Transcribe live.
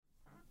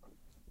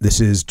This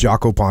is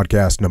Jocko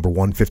Podcast number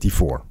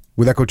 154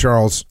 with Echo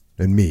Charles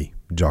and me,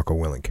 Jocko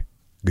Willink.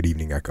 Good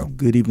evening, Echo.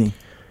 Good evening.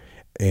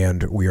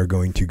 And we are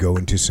going to go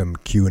into some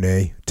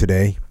Q&A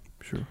today.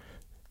 Sure.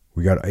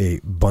 We got a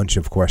bunch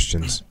of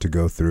questions to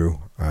go through.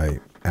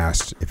 I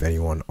asked if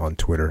anyone on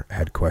Twitter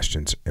had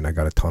questions, and I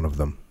got a ton of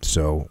them.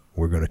 So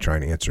we're going to try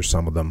and answer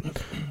some of them.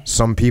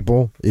 Some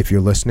people, if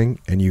you're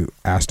listening and you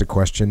asked a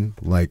question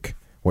like,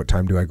 what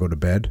time do I go to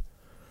bed?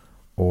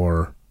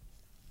 Or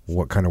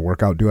what kind of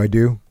workout do I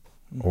do?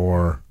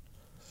 Or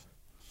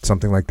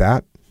something like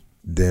that,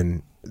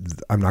 then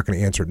I'm not going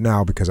to answer it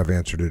now because I've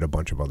answered it a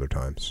bunch of other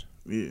times.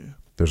 Yeah.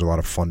 There's a lot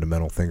of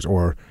fundamental things,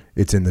 or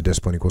it's in the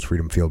Discipline Equals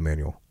Freedom Field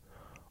Manual.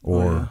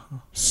 Or,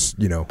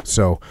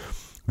 so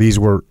these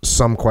were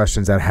some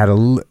questions that had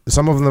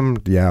some of them,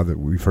 that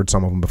we've heard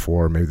some of them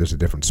before. Maybe there's a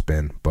different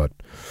spin, but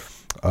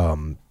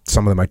some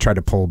of them I tried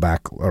to pull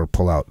back or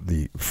pull out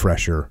the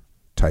fresher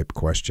type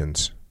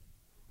questions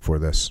for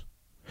this.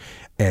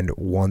 And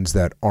ones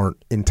that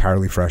aren't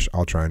entirely fresh,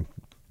 I'll try and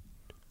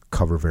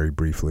cover very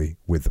briefly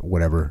with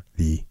whatever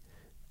the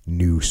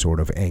new sort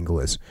of angle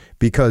is.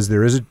 Because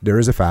there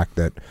is a fact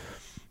that,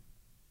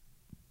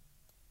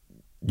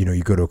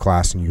 you go to a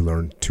class and you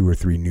learn 2 or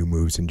 3 new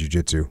moves in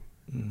jiu-jitsu,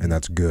 and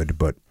that's good,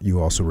 but you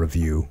also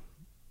review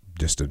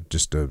just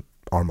a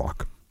arm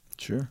lock.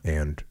 Sure.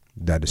 And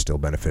that is still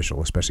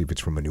beneficial, especially if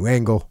it's from a new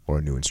angle or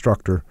a new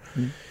instructor.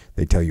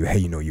 They tell you, hey,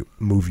 you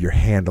move your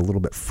hand a little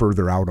bit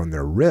further out on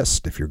their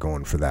wrist if you're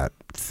going for that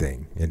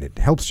thing, and it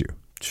helps you.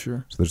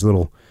 Sure. So there's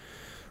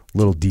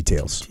little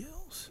details.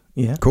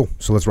 Yeah. Cool.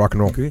 So let's rock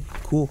and roll. Agreed.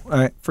 Cool. All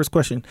right. First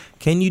question.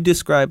 Can you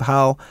describe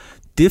how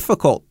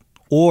difficult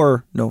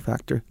or no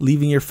factor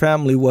leaving your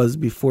family was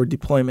before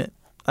deployment?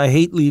 I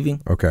hate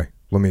leaving. Okay.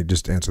 Let me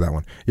just answer that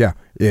one. Yeah.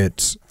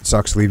 It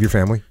sucks to leave your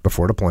family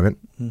before deployment.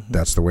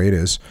 That's the way it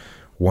is.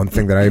 One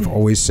thing that I've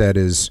always said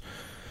is,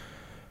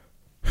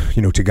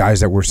 to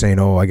guys that were saying,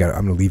 I'm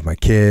going to leave my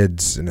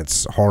kids and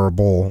it's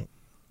horrible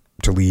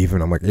to leave.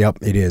 And I'm like, yep,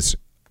 it is.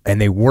 And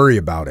they worry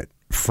about it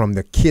from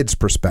the kid's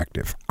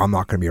perspective. I'm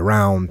not going to be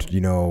around,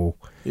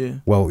 Yeah.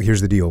 Well, here's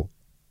the deal.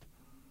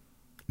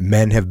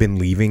 Men have been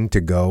leaving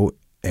to go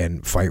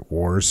and fight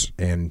wars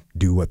and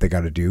do what they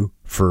got to do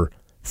for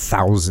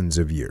thousands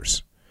of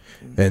years.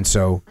 And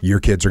so your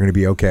kids are going to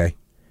be okay.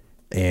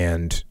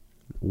 And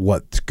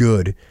what's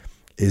good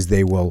is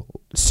they will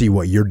see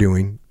what you're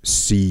doing,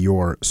 see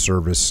your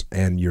service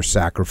and your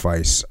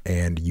sacrifice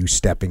and you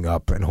stepping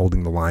up and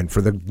holding the line for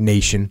the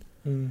nation.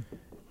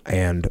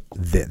 And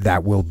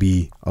that will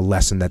be a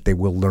lesson that they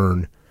will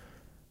learn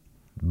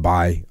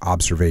by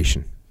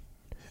observation.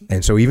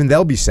 And so even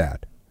they'll be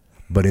sad,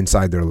 but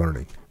inside they're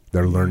learning.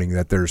 They're learning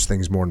that there's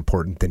things more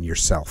important than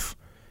yourself.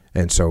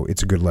 And so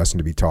it's a good lesson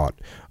to be taught.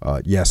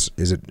 Yes,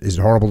 is it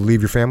horrible to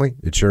leave your family?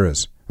 It sure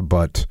is.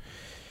 But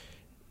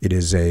it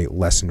is a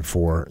lesson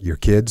for your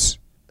kids,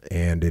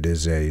 and it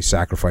is a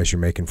sacrifice you're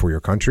making for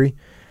your country.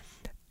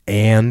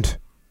 And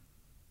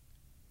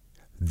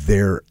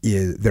there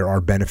are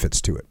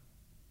benefits to it.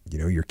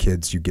 Your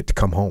kids, you get to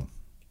come home,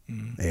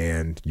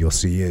 and you'll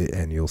see it,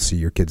 and you'll see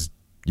your kids,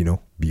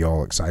 be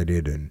all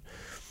excited, and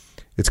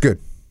it's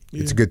good.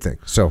 Yeah. It's a good thing.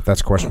 So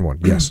that's question 1.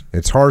 Yes,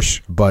 it's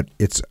harsh, but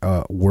it's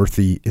a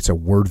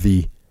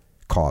worthy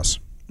cause.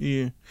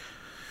 Yeah.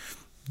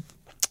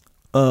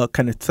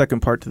 Kind of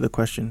second part to the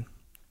question.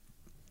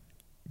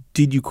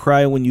 Did you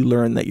cry when you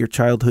learned that your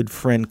childhood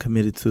friend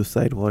committed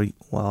suicide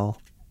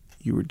while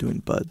you were doing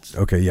BUD/S?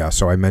 Okay, yeah.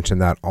 So I mentioned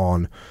that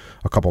on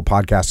a couple of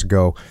podcasts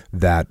ago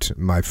that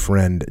my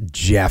friend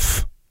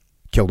Jeff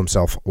killed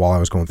himself while I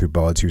was going through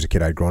BUD/S. He was a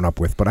kid I'd grown up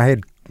with, but I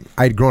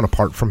had grown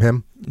apart from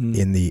him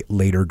in the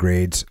later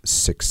grades,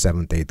 6th,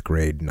 7th, 8th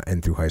grade,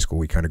 and through high school.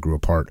 We kind of grew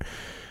apart.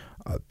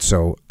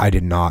 So I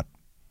did not,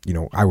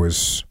 I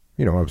was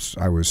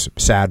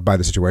sad by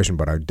the situation,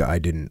 but I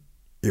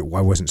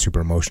wasn't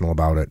super emotional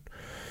about it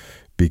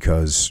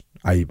because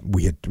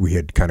we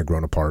had kind of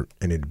grown apart,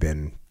 and it had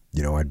been,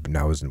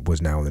 I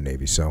was now in the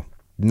Navy. So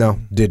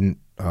no, didn't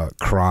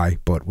cry,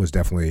 but was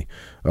definitely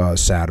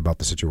sad about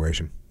the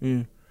situation.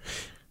 Yeah.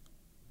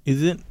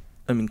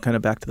 Kind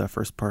of back to that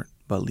first part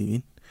about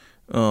leaving.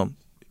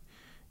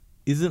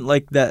 Isn't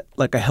that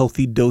like a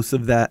healthy dose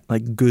of that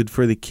like good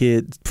for the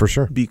kids? For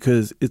sure.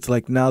 Because it's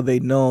like now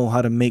they know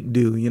how to make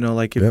do,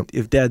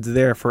 if dad's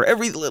there for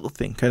every little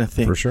thing kind of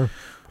thing. For sure.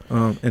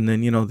 And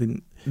then,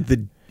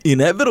 the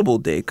inevitable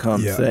day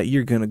comes that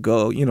you're going to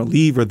go,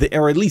 leave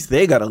or at least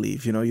they got to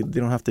leave, they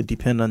don't have to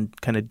depend on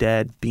kind of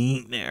dad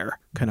being there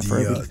kind of for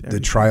everything. The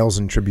trials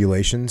and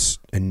tribulations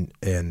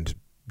and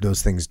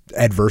those things,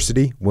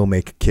 adversity will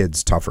make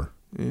kids tougher.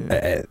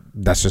 Yeah.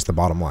 That's just the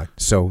bottom line.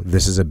 So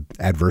this is an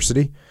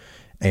adversity,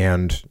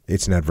 and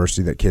it's an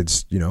adversity that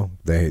kids, it'll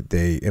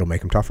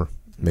make them tougher,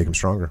 make them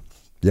stronger.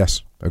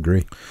 Yes,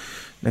 agree.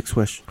 Next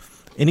question.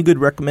 Any good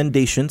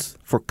recommendations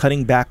for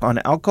cutting back on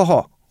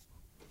alcohol?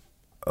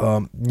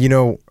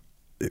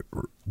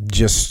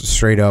 Just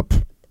straight up,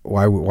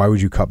 why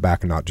would you cut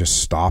back and not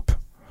just stop?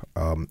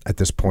 At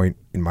this point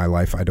in my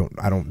life, I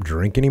don't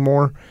drink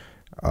anymore.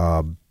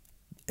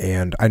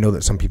 And I know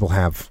that some people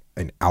have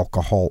an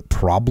alcohol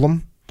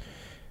problem.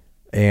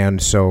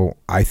 And so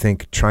I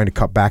think trying to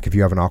cut back if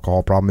you have an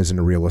alcohol problem isn't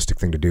a realistic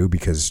thing to do,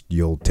 because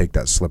you'll take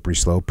that slippery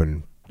slope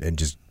and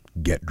just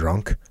get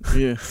drunk.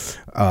 Yeah.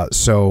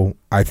 So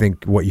I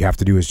think what you have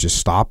to do is just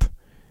stop.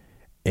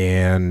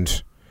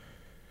 And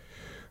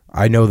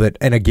I know that,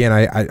 and again,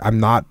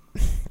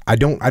 I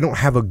don't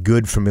have a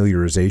good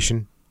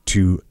familiarization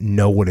to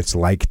know what it's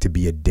like to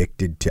be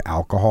addicted to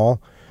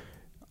alcohol.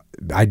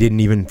 I didn't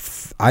even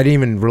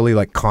really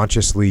like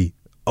consciously,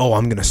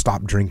 I'm going to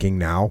stop drinking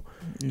now.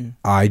 Yeah.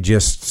 I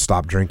just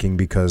stopped drinking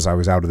because I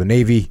was out of the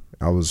Navy.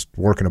 I was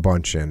working a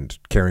bunch and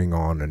carrying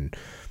on, and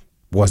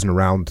wasn't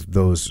around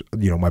those,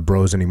 my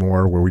bros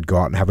anymore, where we'd go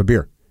out and have a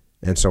beer.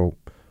 And so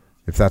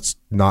if that's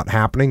not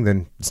happening,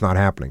 then it's not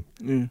happening.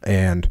 Mm.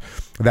 And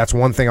that's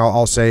one thing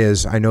I'll say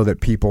is, I know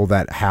that people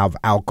that have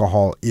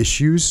alcohol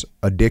issues,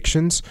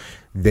 addictions,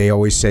 they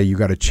always say you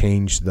got to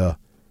change the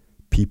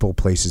people,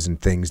 places, and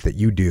things that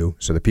you do.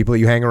 So the people that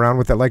you hang around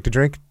with that like to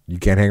drink, you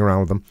can't hang around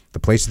with them. The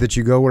places that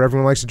you go where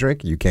everyone likes to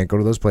drink, you can't go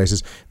to those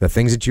places. The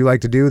things that you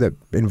like to do that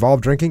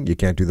involve drinking, you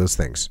can't do those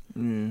things.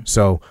 Mm.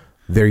 So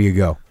there you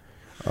go.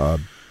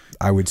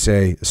 I would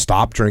say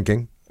stop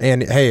drinking.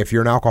 And hey, if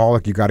you're an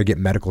alcoholic, you got to get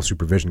medical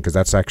supervision, because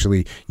that's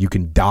actually, you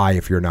can die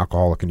if you're an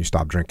alcoholic and you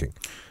stop drinking.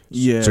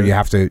 Yeah. So you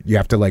have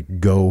to like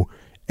go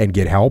and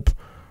get help,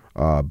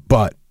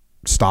 but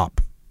stop.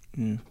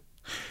 Mm.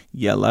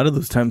 Yeah, a lot of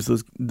those times,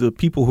 the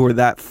people who are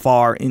that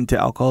far into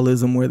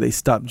alcoholism where they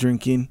stop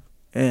drinking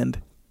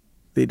and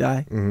they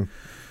die, mm-hmm.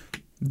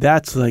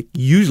 That's like,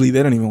 usually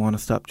they don't even want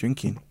to stop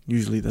drinking.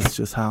 Usually that's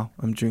just how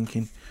I'm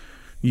drinking,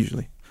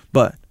 usually.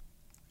 But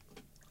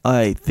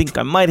I think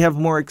I might have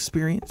more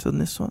experience on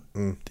this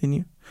one than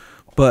you.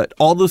 But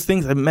all those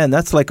things, man,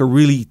 that's like a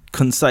really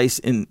concise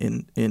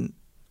that's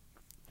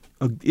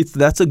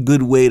a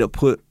good way to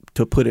put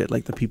it,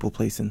 like the people,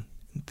 place, and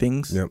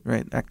things, yep.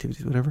 Right?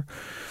 Activities, whatever.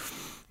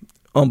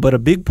 But a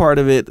big part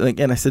of it,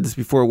 again, I said this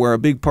before, where a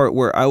big part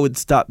where I would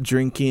stop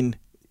drinking,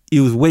 it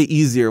was way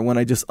easier when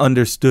I just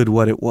understood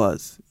what it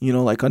was.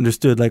 Like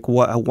understood, like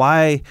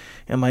why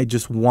am I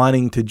just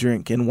wanting to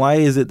drink? And why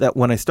is it that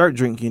when I start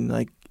drinking,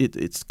 like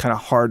it's kind of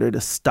harder to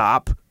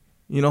stop,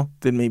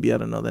 than maybe, I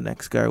don't know, the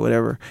next guy or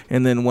whatever.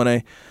 And then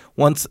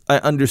once I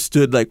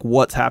understood like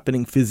what's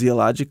happening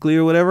physiologically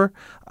or whatever,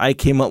 I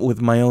came up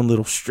with my own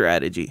little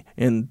strategy.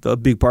 And the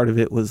big part of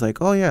it was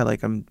like, oh yeah,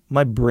 like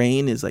my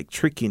brain is like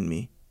tricking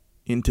me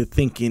into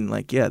thinking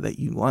like, yeah, that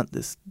you want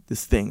this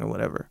thing or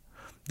whatever.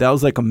 That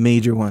was like a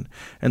major one.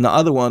 And the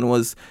other one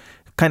was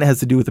kind of has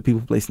to do with the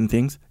people, place, and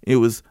things. It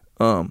was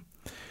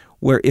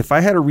where if I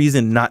had a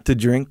reason not to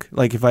drink,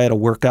 like if I had a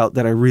workout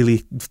that I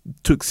really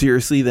took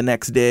seriously the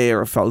next day,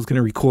 or if I was going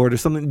to record or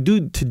something,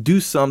 to do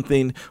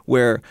something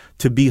where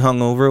to be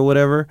hungover or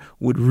whatever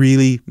would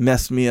really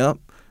mess me up,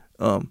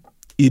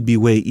 it'd be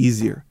way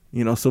easier.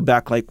 So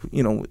back like,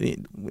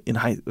 in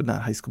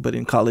not high school, but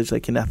in college,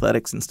 like in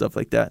athletics and stuff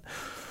like that,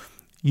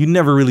 you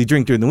never really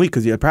drink during the week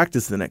because you had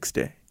practice the next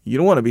day. You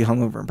don't want to be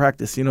hungover in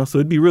practice, so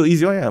it'd be real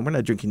easy. Oh yeah, we're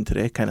not drinking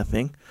today, kind of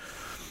thing.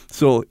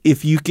 So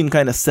if you can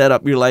kind of set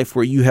up your life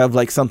where you have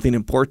like something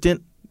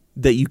important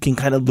that you can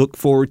kind of look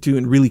forward to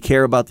and really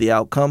care about the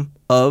outcome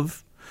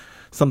of,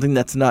 something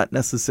that's not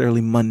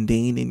necessarily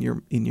mundane in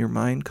your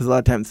mind, because a lot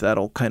of times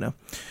that'll kind of,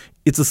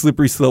 it's a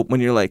slippery slope when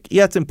you're like,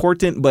 yeah, it's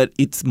important, but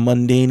it's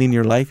mundane in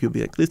your life. You'll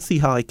be like, let's see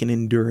how I can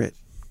endure it,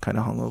 kind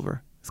of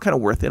hungover. It's kind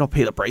of worth it. I'll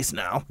pay the price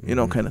now,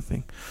 kind of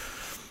thing.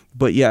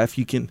 But yeah, if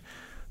you can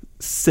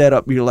set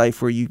up your life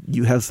where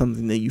you have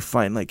something that you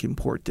find like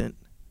important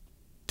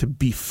to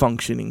be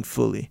functioning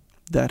fully,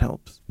 that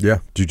helps. Yeah,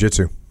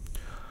 jiu-jitsu.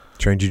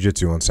 Train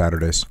jiu-jitsu on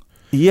Saturdays.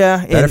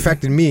 Yeah. That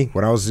affected me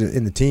when I was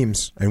in the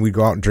teams, and we'd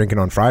go out and drinking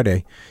on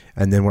Friday.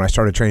 And then when I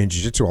started training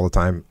jiu-jitsu all the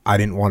time, I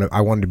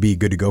wanted to be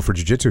good to go for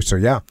jiu-jitsu. So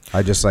yeah,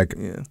 I just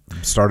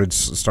started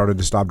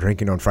to stop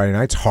drinking on Friday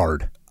nights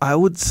hard. I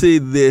would say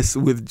this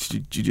with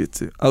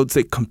jiu-jitsu. I would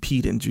say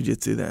compete in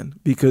jiu-jitsu then,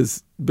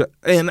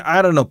 and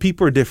I don't know,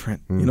 people are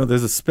different.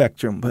 There's a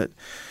spectrum, but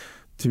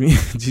to me,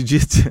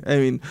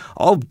 jiu-jitsu,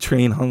 I'll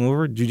train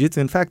hungover. Jiu-jitsu,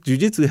 in fact,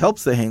 jiu-jitsu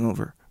helps the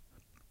hangover.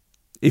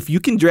 If you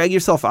can drag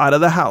yourself out of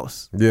the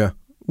house, yeah,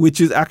 which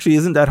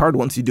isn't that hard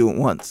once you do it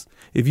once.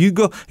 If you're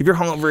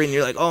hungover and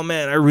you're like, oh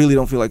man, I really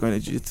don't feel like going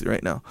to jiu-jitsu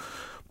right now,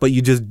 but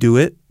you just do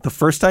it. The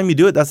first time you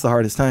do it, that's the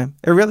hardest time.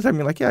 Every other time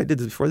you're like, yeah, I did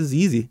this before. This is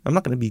easy. I'm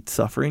not going to be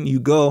suffering.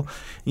 You go,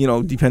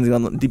 depending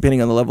on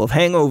the level of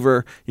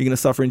hangover, you're going to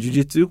suffer in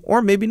jiu-jitsu,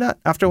 or maybe not.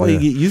 After a while, you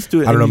get used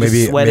to it. I don't know.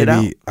 Maybe sweat it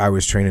out. I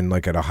was training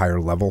like at a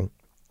higher level,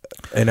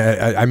 and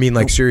I mean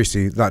like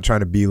seriously, not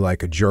trying to be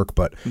like a jerk,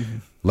 but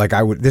like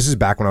this is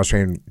back when I was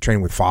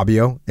training with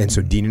Fabio, and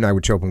so Dean and I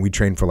would show up and we'd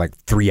train for like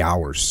 3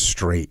 hours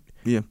straight,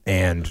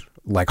 and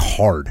like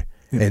hard.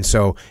 Yeah. And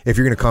so if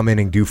you're going to come in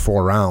and do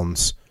 4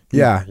 rounds.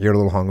 Yeah, you're a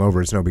little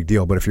hungover. It's no big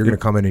deal. But if you're going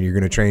to come in and you're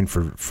going to train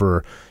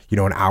for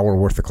an hour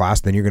worth of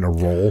class, then you're going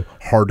to roll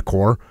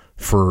hardcore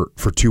for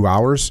 2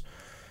 hours.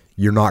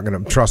 you're not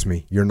going to, trust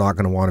me, you're not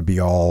going to want to be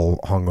all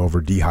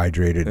hungover,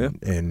 dehydrated,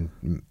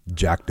 and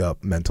jacked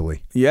up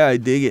mentally. Yeah, I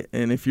dig it.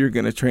 And if you're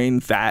going to train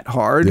that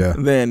hard,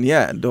 then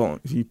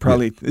don't. You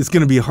probably, it's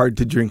going to be hard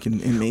to drink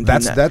and maintain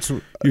that. That's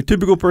your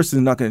typical person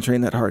is not going to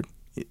train that hard.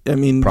 I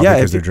mean, probably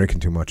because they're drinking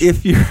too much.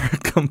 If you're a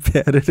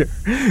competitor,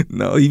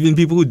 no, even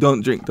people who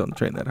don't drink don't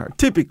train that hard.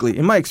 Typically,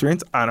 in my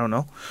experience, I don't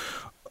know.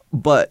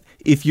 But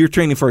if you're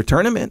training for a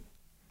tournament,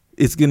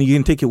 you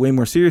can take it way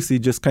more seriously,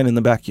 just kind of in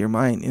the back of your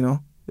mind, you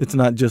know? It's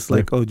not just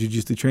like,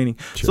 jiu-jitsu training.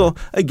 Sure. So,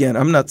 again,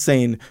 I'm not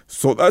saying,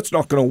 so that's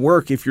not going to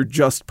work if you're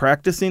just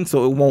practicing,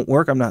 so it won't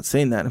work. I'm not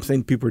saying that. I'm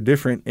saying people are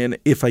different. And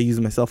if I use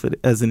myself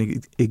as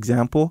an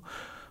example,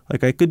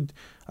 like I could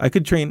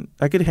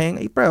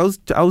hang. Bro,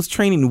 I was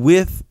training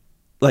with,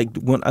 like,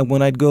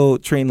 when I'd go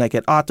train, like,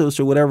 at Atos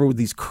or whatever with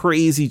these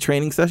crazy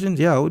training sessions,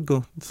 I would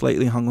go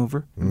slightly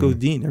hungover. I'd go with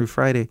Dean every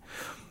Friday.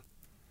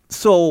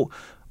 So,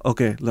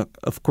 okay, look,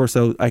 of course,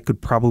 I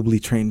could probably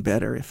train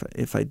better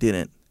if I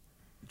didn't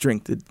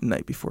drink the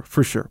night before,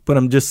 for sure. But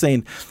I'm just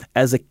saying,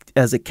 as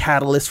a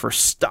catalyst for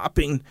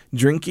stopping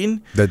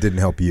drinking, that didn't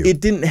help you.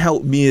 It didn't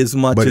help me as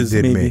much as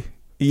maybe me.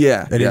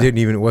 Yeah, and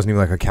it wasn't even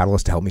like a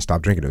catalyst to help me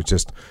stop drinking. It was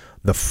just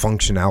the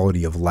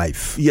functionality of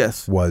life.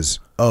 Yes,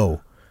 was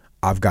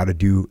I've got to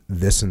do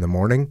this in the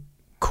morning.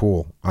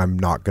 Cool. I'm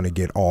not going to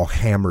get all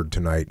hammered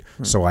tonight,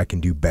 so I can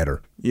do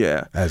better.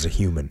 Yeah, as a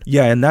human.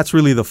 Yeah, and that's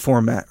really the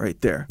format right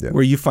there,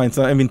 where you find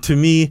something. I mean, to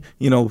me,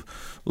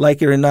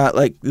 like it or not,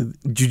 like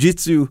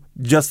jiu-jitsu,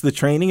 just the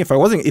training. If I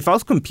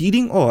was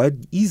competing,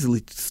 I'd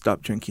easily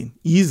stop drinking,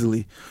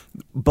 easily.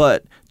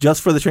 But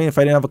just for the training, if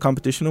I didn't have a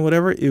competition or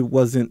whatever, it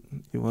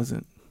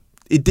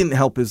didn't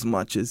help as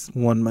much as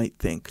one might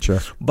think.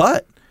 Sure.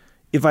 But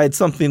if I had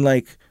something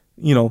like,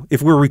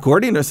 if we're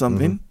recording or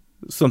something,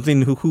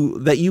 something who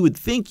that you would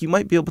think you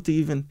might be able to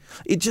even,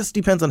 it just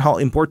depends on how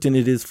important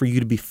it is for you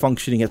to be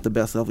functioning at the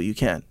best level you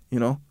can,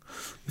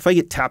 If I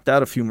get tapped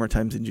out a few more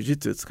times in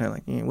jiu-jitsu, it's kind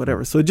of like,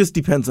 whatever. So it just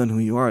depends on who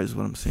you are is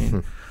what I'm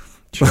saying.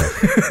 Sure.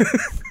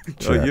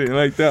 You didn't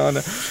like that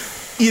one.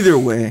 Either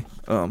way,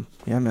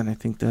 man, I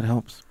think that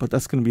helps. But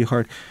that's going to be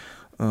hard.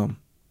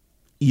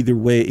 Either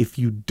way, if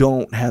you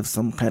don't have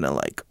some kind of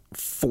like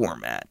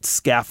format,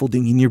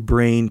 scaffolding in your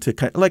brain to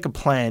kind of like a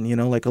plan,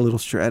 like a little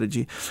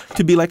strategy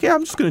to be like,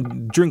 I'm just going to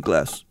drink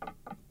less.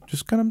 I'm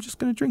just going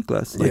to drink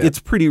less. Like it's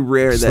pretty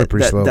rare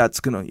that's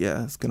going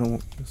to, it's going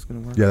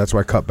to work. Yeah, that's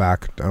why I cut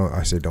back.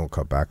 I say don't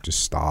cut back,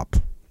 just stop.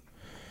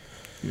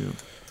 Yeah.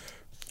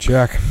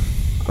 Check.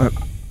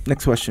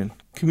 Next question.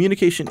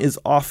 Communication is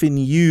often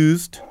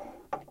used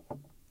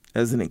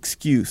as an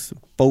excuse,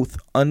 both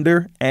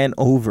under and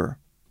over.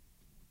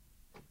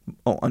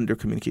 Under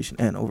communication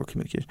and over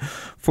communication,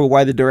 for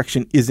why the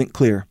direction isn't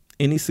clear.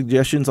 Any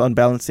suggestions on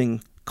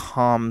balancing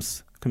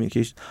comms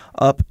communication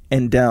up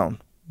and down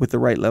with the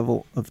right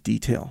level of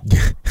detail?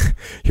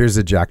 Here's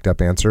a jacked up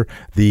answer.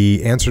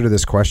 The answer to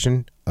this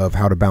question of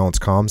how to balance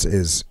comms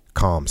is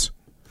comms.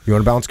 You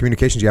want to balance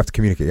communications, you have to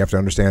communicate. You have to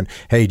understand,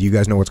 hey, do you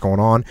guys know what's going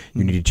on?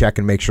 You need to check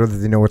and make sure that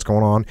they know what's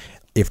going on.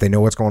 If they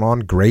know what's going on,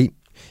 great.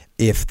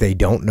 If they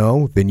don't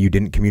know, then you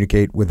didn't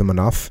communicate with them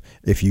enough.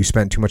 If you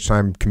spent too much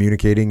time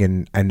communicating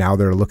and now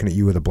they're looking at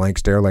you with a blank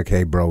stare like,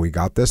 hey, bro, we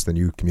got this, then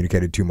you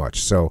communicated too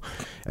much. So,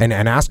 and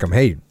ask them,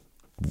 hey,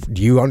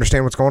 do you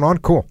understand what's going on?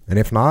 Cool. And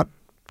if not,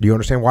 do you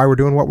understand why we're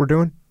doing what we're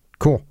doing?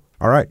 Cool.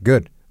 All right,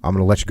 good. I'm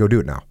going to let you go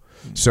do it now.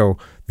 So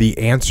the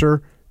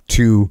answer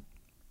to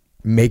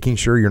making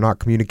sure you're not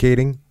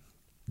communicating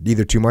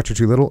either too much or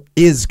too little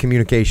is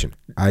communication.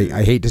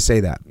 I hate to say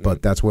that,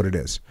 but that's what it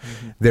is.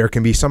 There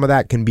can be some of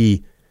that can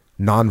be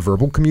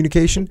nonverbal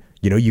communication.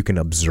 You can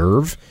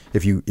observe.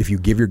 If you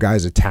give your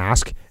guys a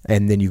task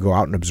and then you go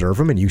out and observe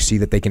them and you see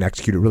that they can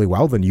execute it really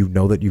well, then you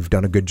know that you've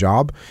done a good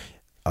job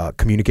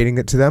communicating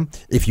it to them.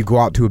 If you go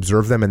out to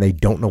observe them and they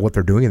don't know what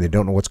they're doing and they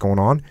don't know what's going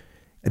on,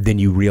 then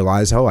you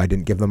realize, I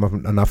didn't give them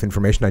enough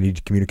information. I need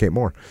to communicate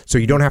more. So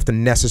you don't have to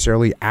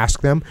necessarily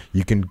ask them.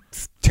 You can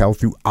tell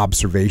through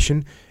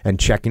observation and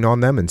checking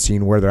on them and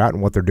seeing where they're at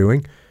and what they're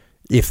doing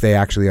if they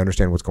actually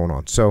understand what's going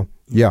on. So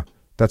yeah,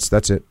 that's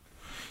it.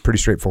 Pretty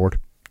straightforward.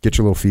 Get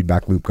your little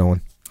feedback loop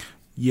going.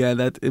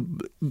 Yeah,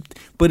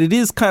 but it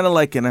is kind of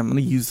like, and I'm going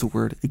to use the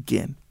word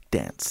again,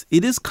 dance.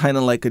 It is kind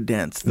of like a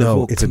dance.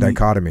 No, it's a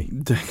dichotomy.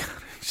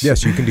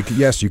 Yes, you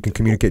can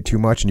communicate too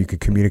much and you can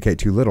communicate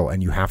too little,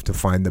 and you have to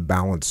find the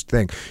balanced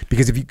thing.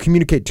 Because if you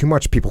communicate too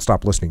much, people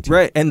stop listening to you.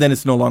 Right, and then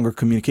it's no longer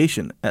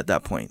communication at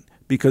that point.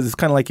 Because it's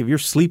kind of like if you're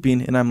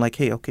sleeping and I'm like,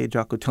 hey, okay,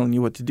 Jocko, telling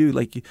you what to do.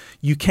 Like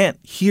you can't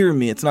hear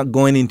me. It's not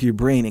going into your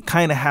brain. It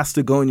kind of has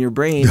to go in your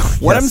brain.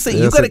 What I'm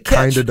saying, you got to catch.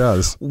 Kind of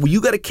does.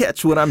 You got to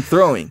catch what I'm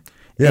throwing.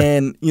 Yeah.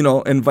 And,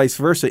 and vice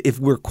versa if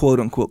we're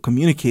quote unquote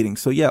communicating.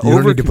 So yeah, you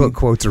don't need to put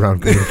quotes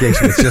around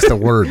communication. It's just a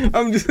word.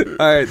 All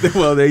right.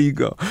 Well, there you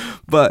go.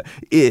 But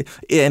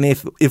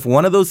if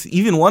one of those,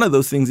 even one of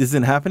those things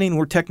isn't happening,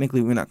 we're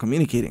not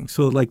communicating.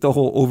 So like the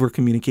whole over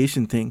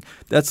communication thing,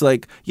 that's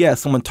like,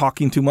 someone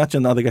talking too much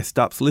and the other guy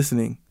stops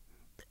listening.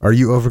 Are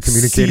you over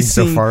communicating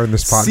so far in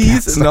this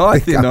podcast? I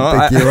think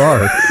you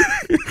are.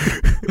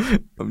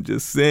 I'm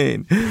just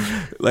saying.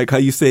 Like how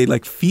you say,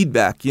 like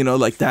feedback,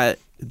 like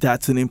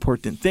that's an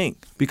important thing.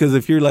 Because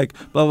if you're like,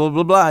 blah, blah,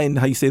 blah, blah, and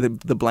how you say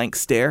the blank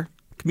stare,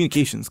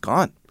 communication's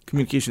gone.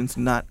 Communication's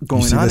not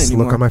going on anymore. You see this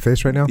look on my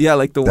face right now? Yeah,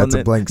 like the that's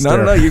one a blank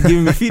stare. No, you're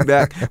giving me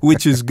feedback,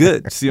 which is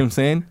good. See what I'm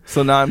saying?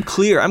 So now I'm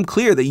clear. I'm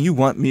clear that you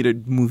want me to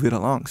move it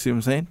along. See what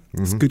I'm saying?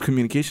 Mm-hmm. It's good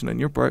communication on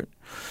your part.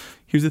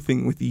 Here's the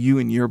thing with you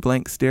and your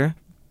blank stare.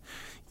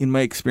 In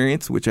my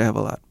experience, which I have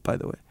a lot, by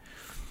the way,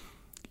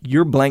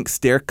 your blank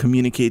stare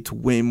communicates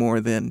way more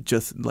than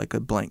just like a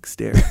blank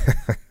stare.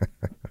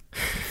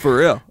 For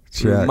real.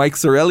 Check. Mike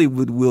Sorelli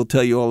will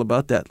tell you all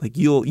about that. Like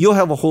you'll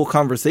have a whole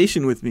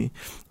conversation with me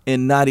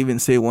and not even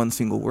say one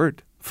single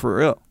word. For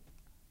real.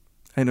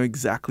 I know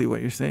exactly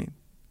what you're saying.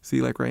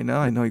 See, like right now,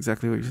 I know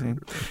exactly what you're saying.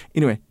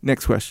 Anyway,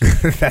 next question.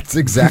 That's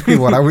exactly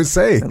what I was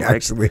saying,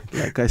 actually.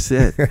 Like I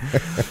said.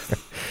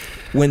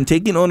 When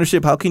taking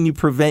ownership, how can you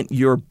prevent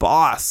your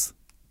boss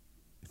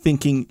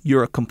thinking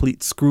you're a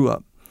complete screw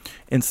up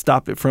and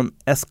stop it from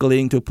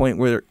escalating to a point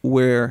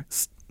where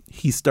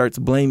he starts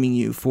blaming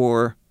you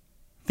for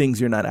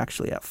things you're not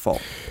actually at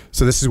fault?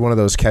 So this is one of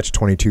those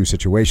catch-22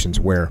 situations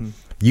where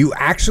you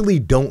actually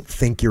don't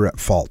think you're at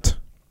fault.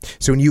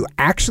 So when you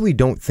actually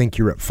don't think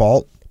you're at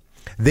fault,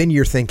 then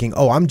you're thinking,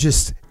 oh, I'm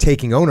just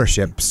taking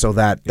ownership, so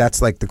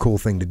that's like the cool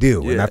thing to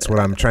do. And that's what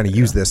I'm trying to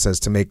use this as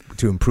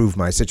to improve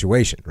my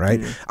situation,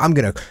 right? I'm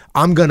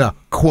gonna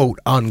quote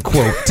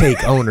unquote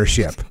take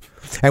ownership.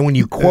 And when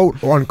you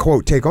quote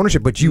unquote take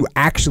ownership, but you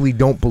actually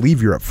don't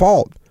believe you're at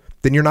fault,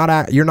 then you're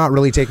not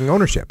really taking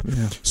ownership.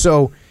 Yeah.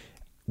 So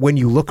when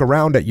you look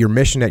around at your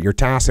mission, at your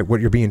task, at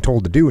what you're being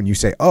told to do, and you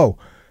say, oh,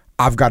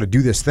 I've got to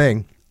do this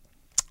thing.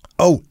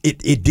 Oh,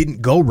 it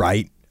didn't go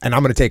right, and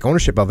I'm going to take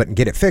ownership of it and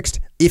get it fixed.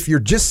 If you're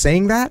just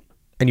saying that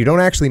and you don't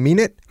actually mean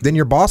it, then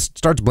your boss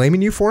starts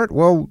blaming you for it.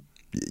 Well,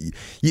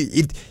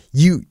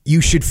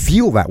 you should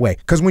feel that way,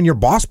 because when your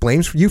boss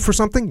blames you for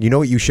something, you know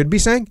what you should be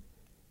saying?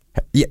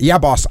 Yeah,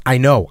 boss, I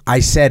know. I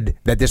said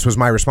that this was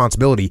my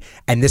responsibility,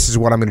 and this is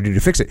what I'm going to do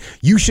to fix it.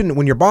 You shouldn't,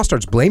 when your boss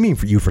starts blaming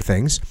you for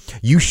things,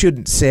 you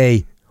shouldn't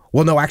say,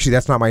 well, no, actually,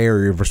 that's not my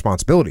area of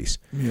responsibilities.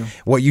 Yeah.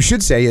 What you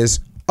should say is,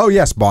 oh,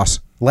 yes, boss,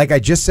 like I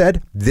just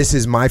said, this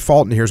is my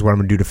fault, and here's what I'm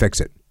going to do to fix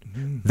it.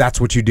 Mm-hmm.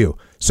 That's what you do.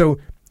 So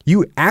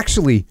you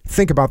actually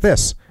think about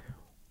this.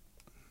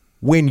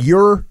 When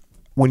you're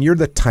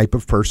the type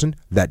of person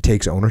that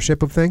takes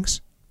ownership of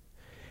things,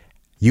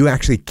 you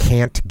actually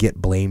can't get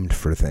blamed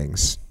for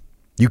things.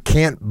 You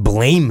can't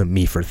blame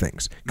me for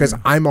things, because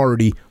I'm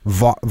already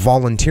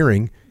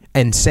volunteering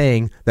and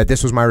saying that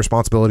this was my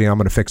responsibility and I'm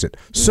going to fix it.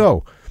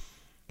 So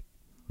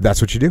that's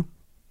what you do.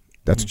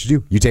 That's what you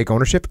do. You take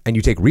ownership, and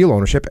you take real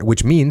ownership,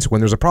 which means when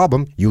there's a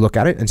problem, you look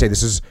at it and say,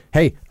 this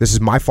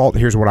is my fault.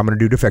 Here's what I'm going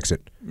to do to fix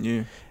it.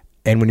 Yeah.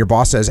 And when your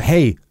boss says,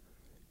 hey,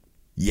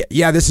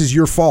 yeah, this is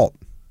your fault,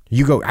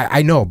 you go,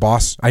 I know,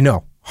 boss. I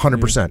know,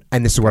 100%.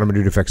 And this is what I'm going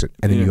to do to fix it.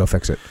 And then you go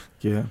fix it.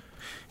 Yeah.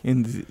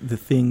 And the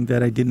thing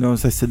that I didn't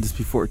notice, I said this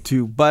before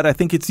too, but I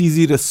think it's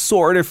easy to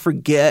sort of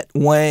forget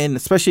when,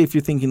 especially if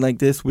you're thinking like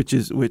this, which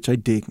I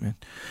dig, man,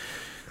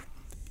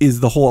 is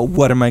the whole,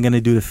 what am I going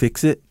to do to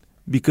fix it?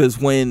 Because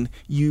when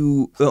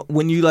you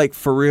like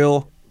for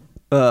real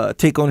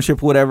take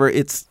ownership, whatever,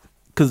 it's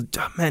because,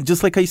 man,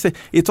 just like how you said,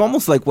 it's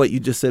almost like what you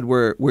just said,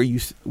 where you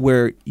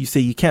say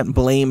you can't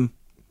blame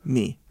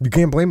me. You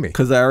can't blame me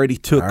because I already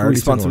took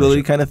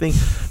responsibility, kind of thing.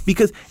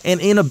 Because,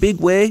 and in a big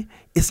way,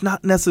 it's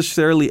not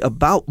necessarily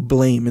about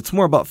blame. It's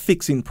more about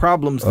fixing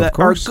problems that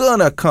are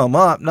gonna come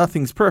up.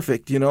 Nothing's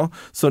perfect,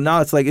 So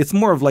now it's like, it's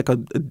more of like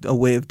a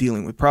way of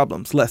dealing with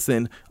problems, less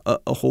than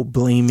a whole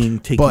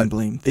taking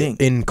blame thing.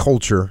 In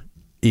culture,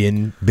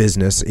 in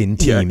business, in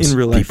teams, in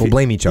real life, people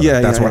blame each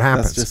other. That's what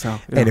happens. That's just how,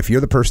 And if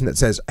you're the person that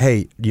says,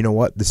 hey, you know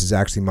what? This is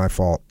actually my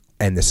fault,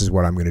 and this is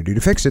what I'm going to do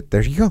to fix it.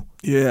 There you go.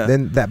 Yeah.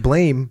 Then that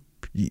blame,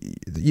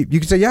 you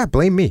can say, yeah,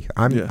 blame me.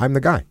 I'm the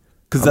guy.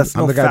 Because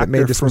I'm the guy that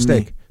made this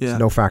mistake. Yeah. It's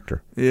no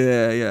factor.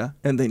 Yeah.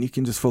 And then you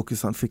can just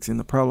focus on fixing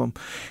the problem.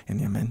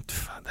 And yeah, man,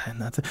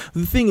 that's it.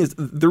 The thing is,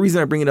 the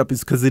reason I bring it up is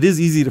because it is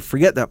easy to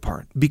forget that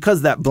part.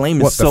 Because that blame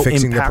is so impactful.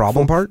 Fixing the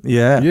problem part?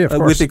 Yeah, of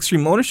course. With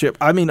extreme ownership.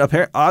 I mean,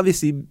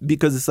 obviously,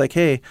 because it's like,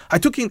 hey, I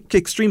took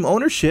extreme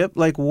ownership.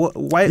 Like,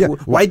 why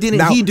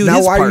didn't he do his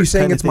part? Now why are you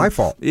saying it's my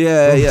fault?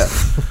 Yeah.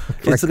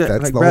 It's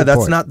like Brad,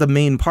 that's not the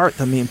main part.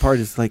 The main part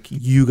is like,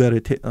 you got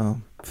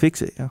to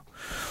fix it. Yeah.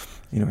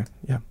 Anyway,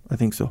 yeah, I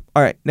think so.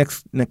 All right,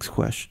 next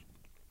question.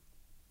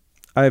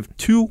 I have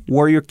 2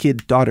 warrior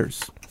kid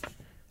daughters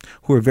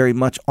who are very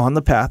much on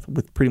the path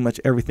with pretty much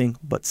everything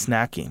but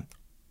snacking.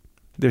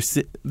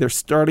 They're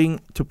starting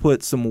to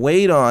put some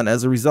weight on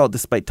as a result,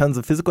 despite tons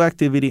of physical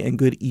activity and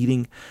good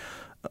eating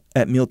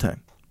at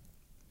mealtime.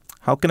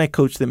 How can I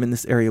coach them in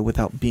this area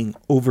without being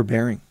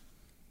overbearing?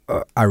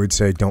 I would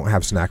say don't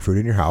have snack food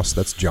in your house.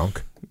 That's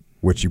junk,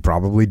 which you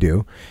probably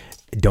do.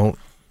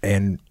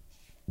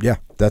 Yeah,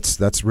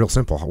 that's real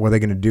simple. What are they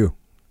going to do?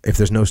 If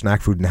there's no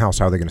snack food in the house,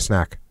 how are they going to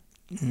snack?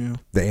 Yeah.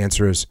 The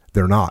answer is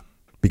they're not,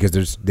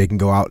 because they can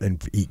go out and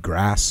eat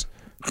grass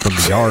from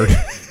the yard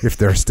if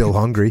they're still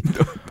hungry.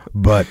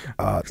 But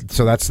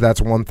so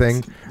that's one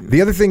thing.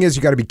 The other thing is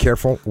you got to be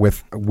careful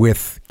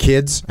with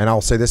kids, and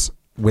I'll say this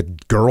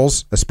with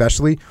girls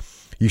especially.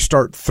 You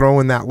start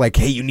throwing that like,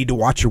 hey, you need to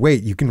watch your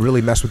weight. You can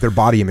really mess with their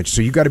body image.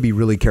 So you got to be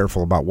really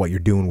careful about what you're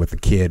doing with a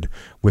kid,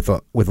 with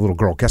a little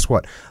girl. Guess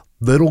what?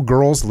 Little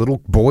girls, little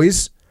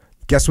boys,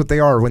 guess what they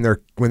are when they're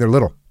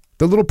little?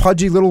 They're little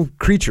pudgy little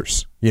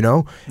creatures, you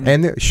know? Mm-hmm.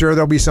 And sure,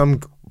 there'll be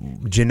some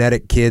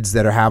genetic kids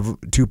that have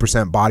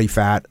 2% body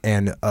fat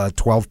and a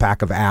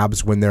 12-pack of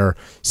abs when they're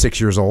 6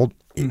 years old.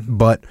 Mm-hmm.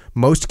 But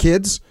most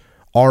kids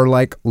are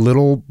like a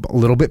little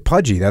bit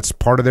pudgy. That's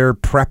part of their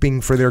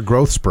prepping for their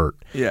growth spurt.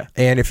 Yeah.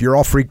 And if you're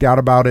all freaked out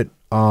about it,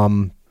 what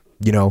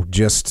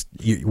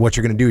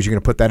you're going to do is you're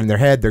going to put that in their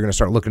head. They're going to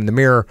start looking in the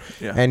mirror,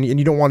 and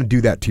you don't want to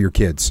do that to your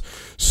kids.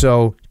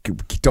 So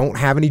don't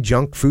have any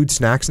junk food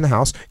snacks in the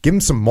house. Give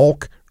them some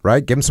Mulk,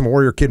 right? Give them some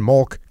Warrior Kid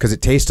Mulk because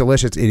it tastes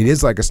delicious. It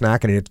is like a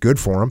snack, and it's good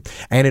for them,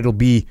 and it'll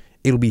be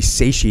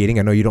satiating.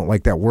 I know you don't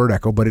like that word,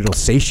 Echo, but it'll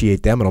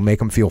satiate them. It'll make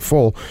them feel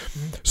full.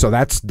 So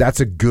that's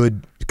a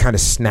good kind of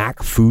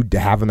snack food to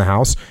have in the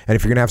house. And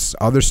if you're gonna have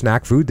other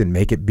snack food, then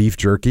make it beef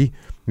jerky.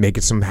 Make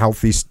it some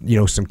healthy,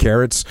 some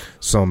carrots,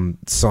 some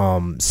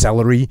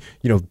celery.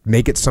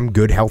 Make it some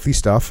good healthy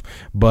stuff.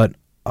 But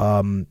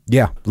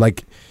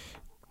like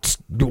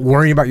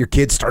worrying about your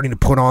kids starting to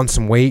put on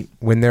some weight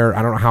when they're,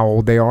 I don't know how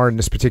old they are in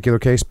this particular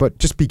case, but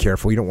just be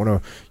careful. You don't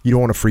want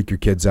to freak your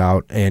kids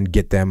out and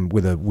get them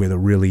with a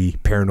really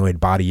paranoid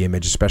body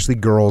image, especially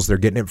girls. They're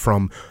getting it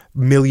from a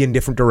million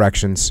different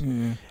directions.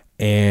 Mm.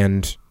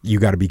 And you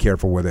got to be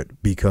careful with it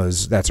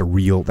because that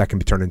can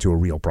be turned into a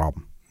real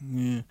problem.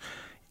 Yeah.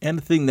 And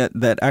the thing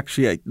that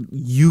actually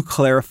you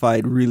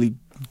clarified really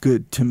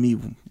good to me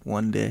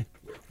one day,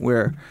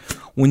 where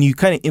when you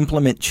kind of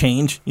implement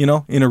change, in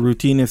a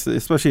routine,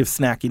 especially if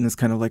snacking is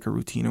kind of like a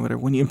routine or whatever,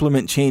 when you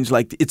implement change,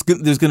 like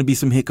there's going to be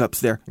some hiccups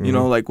there,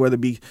 like whether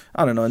it be,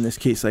 I don't know, in this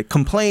case, like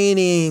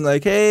complaining,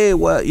 like, hey,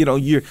 what,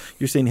 you're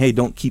saying, hey,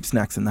 don't keep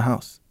snacks in the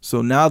house.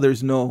 So now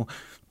there's no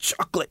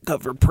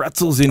chocolate-covered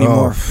pretzels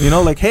anymore.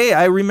 Oh. Like, hey,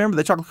 I remember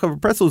the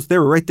chocolate-covered pretzels. They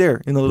were right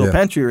there in the little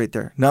pantry right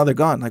there. Now they're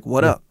gone. Like,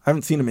 what up? I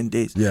haven't seen them in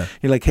days. Yeah.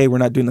 You're like, hey, we're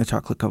not doing the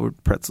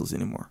chocolate-covered pretzels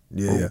anymore.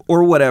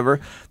 Or whatever.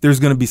 There's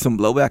going to be some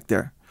blowback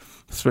there,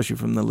 especially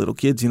from the little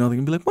kids. They're going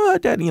to be like,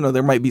 what, Dad?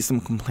 There might be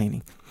some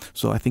complaining.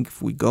 So I think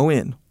if we go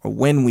in, or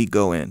when we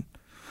go in,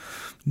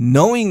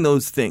 knowing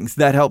those things,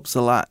 that helps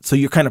a lot. So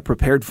you're kind of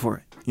prepared for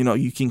it.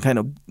 You can kind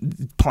of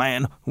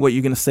plan what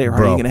you're going to say or how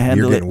you're going to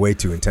handle it. You're getting way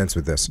too intense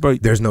with this. Bro,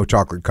 there's no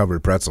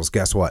chocolate-covered pretzels.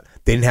 Guess what?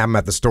 They didn't have them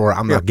at the store.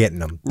 I'm not getting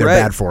them. They're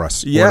bad for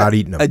us. We're not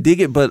eating them. I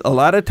dig it, but a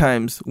lot of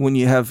times when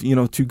you have,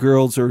 two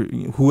girls or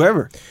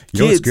whoever,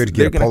 it's good to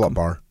get a pull-up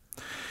bar.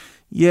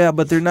 Yeah,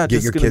 but they're not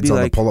just going to be like... Get your kids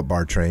on the pull-up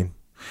bar train.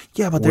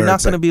 Yeah, but they're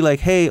not going to be like,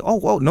 hey,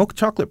 no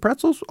chocolate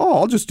pretzels? Oh,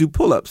 I'll just do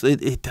pull-ups.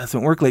 It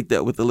doesn't work like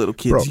that with the little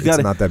kids. Bro,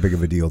 it's not that big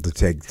of a deal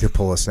to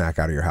pull a snack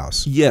out of your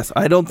house. Yes,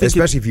 I don't think...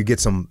 Especially if you get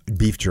some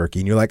beef jerky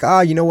and you're like,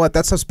 you know what?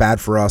 That stuff's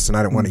bad for us and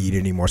I don't want to eat it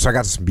anymore. So I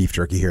got some beef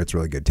jerky here. It's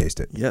really good. Taste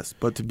it. Yes,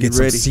 but to be ready...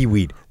 Get some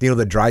seaweed.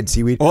 The dried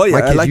seaweed? Oh, yeah,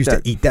 my kids used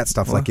to eat that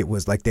stuff like it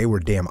was like they were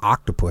damn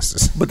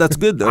octopuses. But that's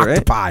good though, right?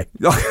 Octopi.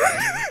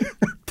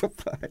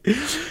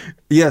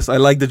 Yes, I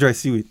like the dry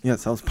seaweed.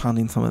 Yes, I was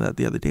pounding some of that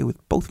the other day with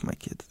both my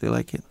kids. They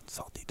like it.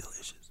 Salty,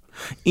 delicious.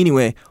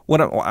 Anyway, what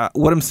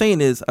I'm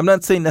saying is, I'm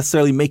not saying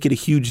necessarily make it a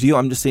huge deal.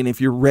 I'm just saying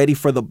if you're ready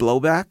for the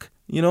blowback,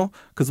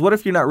 because what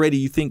if you're not ready?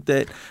 You think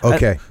that...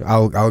 Okay,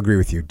 I'll agree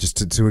with you.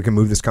 Just so we can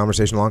move this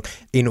conversation along.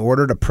 In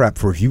order to prep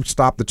for, if you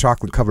stop the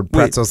chocolate-covered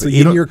pretzels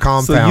in your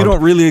compound... So you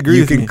don't really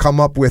agree with me? You can come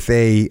up with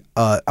a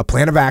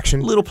plan of action.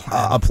 Little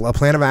plan. A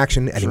plan of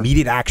action, an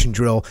immediate action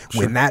drill.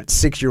 Sure. When that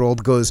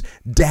 6-year-old goes,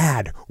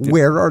 Dad,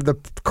 where are the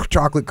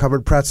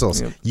chocolate-covered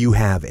pretzels? Yep. You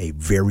have a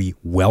very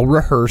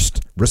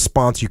well-rehearsed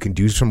response. You can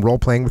do some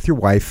role-playing with your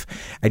wife,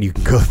 and you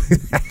can go...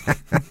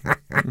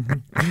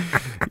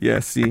 Yeah,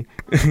 see.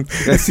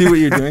 I see what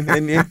you're doing.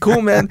 And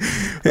cool, man.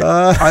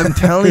 I'm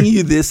telling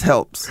you, this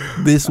helps.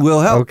 This will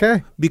help.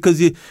 Okay. Because,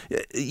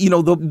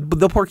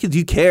 the poor kids,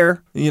 you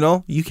care.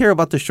 You care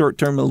about the short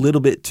term a little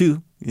bit,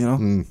 too.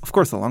 Of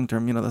course, the long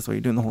term, that's why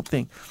you're doing the whole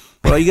thing.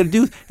 But all you got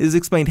to do is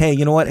explain, hey,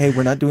 you know what? Hey,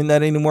 we're not doing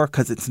that anymore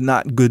because it's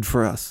not good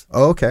for us.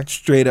 Oh, okay.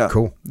 Straight up.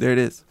 Cool. There it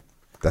is.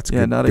 That's a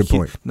good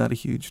point. Not a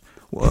huge,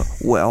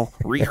 well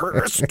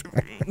rehearsed.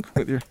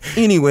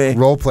 Anyway.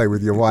 Role play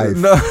with your wife.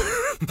 No.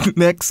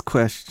 Next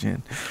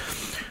question.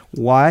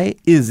 Why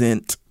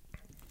isn't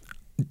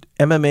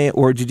MMA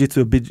or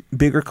jiu-jitsu a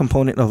bigger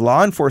component of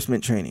law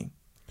enforcement training?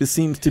 This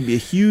seems to be a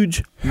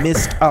huge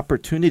missed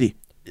opportunity.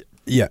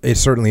 Yeah, it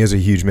certainly is a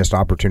huge missed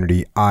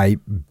opportunity. I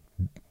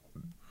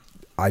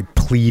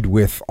plead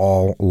with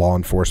all law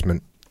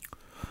enforcement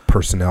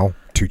personnel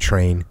to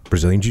train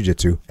Brazilian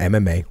Jiu-Jitsu,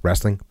 MMA,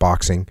 wrestling,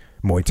 boxing,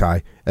 Muay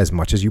Thai as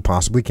much as you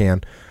possibly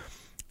can.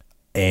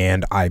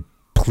 And I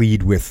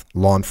plead with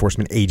law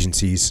enforcement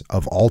agencies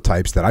of all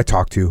types that I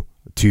talk to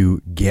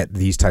get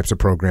these types of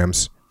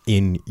programs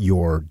in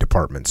your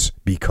departments,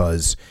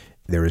 because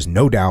there is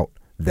no doubt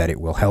that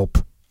it will help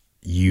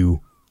your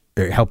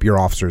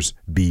officers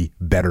be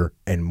better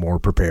and more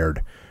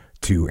prepared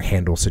to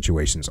handle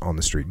situations on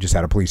the street. Just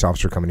had a police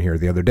officer come in here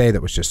the other day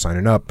that was just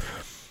signing up,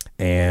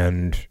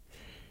 and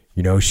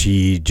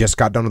she just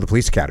got done with the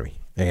police academy,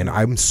 and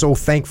I'm so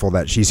thankful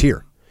that she's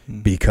here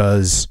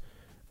because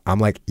I'm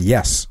like,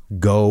 yes,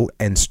 go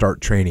and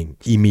start training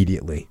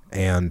immediately,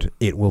 and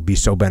it will be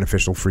so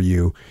beneficial for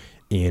you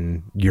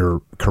in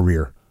your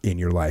career, in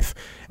your life.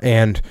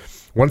 And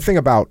one thing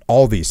about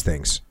all these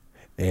things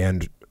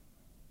and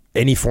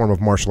any form of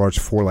martial arts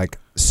for like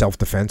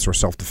self-defense or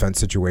self-defense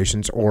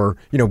situations, or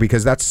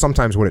because that's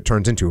sometimes what it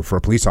turns into for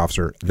a police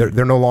officer.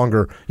 They're no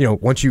longer,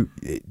 once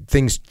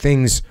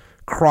things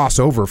cross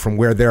over from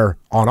where they're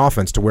on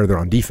offense to where they're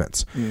on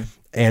defense.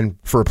 And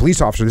for a police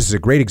officer, this is a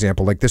great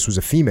example. Like, this was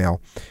a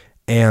female,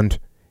 and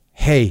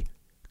hey,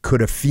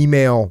 could a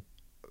female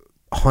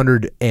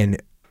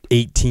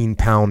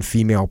 118-pound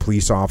female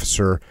police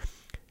officer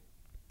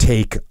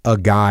take a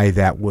guy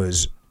that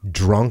was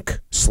drunk,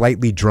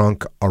 slightly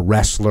drunk, a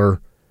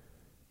wrestler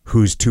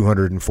who's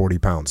 240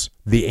 pounds?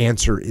 The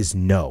answer is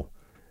no.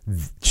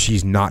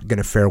 She's not going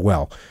to fare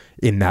well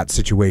in that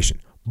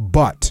situation.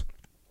 But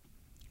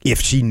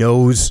if she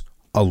knows,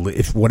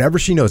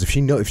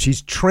 if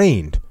she's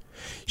trained,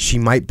 she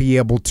might be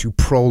able to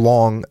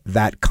prolong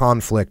that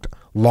conflict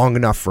long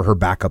enough for her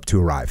backup to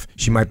arrive.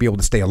 She might be able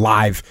to stay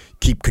alive,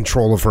 keep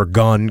control of her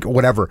gun,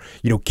 whatever,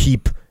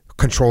 keep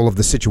control of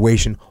the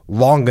situation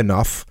long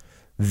enough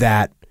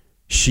that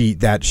she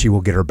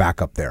will get her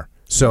back up there.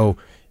 So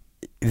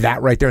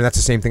that right there, and that's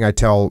the same thing I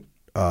tell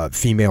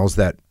females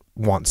that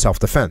want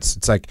self-defense.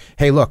 It's like,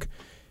 hey, look,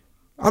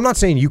 I'm not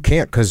saying you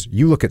can't, because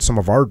you look at some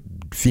of our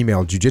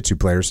female jiu-jitsu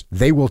players,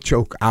 they will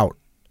choke out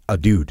a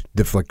dude,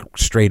 like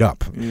straight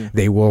up.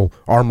 They will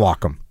arm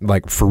lock him,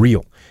 like for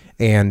real.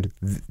 And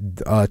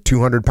a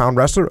 200-pound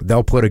wrestler,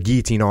 they'll put a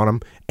guillotine on him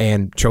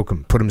and choke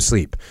him, put him to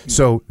sleep.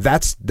 So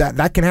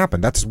that can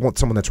happen. That's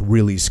someone that's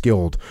really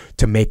skilled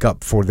to make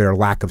up for their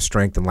lack of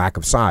strength and lack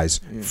of size,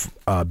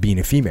 being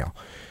a female.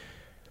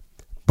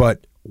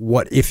 But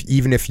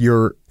even if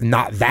you're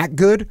not that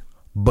good,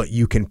 but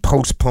you can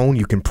postpone,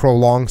 you can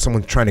prolong,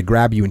 someone's trying to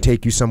grab you and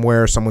take you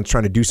somewhere, someone's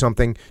trying to do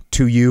something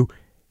to you,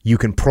 you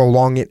can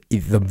prolong it.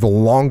 The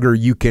longer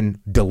you can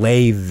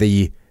delay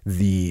the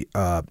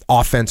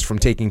offense from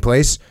taking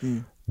place,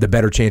 the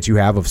better chance you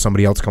have of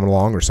somebody else coming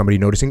along or somebody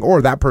noticing,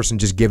 or that person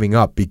just giving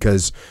up,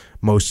 because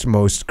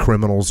most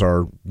criminals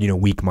are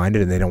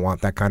weak-minded and they don't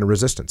want that kind of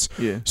resistance.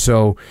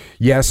 So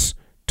yes,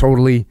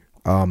 totally.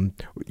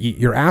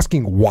 You're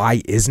asking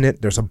why isn't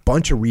it? There's a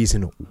bunch of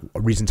reasons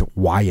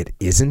why it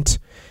isn't,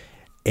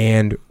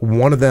 and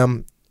one of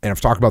them, and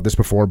I've talked about this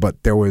before,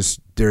 but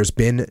there's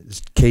been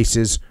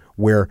cases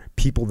where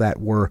people that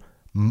were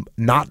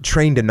not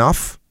trained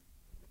enough,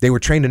 they were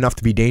trained enough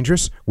to be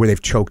dangerous, where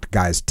they've choked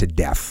guys to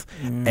death.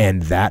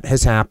 And that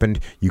has happened.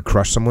 You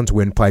crush someone's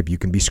windpipe, you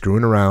can be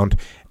screwing around,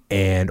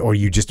 or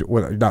you just,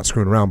 well, not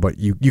screwing around, but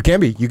you can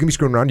be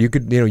screwing around. You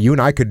could, you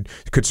and I could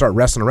start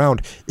wrestling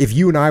around. If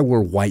you and I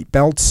were white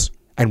belts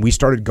and we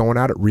started going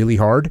at it really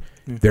hard,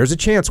 there's a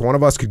chance one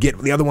of us could get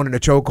the other one in a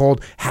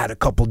chokehold, had a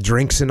couple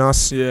drinks in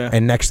us,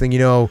 and next thing you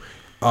know,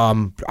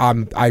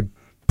 I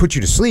put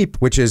you to sleep,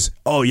 which is,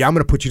 oh yeah, I'm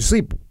going to put you to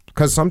sleep.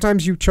 Because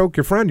sometimes you choke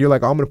your friend, you're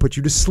like, oh, I'm going to put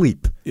you to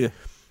sleep.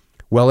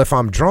 Well, if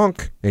I'm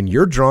drunk and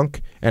you're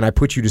drunk and I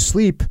put you to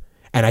sleep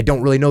and I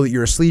don't really know that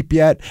you're asleep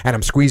yet and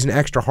I'm squeezing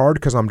extra hard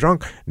because I'm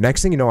drunk,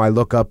 next thing you know, I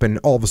look up and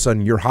all of a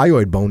sudden your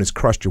hyoid bone has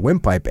crushed your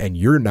windpipe and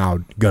you're now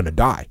going to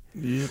die.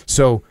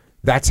 So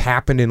that's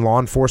happened in law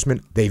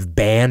enforcement. They've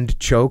banned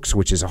chokes,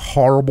 which is a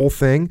horrible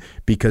thing,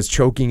 because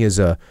choking is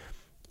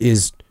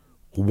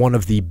one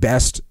of the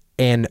best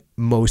and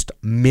most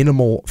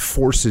minimal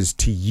forces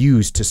to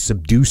use to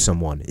subdue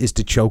someone, is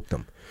to choke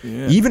them.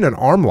 Even an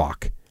arm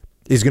lock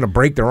is going to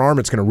break their arm.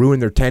 It's going to ruin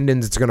their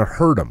tendons. It's going to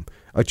hurt them.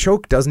 A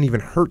choke doesn't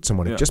even hurt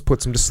someone. It just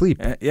puts them to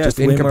sleep. Just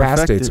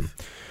incapacitates them.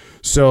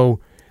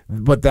 So,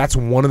 but that's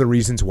one of the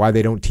reasons why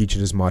they don't teach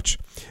it as much.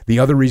 The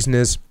other reason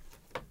is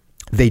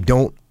they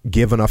don't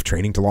give enough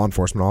training to law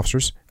enforcement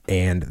officers,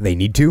 and they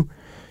need to.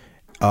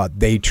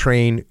 They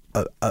train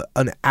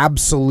an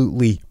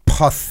absolutely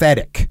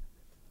pathetic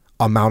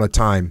amount of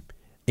time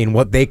in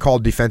what they call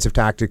defensive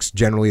tactics.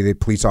 Generally, the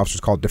police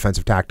officers call it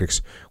defensive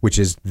tactics, which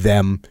is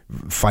them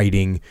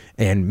fighting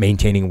and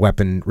maintaining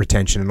weapon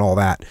retention and all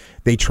that.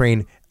 They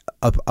train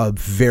a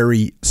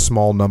very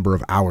small number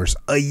of hours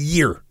a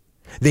year.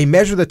 They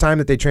measure the time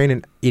that they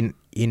train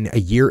in a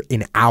year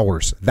in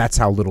hours. That's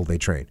how little they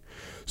train.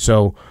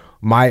 So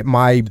my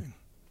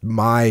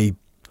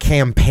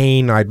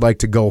campaign I'd like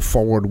to go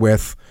forward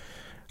with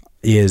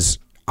is,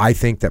 I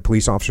think that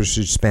police officers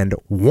should spend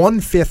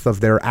 1/5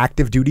 of their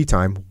active duty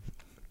time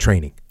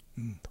training.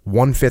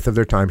 1/5 of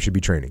their time should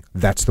be training.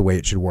 That's the way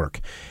it should work.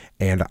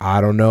 And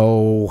I don't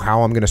know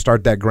how I'm going to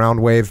start that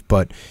ground wave,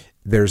 but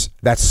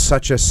that's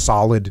such a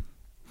solid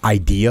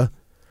idea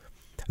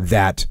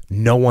that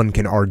no one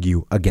can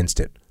argue against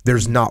it.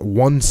 There's not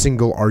one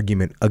single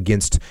argument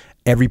against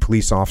every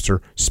police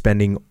officer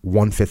spending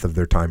 1/5 of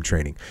their time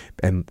training.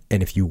 And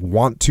if you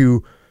want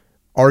to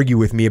argue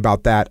with me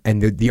about that,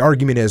 and the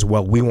argument is,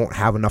 well, we won't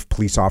have enough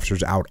police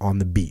officers out on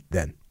the beat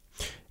then.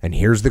 And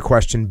here's the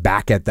question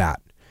back at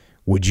that.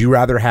 Would you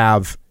rather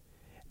have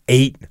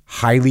 8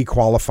 highly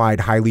qualified,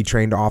 highly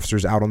trained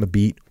officers out on the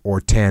beat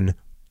or 10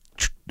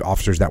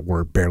 officers that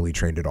were barely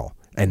trained at all?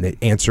 And the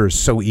answer is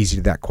so easy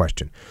to that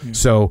question.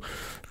 So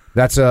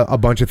that's a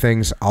bunch of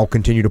things. I'll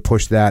continue to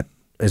push that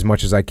as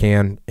much as I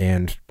can.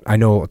 And I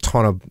know a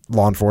ton of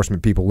law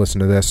enforcement people listen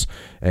to this,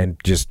 and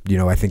just,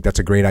 I think that's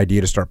a great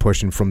idea to start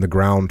pushing from the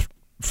ground,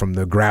 from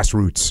the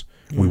grassroots.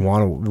 We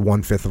want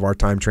 1/5 of our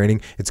time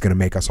training. It's going to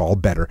make us all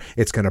better.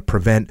 It's going to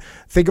prevent,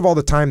 think of all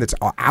the time that's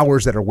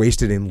hours that are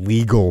wasted in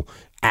legal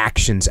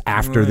actions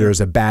after there's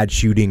a bad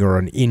shooting or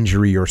an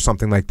injury or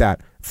something like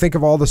that. Think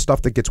of all the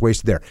stuff that gets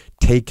wasted there.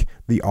 Take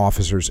the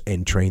officers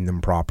and train them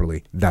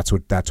properly. That's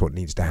what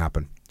needs to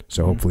happen.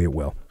 So hopefully it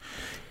will.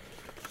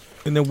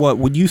 And then what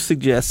would you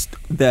suggest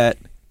that,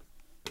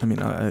 I mean,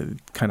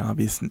 kind of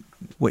obvious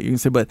what you're going to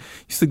say, but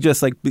you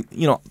suggest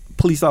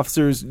police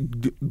officers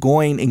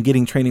going and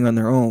getting training on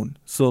their own.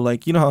 So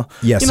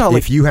yes,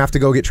 if you have to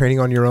go get training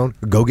on your own,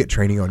 go get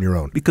training on your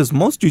own. Because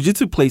most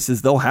jiu-jitsu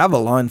places, they'll have a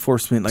law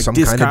enforcement some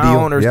discount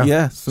kind of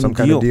deal. or some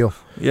kind of deal.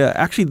 Yeah,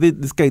 actually,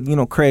 this guy,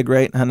 Craig,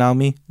 right,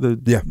 Hanami,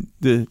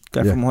 the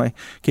guy from Hawaii.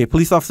 Okay,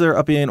 police officer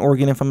up in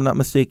Oregon, if I'm not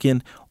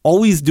mistaken,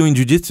 always doing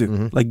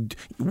jiu-jitsu,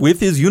 with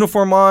his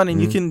uniform on, and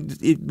you can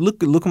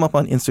look him up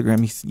on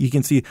Instagram. You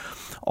can see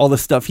all the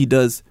stuff he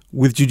does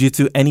with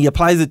jiu-jitsu, and he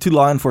applies it to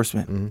law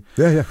enforcement.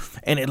 Yeah.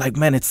 And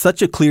it's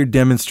such a clear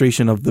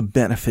demonstration of the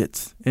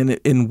benefits. And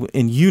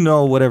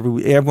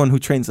everyone who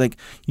trains,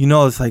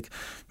 it's like,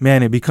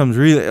 man, it becomes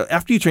really,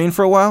 after you train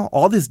for a while,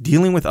 all this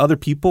dealing with other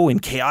people in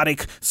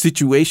chaotic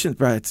situations,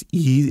 bro, it's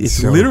easy.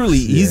 It's literally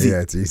easy.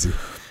 Yeah, it's easy.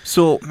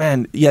 So,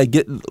 man,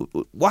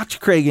 watch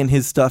Craig and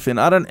his stuff. And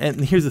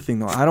here's the thing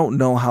though, I don't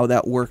know how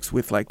that works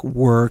with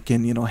work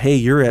and, hey,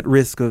 you're at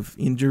risk of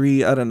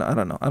injury. I don't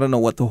know. I don't know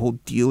what the whole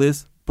deal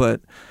is,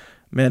 but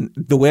man,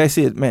 the way I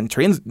see it, man,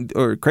 Craig's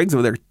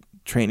over there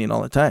training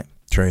all the time.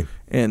 Train.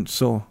 And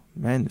so,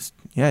 man,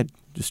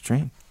 just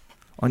train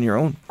on your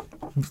own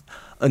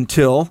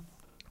until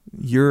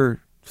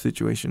your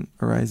situation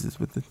arises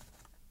with the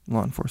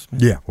law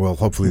enforcement. Yeah, well,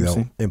 hopefully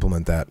they'll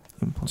implement that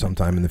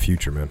sometime in the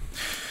future, man.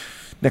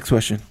 Next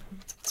question.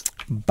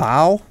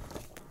 Bow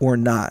or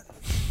not?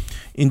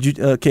 In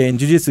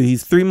jiu-jitsu,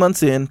 he's 3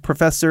 months in,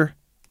 professor,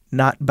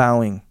 not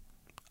bowing.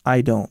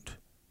 I don't.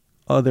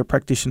 Other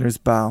practitioners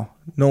bow.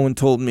 No one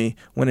told me.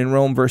 When in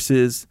Rome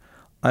versus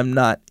I'm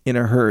not in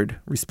a herd.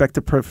 Respect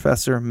the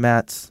professor,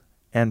 mats,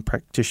 and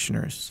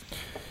practitioners.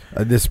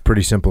 This is a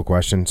pretty simple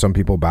question. Some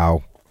people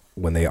bow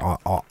when they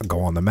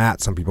go on the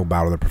mat. Some people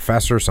bow to the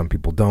professor. Some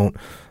people don't.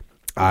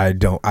 I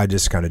don't. I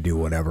just kind of do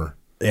whatever,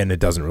 and it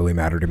doesn't really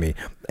matter to me.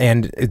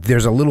 And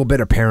there's a little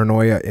bit of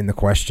paranoia in the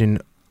question,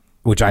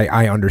 which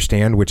I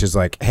understand, which is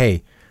like,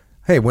 hey,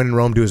 when in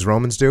Rome, do as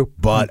Romans do.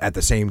 But at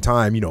the same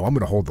time, I'm going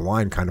to hold the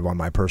line kind of on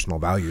my personal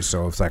values.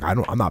 So it's like,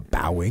 I'm not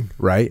bowing,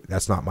 right?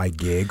 That's not my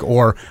gig.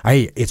 Or,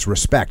 hey, it's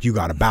respect. You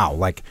got to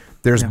bow.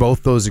 There's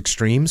both those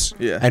extremes,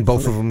 and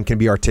both of them can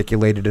be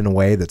articulated in a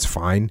way that's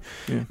fine.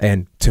 Yeah.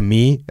 And to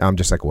me, I'm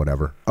just like,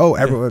 whatever. Oh,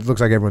 it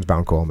looks like everyone's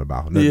bowing. Cool, I'm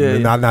going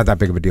to bow. Not that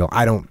big of a deal.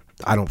 I don't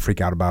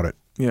freak out about it.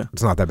 Yeah,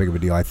 it's not that big of a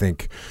deal. I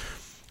think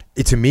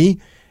to me,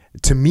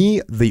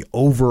 the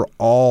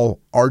overall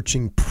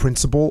arching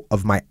principle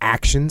of my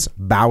actions,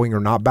 bowing or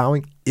not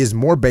bowing, is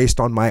more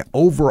based on my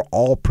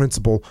overall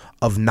principle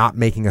of not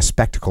making a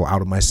spectacle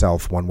out of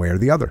myself one way or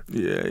the other.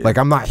 Yeah.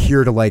 I'm not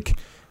here to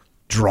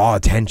draw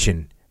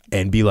attention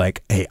and be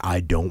like, hey,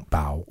 I don't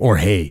bow, or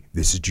hey,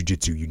 this is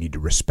jiu-jitsu, you need to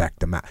respect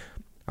the mat.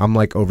 I'm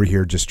over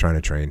here just trying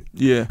to train.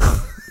 Yeah.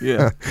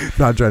 Yeah.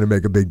 Not trying to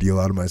make a big deal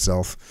out of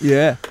myself.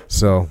 Yeah.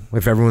 So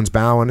if everyone's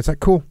bowing, it's like,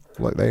 cool.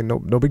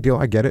 No big deal.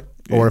 I get it.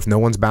 Yeah. Or if no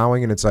one's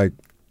bowing and it's like,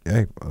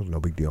 hey, no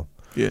big deal.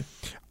 Yeah.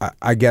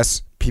 I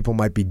guess people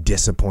might be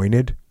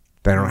disappointed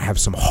that I don't have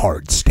some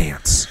hard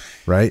stance,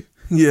 right?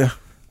 Yeah.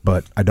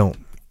 But I don't.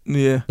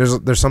 Yeah.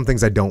 There's some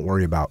things I don't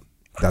worry about.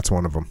 That's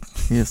one of them.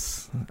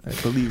 Yes, I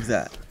believe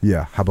that.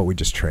 Yeah. How about we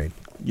just train?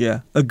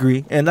 Yeah,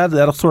 agree. And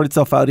that'll sort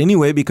itself out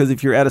anyway, because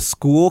if you're at a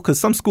school, because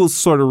some schools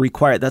sort of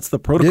require, that's the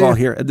protocol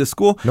here at this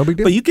school. No big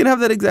deal. But you can have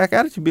that exact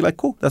attitude, be like,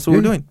 cool, that's what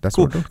we're doing. That's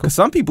cool. Because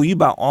some people, you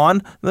bow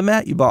on the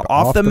mat, you bow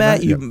off the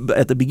mat,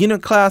 at the beginning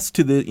of class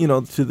to the,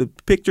 to the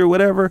picture,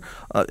 whatever,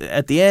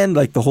 at the end,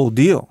 the whole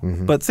deal.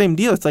 Mm-hmm. But same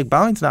deal, it's like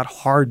bowing's not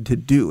hard to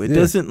do. It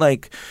doesn't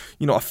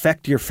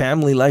affect your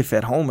family life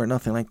at home or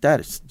nothing like that.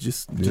 It's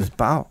just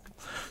bow.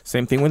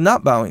 Same thing with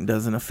not bowing,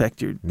 doesn't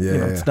affect your,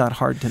 it's not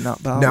hard to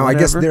not bow. Now, I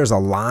guess there's a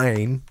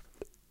line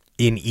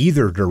in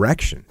either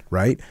direction,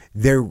 right?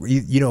 There,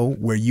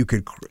 where you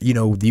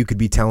could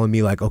be telling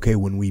me okay,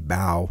 when we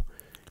bow,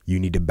 you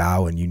need to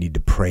bow and you need to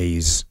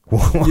praise,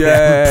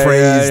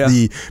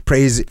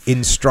 praise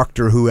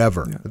instructor,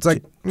 whoever. Yeah. It's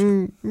like,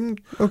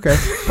 okay,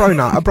 probably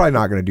not. I'm probably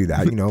not going to do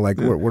that.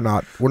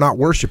 We're not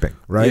worshiping,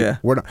 right? Yeah.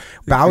 We're not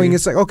bowing.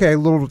 It's like, okay, a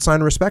little sign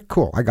of respect.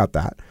 Cool, I got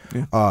that.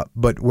 Yeah.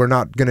 But we're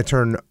not going to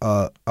turn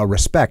a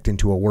respect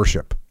into a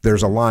worship.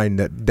 There's a line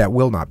that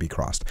will not be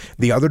crossed.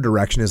 The other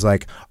direction is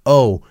like,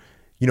 oh,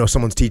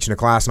 someone's teaching a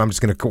class and I'm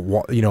just going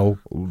to,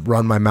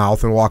 run my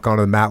mouth and walk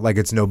onto the mat like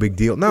it's no big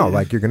deal. No,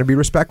 like you're going to be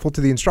respectful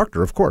to the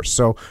instructor, of course.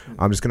 So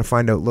I'm just going to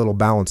find a little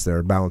balance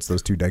there, balance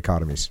those two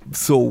dichotomies.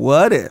 So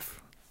what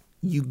if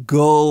you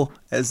go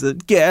as a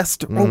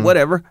guest or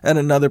whatever at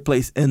another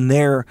place and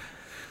their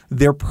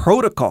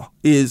protocol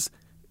is,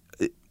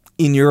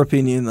 in your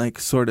opinion, like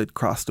sort of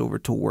crossed over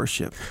to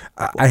worship?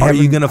 I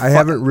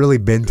haven't really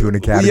been to an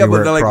academy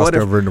where it crossed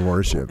over into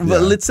worship.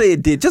 But let's say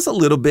it did just a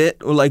little bit.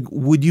 Or like,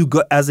 would you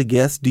go as a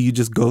guest? Do you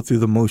just go through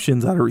the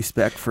motions out of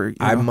respect for?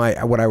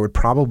 What I would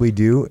probably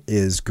do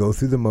is go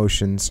through the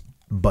motions,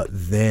 but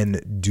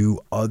then do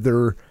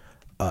other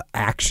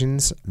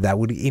actions that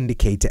would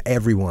indicate to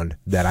everyone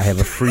that I have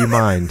a free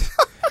mind.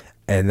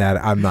 And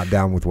that I'm not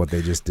down with what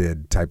they just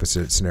did type of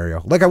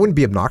scenario. Like I wouldn't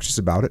be obnoxious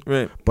about it,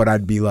 right? But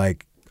I'd be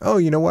like, oh,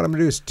 you know what I'm going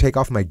to do is take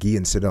off my gi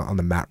and sit on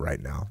the mat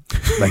right now.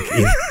 Like,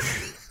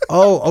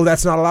 oh,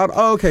 that's not allowed?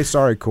 Oh, okay,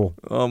 sorry, cool.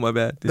 Oh, my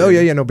bad. Oh,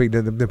 yeah, no big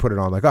deal. They put it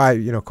on like,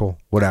 cool,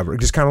 whatever.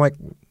 Just kind of like,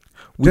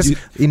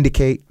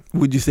 indicate.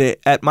 Would you say,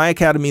 at my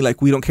academy,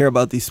 like, we don't care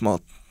about these small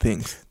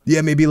things?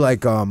 Yeah, maybe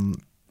like, I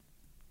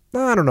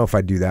don't know if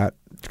I'd do that.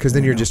 Because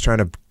then you're just trying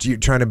to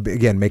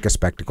again make a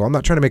spectacle. I'm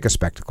not trying to make a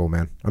spectacle,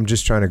 man. I'm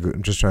just trying to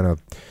be, just trying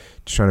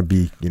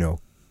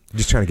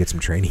to get some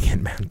training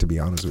in, man. To be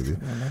honest with you,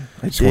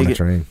 I just want to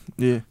train.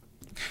 Yeah.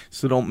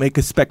 So don't make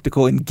a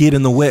spectacle and get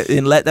in the way,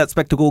 and let that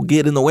spectacle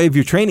get in the way of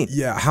your training.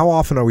 Yeah. How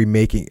often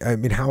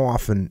how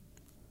often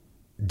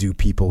do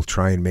people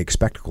try and make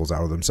spectacles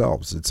out of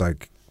themselves? It's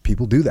like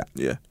people do that.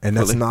 Yeah. And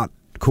that's not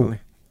cool. Yeah.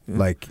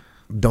 Like,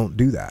 don't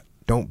do that.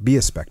 Don't be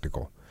a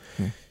spectacle.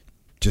 Yeah.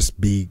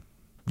 Just be.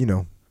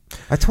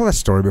 I told that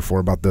story before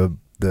about the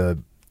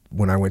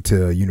when I went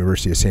to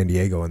University of San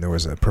Diego and there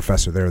was a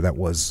professor there that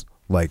was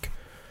like,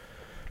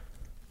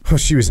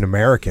 she was an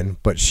American,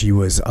 but she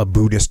was a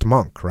Buddhist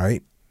monk,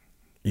 right?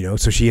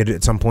 So she had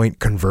at some point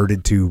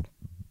converted to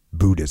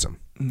Buddhism,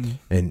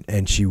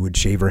 and she would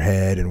shave her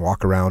head and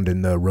walk around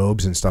in the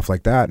robes and stuff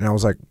like that. And I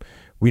was like,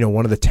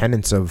 one of the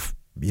tenets of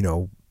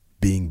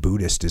being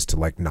Buddhist is to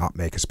like not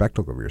make a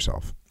spectacle of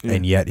yourself,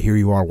 and yet here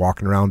you are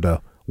walking around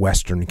a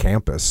Western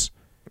campus.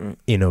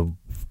 In a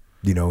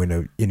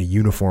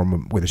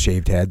uniform with a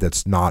shaved head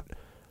that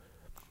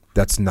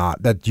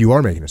you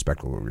are making a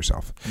spectacle of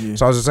yourself. Yeah.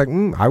 So I was just like,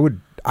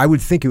 I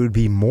would think it would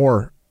be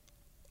more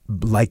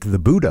like the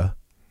Buddha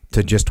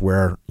to just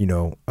wear,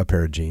 a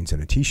pair of jeans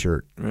and a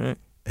t-shirt, right,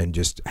 and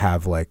just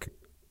have like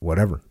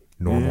whatever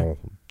normal,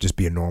 just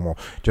be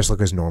just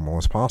look as normal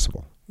as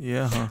possible.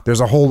 Yeah. Huh.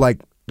 There's a whole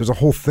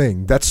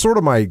thing. I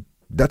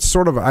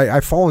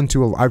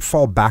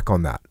fall back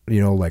on that,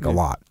 a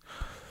lot.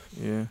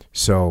 Yeah.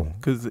 So,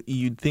 because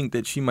you'd think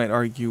that she might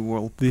argue,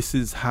 well, this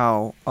is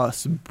how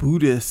us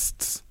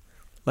Buddhists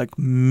like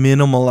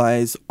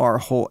minimalize our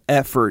whole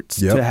efforts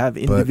to have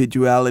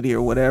individuality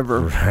or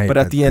whatever. Right, but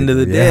at the end of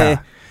the day,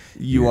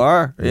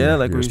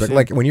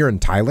 like when you're in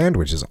Thailand,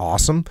 which is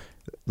awesome,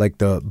 like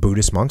the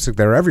Buddhist monks, like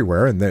they're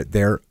everywhere, and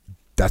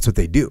that's what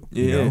they do.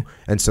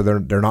 And so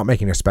they're not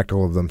making a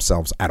spectacle of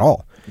themselves at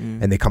all.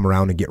 And they come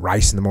around and get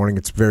rice in the morning.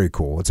 It's very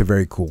cool. It's a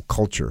very cool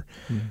culture.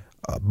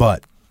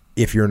 But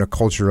if you're in a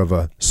culture of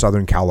a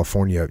Southern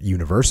California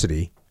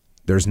university,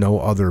 there's no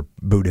other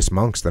Buddhist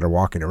monks that are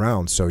walking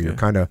around. So you're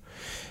kind of,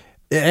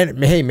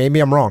 and hey, maybe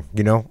I'm wrong.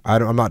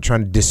 I'm not trying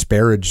to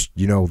disparage,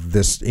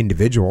 this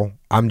individual.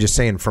 I'm just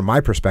saying from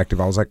my perspective,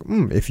 I was like,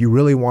 if you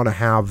really want to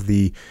have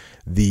the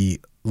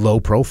low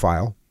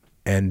profile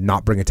and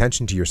not bring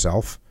attention to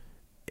yourself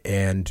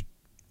and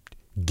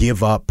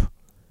give up,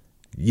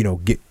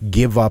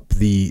 give up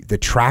the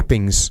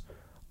trappings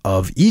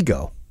of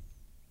ego.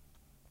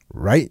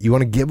 Right? You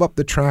want to give up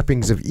the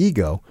trappings of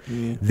ego,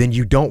 then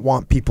you don't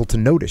want people to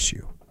notice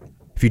you.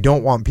 If you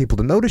don't want people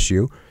to notice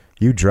you,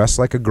 you dress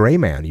like a gray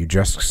man. You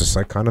dress just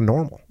like kind of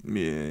normal.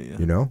 Yeah.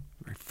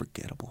 Very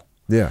forgettable.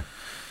 Yeah.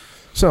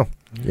 So,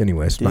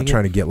 anyways, I'm not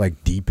trying to get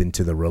like deep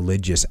into the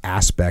religious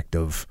aspect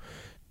of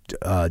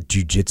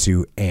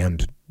jiu-jitsu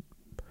and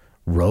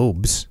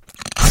robes.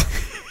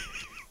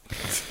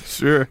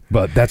 Sure.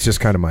 But that's just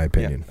kind of my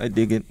opinion. Yeah, I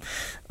dig it.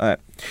 All right.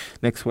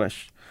 Next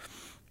question.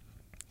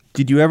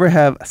 Did you ever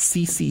have a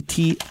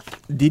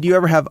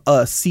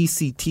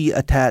CCT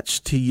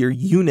attached to your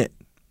unit?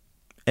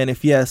 And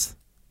if yes,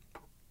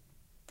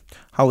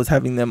 how was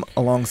having them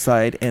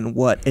alongside, and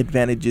what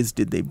advantages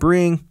did they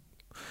bring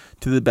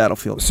to the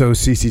battlefield? So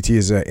CCT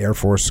is an Air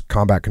Force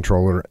combat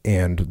controller,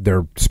 and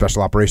they're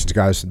special operations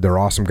guys. They're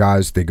awesome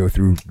guys. They go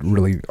through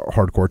really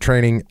hardcore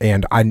training,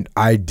 and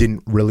I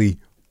didn't really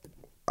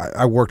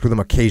I worked with them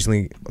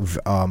occasionally,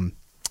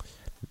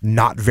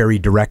 not very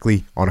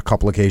directly on a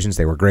couple occasions.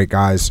 They were great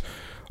guys,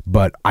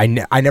 but I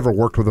never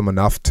worked with them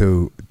enough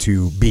to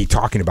be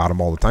talking about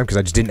them all the time because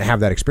I just didn't have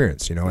that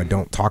experience. I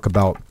don't talk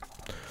about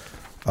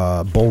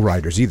bull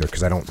riders either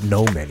because I don't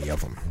know many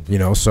of them.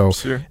 So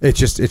sure. It's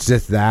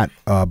just that.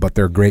 But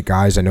they're great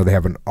guys. I know they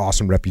have an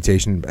awesome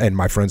reputation, and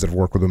my friends that have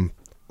worked with them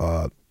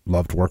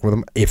loved working with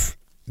them. If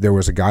There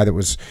was a guy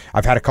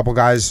I've had a couple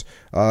guys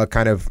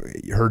kind of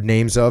heard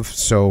names of.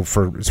 So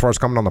for as far as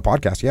coming on the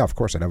podcast, yeah, of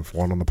course I'd have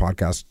one on the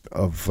podcast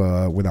of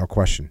without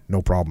question,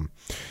 no problem.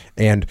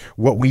 And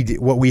what we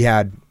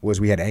had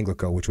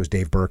Anglico, which was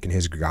Dave Burke and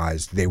his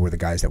guys. They were the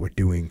guys that were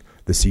doing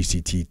the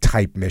CCT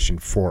type mission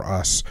for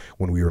us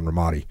when we were in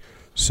Ramadi.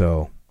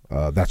 So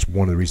that's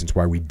one of the reasons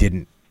why we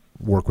didn't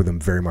work with them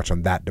very much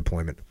on that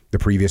deployment. The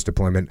previous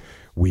deployment,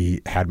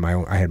 I had my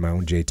own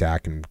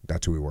JTAC, and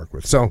that's who we worked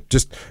with. So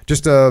just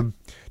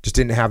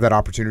didn't have that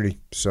opportunity.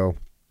 So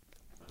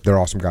they're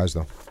awesome guys,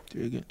 though.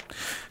 Very good.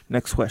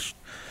 Next question.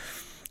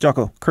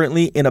 Jocko,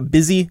 currently in a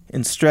busy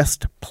and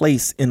stressed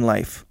place in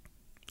life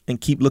and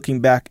keep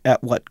looking back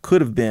at what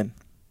could have been.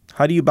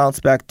 How do you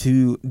bounce back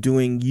to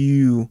doing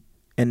you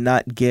and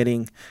not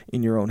getting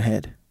in your own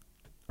head?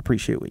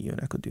 Appreciate what you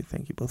and Echo do.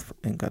 Thank you both,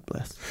 and God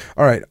bless.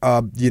 All right.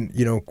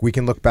 You know, we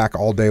can look back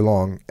all day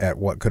long at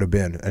what could have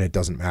been, and it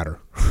doesn't matter.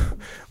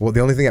 Well, the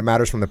only thing that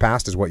matters from the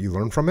past is what you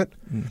learn from it.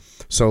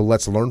 So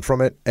let's learn from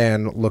it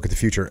and look at the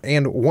future.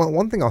 And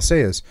one thing I'll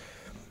say is,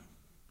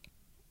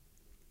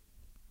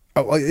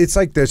 it's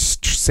like this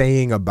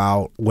saying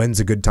about when's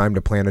a good time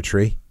to plant a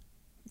tree.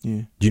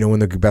 Yeah. Do you know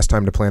when the best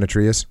time to plant a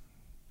tree is?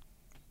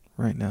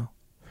 Right now.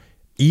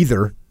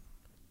 Either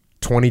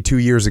 22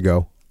 years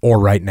ago or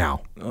right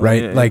now,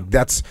 right? Yeah, like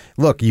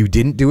look, you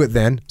didn't do it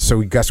then,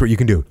 so guess what you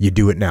can do? You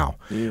do it now.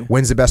 Yeah.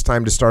 When's the best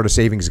time to start a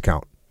savings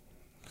account?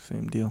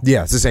 Same deal.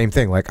 Yeah, it's the same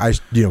thing. Like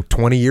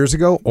 20 years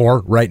ago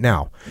or right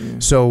now. Yeah.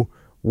 So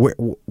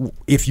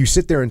if you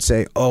sit there and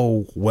say,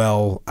 oh,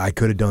 well, I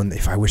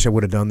wish I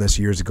would have done this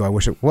years ago.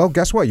 Well,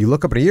 guess what? You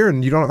look up in a year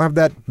and you don't have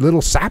that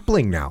little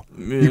sapling now.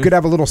 Yeah. You could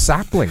have a little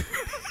sapling,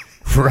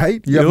 right?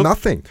 You have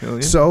nothing. Yeah.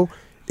 So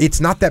it's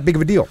not that big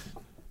of a deal.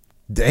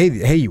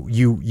 Hey,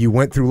 you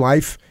went through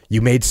life,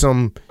 you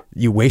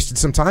wasted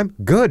some time.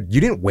 Good. You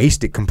didn't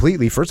waste it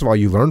completely. First of all,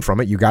 you learned from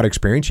it. You got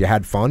experience. You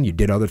had fun. You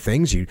did other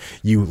things. You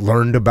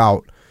learned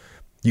about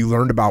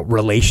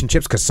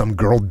relationships because some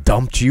girl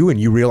dumped you,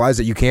 and you realized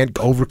that you can't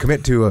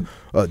overcommit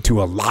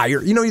to a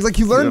liar.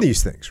 You learn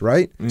these things,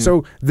 right? Mm.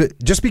 So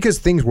just because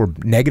things were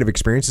negative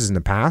experiences in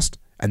the past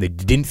and they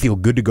didn't feel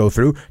good to go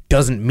through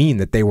doesn't mean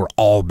that they were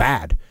all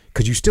bad,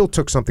 because you still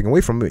took something away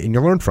from it and you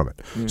learned from it.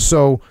 Mm.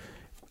 So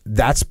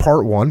that's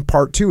part one.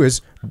 Part two is,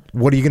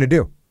 what are you going to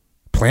do?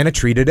 Plant a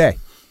tree today.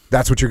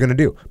 That's what you're going to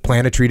do.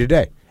 Plant a tree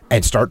today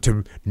and start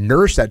to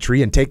nourish that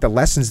tree and take the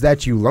lessons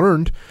that you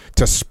learned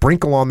to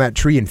sprinkle on that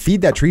tree and feed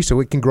that tree so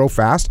it can grow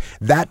fast.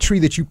 That tree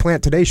that you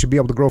plant today should be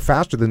able to grow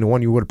faster than the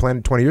one you would have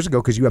planted 20 years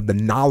ago, because you have the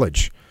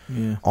knowledge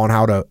on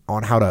how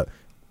to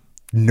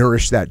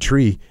nourish that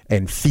tree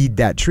and feed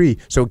that tree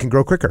so it can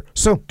grow quicker.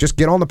 So just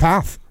get on the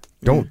path.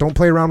 Don't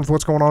play around with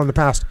what's going on in the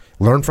past.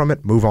 Learn from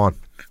it. Move on.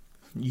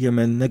 Yeah,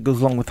 man, that goes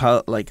along with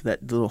how, like,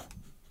 that little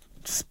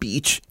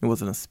speech. It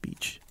wasn't a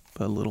speech,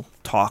 but a little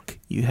talk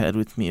you had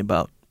with me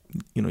about,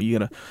 you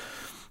gotta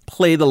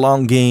play the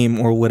long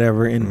game or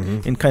whatever.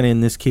 And kind of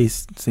in this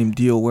case, same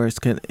deal, where it's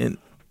kind of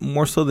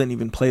more so than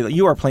even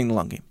you are playing the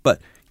long game,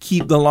 but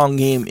keep the long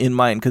game in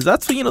mind, because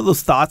that's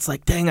those thoughts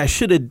like, dang, I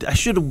should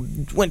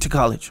have went to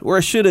college, or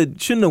I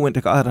shouldn't have went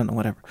to college. I don't know,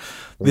 whatever.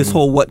 This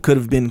whole what could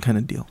have been kind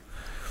of deal.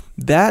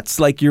 That's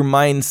like your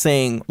mind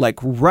saying, like,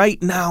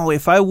 right now,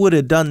 if I would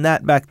have done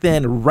that back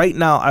then, right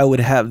now I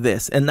would have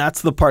this. And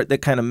that's the part that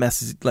kind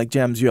of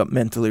jams you up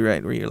mentally,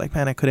 right? Where you're like,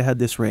 man, I could have had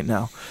this right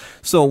now.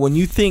 So when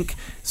you think,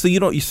 so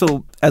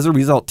as a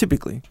result,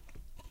 typically,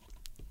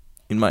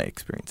 in my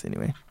experience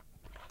anyway,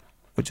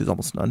 which is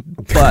almost none,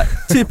 but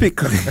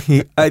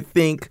typically I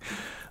think,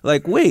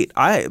 like, wait,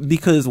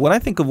 because when I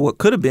think of what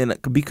could have been,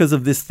 because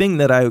of this thing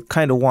that I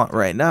kind of want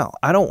right now,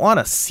 I don't want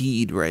a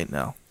seed right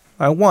now.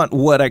 I want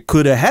what I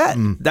could have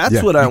had.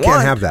 That's what I want. You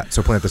can't have that,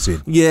 so plant the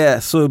seed. Yeah,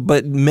 so,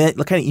 but kind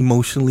of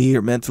emotionally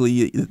or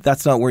mentally,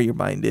 that's not where your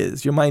mind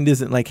is. Your mind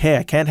isn't like, hey,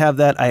 I can't have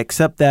that, I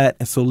accept that,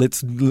 and so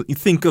let's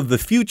think of the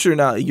future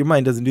now. Your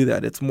mind doesn't do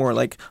that. It's more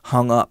like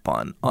hung up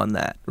on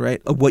that,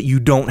 right? Of what you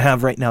don't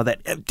have right now,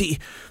 that empty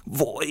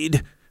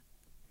void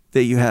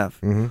that you have.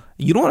 Mm-hmm.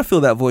 You don't want to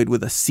fill that void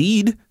with a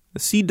seed. A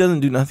seed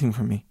doesn't do nothing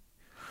for me.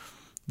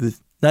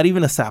 Not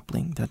even a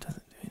sapling, that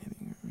doesn't.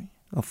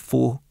 A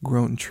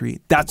full-grown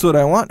tree. That's what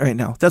I want right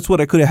now. That's what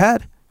I could have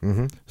had.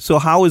 Mm-hmm. So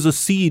how is a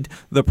seed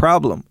the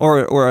problem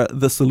or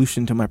the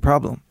solution to my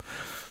problem?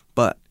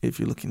 But if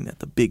you're looking at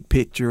the big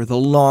picture, the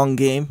long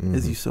game,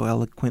 as you so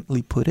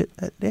eloquently put it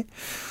that day,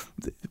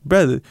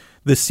 brother,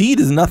 the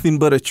seed is nothing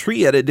but a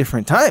tree at a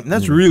different time.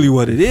 That's really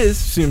what it is.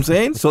 See what I'm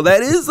saying? So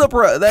that is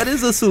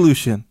a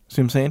solution.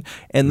 See what I'm saying?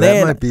 And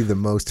that might be the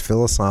most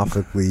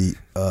philosophically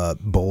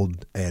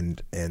bold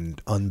and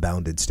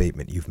unbounded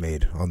statement you've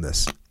made on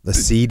this. The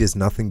seed is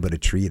nothing but a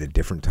tree at a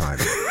different time.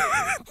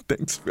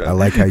 Thanks, bro. I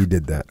like how you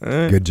did that.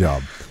 Right. Good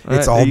job.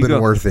 It's all been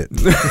worth it.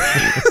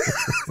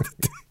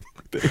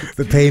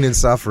 The pain and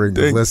suffering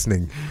of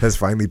listening has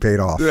finally paid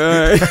off.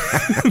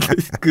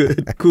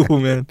 Good. Cool,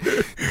 man.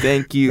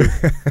 Thank you.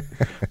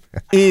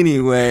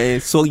 Anyway,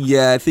 so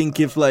yeah, I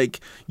think if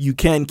you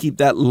can keep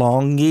that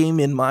long game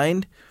in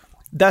mind,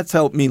 that's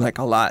helped me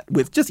a lot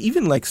with just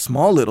even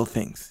small little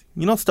things.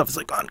 Stuff is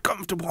like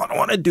uncomfortable. I don't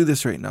want to do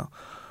this right now.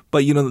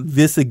 But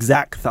this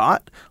exact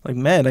thought, like,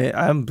 man,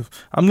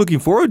 I'm looking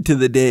forward to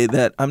the day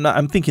that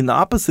I'm thinking the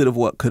opposite of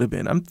what could have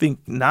been. I'm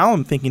thinking,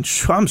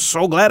 I'm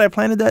so glad I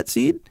planted that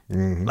seed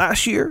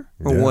last year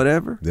or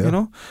whatever,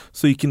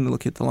 So you can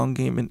look at the long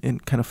game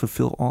and kind of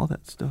fulfill all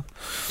that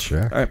stuff.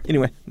 Sure. All right.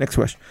 Anyway, next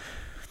question.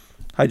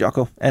 Hi,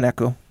 Jocko and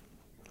Echo.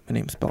 My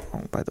name's spelled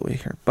wrong, by the way,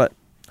 here. But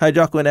hi,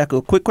 Jocko and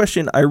Echo. Quick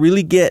question. I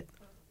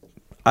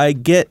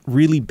get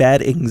really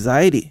bad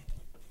anxiety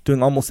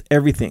doing almost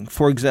everything.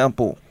 For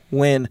example,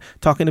 when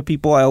talking to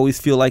people, I always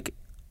feel like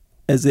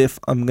as if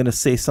I'm going to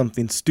say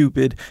something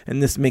stupid,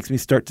 and this makes me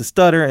start to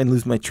stutter and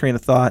lose my train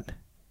of thought,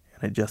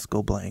 and I just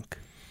go blank.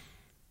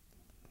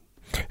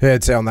 Yeah,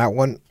 I'd say on that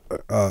one,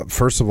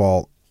 first of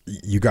all,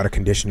 you got to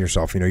condition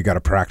yourself. You got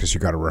to practice, you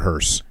got to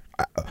rehearse.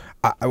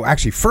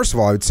 Actually, first of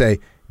all, I would say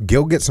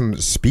go get some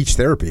speech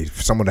therapy,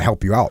 someone to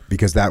help you out,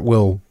 because that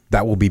will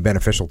be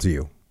beneficial to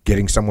you.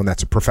 Getting someone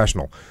that's a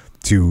professional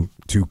to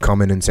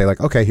come in and say,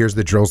 like, okay, here's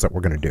the drills that we're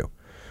going to do.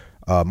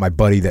 My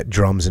buddy that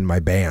drums in my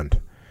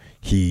band,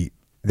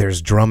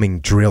 there's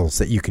drumming drills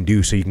that you can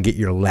do so you can get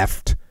your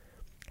left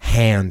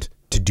hand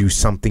to do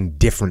something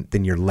different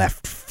than your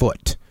left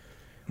foot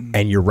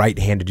and your right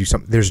hand to do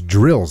something. There's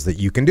drills that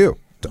you can do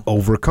to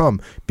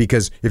overcome,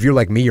 because if you're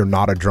like me, you're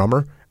not a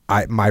drummer.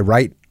 My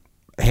right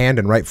hand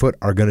and right foot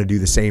are going to do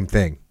the same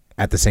thing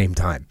at the same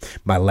time.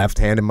 My left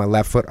hand and my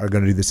left foot are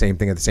going to do the same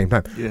thing at the same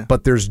time. Yeah.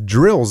 But there's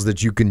drills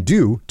that you can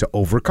do to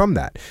overcome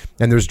that.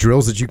 And there's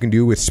drills that you can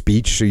do with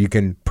speech, so you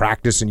can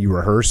practice and you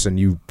rehearse and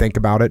you think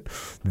about it,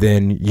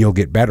 then you'll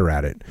get better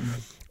at it.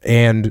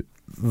 And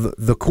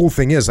the cool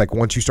thing is, like,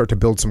 once you start to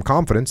build some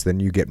confidence,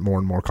 then you get more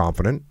and more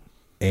confident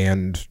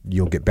and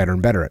you'll get better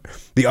and better at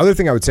it. The other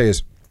thing I would say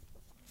is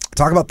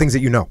talk about things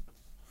that you know,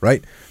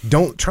 right?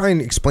 Don't try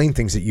and explain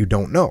things that you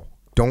don't know.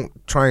 Don't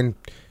try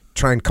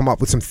and come up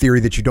with some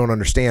theory that you don't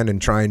understand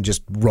and try and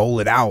just roll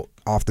it out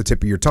off the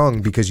tip of your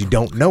tongue because you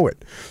don't know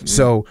it.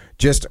 So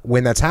just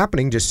when that's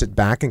happening, just sit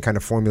back and kind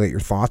of formulate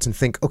your thoughts and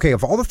think, okay,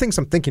 of all the things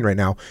I'm thinking right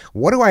now,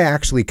 what do I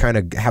actually kind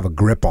of have a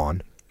grip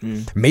on?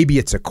 Maybe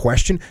it's a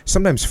question.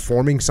 Sometimes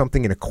forming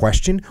something in a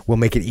question will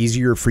make it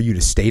easier for you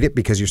to state it,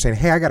 because you're saying,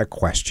 hey, I got a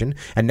question.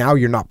 And now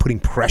you're not putting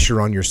pressure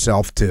on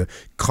yourself to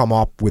come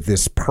up with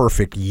this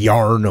perfect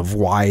yarn of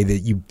why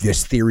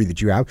this theory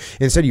that you have.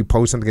 Instead, you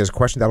pose something as a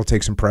question. That'll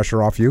take some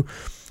pressure off you.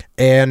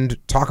 And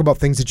talk about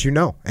things that you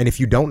know. And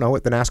if you don't know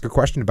it, then ask a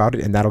question about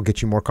it, and that'll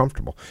get you more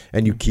comfortable.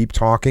 And you keep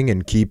talking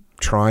and keep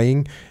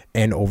trying,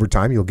 and over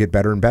time you'll get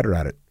better and better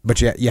at it.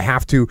 But you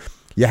have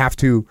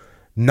to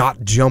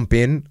not jump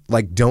in,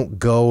 like, don't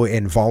go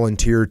and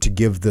volunteer to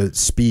give the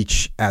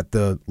speech at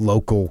the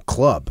local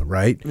club,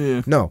 right?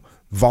 Yeah. No,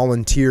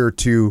 volunteer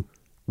to,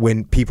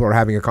 when people are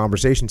having a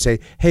conversation, say,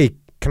 hey,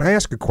 can I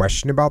ask a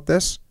question about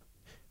this?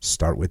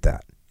 Start with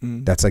that.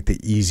 That's like the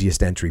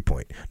easiest entry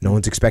point. No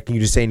one's expecting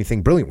you to say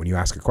anything brilliant when you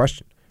ask a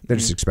question. They're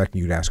just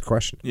expecting you to ask a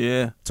question.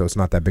 Yeah. So it's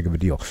not that big of a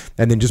deal.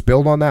 And then just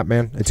build on that,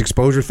 man. It's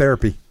exposure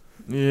therapy.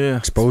 Yeah.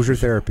 Exposure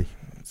therapy.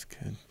 That's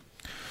good.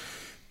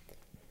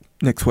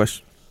 Next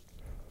question.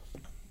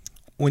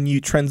 When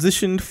you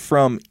transitioned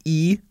from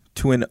E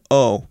to an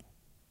O,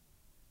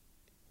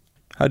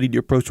 how did you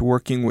approach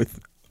working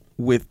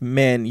with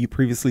men you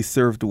previously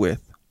served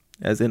with,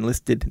 as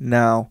enlisted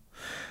now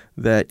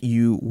that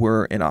you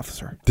were an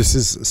officer? This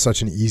is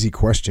such an easy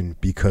question,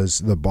 because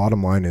the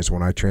bottom line is,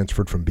 when I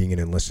transferred from being an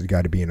enlisted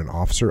guy to being an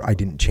officer, I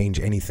didn't change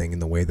anything in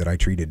the way that I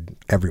treated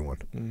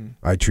everyone.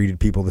 I treated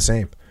people the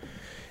same.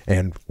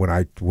 And when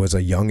I was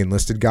a young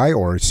enlisted guy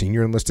or a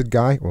senior enlisted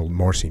guy, well,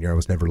 more senior, I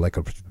was never like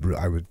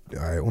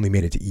I only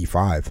made it to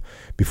E5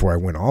 before I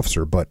went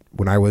officer. But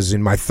when I was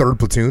in my third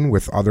platoon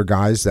with other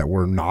guys that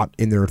were not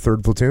in their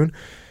third platoon,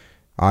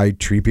 I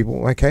treat people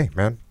like, hey,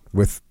 man,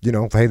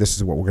 hey, this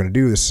is what we're going to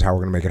do. This is how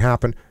we're going to make it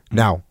happen.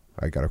 Now,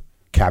 I got to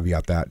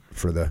caveat that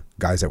for the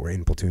guys that were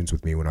in platoons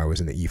with me when I was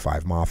in the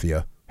E5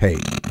 Mafia. Hey,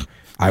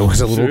 I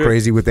was a little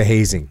crazy with the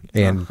hazing,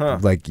 and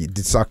like, it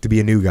sucked to be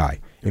a new guy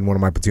in one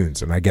of my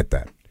platoons, and I get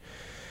that.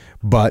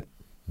 But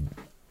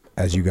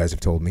as you guys have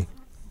told me,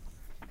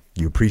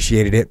 you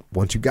appreciated it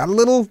once you got a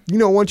little,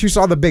 once you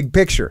saw the big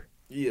picture.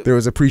 Yep. There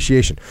was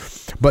appreciation.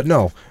 But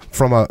no,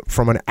 from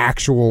an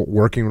actual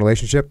working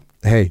relationship,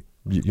 hey,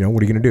 what are you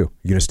going to do?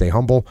 You're going to stay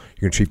humble.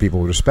 You're going to treat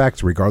people with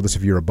respect, regardless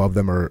if you're above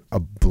them or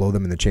below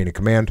them in the chain of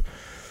command.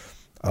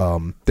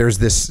 There's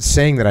this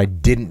saying that I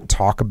didn't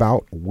talk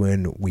about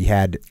when we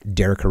had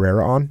Derek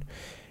Herrera on,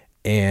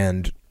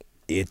 and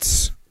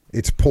it's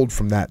pulled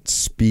from that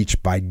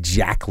speech by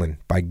Jacqueline,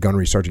 by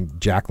Gunnery Sergeant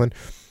Jacqueline.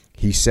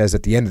 He says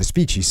at the end of the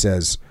speech, he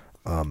says,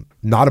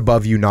 not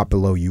above you, not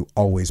below you,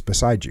 always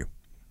beside you.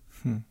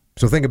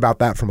 So think about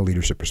that from a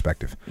leadership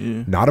perspective.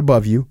 Yeah. Not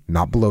above you,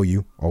 not below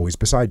you, always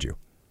beside you.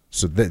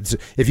 So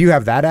if you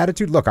have that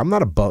attitude, look, I'm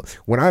not above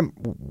you,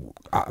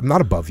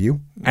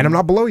 and I'm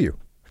not below you.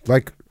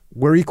 Like,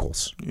 we're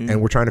equals,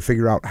 and we're trying to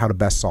figure out how to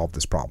best solve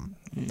this problem.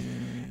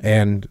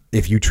 And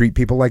if you treat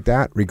people like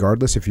that,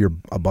 regardless if you're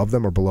above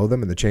them or below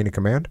them in the chain of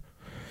command,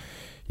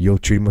 you'll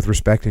treat them with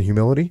respect and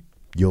humility,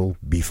 you'll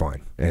be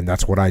fine. And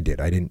that's what I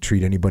did. I didn't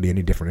treat anybody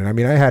any different. And I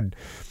mean, I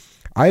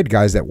had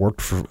guys that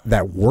worked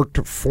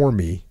for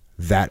me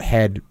that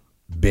had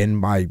been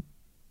my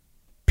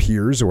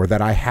peers or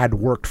that I had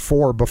worked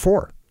for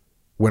before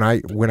when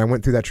I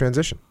went through that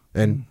transition.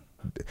 And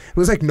it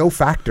was like no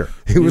factor.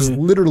 It was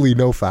literally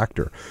no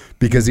factor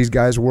because these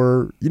guys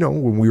were,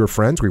 when we were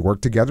friends, we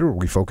worked together.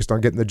 We focused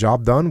on getting the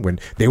job done. When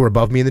they were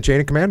above me in the chain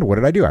of command, what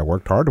did I do? I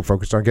worked hard and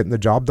focused on getting the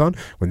job done.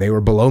 When they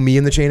were below me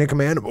in the chain of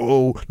command,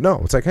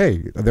 it's like,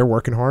 hey, they're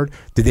working hard.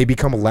 Did they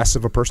become less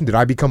of a person? Did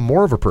I become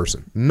more of a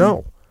person?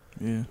 No.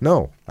 Yeah.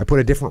 No. I put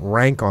a different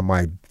rank on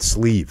my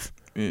sleeve.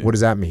 Yeah. What does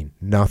that mean?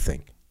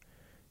 Nothing.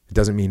 It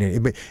doesn't mean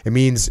anything. It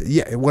means,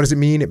 what does it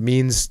mean? It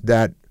means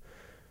that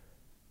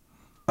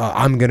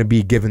I'm going to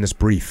be given this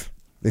brief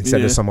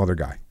instead of some other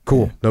guy.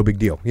 Cool. Yeah. No big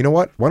deal. You know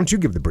what? Why don't you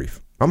give the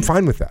brief? I'm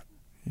fine with that.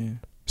 Yeah.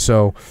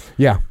 So,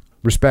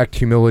 respect,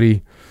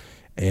 humility,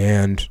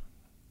 and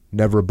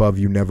never above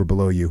you, never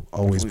below you,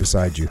 always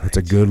beside you. It's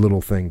a good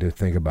little thing to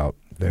think about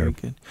there. Very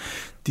good.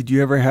 Did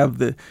you ever have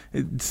the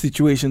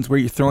situations where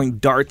you're throwing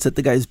darts at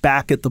the guy's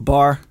back at the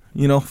bar,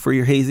 for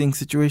your hazing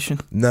situation?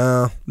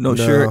 No.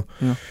 Shirt?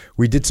 No.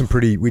 We did some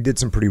pretty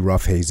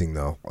rough hazing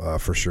though,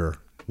 for sure.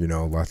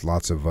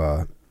 Lots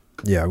of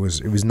it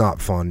was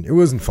not fun. It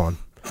wasn't fun.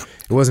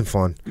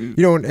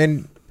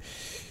 And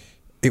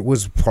it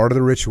was part of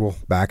the ritual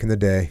back in the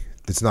day.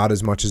 It's not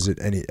as much as it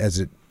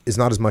is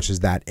not as much as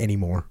that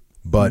anymore.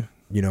 But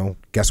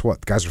guess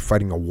what? The guys are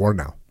fighting a war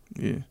now.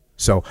 Yeah.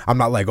 So I'm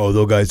not like,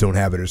 those guys don't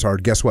have it as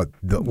hard. Guess what?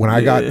 When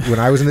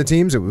I was in the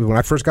teams, when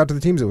I first got to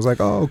the teams, it was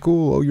like, oh,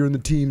 cool. Oh, you're in the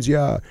teams.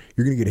 Yeah,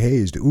 you're gonna get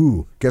hazed.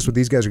 Ooh, guess what?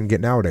 These guys are gonna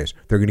get nowadays.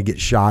 They're gonna get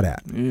shot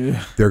at.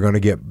 Yeah. They're gonna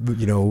get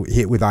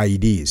hit with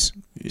IEDs.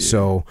 Yeah.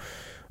 So.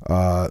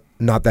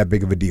 Not that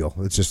big of a deal.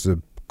 It's just a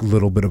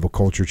little bit of a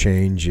culture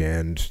change,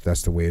 and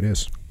that's the way it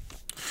is.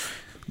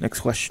 Next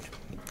question.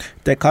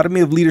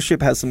 Dichotomy of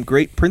leadership has some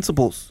great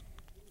principles.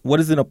 What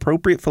is an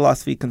appropriate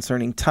philosophy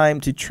concerning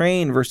time to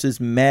train versus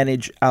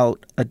manage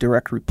out a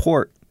direct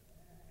report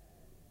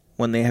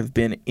when they have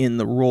been in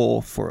the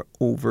role for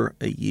over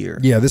a year?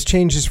 Yeah, this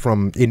changes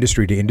from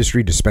industry to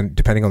industry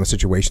depending on the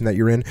situation that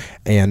you're in.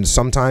 And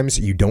sometimes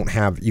you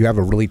have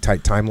a really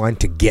tight timeline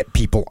to get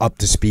people up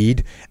to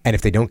speed. And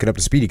if they don't get up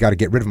to speed, you got to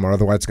get rid of them, or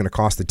otherwise it's going to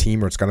cost the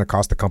team or it's going to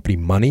cost the company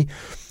money.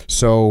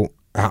 So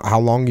how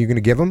long are you going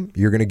to give them?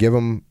 You're going to give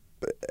them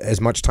as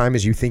much time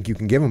as you think you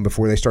can give them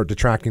before they start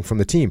detracting from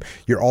the team.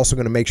 You're also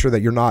going to make sure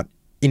that you're not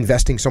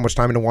investing so much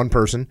time into one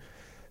person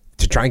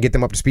to try and get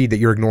them up to speed that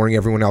you're ignoring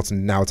everyone else,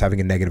 and now it's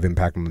having a negative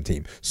impact on the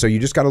team. So you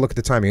just got to look at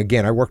the timing.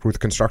 Again, I worked with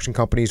construction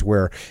companies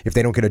where if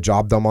they don't get a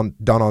job done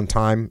on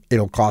time,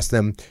 it'll cost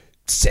them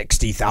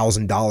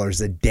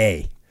 $60,000 a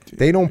day.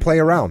 They don't play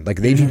around.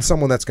 Like, they need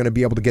someone that's going to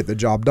be able to get the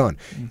job done.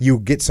 You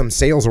get some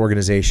sales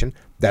organization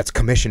that's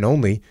commission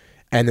only,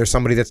 and there's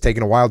somebody that's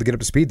taking a while to get up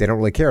to speed. They don't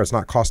really care. It's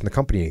not costing the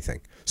company anything.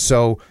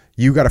 So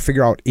you got to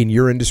figure out in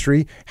your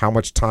industry how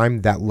much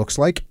time that looks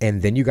like,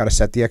 and then you got to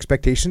set the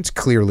expectations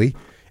clearly.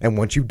 And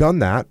once you've done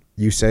that,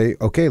 you say,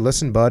 okay,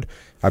 listen, bud,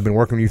 I've been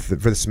working with you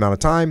for this amount of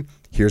time.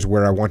 Here's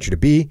where I want you to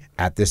be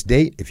at this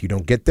date. If you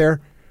don't get there,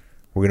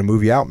 we're going to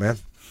move you out, man.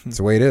 That's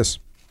the way it is.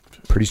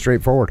 Pretty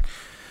straightforward.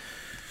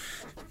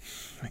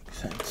 Makes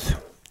sense.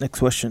 Next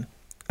question.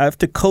 I have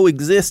to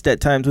coexist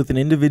at times with an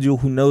individual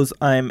who knows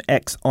I'm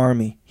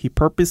ex-Army. He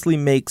purposely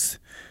makes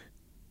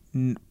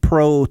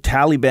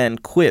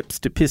pro-Taliban quips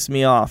to piss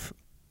me off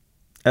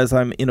as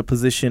I'm in a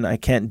position I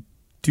can't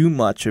do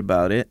much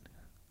about it.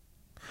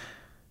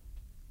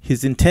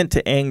 His intent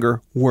to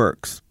anger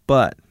works,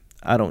 but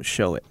I don't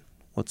show it.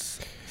 What's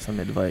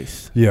some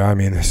advice? Yeah, I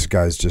mean, this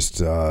guy's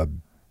just I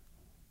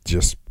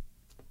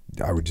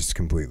would just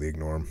completely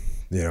ignore him,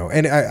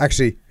 And I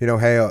actually,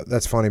 hey,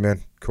 that's funny,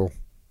 man. Cool.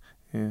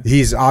 Yeah.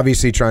 He's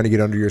obviously trying to get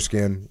under your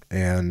skin,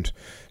 and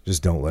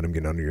just don't let him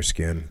get under your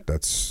skin.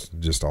 That's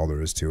just all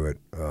there is to it.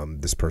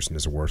 This person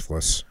is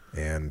worthless,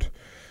 and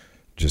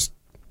just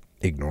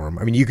ignore him.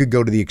 I mean, you could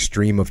go to the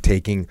extreme of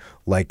taking,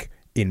 like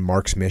in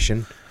Mark's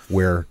mission,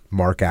 where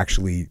Mark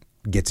actually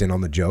gets in on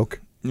the joke,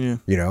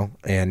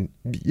 and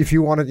if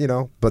you want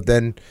to, but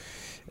then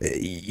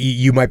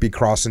you might be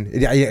crossing.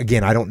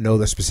 Again, I don't know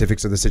the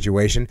specifics of the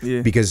situation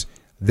because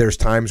there's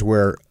times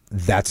where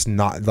that's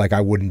not, like,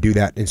 I wouldn't do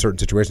that in certain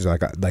situations.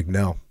 Like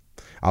no,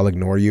 I'll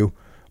ignore you,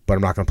 but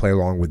I'm not going to play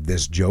along with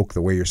this joke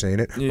the way you're saying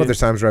it. Yeah. But there's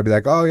times where I'd be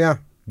like, oh yeah,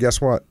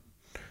 guess what?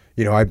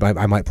 I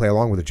might play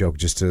along with the joke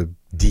just to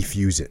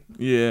defuse it.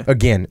 Yeah.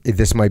 Again,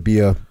 this might be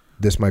a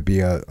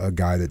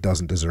guy that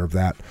doesn't deserve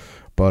that,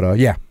 but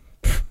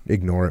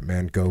ignore it,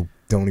 man. Don't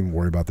even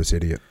worry about this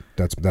idiot.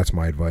 That's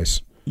my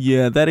advice.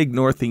 Yeah, that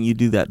ignore thing, you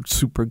do that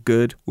super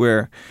good,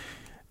 where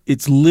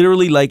it's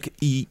literally like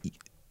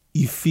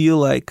you feel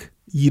like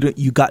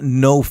you got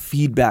no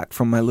feedback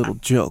from my little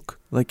joke.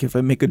 Like if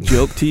I make a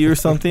joke to you or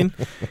something,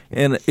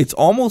 and it's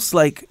almost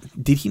like,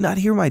 did he not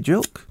hear my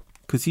joke?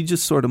 Because he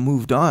just sort of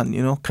moved on,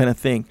 kind of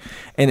thing.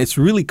 And it's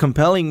really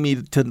compelling me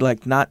to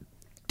like not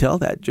tell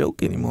that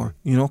joke anymore,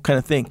 kind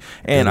of thing.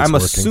 And I'm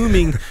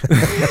assuming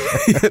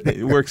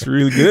it works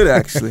really good,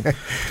 actually.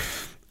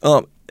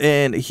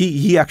 And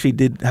he actually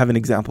did have an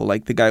example.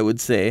 Like the guy would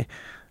say,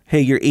 hey,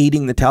 you're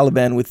aiding the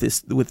Taliban with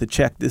the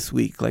check this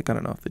week. Like, I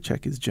don't know if the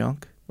check is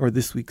junk or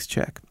this week's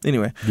check.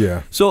 Anyway.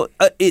 Yeah. So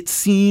it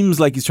seems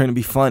like he's trying to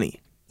be funny.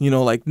 You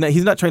know, like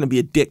he's not trying to be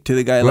a dick to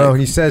the guy. Well,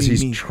 like, he says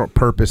he's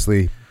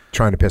purposely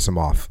trying to piss him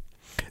off.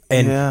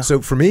 And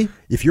so for me,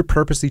 if you're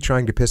purposely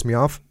trying to piss me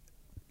off,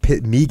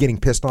 me getting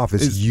pissed off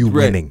is you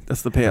winning.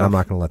 That's the payoff. And I'm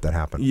not going to let that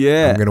happen.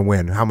 Yeah. I'm going to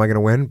win. How am I going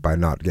to win? By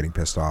not getting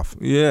pissed off.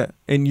 Yeah.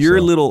 And your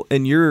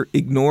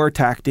ignore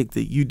tactic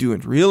that you do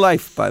in real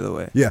life, by the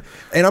way. Yeah.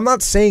 And I'm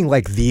not saying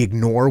like the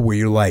ignore where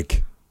you're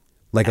like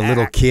a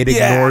little kid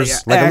ignores. Yeah,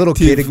 like actively. A little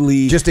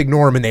kid just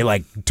ignore them and they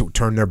like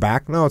turn their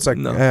back. No, it's like,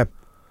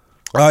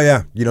 oh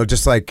yeah. You know,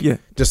 just like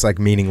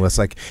meaningless.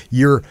 Like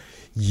your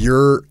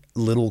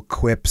little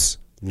quips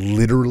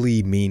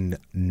literally mean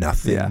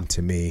nothing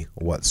to me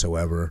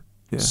whatsoever.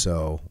 Yeah.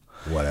 So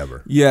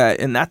whatever. Yeah,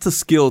 and that's a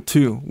skill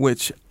too,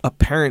 which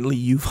apparently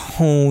you've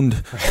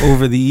honed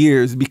over the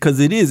years, because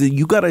it is.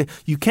 You can't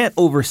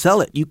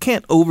oversell it. You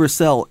can't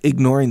oversell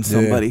ignoring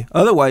somebody. Yeah.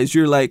 Otherwise,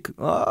 you're like,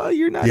 oh,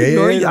 you're not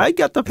ignoring. I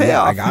got the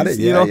payoff. I got it.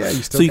 You know? You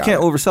so you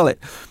can't oversell it.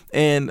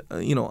 And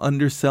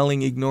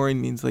underselling, ignoring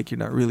means like you're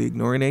not really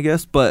ignoring, I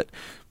guess. But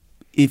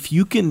if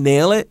you can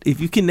nail it,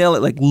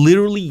 like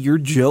literally your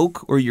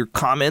joke or your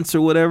comments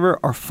or whatever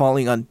are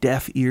falling on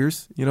deaf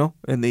ears,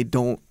 and they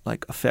don't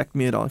like affect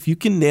me at all. If you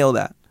can nail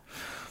that,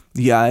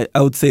 I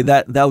would say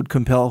that would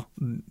compel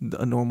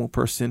a normal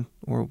person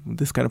or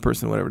this kind of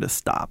person, whatever, to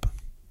stop.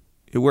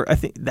 I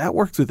think that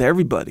works with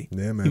everybody,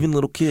 even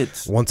little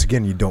kids. Once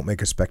again, you don't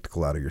make a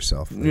spectacle out of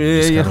yourself. You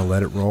just kind of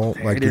let it roll.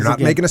 Like you're not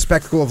making a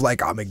spectacle of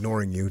like I'm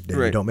ignoring you.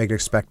 Right. You don't make a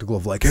spectacle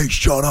of like, hey,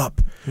 shut up.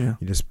 Yeah.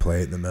 You just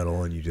play it in the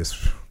middle and you just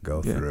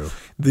go through.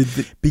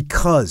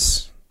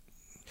 Because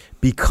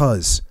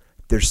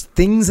there's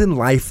things in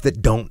life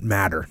that don't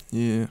matter.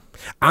 Yeah.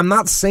 I'm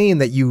not saying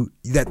that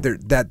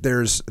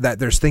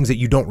there's things that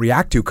you don't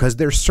react to, because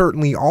there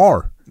certainly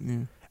are.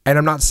 Yeah. And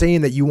I'm not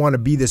saying that you want to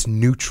be this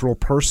neutral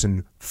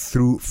person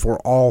for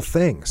all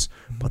things,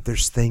 but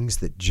there's things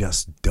that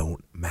just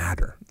don't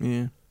matter.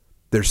 Yeah.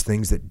 There's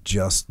things that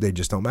just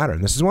don't matter.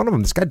 And this is one of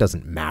them. This guy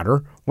doesn't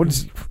matter.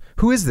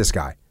 Who is this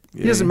guy?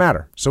 He doesn't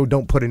matter. So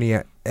don't put any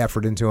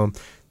effort into him.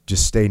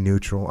 Just stay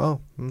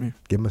neutral.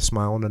 Give him a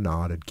smile and a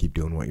nod and keep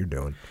doing what you're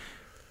doing.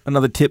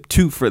 Another tip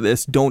too for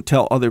this: don't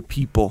tell other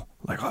people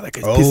like, "Oh, that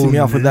guy's pissing me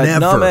off with that." Never.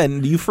 No,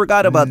 man, you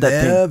forgot about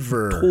that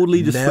thing.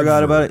 Totally just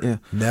forgot about it. Yeah.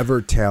 Never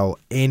tell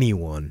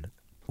anyone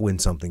when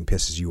something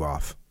pisses you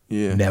off.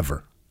 Yeah.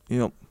 Never.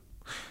 Yep.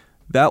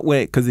 That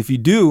way, because if you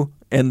do,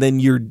 and then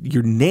you're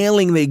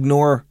nailing the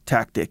ignore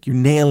tactic. You're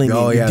nailing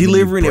it. You're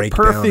delivering it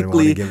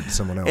perfectly. And give it to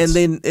someone else.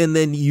 And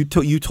then you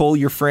told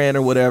your friend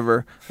or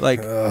whatever,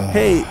 like,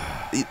 hey.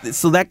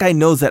 So that guy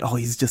knows that,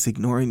 he's just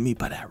ignoring me,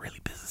 but that really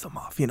pisses him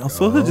off,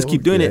 So he'll just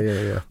keep doing it.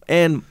 Yeah.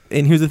 And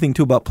here's the thing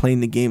too about playing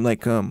the game,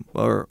 like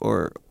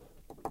or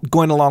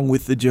going along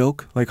with the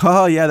joke, like,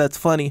 oh yeah, that's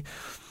funny.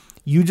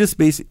 You just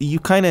you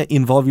kind of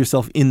involve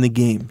yourself in the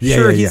game.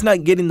 He's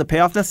not getting the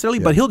payoff necessarily,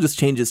 but he'll just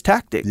change his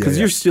tactic because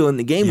you're still in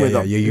the game with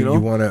him.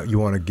 You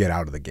want to get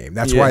out of the game.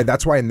 That's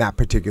why in that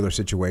particular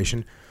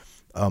situation,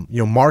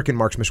 Mark and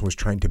Mark's mission was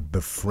trying to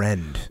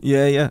befriend.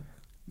 Yeah,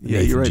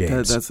 Nathan you're right.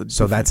 James.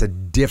 That's a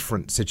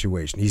different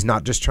situation. He's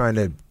not just trying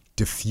to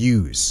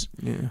diffuse,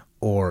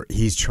 or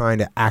he's trying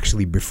to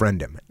actually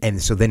befriend him, and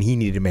so then he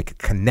needed to make a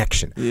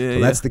connection. So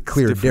that's the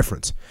clear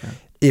difference. Yeah.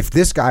 If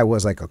this guy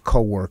was like a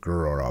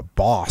coworker or a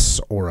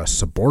boss or a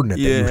subordinate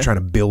that you were trying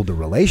to build a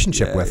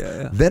relationship with,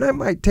 then I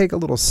might take a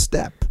little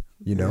step.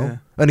 And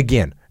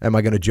again, am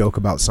I going to joke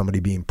about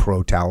somebody being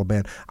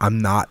pro-Taliban? I'm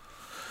not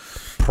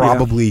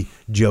probably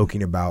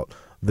joking about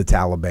the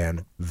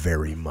Taliban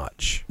very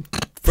much.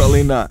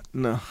 Probably not.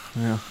 No.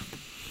 Yeah.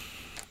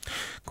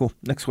 Cool.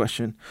 Next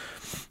question.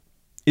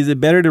 Is it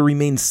better to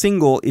remain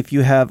single if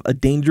you have a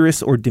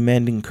dangerous or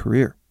demanding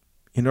career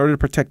in order to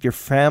protect your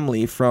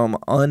family from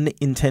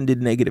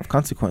unintended negative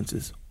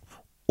consequences,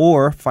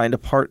 or find a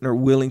partner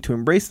willing to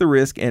embrace the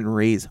risk and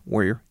raise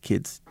warrior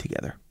kids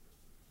together?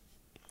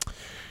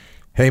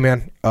 Hey,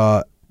 man.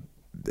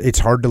 It's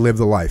hard to live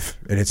the life,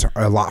 and it's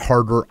a lot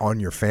harder on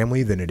your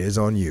family than it is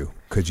on you,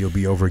 because you'll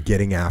be over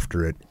getting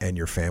after it, and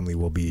your family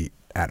will be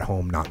at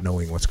home not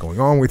knowing what's going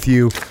on with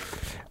you.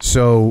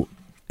 So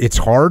it's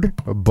hard,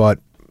 but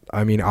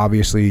I mean,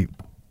 obviously,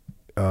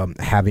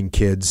 having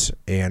kids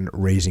and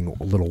raising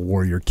little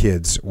warrior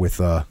kids with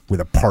a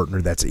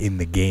partner that's in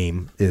the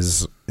game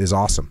is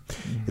awesome.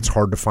 Mm-hmm. It's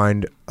hard to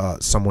find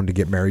someone to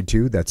get married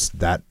to that's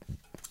that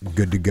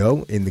good to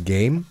go in the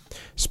game,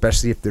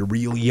 especially if they're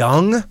real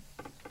young.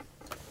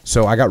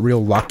 So I got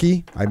real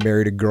lucky. I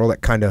married a girl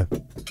that kind of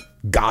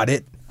got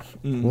it,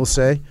 we'll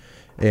say.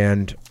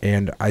 And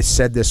I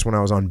said this when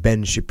I was on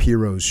Ben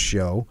Shapiro's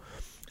show,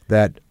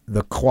 that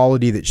the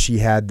quality that she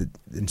had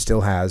and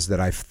still has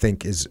that I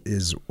think is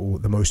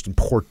the most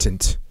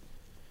important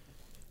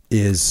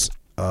is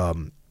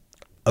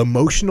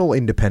emotional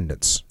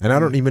independence. And I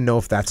don't even know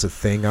if that's a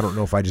thing. I don't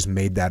know if I just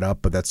made that up,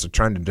 but that's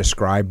trying to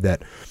describe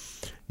that,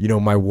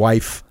 my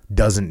wife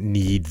doesn't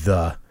need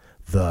the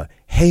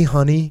hey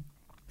honey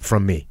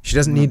from me. She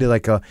doesn't need to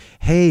like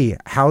hey,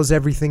 how's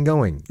everything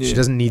going? She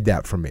doesn't need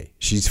that from me.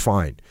 She's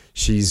fine.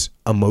 She's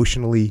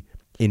emotionally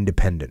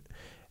independent.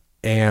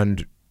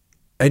 And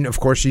of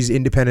course she's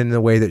independent in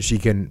the way that she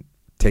can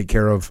take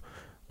care of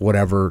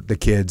whatever, the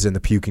kids and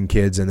the puking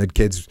kids and the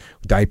kids'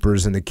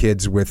 diapers and the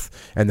kids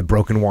and the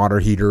broken water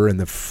heater and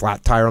the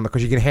flat tire on the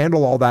car. She can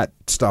handle all that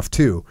stuff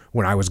too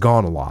when I was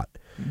gone a lot.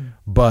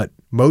 But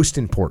most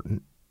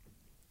important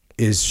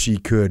is she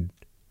didn't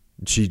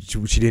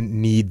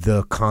need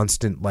the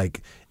constant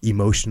like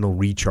emotional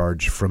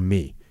recharge from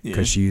me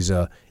because she's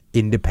a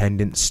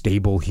independent,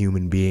 stable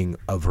human being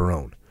of her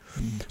own.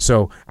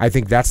 So I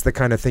think that's the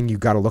kind of thing you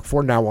got to look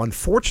for. Now,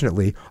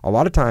 unfortunately, a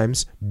lot of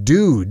times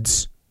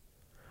dudes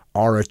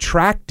are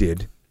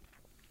attracted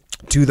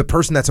to the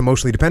person that's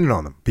emotionally dependent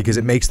on them because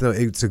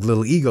it's a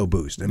little ego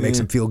boost. It makes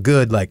them feel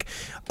good, like,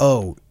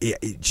 oh,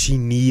 she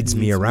needs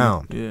me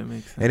around. Yeah, it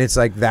makes sense. And it's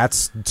like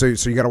so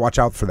you got to watch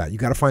out for that. You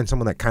got to find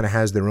someone that kind of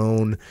has their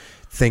own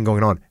thing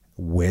going on,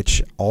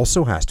 which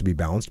also has to be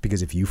balanced,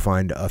 because if you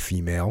find a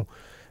female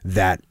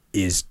that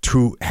has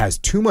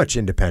too much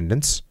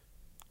independence,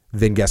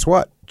 then guess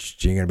what?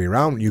 She ain't gonna be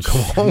around when you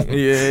come home.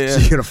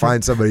 She's gonna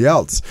find somebody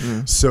else.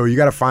 So you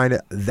got to find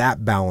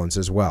that balance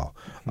as well.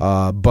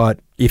 But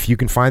if you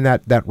can find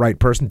that right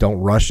person, don't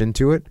rush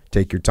into it.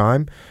 Take your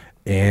time,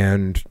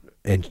 and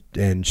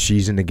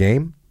she's in the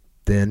game.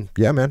 Then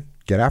yeah, man,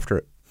 get after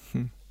it.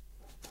 I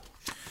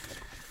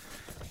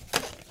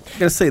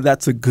gotta say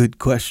that's a good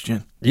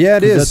question. Yeah,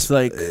 it is. That's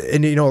like,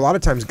 and a lot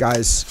of times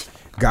guys,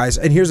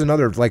 and here's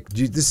another, like,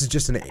 this is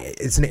just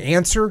it's an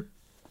answer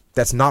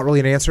that's not really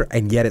an answer,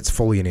 and yet it's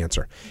fully an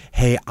answer.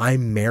 Hey,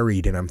 I'm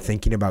married and I'm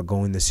thinking about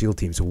going to SEAL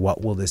teams.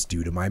 What will this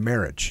do to my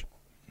marriage?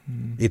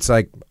 It's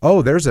like,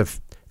 oh, there's a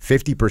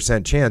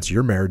 50% chance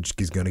your marriage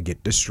is going to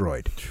get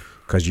destroyed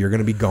because you're going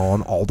to be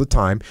gone all the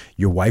time.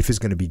 Your wife is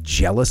going to be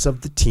jealous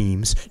of the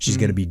teams. She's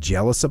going to be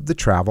jealous of the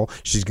travel.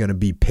 She's going to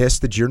be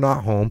pissed that you're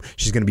not home.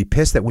 She's going to be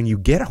pissed that when you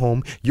get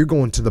home, you're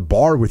going to the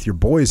bar with your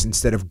boys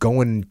instead of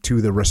going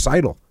to the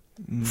recital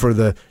for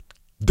the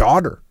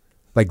daughter.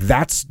 Like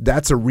that's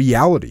a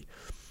reality.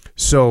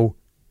 So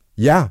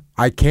yeah,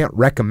 I can't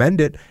recommend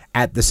it.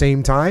 At the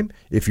same time,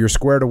 if you're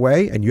squared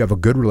away and you have a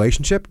good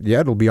relationship, yeah,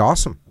 it'll be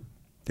awesome.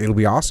 It'll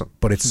be awesome.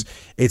 But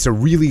it's a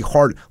really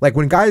hard, like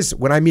when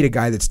I meet a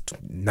guy that's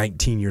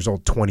 19 years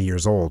old, 20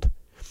 years old,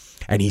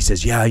 and he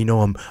says, yeah,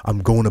 I'm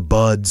going to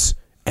Buds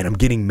and I'm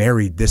getting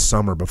married this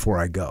summer before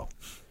I go.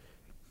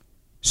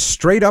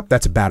 Straight up,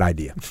 that's a bad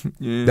idea.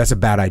 That's a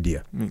bad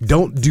idea.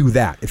 Don't do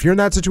that. If you're in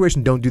that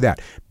situation, don't do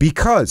that.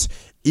 Because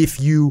if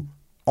you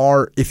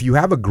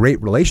have a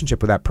great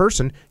relationship with that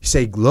person, you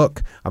say,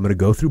 look, I'm going to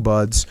go through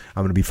Buds.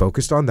 I'm going to be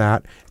focused on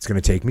that. It's going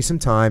to take me some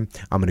time.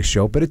 I'm going to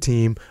show up at a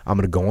team. I'm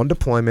going to go on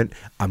deployment.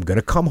 I'm going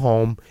to come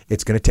home.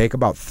 It's going to take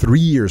about 3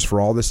 years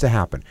for all this to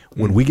happen.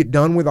 When I get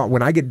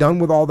done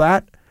with all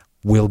that,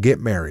 we'll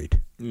get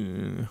married.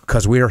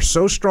 Because we are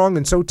so strong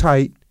and so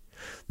tight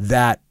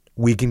that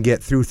we can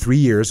get through 3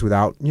 years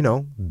without,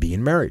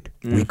 being married.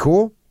 We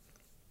cool?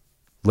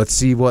 Let's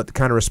see what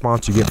kind of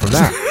response you get from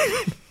that.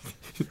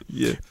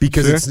 Yeah,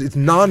 because it's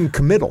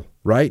non-committal,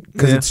 right?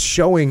 Because it's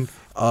showing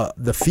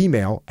the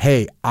female,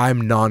 hey,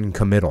 I'm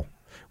non-committal.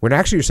 When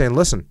actually you're saying,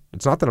 listen,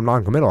 it's not that I'm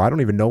non-committal. I don't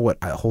even know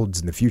what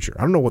holds in the future.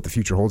 I don't know what the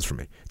future holds for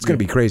me. It's going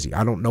to be crazy.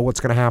 I don't know what's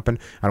going to happen.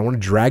 I don't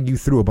want to drag you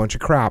through a bunch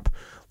of crap.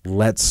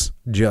 Let's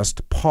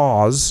just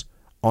pause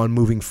on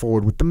moving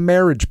forward with the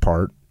marriage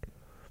part.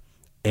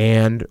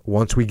 And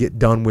once we get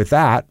done with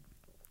that,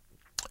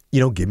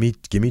 give me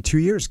 2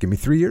 years, give me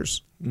 3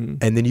 years. And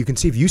then you can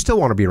see if you still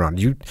want to be around.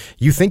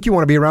 You think you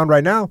want to be around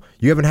right now.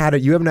 You haven't had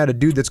a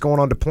dude that's going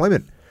on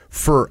deployment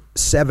for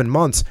 7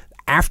 months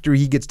after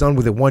he gets done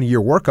with a 1 year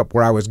workup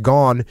where I was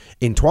gone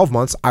in 12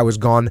 months. I was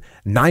gone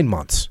 9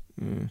 months.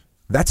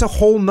 That's a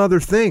whole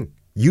nother thing.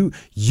 You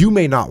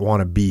may not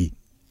want to be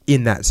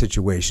in that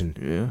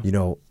situation,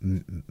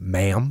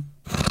 ma'am.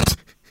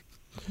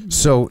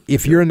 So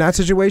if you're in that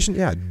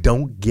situation,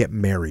 don't get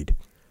married.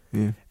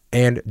 Yeah.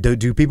 And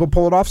do people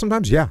pull it off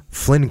sometimes? Yeah.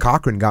 Flynn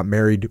Cochran got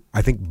married,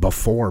 I think,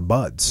 before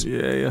Buds.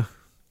 Yeah.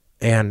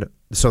 And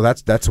so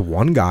that's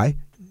one guy,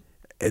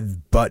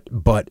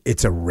 but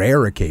it's a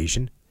rare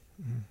occasion,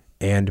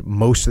 and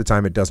most of the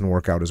time it doesn't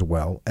work out as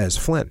well as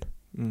Flynn.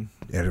 And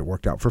it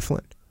worked out for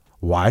Flynn.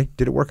 Why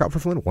did it work out for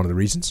Flynn? One of the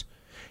reasons,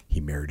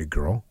 he married a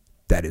girl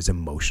that is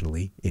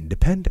emotionally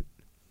independent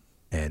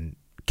and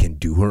can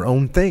do her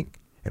own thing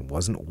and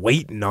wasn't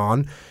waiting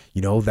on,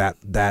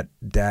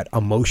 that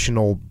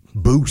emotional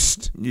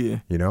boost. Yeah.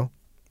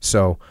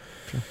 So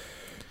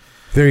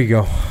there you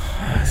go.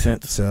 Makes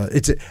sense.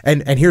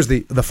 And here's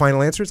the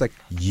final answer. It's like,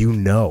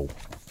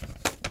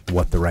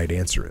 what the right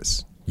answer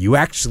is. You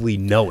actually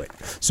know it.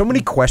 So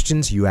many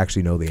questions you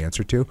actually know the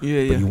answer to, but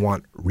you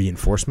want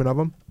reinforcement of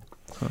them.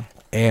 Huh.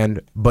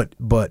 And but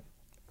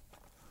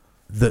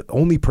the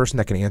only person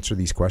that can answer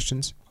these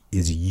questions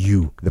is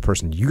you, the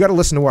person. You got to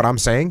listen to what I'm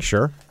saying,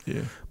 sure.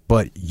 Yeah.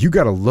 But you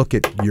got to look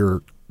at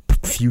your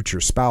future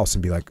spouse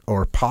and be like,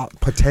 or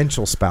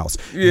potential spouse.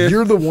 Yeah.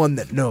 You're the one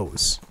that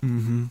knows.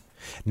 Mm-hmm.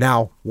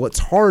 Now, what's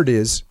hard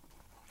is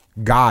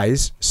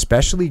guys,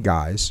 especially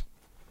guys,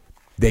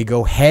 they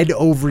go head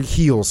over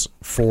heels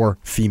for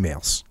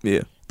females.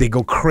 Yeah. They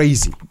go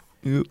crazy.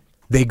 Yep.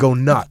 They go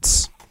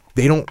nuts.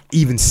 They don't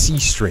even see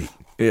straight.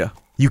 Yeah.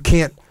 You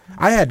can't.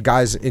 I had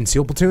guys in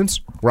SEAL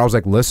platoons where I was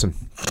like, listen,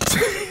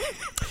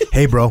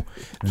 hey, bro,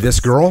 this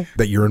girl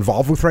that you're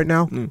involved with right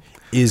now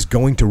is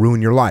going to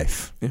ruin your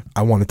life. Yeah.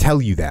 I want to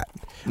tell you that.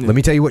 Yeah. Let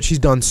me tell you what she's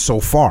done so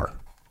far.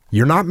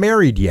 You're not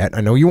married yet.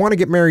 I know you want to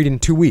get married in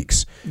 2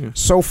 weeks. Yeah.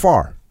 So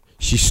far,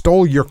 she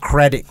stole your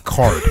credit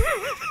card.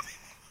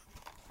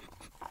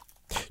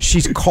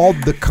 She's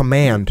called the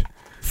command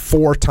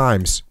 4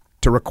 times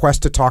to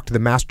request to talk to the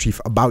Master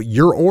Chief about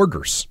your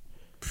orders.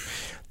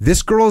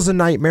 This girl is a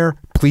nightmare.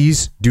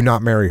 Please do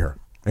not marry her.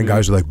 And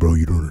guys are like, bro,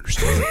 you don't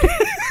understand.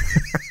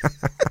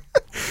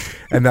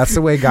 And that's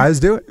the way guys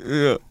do it.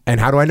 Yeah.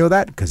 And how do I know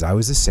that? Because I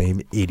was the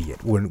same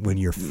idiot when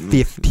you're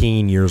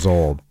 15 years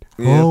old.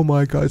 Yeah. Oh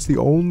my God, it's the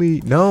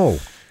only. No.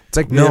 It's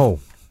like, no,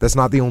 that's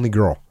not the only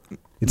girl.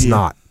 It's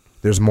not.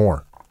 There's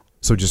more.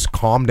 So just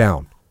calm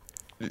down.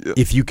 Yeah.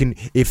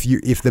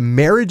 If the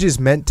marriage is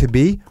meant to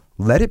be,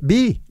 let it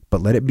be.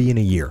 But let it be in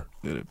a year.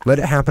 Let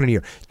it happen in a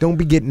year. Don't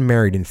be getting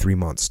married in 3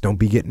 months. Don't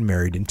be getting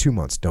married in 2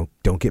 months.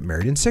 Don't get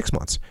married in 6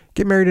 months.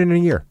 Get married in a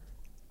year.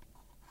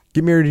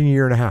 Get married in a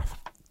year and a half.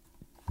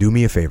 Do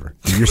me a favor.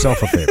 Do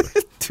yourself a favor.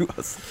 Do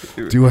us a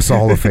favor. Do us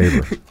all a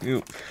favor.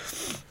 All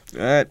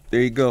right,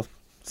 there you go.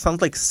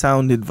 Sounds like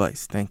sound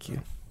advice. Thank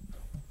you.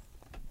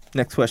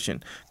 Next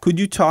question. Could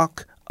you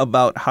talk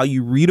about how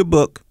you read a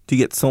book to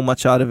get so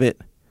much out of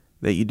it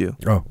that you do?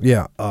 Oh,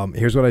 yeah.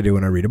 Here's what I do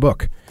when I read a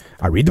book.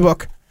 I read the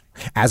book.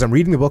 As I'm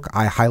reading the book,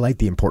 I highlight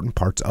the important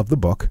parts of the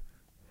book.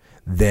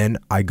 Then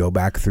I go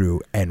back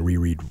through and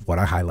reread what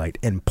I highlight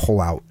and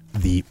pull out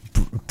the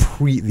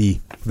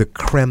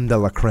creme de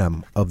la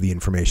creme of the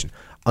information.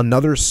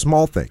 Another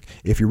small thing,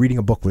 if you're reading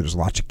a book where there's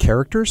lots of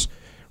characters,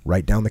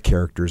 write down the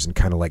characters and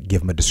kind of like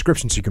give them a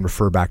description so you can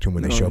refer back to them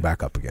when they show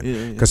back up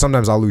again. Because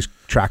sometimes I'll lose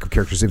track of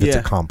characters if it's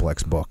a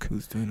complex book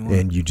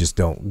and you just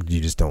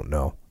don't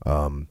know.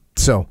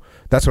 So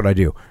that's what I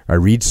do. I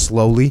read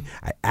slowly.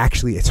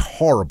 It's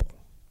horrible.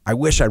 I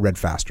wish I read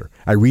faster.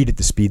 I read at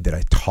the speed that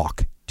I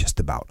talk just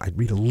about. I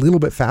read a little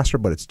bit faster,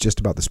 but it's just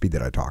about the speed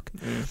that I talk.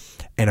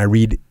 And I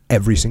read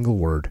every single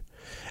word.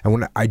 And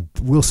when I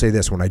will say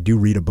this, when I do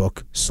read a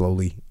book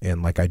slowly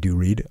and like I do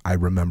read, I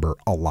remember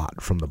a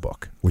lot from the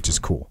book, which is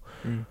cool.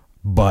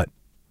 But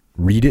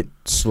read it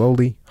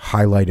slowly,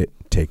 highlight it,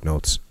 take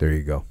notes. There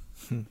you go.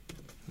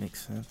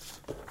 Makes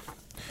sense.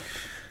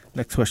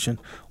 Next question.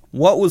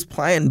 What was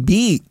plan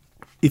B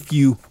if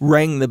you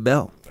rang the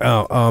bell? I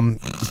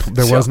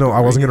wasn't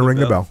going to ring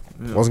the bell.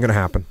 It wasn't going to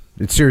happen.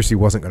 It seriously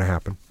wasn't going to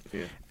happen.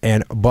 Yeah.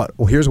 But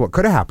here's what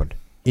could have happened.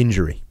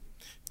 Injury.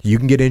 You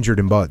can get injured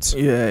in buds.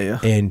 Yeah.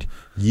 And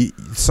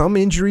some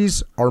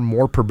injuries are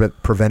more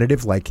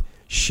preventative, like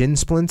shin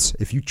splints.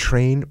 If you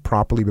train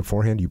properly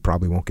beforehand, you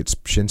probably won't get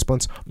shin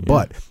splints. Yeah.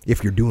 But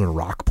if you're doing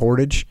rock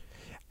portage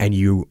and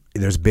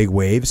there's big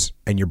waves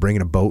and you're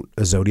bringing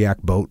a Zodiac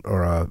boat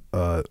or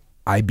a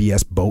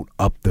IBS boat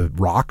up the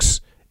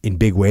rocks in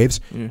big waves,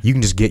 you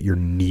can just get your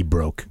knee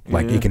broke.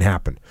 It can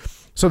happen.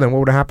 So then what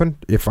would have happened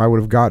if I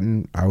would have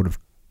gone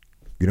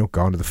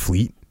to the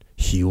fleet,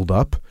 healed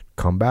up,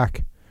 come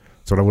back.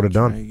 That's what I would have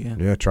done.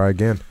 Yeah, try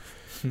again.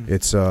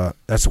 It's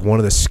that's one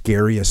of the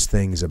scariest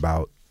things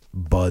about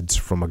buds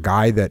from a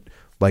guy that,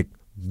 like,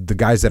 the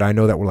guys that I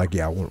know that were like,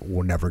 yeah,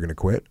 we're never going to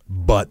quit,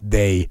 but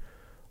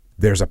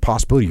there's a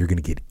possibility you're going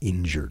to get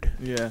injured.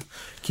 Yeah.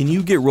 Can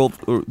you get rolled,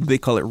 or they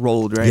call it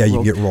rolled, right? Yeah,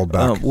 you get rolled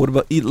back. What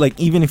about, like,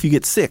 even if you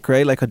get sick,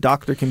 right? Like a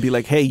doctor can be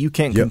like, hey, you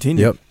can't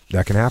continue. Yep,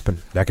 that can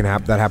happen. That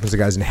happens to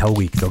guys in Hell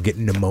Week. They'll get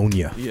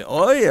pneumonia. Yeah.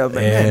 Oh, yeah,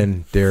 man.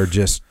 And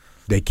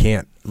they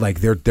can't, like,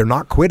 they're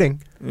not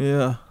quitting.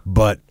 Yeah.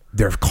 But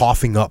they're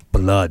coughing up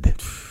blood.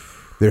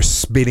 They're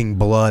spitting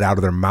blood out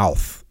of their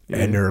mouth. Yeah.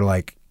 And they're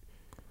like,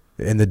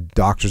 and the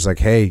doctor's like,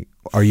 hey,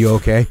 are you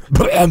okay?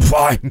 I'm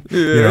fine.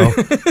 Yeah.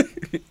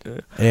 You know?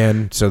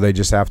 And so they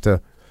just have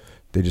to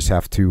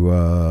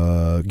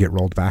get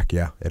rolled back.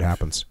 Yeah, it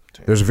happens.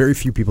 There's very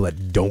few people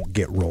that don't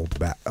get rolled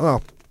back.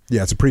 Well,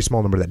 yeah, it's a pretty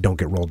small number that don't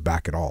get rolled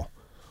back at all.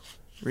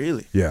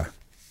 Really? Yeah.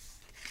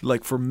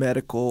 Like for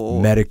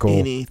medical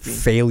anything.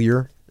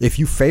 Failure. If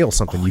you fail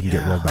something, you can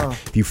get rolled back.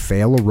 If you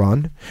fail a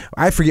run,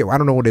 I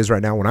don't know what it is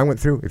right now. When I went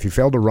through, if you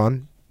failed a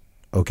run,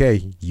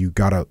 okay, you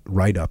got a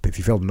write-up. If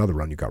you failed another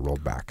run, you got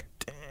rolled back.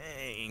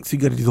 Dang. So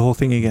you got to do the whole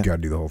thing again. You got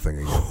to do the whole thing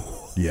again.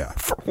 Yeah.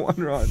 For one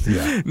run.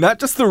 Yeah.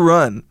 Not just the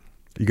run.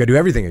 You got to do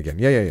everything again.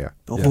 Yeah.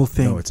 The whole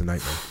thing. No, it's a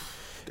nightmare.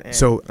 Dang.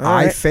 So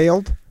I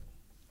failed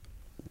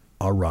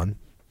a run,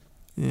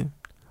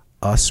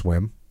 a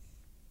swim,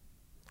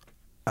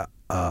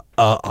 a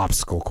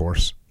obstacle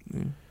course.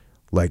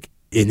 Like,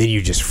 and then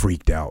you just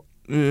freaked out.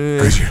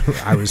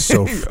 I was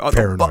so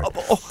paranoid.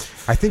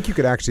 I think you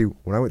could actually,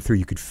 when I went through,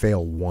 you could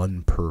fail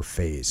one per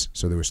phase.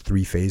 So there was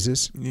 3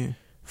 phases. Yeah.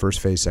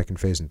 First phase, second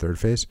phase, and third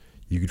phase.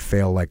 You could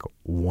fail like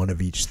one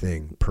of each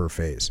thing per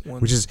phase,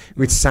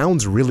 which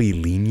sounds really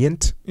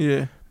lenient.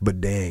 Yeah. But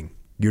dang,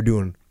 you're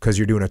doing because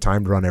you're doing a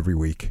timed run every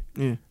week.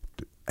 Yeah.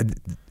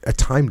 A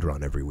timed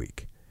run every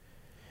week.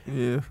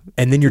 Yeah.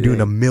 And then you're doing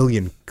a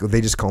million,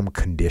 they just call them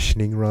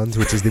conditioning runs,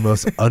 which is the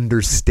most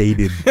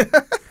understated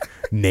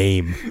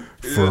name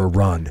for a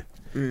run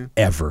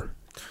ever.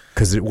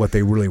 Because what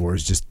they really were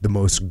is just the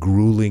most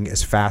grueling,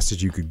 as fast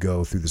as you could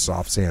go through the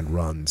soft sand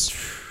runs.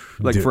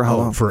 Like for how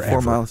long?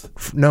 Forever. 4 miles?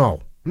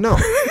 No,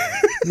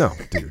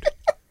 dude.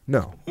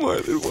 No.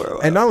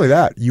 And not only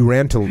that, you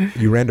ran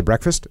to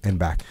breakfast and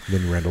back.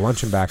 Then you ran to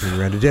lunch and back, and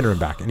you ran to dinner and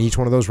back. And each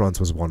one of those runs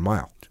was 1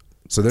 mile.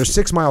 So there's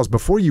 6 miles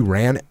before you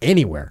ran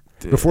anywhere.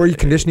 Before your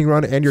conditioning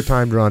run and your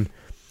timed run,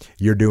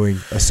 you're doing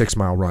a 6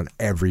 mile run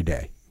every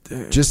day.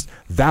 Just,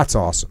 that's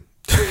awesome.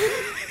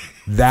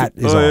 That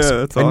is awesome. Yeah,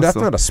 that's awesome. And that's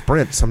not a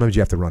sprint. Sometimes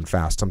you have to run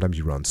fast. Sometimes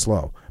you run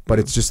slow. But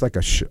it's just like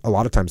a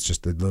lot of times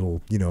just a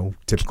little,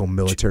 typical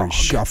military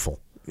shuffle.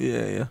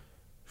 Yeah.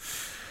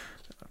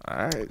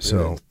 All right.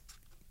 So,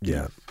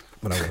 yeah.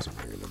 But I wasn't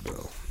ringing the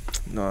bell.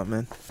 No,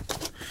 man.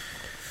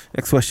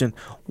 Next question.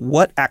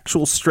 What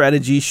actual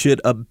strategy should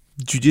a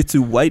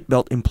jiu-jitsu white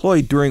belt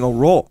employ during a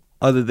roll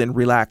other than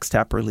relax,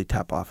 tap early,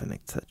 tap off, and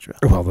etc.?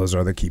 Well, those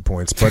are the key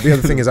points. But the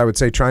other thing is, I would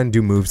say try and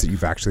do moves that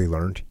you've actually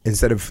learned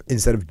instead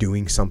of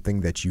doing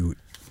something that you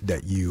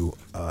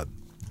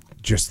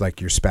just like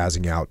you're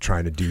spazzing out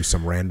trying to do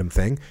some random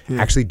thing.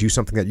 Actually do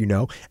something that you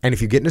know. And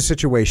if you get in a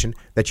situation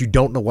that you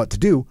don't know what to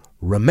do,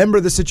 remember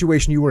the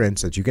situation you were in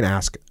so that you can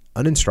ask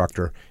an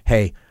instructor,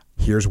 hey,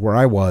 here's where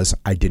I was.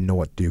 I didn't know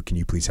what to do. Can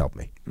you please help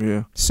me?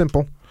 Yeah.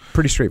 Simple.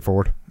 Pretty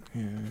straightforward.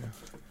 Yeah.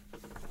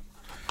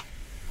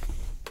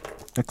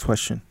 Next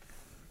question.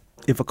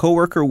 If a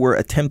coworker were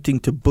attempting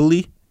to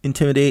bully,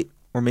 intimidate,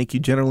 or make you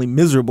generally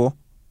miserable,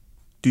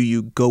 do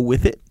you go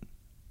with it?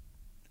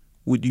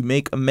 Would you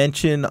make a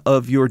mention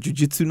of your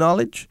jiu-jitsu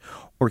knowledge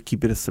or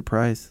keep it a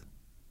surprise?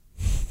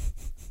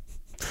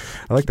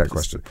 I like that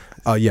question.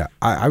 Yeah,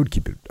 I would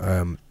keep it.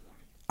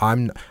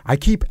 I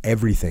keep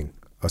everything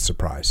a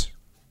surprise,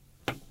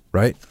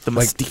 right? The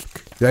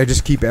mystique. I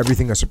just keep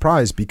everything a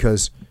surprise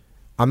because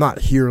I'm not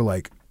here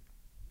like,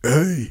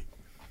 hey,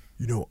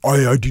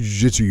 I do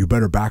jiu-jitsu, you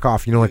better back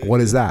off. Like, what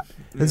is that?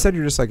 Yeah. Instead,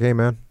 you're just like, hey,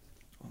 man,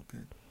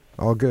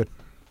 all good.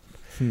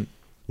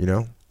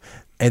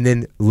 And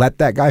then let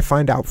that guy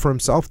find out for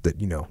himself that,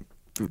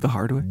 The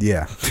hard way?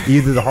 Yeah.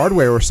 Either the hard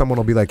way or someone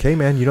will be like, hey,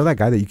 man, that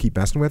guy that you keep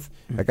messing with?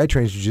 That guy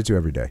trains jiu-jitsu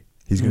every day.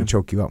 He's going to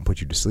choke you out and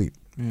put you to sleep.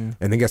 Yeah.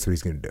 And then guess what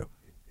he's going to do?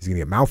 He's going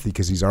to get mouthy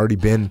because he's already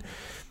been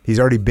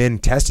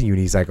testing you,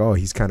 and he's like, oh,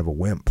 he's kind of a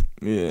wimp.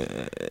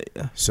 Yeah.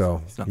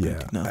 So,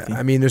 yeah.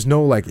 I mean, there's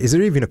no, is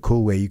there even a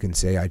cool way you can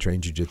say I train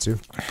jiu-jitsu?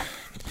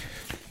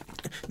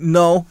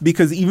 No,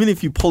 because even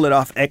if you pull it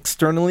off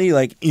externally,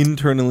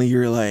 internally,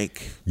 you're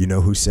like... You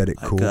know who said it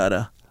cool?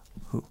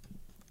 Who?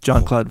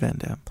 Jean-Claude Van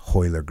Damme.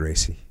 Royler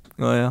Gracie.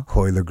 Oh, yeah?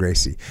 Royler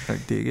Gracie. I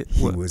dig it.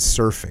 He was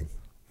surfing.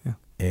 Yeah.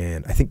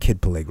 And I think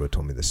Kid Peligro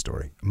told me this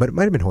story. But it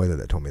might have been Royler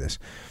that told me this.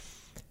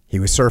 He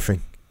was surfing,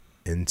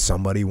 and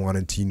somebody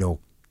wanted to,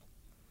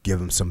 give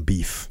him some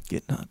beef.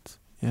 Get nuts.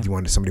 Yeah.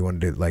 Somebody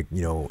wanted to,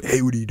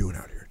 hey, what are you doing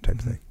out here? Type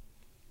of thing.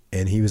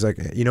 And he was like,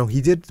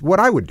 he did what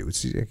I would do.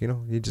 It's, he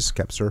just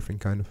kept surfing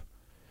kind of.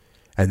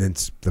 And then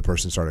the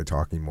person started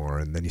talking more,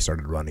 and then he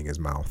started running his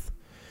mouth.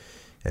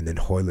 And then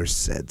Royler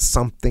said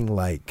something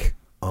like,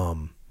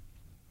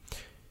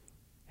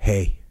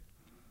 hey,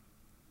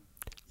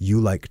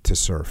 you like to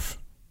surf.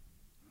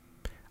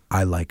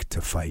 I like to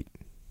fight.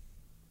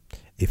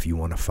 If you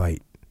want to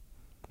fight,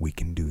 we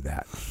can do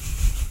that.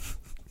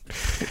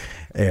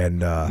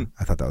 And I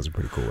thought that was a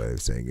pretty cool way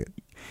of saying it.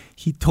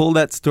 He told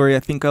that story, I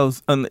think I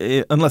was,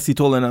 unless he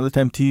told it another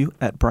time to you,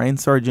 at Brian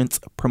Sargent's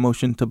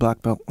promotion to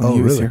black belt when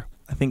he was here.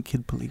 I think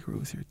Kid Peligro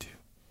was here too.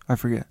 I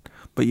forget.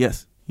 But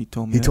yes, he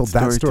told me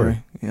that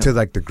story. To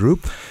the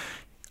group?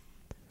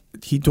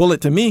 He told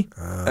it to me.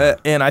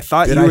 And I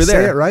thought you were there. Did I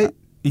say it right?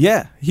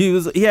 Yeah.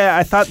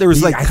 I thought there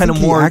was kind of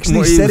more.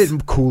 He said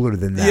it cooler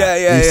than that.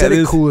 Yeah. He said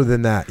it cooler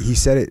than that. He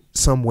said it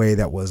some way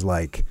that was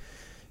like,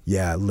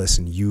 yeah,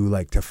 listen, you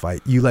like to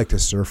fight. You like to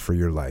surf for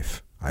your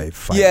life. I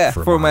fight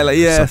for my life.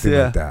 Something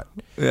like that.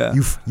 Yeah.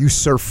 You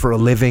surf for a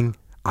living.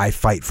 I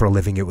fight for a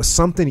living. It was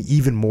something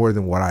even more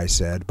than what I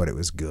said, but it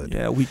was good.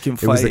 Yeah, we can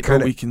fight or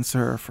we can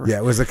surf.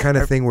 It was the kind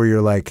of thing where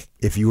you're like,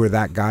 if you were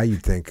that guy,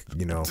 you'd think,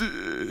 maybe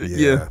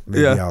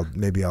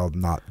I'll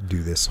not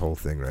do this whole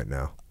thing right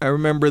now. I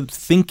remember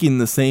thinking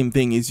the same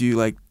thing as you,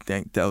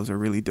 think that was a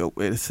really dope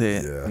way to say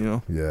it,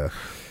 Yeah.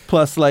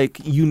 Plus,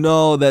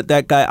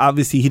 that guy,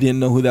 obviously he didn't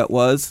know who that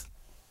was.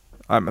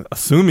 I'm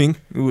assuming,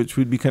 which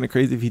would be kind of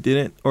crazy if he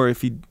didn't, or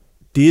if he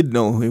did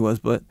know who he was,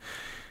 but...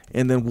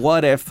 And then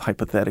what if,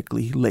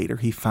 hypothetically, later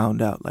he found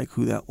out,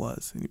 who that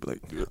was? And he'd be like...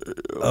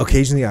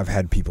 Occasionally I've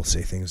had people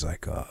say things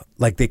like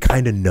they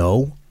kind of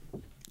know.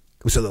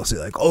 So they'll say,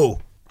 let's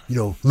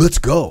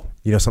go.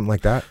 Something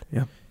like that.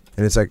 Yeah.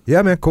 And it's like,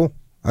 yeah, man, cool.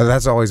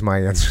 That's always my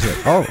answer.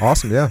 Oh,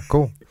 awesome. Yeah,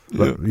 cool.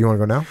 But you want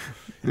to go now?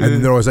 Yeah. And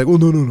then they're always like, oh,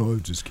 no,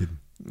 I'm just kidding.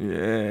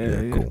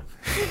 Yeah. Cool.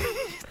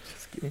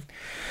 Just kidding.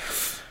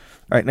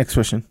 All right, next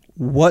question.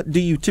 What do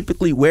you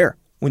typically wear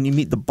when you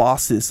meet the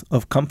bosses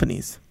of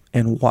companies,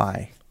 and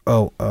why?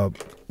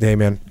 Hey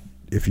man,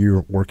 if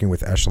you're working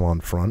with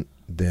Echelon Front,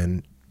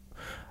 then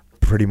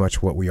pretty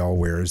much what we all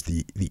wear is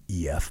the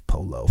EF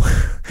polo,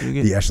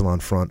 the Echelon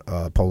Front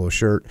polo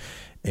shirt,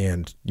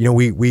 and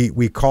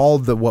we call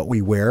what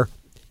we wear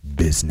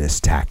business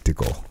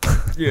tactical.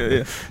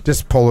 Yeah.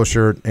 Just polo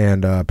shirt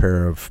and a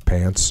pair of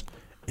pants.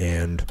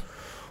 And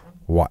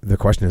the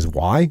question is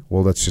why?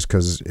 Well, that's just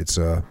because it's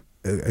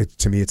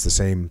to me it's the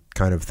same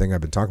kind of thing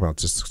I've been talking about.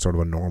 It's just sort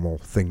of a normal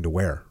thing to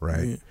wear,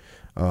 right?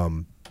 Yeah.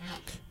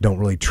 Don't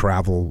really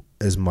travel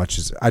as much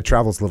as I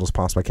travel as little as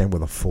possible I can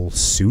with a full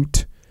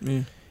suit.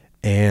 Yeah.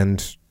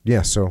 And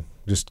yeah, so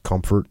just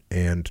comfort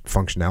and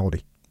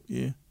functionality.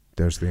 Yeah.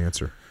 There's the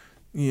answer.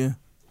 Yeah.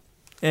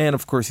 And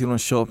of course you don't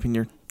show up in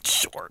your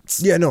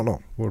shorts. Yeah,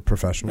 no. We're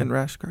professional. And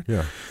rash guard.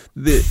 Yeah.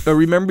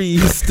 Remember he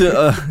used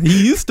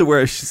to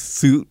wear a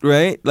suit,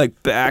 right?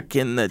 Like back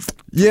in the...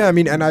 Yeah, I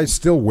mean, and I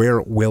still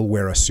will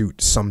wear a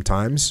suit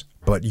sometimes,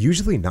 but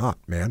usually not,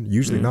 man.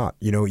 Usually not.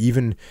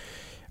 Even...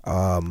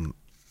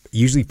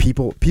 usually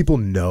people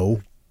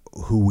know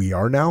who we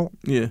are now.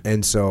 Yeah.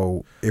 And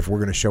so if we're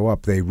going to show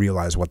up, they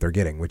realize what they're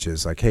getting, which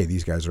is like, hey,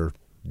 these guys are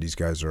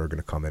going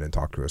to come in and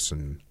talk to us,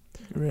 and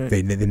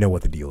they know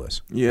what the deal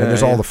is. Yeah. And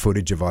there's all the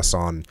footage of us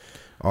on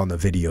the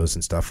videos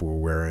and stuff. We're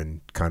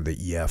wearing kind of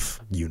the EF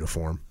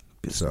uniform.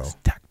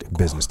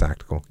 Business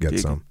tactical. Get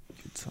some.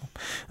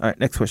 All right,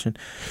 next question.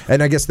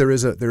 And I guess there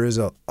is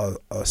a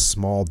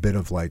small bit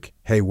of like,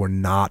 hey, we're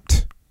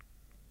not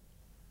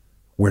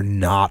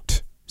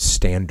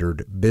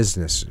standard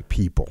business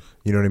people.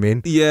 You know what I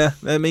mean? Yeah,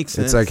 that makes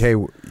sense. It's like, hey,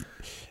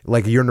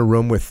 like you're in a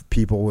room with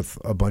people with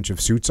a bunch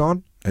of suits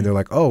on, and they're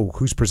like, oh,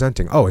 who's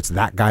presenting? Oh, it's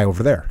that guy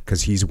over there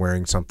because he's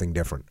wearing something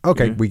different.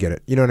 Okay, we get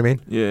it. You know what I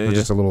mean? Yeah,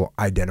 Just a little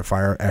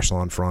identifier,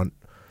 Echelon Front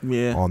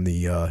on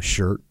the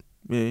shirt.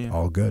 Yeah.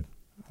 All good.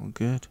 All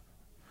good.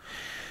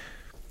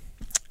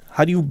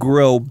 How do you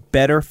grow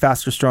better,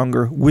 faster,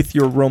 stronger with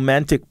your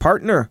romantic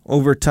partner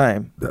over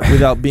time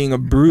without being a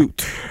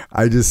brute?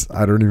 I just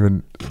kind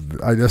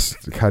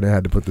of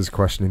had to put this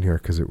question in here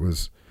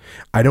because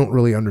I don't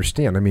really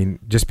understand. I mean,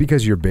 just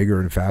because you're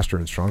bigger and faster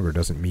and stronger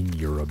doesn't mean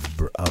you're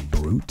a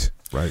brute,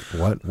 right?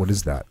 What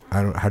is that?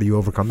 How do you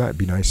overcome that?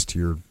 Be nice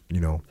to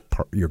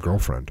your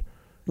girlfriend,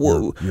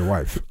 your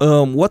wife.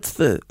 What's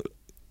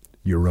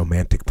your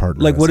romantic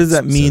partner? Like, what does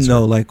that mean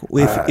though? Like,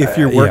 if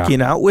you're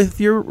working out with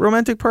your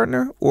romantic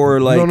partner,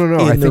 or like no.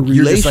 I think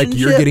you're just like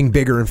you're getting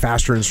bigger and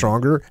faster and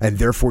stronger, and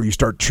therefore you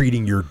start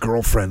treating your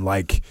girlfriend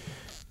like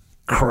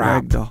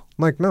crap.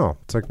 Like, no,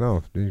 it's like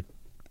no. And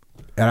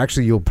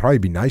actually, you'll probably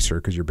be nicer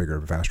because you're bigger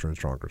and faster and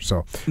stronger.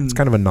 So it's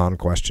kind of a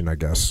non-question, I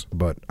guess.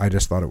 But I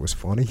just thought it was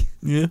funny.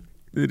 Yeah,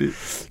 it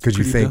is. Because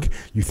you think,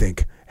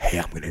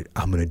 hey,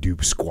 I'm gonna do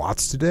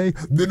squats today.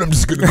 Then I'm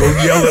just gonna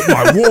go yell at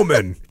my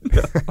woman.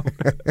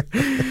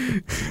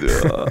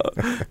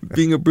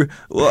 Being a brute.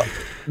 Well,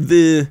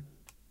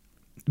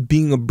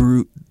 being a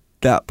brute,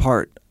 that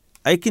part,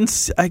 I could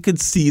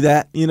see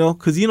that,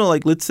 because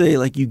like let's say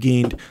like you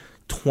gained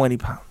 20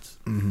 pounds,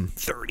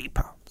 30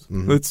 pounds.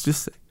 Let's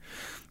just say.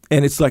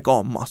 And it's like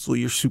all muscle.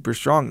 You're super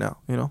strong now,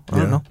 I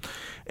don't know.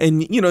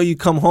 And, you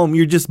come home,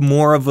 you're just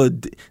more of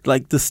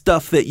like the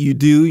stuff that you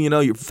do,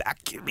 you're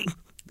vacuuming.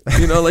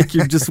 Like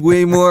you're just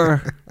way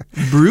more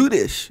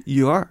brutish.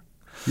 You are.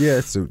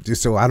 Yeah, so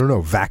I don't know,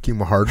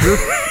 vacuum harder?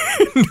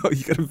 No,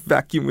 you got to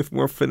vacuum with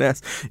more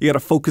finesse. You got to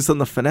focus on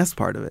the finesse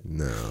part of it.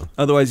 No.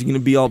 Otherwise, you're going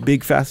to be all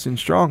big, fast, and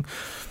strong.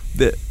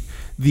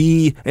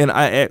 And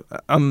I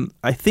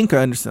think I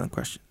understand the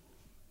question.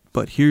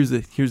 But here's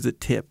a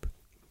tip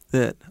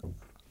that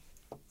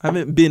I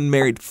haven't been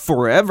married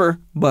forever,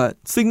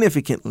 but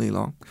significantly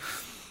long.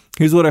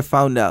 Here's what I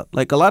found out.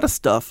 Like a lot of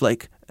stuff,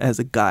 like as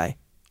a guy,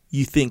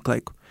 you think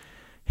like,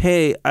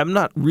 hey, I'm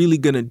not really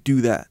going to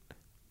do that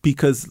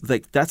because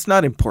like that's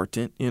not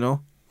important,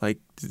 Like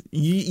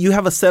you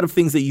have a set of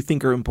things that you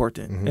think are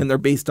important and they're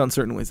based on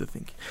certain ways of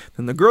thinking.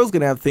 Then the girl's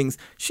going to have things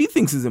she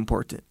thinks is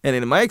important. And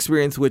in my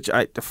experience, which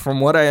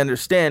from what I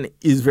understand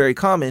is very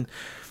common,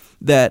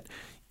 that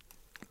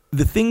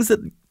the things that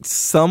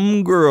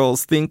some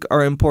girls think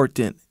are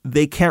important,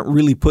 they can't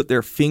really put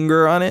their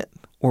finger on it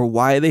or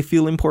why they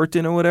feel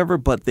important or whatever,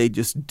 but they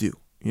just do,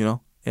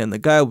 And the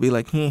guy will be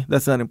like,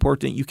 that's not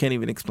important. You can't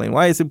even explain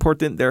why it's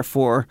important.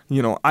 Therefore,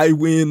 I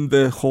win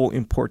the whole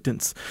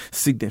importance,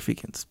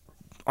 significance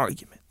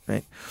argument,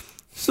 right?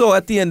 So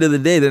at the end of the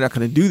day, they're not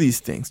going to do these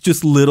things,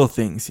 just little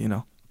things,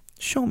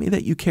 Show me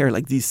that you care,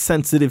 like these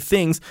sensitive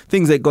things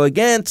that go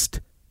against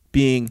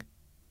being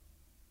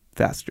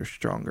faster,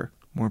 stronger,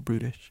 more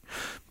brutish.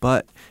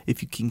 But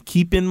if you can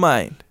keep in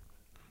mind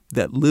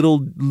that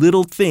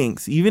little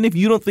things, even if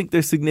you don't think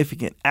they're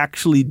significant,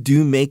 actually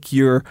do make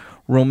your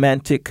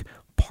romantic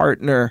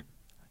partner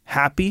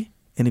happy,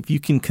 and if you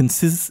can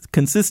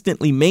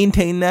consistently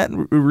maintain that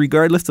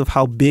regardless of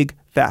how big,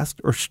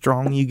 fast, or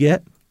strong you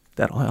get,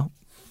 that'll help.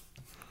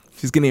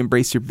 She's going to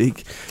embrace your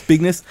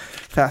bigness,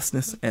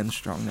 fastness, and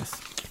strongness.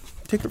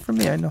 Take it from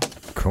me, I know.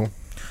 Cool.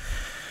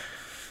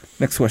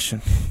 Next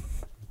question.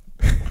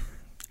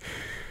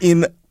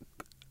 In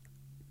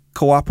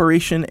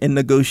cooperation and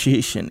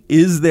negotiation.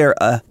 Is there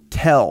a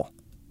tell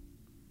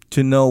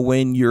to know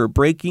when you're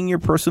breaking your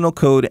personal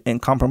code and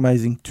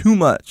compromising too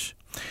much?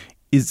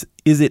 Is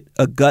it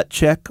a gut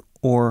check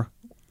or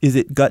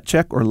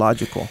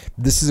logical?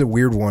 This is a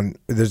weird one.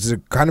 There's a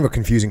kind of a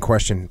confusing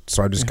question,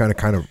 so I just kind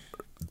of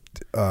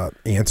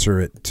answer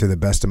it to the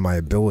best of my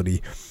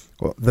ability.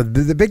 Well,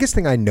 the biggest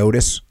thing I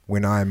notice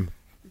when I'm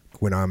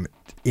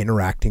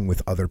interacting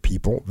with other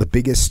people, the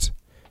biggest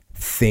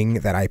thing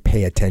that I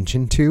pay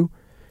attention to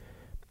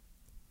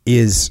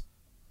is,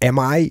 do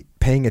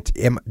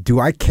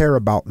I care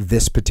about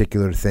this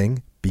particular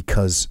thing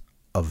because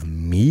of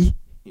me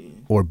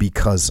or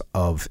because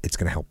of it's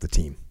going to help the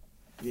team?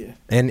 Yeah.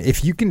 And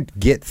if you can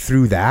get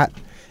through that,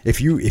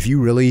 if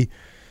you really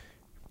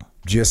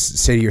just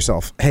say to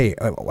yourself, hey,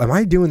 am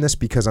I doing this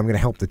because I'm going to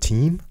help the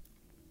team,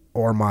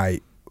 or am I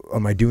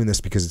doing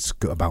this because it's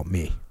about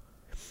me?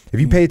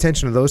 If you pay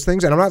attention to those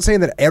things, and I'm not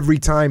saying that every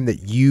time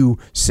that you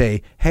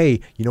say,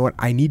 hey, you know what,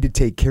 I need to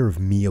take care of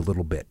me a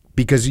little bit,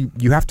 because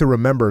you have to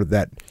remember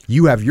that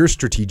you have your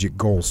strategic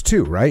goals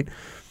too, right?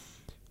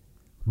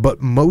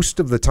 But most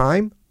of the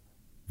time,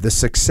 the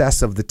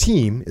success of the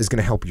team is going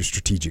to help your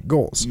strategic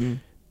goals.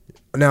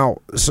 Mm-hmm. Now,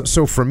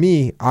 so for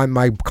me,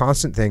 my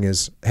constant thing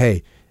is,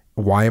 hey,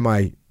 why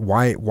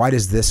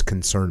does this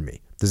concern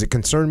me? Does it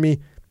concern me?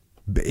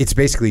 It's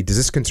basically, does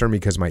this concern me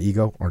because of my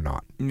ego or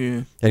not?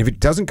 Yeah. And if it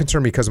doesn't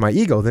concern me because of my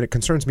ego, then it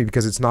concerns me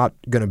because it's not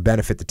going to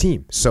benefit the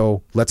team.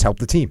 So let's help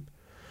the team.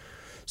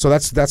 So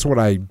that's what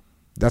I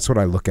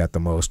look at the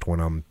most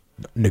when I'm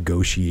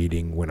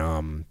negotiating, when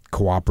I'm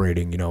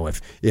cooperating. You know,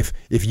 if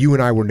you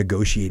and I were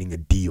negotiating a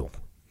deal,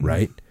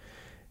 right?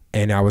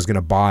 And I was going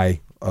to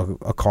buy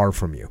a car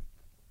from you,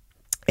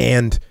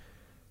 and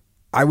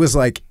I was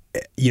like,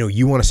 you know,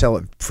 you want to sell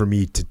it for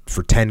me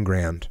for 10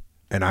 grand,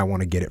 and I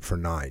want to get it for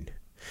 9.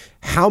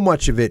 How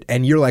much of it?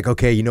 And you're like,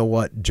 okay, you know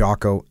what,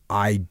 Jocko,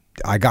 I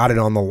got it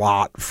on the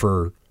lot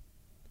for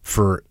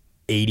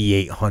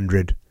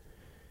 $8,800.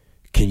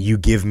 Can you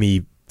give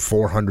me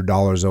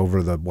 $400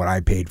 over what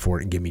I paid for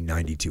it and give me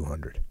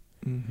 $9,200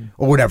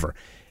 or whatever?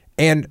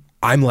 And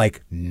I'm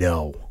like,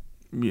 no.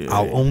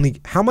 Yeah.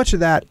 How much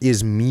of that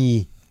is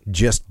me?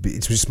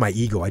 It's just my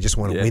ego. I just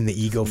want to win the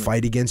ego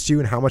fight against you.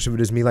 And how much of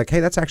it is me like, hey,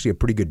 that's actually a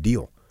pretty good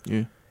deal.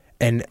 Yeah.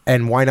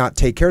 And why not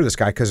take care of this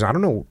guy? Because I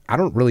don't know, I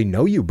don't really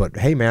know you, but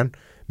hey, man,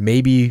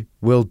 maybe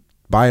we'll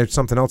buy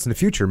something else in the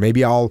future.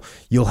 Maybe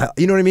you'll help.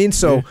 You know what I mean?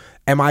 So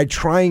am I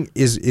trying?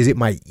 Is it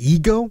my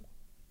ego,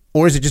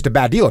 or is it just a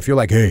bad deal? If you're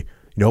like, hey,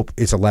 nope,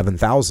 it's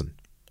 $11,000,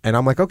 and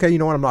I'm like, okay, you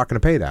know what, I'm not going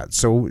to pay that.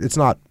 So it's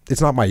not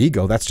my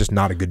ego. That's just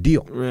not a good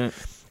deal. Right.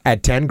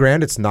 At 10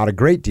 grand, it's not a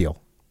great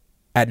deal.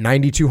 At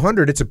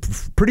 9,200, it's a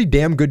pretty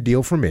damn good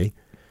deal for me,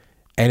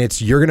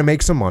 and you're going to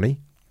make some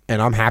money. And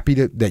I'm happy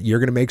that you're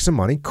going to make some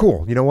money.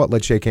 Cool. You know what?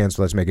 Let's shake hands.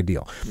 Let's make a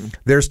deal.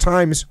 There's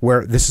times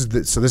where this is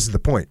the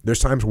point. There's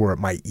times where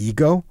my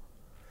ego,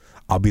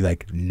 I'll be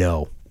like,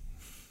 no,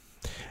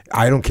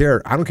 I don't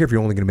care. I don't care if you're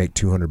only going to make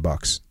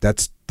 $200.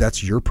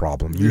 That's your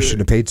problem. You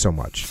shouldn't have paid so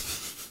much.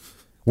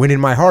 When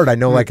in my heart, I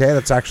know like, hey,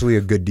 that's actually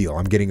a good deal.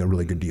 I'm getting a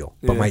really good deal.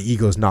 But my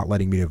ego's not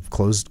letting me to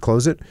close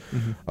it.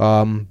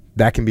 Mm-hmm.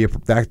 That can be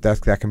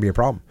that can be a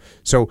problem.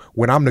 So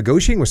when I'm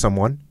negotiating with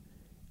someone,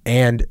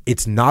 and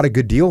it's not a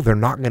good deal, they're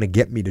not going to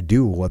get me to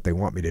do what they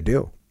want me to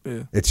do.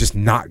 Yeah. It's just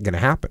not going to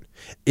happen.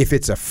 If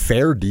it's a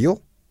fair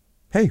deal,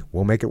 hey,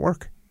 we'll make it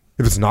work.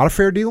 If it's not a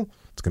fair deal,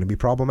 it's going to be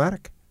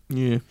problematic.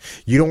 Yeah.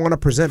 You don't want to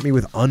present me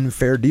with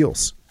unfair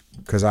deals,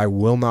 because I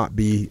will not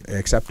be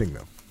accepting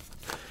them.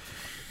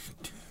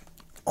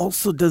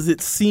 Also, does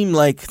it seem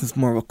like, it's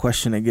more of a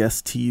question, I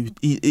guess, to you,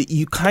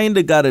 you kind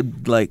of got to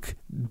like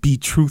be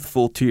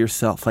truthful to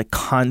yourself, like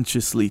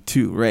consciously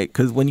too, right?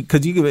 Because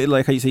you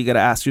like how you say, you got to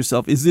ask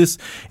yourself, is this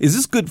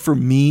good for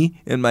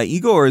me and my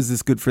ego, or is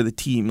this good for the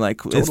team? Like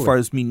totally. As far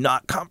as me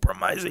not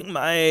compromising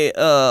my,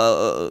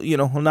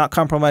 not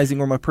compromising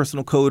or my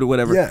personal code or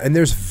whatever. Yeah, and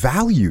there's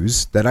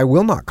values that I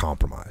will not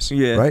compromise.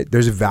 Yeah, right.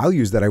 There's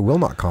values that I will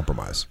not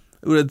compromise.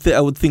 I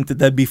would think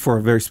that'd be for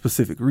a very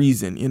specific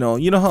reason, you know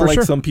how for like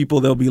sure. Some people,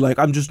 they'll be like,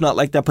 I'm just not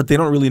like that, but they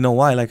don't really know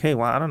why. Like, hey,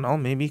 well, I don't know,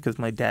 maybe because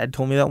my dad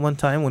told me that one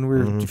time when we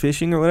were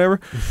fishing or whatever.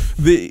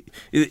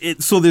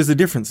 So there's a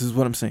difference, is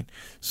what I'm saying.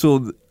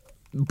 So,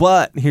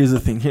 but here's the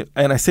thing,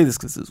 and I say this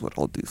because this is what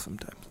I'll do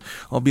sometimes.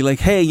 I'll be like,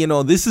 hey,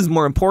 this is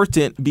more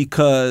important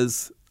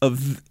because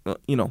of, I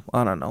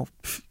don't know,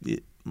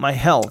 my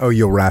health. Oh,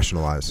 you'll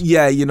rationalize.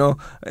 Yeah,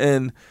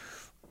 and...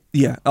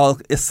 Yeah, I'll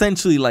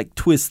essentially like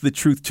twist the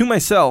truth to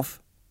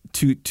myself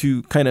to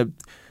kind of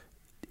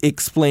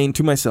explain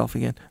to myself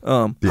again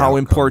how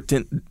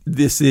important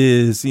this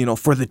is,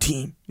 for the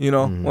team.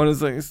 One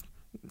is like,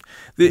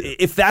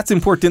 if that's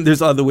important,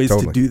 there's other ways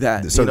to do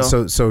that.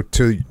 So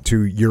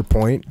to your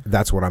point,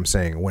 that's what I'm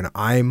saying. When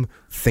I'm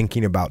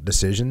thinking about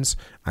decisions,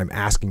 I'm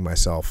asking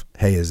myself,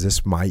 hey, is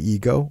this my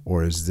ego,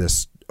 or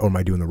am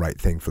I doing the right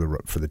thing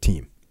for the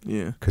team?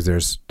 Yeah,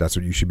 because that's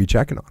what you should be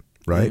checking on,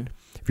 right? Yeah.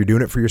 If you're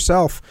doing it for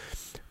yourself,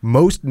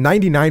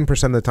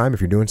 99% of the time, if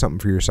you're doing something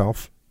for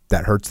yourself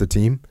that hurts the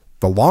team,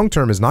 the long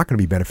term is not going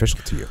to be beneficial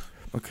to you.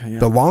 Okay. Yeah.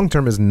 The long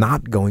term is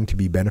not going to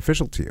be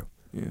beneficial to you.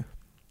 Yeah.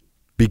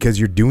 Because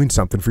you're doing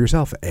something for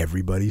yourself.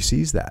 Everybody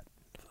sees that.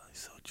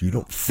 You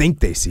don't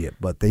think they see it,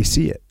 but they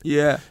see it.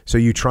 Yeah. So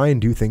you try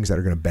and do things that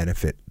are going to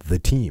benefit the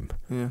team.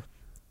 Yeah.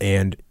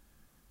 And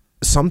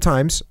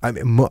sometimes,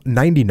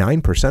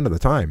 99% of the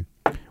time,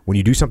 when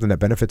you do something that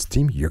benefits the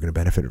team, you're going to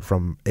benefit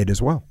from it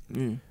as well.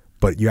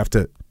 But you have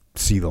to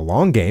see the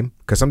long game,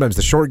 because sometimes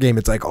the short game,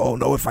 it's like, oh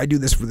no, if I do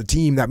this for the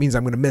team, that means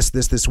I'm going to miss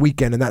this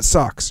weekend, and that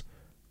sucks.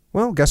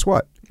 Well, guess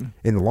what?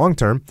 In the long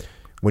term,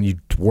 when you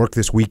work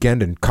this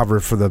weekend and cover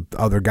for the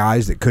other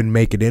guys that couldn't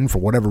make it in for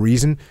whatever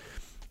reason,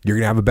 you're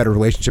going to have a better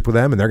relationship with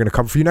them, and they're going to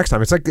cover for you next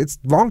time. It's like, it's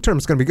long term,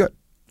 it's going to be good.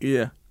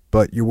 Yeah.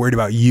 But you're worried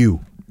about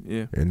you.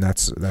 Yeah. And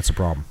that's a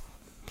problem.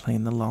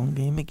 Playing the long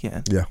game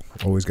again. Yeah.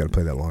 Always got to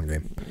play that long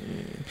game.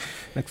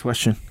 Next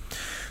question.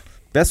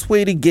 Best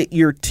way to get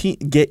your team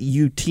to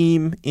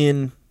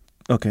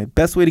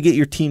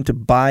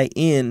buy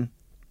in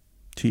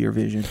to your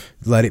vision.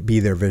 Let it be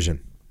their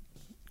vision.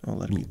 Oh,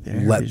 let it be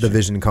their Let vision. the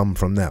vision come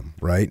from them,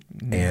 right?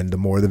 And the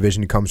more the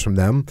vision comes from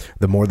them,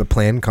 the more the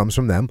plan comes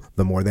from them,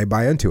 the more they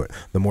buy into it.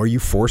 The more you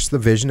force the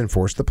vision and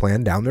force the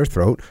plan down their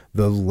throat,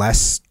 the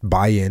less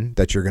buy-in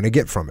that you're going to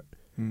get from it.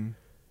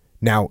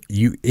 Now,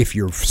 if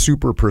you're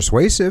super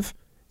persuasive,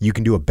 you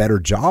can do a better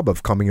job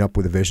of coming up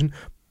with a vision,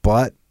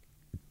 but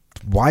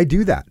why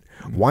do that?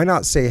 Why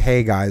not say,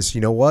 hey guys,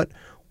 you know what?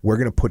 We're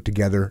going to put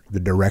together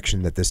the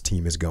direction that this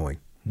team is going.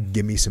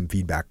 Give me some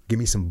feedback. Give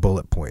me some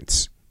bullet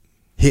points.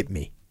 Hit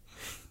me.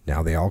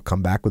 Now they all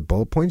come back with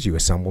bullet points. You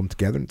assemble them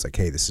together, and it's like,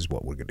 hey, this is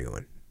what we're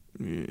doing.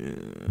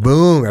 Yeah.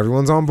 Boom.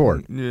 Everyone's on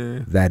board. Yeah.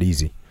 That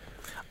easy.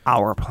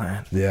 Our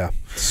plan. Yeah.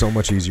 So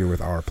much easier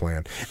with our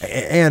plan.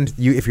 And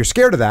if you're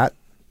scared of that,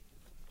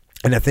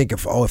 and I think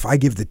if I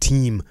give the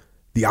team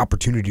the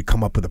opportunity to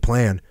come up with a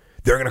plan,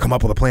 they're going to come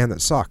up with a plan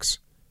that sucks.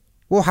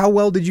 Well, how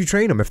well did you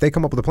train them if they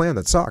come up with a plan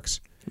that sucks?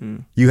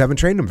 You haven't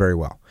trained them very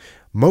well.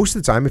 Most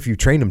of the time, if you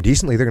train them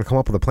decently, they're going to come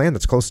up with a plan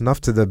that's close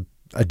enough to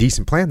a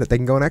decent plan that they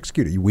can go and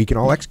execute it. We can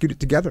all execute it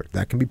together.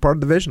 That can be part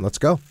of the vision. Let's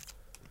go.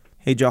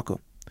 Hey, Jocko,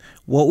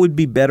 what would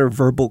be better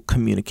verbal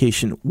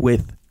communication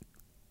with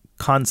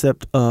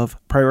concept of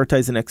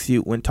prioritize and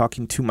execute when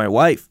talking to my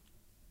wife?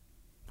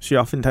 She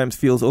oftentimes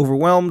feels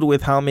overwhelmed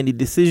with how many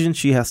decisions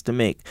she has to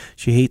make.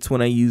 She hates when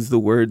I use the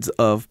words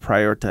of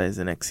prioritize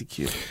and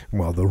execute.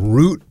 Well, the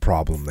root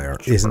problem there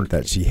isn't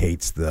that she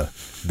hates the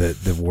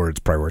words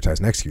prioritize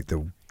and execute.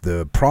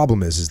 The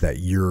problem is that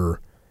you're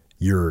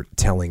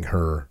telling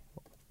her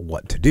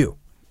what to do.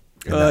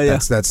 And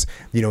that's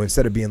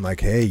instead of being like,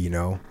 hey,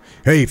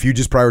 if you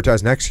just prioritize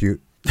and execute,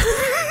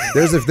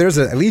 there's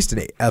at least a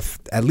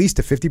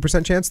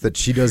 50% chance that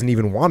she doesn't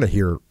even want to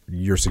hear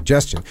your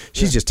suggestion.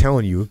 She's just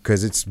telling you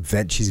because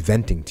she's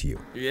venting to you.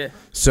 Yeah.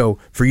 So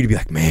for you to be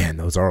like, man,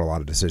 those are a lot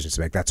of decisions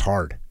to make. That's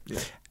hard. Yeah.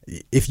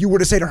 If you were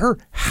to say to her,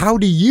 how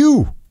do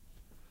you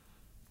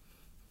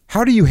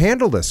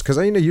handle this? Because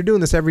you're doing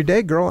this every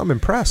day, girl. I'm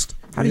impressed.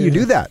 How do you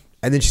do that?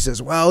 And then she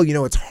says, well,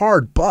 it's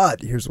hard,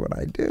 but here's what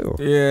I do.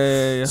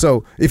 Yeah.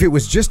 So if it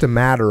was just a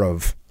matter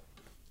of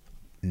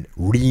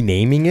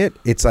renaming it,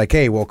 it's like,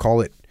 hey, we'll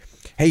call it,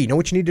 hey, you know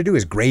what you need to do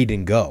is grade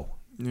and go.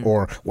 Yeah.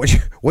 Or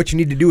what you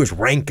need to do is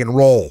rank and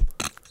roll.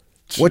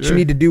 Sure. What you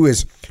need to do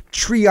is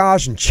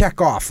triage and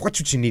check off.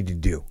 That's what you need to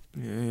do.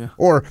 Yeah.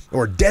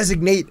 Or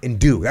designate and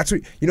do. That's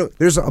what,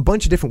 there's a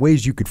bunch of different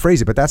ways you could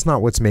phrase it, but that's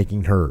not what's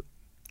making her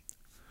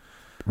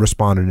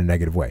respond in a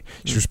negative way.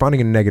 She's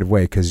responding in a negative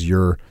way because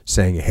you're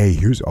saying, hey,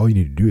 here's all you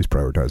need to do is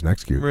prioritize and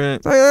execute. Right.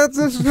 It's like,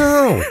 that's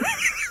no.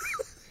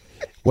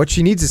 What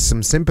she needs is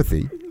some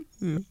sympathy,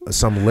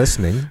 some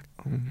listening,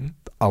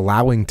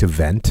 allowing to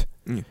vent,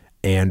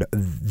 and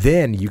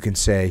then you can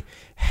say,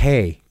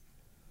 hey,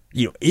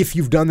 if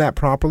you've done that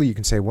properly, you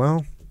can say,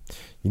 well,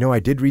 I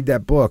did read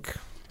that book,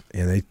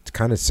 and they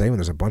kind of say when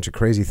there's a bunch of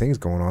crazy things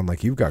going on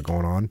like you've got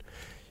going on,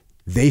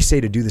 they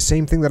say to do the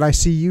same thing that I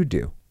see you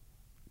do,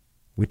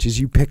 which is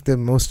you pick the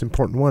most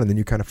important one, and then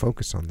you kind of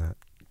focus on that.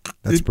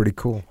 That's pretty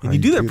cool. And you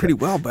do that pretty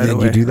well, by the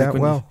way. You do that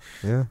well.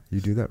 Yeah, you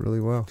do that really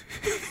well.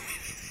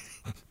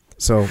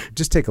 So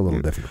just take a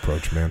little different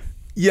approach, man.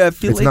 Yeah, I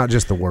feel it's not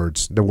just the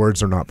words. The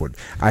words are not what.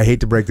 I hate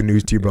to break the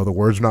news to you, bro. The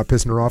words are not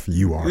pissing her off.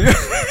 You are.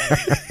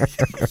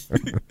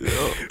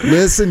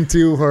 Listen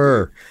to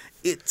her.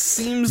 It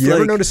seems you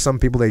ever notice some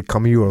people, they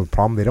come to you with a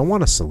problem, they don't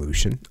want a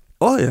solution.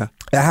 Oh, yeah.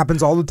 That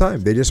happens all the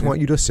time. They just want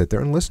you to sit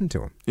there and listen to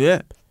them.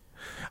 Yeah.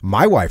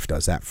 My wife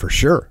does that for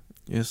sure.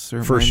 Yes,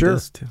 sir. For sure.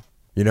 Does too.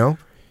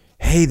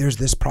 Hey, there's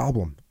this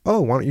problem.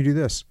 Oh, why don't you do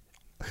this?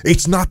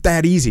 It's not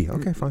that easy.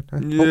 Okay, fine.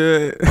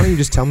 Yeah. Why don't you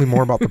just tell me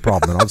more about the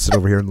problem, and I'll sit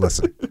over here and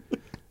listen.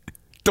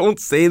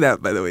 Don't say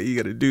that, by the way. You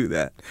got to do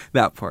that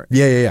part.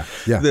 Yeah.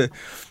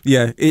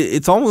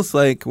 It's almost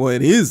like, well,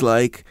 it is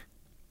like,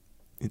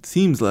 it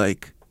seems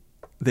like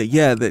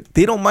that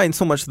they don't mind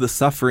so much the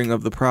suffering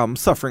of the problem.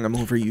 Suffering, I'm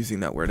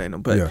overusing that word, I know,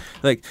 but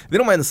like they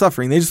don't mind the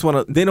suffering. They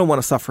don't want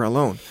to suffer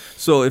alone.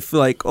 So if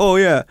like, oh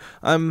yeah,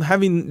 I'm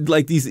having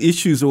like these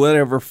issues or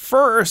whatever,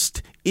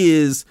 first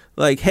is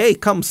like, hey,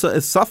 come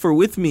suffer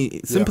with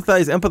me,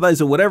 sympathize,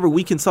 empathize, or whatever.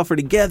 We can suffer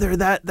together.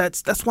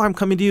 That's why I'm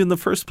coming to you in the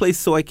first place,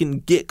 so I can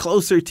get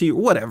closer to you.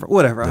 Whatever.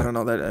 Yeah. I don't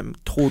know that I'm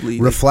totally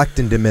reflect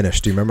and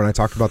diminish. Do you remember when I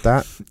talked about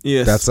that?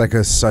 Yes. That's like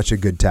such a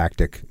good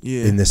tactic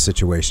in this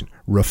situation.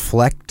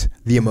 Reflect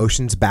the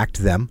emotions back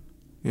to them.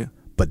 Yeah.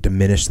 But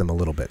diminish them a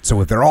little bit.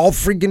 So if they're all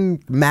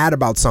freaking mad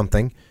about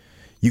something,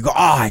 you go,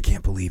 oh, I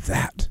can't believe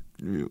that.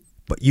 Yeah.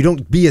 But you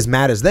don't be as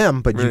mad as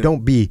them, but you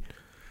don't be,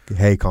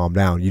 hey, calm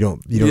down. You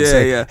don't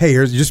say, hey,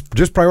 here's just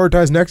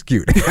prioritize and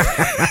execute.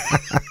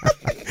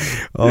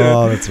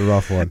 That's a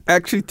rough one.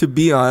 Actually, to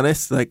be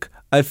honest, like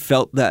I've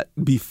felt that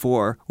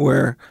before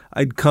where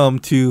I'd come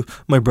to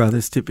my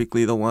brother's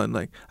typically the one,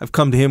 like I've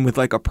come to him with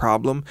like a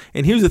problem.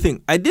 And here's the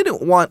thing. I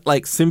didn't want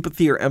like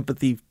sympathy or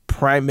empathy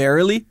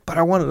primarily, but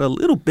I wanted a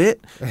little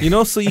bit,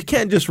 so you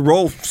can't just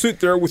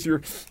sit there with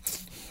your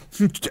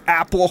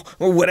apple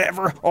or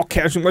whatever, all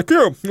casual, like,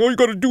 all you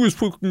got to do is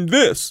fucking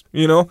this,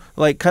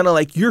 like kind of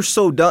like you're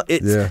so done.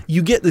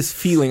 You get this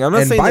feeling. I'm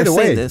not saying they're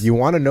saying this. You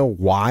want to know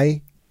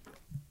why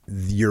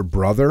your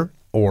brother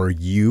or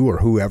you or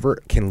whoever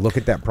can look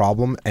at that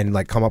problem and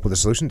like come up with a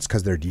solution? It's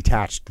because they're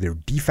detached. They're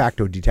de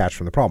facto detached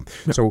from the problem.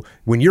 Yeah. So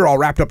when you're all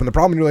wrapped up in the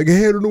problem, you're like,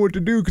 hey, I don't know what to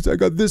do because I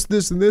got this,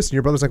 this, and this. And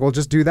your brother's like, well,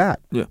 just do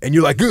that. Yeah. And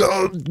you're like,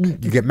 you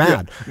get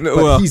mad. Yeah.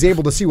 But he's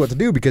able to see what to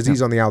do because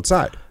he's on the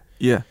outside.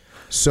 Yeah.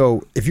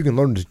 So if you can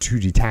learn to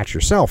detach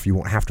yourself, you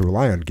won't have to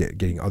rely on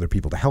getting other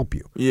people to help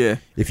you. Yeah.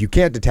 If you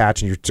can't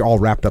detach and you're all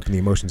wrapped up in the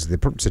emotions of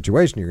the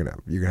situation, you're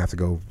gonna have to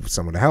go with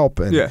someone to help.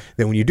 And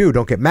then when you do,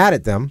 don't get mad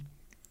at them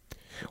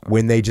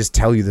when they just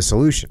tell you the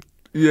solution.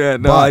 Yeah.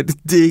 No, I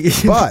dig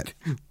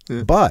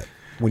it. But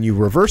when you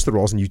reverse the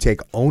roles and you take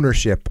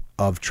ownership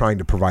of trying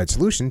to provide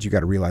solutions, you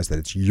got to realize that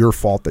it's your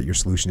fault that your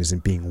solution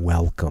isn't being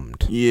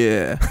welcomed.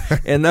 Yeah.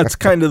 And that's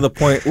kind of the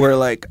point where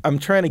like I'm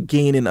trying to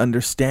gain an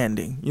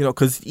understanding,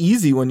 because it's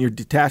easy when you're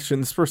detached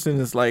and this person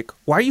is like,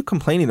 why are you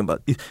complaining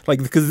about it?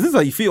 Like, because this is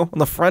how you feel on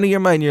the front of your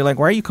mind. You're like,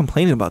 why are you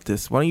complaining about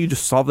this? Why don't you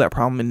just solve that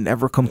problem and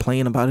never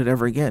complain about it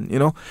ever again?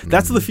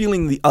 That's the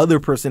feeling the other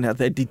person had,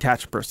 that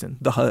detached person,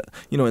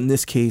 in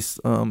this case,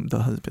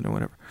 the husband or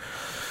whatever.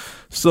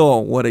 So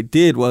what I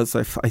did was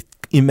I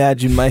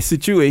imagined my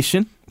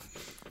situation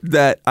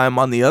that I'm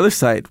on the other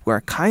side where I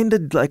kind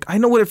of like, I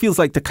know what it feels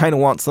like to kind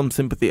of want some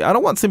sympathy. I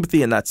don't want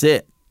sympathy and that's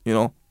it,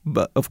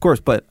 but of course,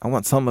 but I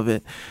want some of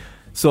it.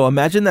 So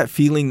imagine that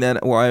feeling that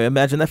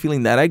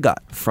I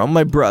got from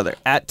my brother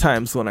at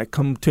times when I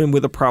come to him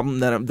with a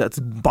problem that's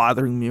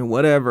bothering me or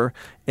whatever.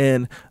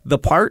 And the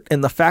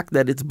fact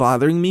that it's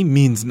bothering me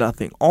means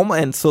nothing.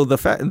 And so the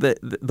fact that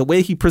the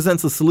way he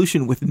presents a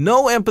solution with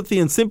no empathy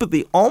and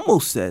sympathy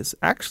almost says,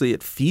 actually,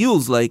 it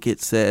feels like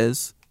it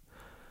says,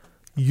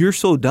 you're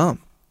so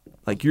dumb.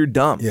 Like, you're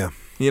dumb. Yeah.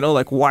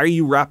 Like, why are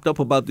you wrapped up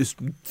about this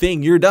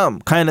thing? You're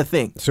dumb kind of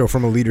thing. So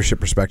from a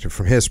leadership perspective,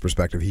 from his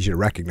perspective, he should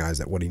recognize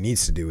that what he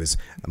needs to do is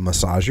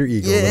massage your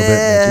ego a little bit,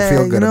 make you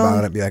feel good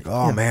about it, be like,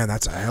 oh, man,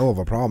 that's a hell of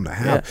a problem to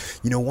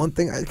have. One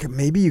thing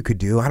maybe you could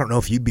do, I don't know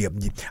if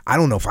I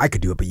don't know if I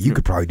could do it, but you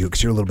could probably do it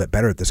because you're a little bit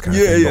better at this kind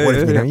of thing. But what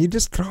if, you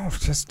just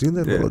do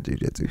that little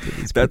jiu-jitsu to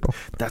these people.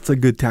 That's a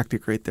good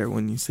tactic right there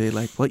when you say,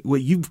 like,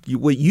 what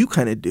you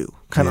kind of do.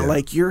 Kind of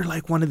like you're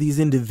like one of these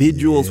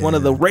individuals, one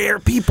of the rare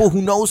people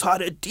who knows how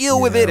to deal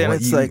with it, and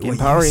it's like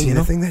empowering.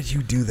 The thing that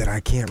you do that I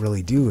can't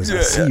really do is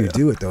I see you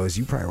do it though. Is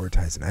you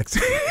prioritize and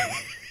execute.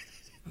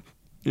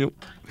 Yep.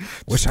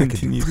 Wish I could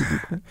do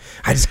that.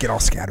 I just get all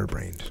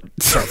scatterbrained.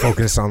 Start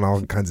focusing on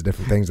all kinds of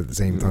different things at the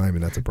same time,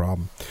 and that's a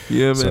problem.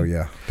 Yeah, man. So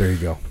there you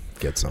go.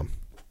 Get some.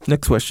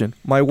 Next question.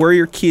 My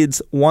Warrior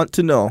Kids want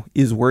to know: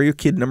 is Warrior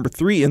Kid number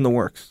 3 in the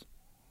works?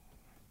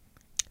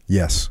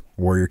 Yes,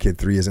 Warrior Kid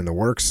 3 is in the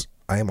works.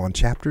 I am on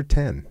chapter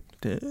 10.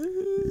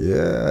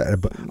 Yeah.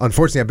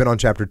 Unfortunately, I've been on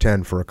chapter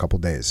 10 for a couple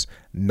days.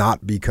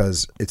 Not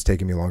because it's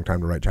taken me a long time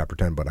to write chapter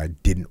 10, but I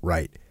didn't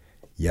write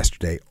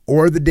yesterday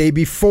or the day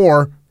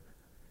before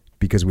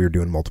because we were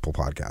doing multiple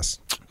podcasts,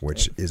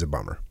 which is a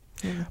bummer.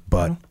 Yeah.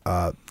 But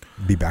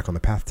be back on the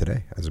path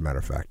today, as a matter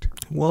of fact.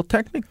 Well,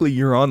 technically,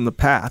 you're on the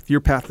path. Your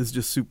path is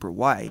just super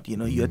wide.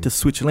 You had to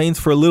switch lanes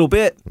for a little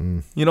bit.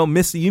 You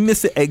miss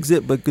the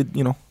exit, but good,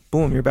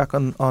 boom, you're back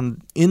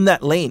on in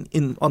that lane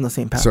on the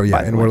same path. So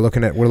and we're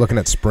looking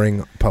at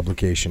spring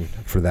publication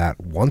for that.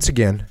 Once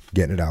again,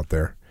 getting it out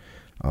there.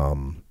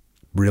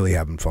 Really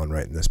having fun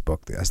writing this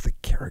book as the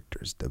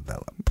characters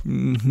develop.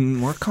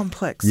 More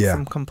complex. Yeah.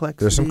 Some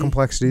complexity. There's some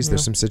complexities.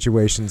 There's some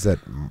situations that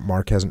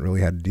Mark hasn't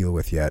really had to deal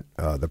with yet.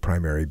 The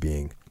primary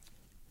being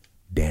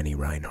Danny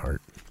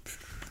Reinhardt.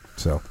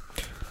 So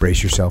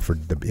brace yourself for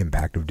the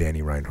impact of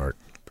Danny Reinhardt.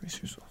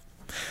 Brace yourself.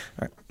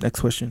 All right. Next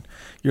question.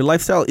 Your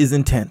lifestyle is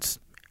intense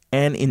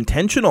and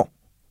intentional.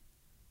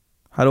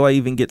 How do I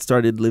even get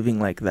started living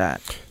like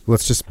that?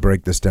 Let's just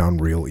break this down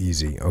real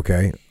easy,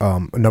 okay?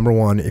 Number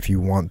one, if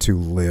you want to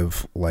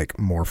live like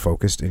more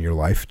focused in your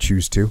life,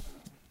 choose to.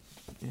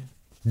 Yeah.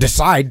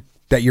 Decide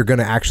that you're going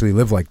to actually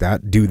live like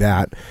that. Do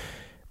that.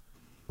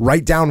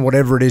 Write down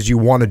whatever it is you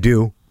want to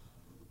do.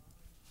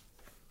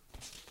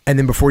 And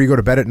then before you go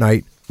to bed at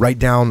night, Write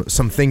down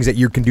some things that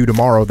you can do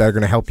tomorrow that are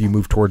going to help you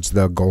move towards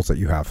the goals that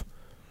you have.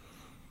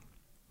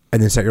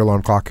 And then set your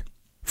alarm clock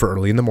for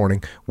early in the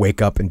morning. Wake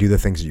up and do the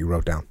things that you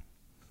wrote down.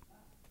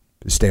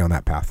 Stay on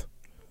that path.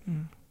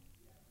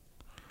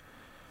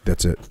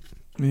 That's it.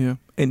 Yeah.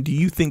 And do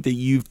you think that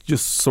you've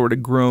just sort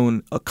of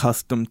grown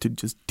accustomed to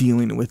just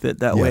dealing with it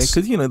that way?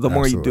 Because, you know, the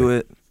more you do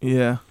it,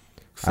 yeah.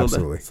 So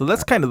absolutely. So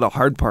that's kind of the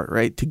hard part,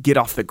 right? To get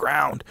off the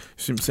ground.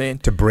 You see what I'm saying?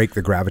 To break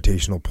the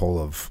gravitational pull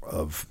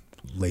of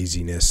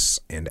laziness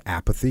and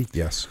apathy.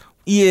 Yes.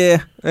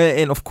 Yeah.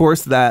 And of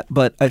course that.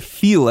 But I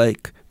feel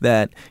like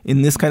that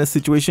in this kind of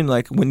situation,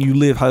 like when you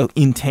live how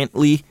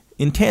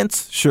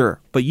intense,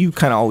 sure, but you've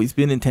kind of always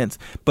been intense.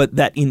 But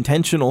that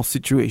intentional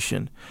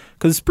situation,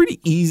 because it's pretty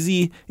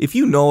easy. If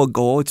you know a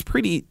goal, it's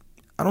pretty,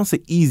 I don't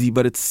say easy,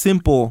 but it's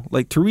simple.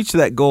 Like to reach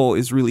that goal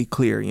is really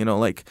clear, you know,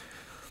 like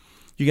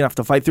you're going to have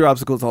to fight through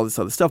obstacles, all this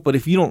other stuff. But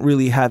if you don't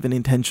really have an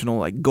intentional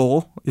like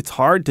goal, it's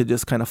hard to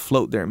just kind of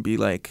float there and be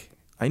like,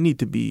 I need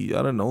to be,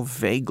 I don't know,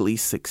 vaguely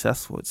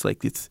successful. It's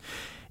like,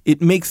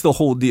 it makes the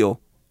whole deal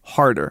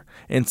harder.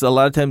 And so a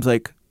lot of times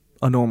like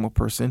a normal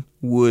person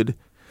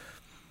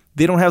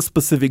they don't have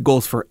specific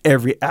goals for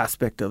every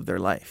aspect of their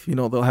life. You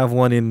know, they'll have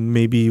one in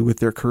maybe with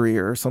their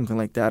career or something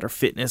like that, or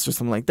fitness or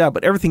something like that.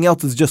 But everything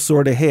else is just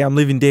sort of, hey, I'm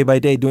living day by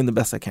day, doing the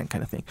best I can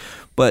kind of thing.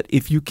 But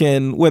if you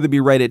can, whether it be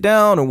write it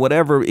down or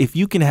whatever, if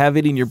you can have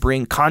it in your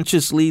brain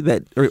consciously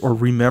that, or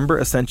remember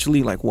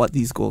essentially like what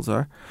these goals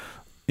are,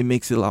 it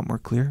makes it a lot more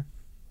clear.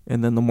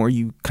 And then the more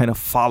you kind of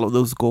follow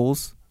those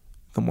goals,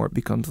 the more it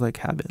becomes like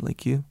habit,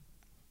 like you.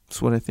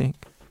 That's what I think.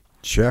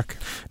 Check.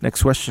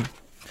 Next question.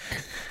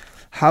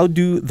 How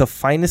do the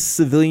finest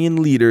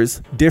civilian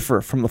leaders differ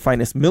from the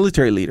finest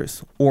military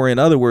leaders? Or in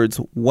other words,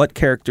 what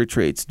character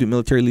traits do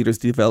military leaders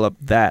develop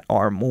that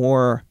are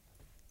more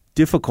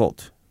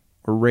difficult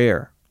or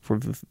rare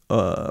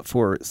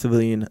for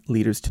civilian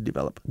leaders to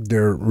develop?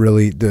 They're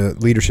really, the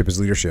leadership is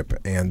leadership,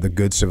 and the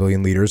good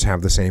civilian leaders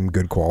have the same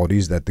good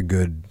qualities that the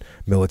good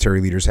military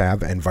leaders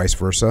have, and vice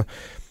versa.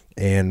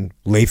 And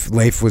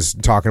Leif was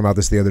talking about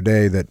this the other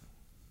day, that,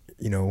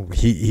 you know,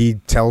 he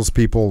tells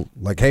people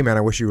like, hey man,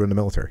 I wish you were in the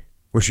military.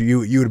 Wish you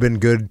would have been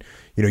good,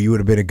 you know, you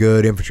would have been a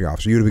good infantry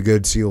officer. You would have been a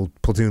good SEAL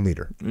platoon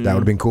leader. That would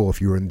have been cool if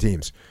you were in the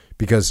teams,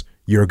 because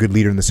you're a good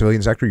leader in the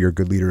civilian sector. You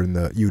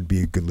would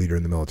be a good leader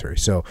in the military.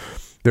 So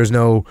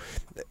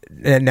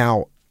and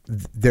now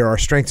there are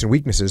strengths and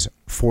weaknesses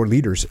for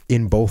leaders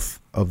in both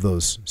of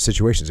those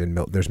situations.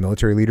 There's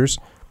military leaders.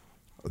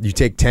 You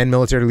take 10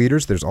 military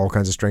leaders, there's all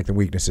kinds of strengths and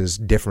weaknesses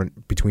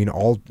different between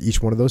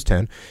each one of those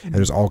 10. And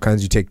there's all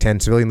kinds, you take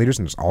 10 civilian leaders,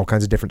 and there's all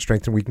kinds of different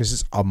strengths and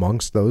weaknesses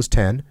amongst those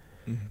 10.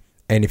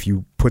 And if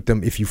you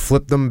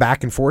flip them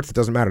back and forth, it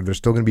doesn't matter. There's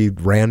still going to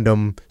be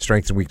random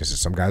strengths and weaknesses.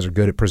 Some guys are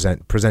good at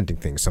presenting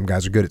things. Some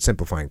guys are good at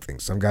simplifying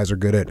things. Some guys are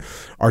good at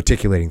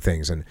articulating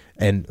things.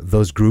 And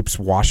those groups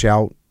wash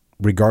out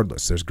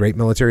regardless. There's great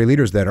military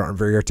leaders that aren't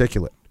very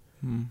articulate,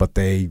 but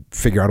they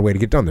figure out a way to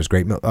get done. There's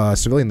great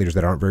civilian leaders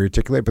that aren't very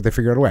articulate, but they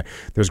figure out a way.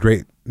 There's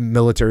great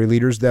military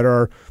leaders that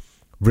are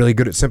really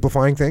good at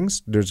simplifying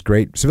things. There's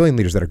great civilian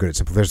leaders that are good at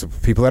simplifying.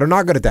 There's people that are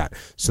not good at that.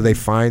 So they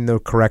find the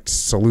correct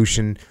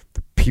solution,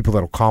 the people that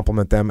will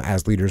complement them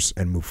as leaders,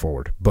 and move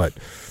forward. But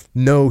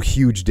no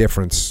huge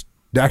difference.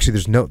 Actually,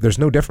 there's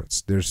no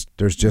difference. There's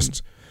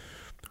just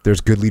there's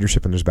good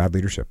leadership and there's bad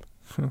leadership.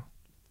 Huh.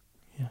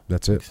 Yeah,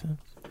 that's it.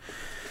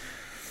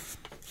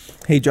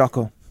 Hey,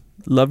 Jocko,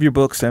 love your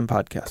books and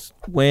podcasts.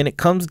 When it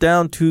comes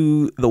down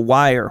to The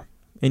Wire,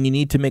 and you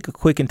need to make a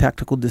quick and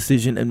tactical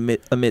decision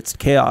amidst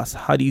chaos,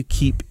 how do you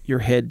keep your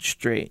head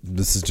straight?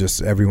 This is just,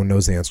 everyone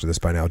knows the answer to this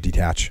by now.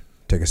 Detach.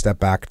 Take a step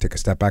back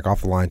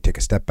off the line, take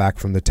a step back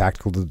from the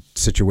tactical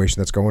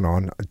situation that's going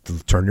on,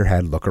 turn your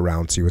head, look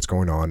around, see what's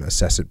going on,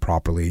 assess it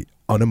properly,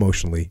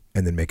 unemotionally,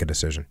 and then make a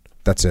decision.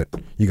 That's it.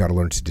 You got to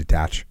learn to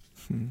detach.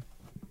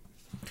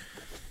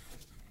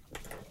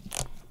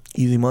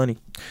 Easy money.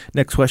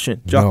 Next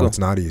question, Jocko. No, it's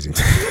not easy.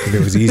 If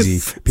it was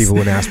easy, people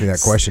wouldn't ask me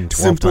that question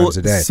 12 times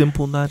a day.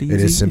 Simple, not easy.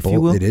 It is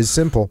simple. It is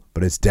simple,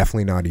 but it's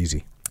definitely not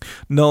easy.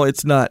 No,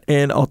 it's not.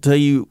 And I'll tell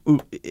you,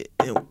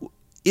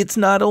 it's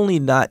not only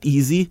not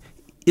easy,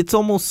 it's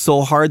almost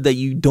so hard that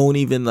you don't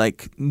even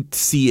like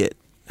see it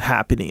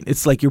happening.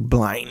 It's like you're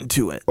blind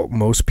to it.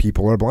 Most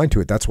people are blind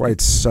to it. That's why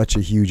it's such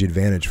a huge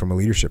advantage from a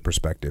leadership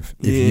perspective.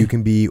 If you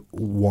can be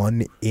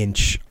 1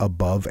 inch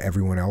above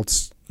everyone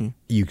else,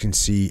 you can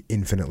see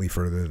infinitely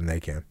further than they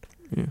can.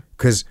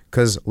 Because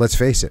let's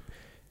face it,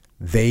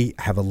 they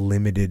have a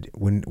limited,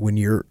 when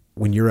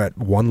you're at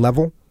one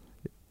level,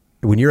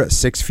 when you're at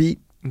 6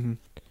 feet,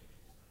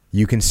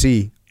 you can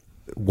see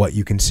what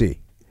you can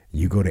see.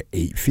 You go to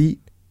 8 feet,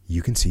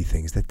 you can see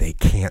things that they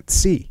can't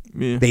see.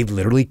 They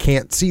literally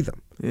can't see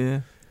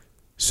them.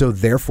 So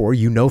therefore,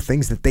 you know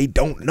things that they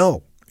don't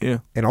know.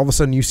 And all of a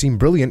sudden, you seem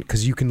brilliant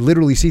because you can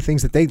literally see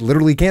things that they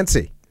literally can't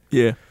see.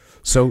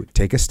 So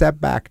take a step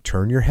back,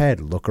 turn your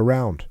head, look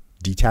around,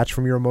 detach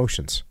from your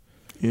emotions.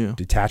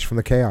 Detach from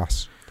the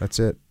chaos. That's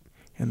it.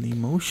 And the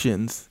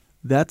emotions,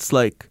 that's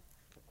like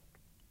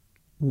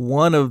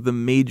one of the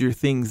major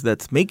things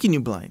that's making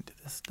you blind to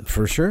this stuff.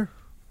 For sure.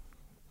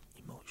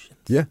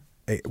 Yeah.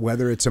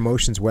 Whether it's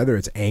emotions, whether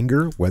it's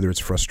anger, whether it's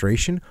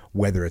frustration,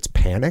 whether it's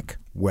panic,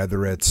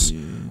 whether it's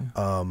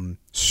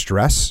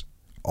stress,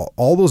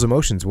 all those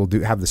emotions will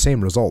have the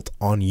same result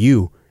on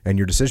you and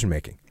your decision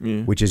making,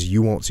 which is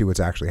you won't see what's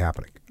actually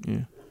happening.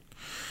 Yeah.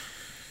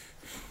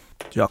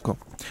 Jocko,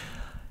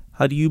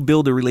 how do you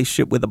build a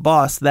relationship with a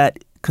boss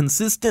that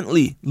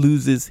consistently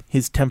loses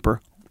his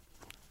temper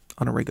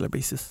on a regular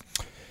basis?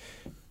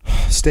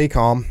 Stay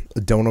calm.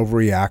 Don't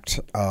overreact.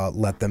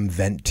 Let them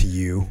vent to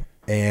you,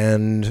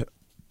 and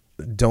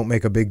don't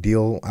make a big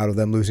deal out of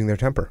them losing their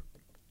temper.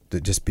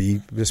 Just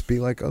be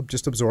like,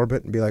 just absorb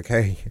it and be like,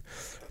 hey,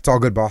 it's all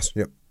good, boss.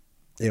 Yep.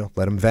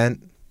 Let them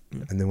vent.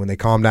 And then when they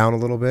calm down a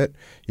little bit,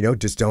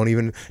 just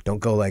don't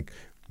go like,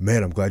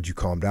 man, I'm glad you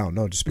calmed down.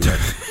 No, just be like,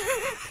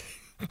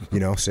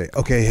 say,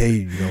 okay,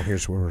 hey,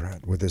 here's where we're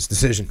at with this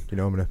decision. I'm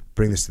going to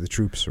bring this to the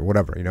troops or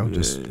whatever,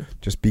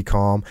 just be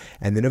calm.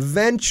 And then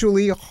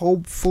eventually,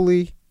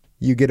 hopefully,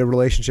 you get a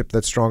relationship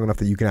that's strong enough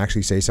that you can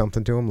actually say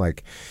something to them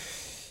like,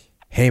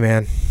 hey,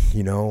 man,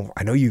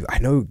 I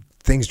know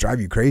things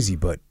drive you crazy,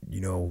 but,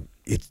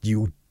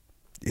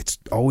 it's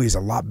always a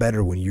lot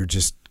better when you're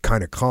just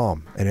kind of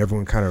calm and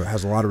everyone kind of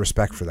has a lot of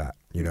respect for that,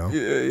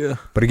 Yeah.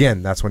 But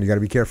again, that's when you got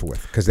to be careful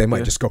with, because they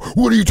might just go,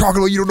 what are you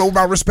talking about? You don't know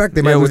about respect.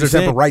 They might lose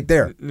their temper right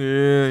there.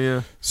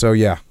 Yeah. So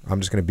yeah, I'm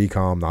just going to be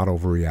calm, not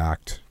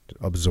overreact,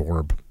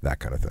 absorb, that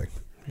kind of thing.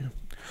 Yeah.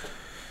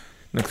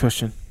 Next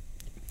question.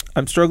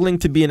 I'm struggling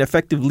to be an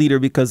effective leader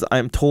because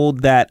I'm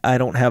told that I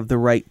don't have the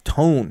right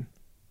tone.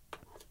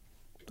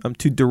 I'm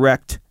too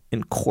direct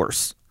and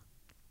coarse,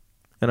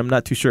 and I'm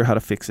not too sure how to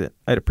fix it.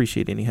 I'd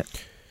appreciate any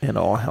and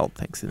all help.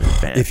 Thanks in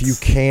advance. If you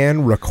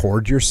can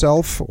record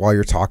yourself while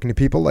you're talking to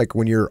people, like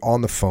when you're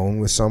on the phone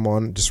with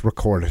someone, just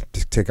record it.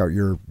 Just take out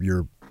your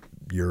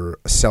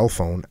cell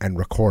phone and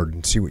record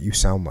and see what you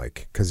sound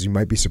like, because you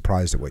might be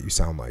surprised at what you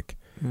sound like.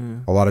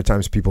 A lot of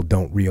times people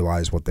don't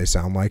realize what they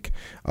sound like.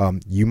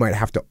 You might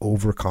have to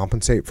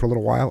overcompensate for a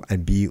little while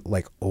and be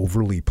like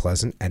overly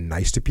pleasant and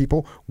nice to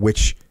people,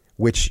 which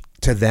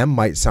to them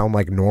might sound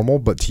like normal,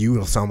 but to you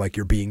it'll sound like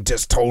you're being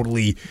just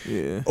totally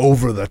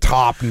over the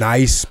top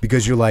nice,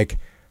 because you're like,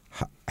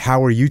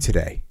 how are you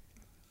today?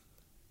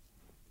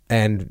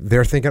 And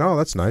they're thinking, oh,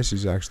 that's nice.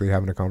 He's actually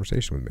having a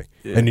conversation with me.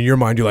 Yeah. And in your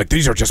mind, you're like,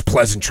 these are just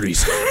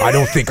pleasantries. I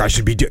don't think I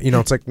should be doing,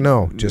 it's like,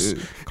 no, just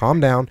calm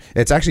down.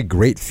 It's actually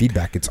great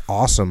feedback. It's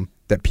awesome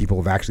that people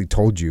have actually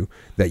told you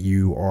that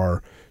you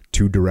are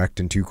too direct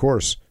and too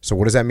coarse. So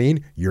what does that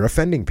mean? You're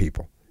offending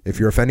people. If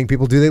you're offending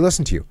people, do they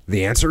listen to you?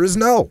 The answer is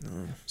no.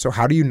 So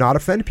how do you not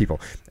offend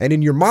people? And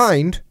in your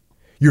mind,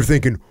 you're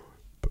thinking,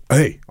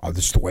 hey,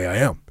 this is the way I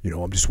am.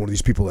 I'm just one of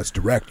these people that's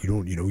direct.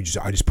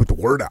 I just put the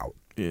word out.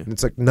 Yeah. And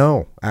it's like,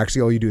 no,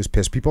 actually all you do is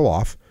piss people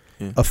off,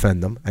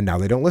 offend them, and now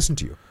they don't listen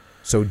to you.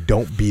 So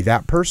don't be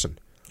that person.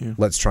 Yeah.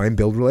 Let's try and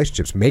build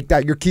relationships. Make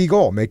that your key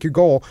goal. Make your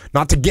goal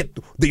not to get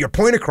your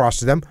point across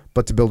to them,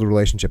 but to build a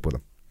relationship with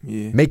them.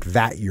 Yeah. Make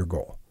that your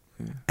goal.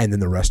 Yeah. And then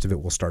the rest of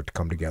it will start to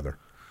come together.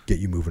 Get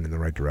you moving in the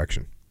right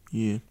direction.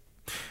 Yeah.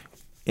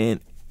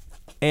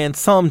 And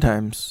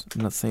sometimes,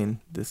 I'm not saying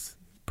this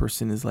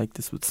person is like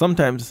this, but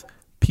sometimes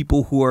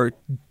people who are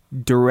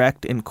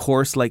direct and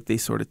coarse, like they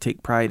sort of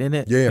take pride in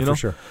it. Yeah, for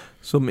sure.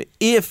 So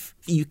if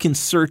you can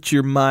search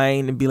your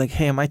mind and be like,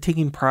 hey, am I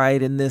taking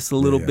pride in this a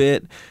little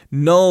bit?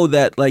 Know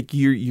that like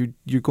you're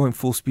going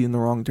full speed in the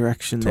wrong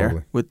direction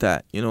there with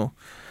that,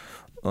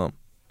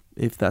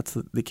 if that's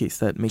the case,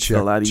 that makes it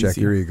a lot easier. Check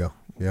your ego.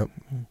 Yep.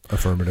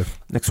 Affirmative.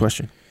 Next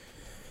question.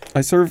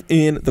 I serve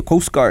in the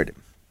Coast Guard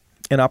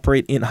and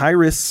operate in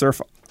high-risk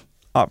surf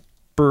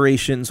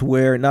operations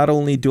where not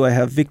only do I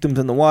have victims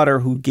in the water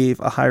who have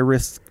a high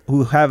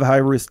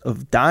risk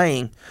of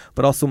dying,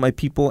 but also my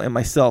people and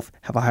myself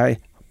have a high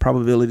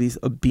probabilities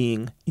of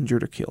being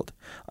injured or killed.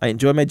 I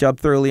enjoy my job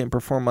thoroughly and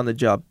perform on the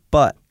job,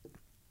 but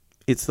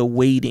it's the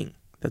waiting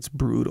that's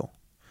brutal.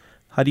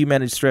 How do you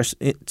manage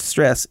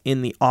stress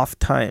in the off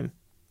time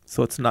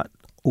so it's not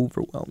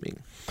overwhelming?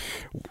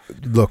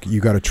 Look,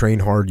 you got to train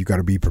hard. You got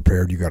to be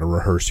prepared. You got to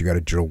rehearse. You got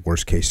to drill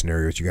worst case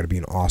scenarios. You got to be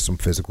in awesome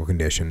physical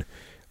condition.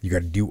 You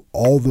got to do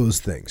all those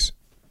things.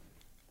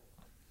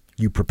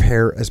 You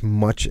prepare as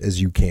much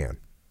as you can.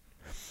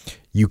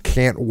 You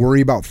can't worry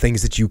about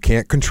things that you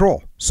can't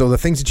control. So the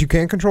things that you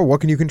can't control,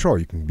 what can you control?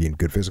 You can be in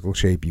good physical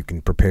shape. You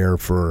can prepare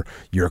for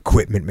your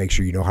equipment. Make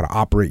sure you know how to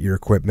operate your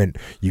equipment.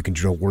 You can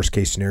drill worst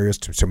case scenarios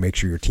so make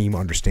sure your team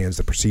understands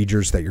the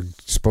procedures that you're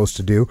supposed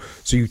to do.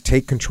 So you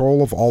take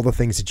control of all the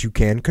things that you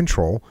can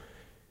control.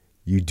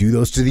 You do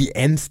those to the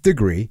nth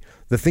degree.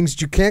 The things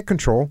that you can't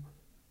control,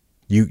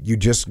 you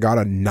just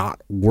gotta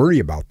not worry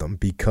about them,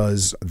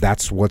 because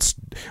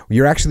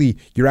you're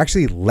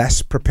actually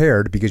less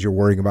prepared because you're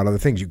worrying about other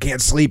things. You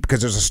can't sleep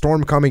because there's a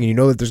storm coming and you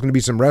know that there's going to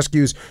be some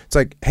rescues. It's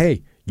like,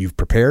 hey, you've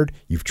prepared,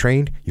 you've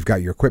trained, you've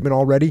got your equipment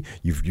all ready,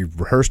 you've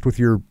rehearsed with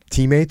your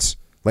teammates.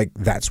 Like,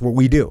 that's what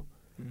we do.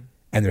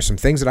 And there's some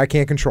things that I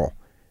can't control,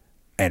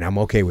 and I'm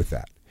okay with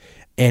that.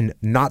 And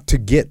not to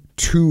get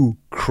too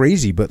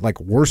crazy, but like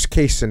worst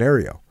case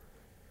scenario,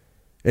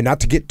 and not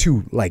to get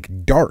too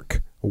like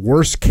dark.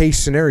 Worst case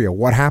scenario,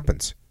 what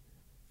happens?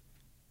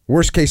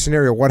 Worst case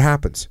scenario, what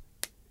happens?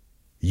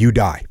 You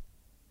die.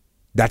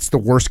 That's the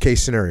worst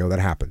case scenario that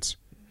happens.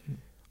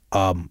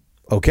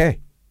 Okay.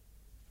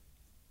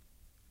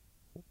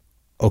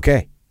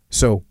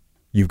 So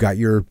you've got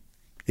your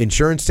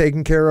insurance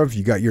taken care of.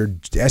 You got your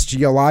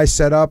SGLI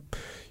set up.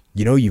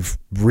 You've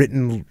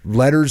written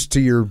letters to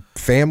your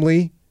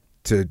family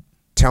to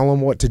tell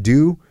them what to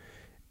do,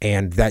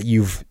 and that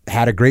you've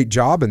had a great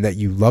job, and that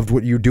you loved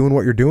what you're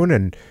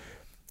doing,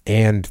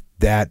 and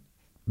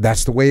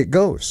that's the way it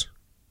goes.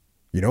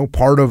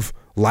 Part of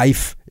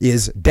life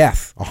is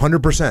death,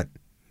 100%.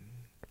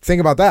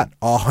 Think about that,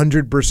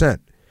 100%.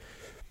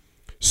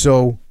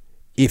 So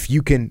if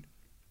you can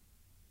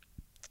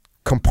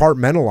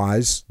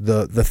compartmentalize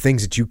the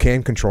things that you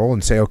can control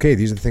and say, okay,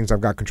 these are the things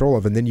I've got control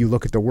of, and then you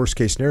look at the worst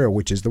case scenario,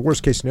 which is the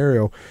worst case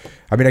scenario.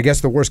 I mean, I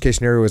guess the worst case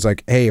scenario is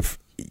like, hey, if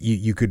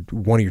you could,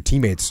 one of your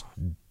teammates,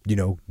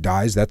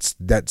 dies,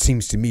 that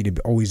seems to me to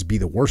always be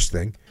the worst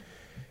thing.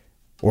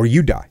 Or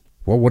you die.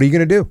 Well, what are you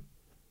going to do?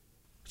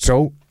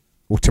 So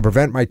to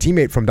prevent my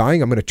teammate from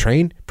dying, I'm going to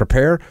train,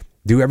 prepare,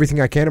 do everything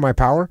I can in my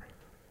power.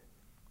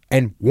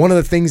 And one of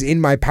the things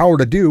in my power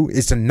to do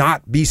is to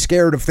not be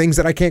scared of things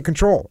that I can't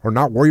control, or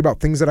not worry about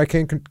things that I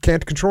can't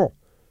control.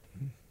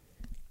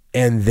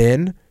 And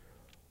then,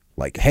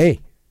 like, hey,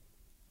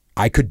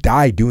 I could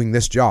die doing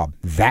this job.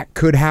 That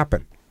could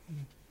happen.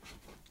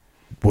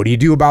 What do you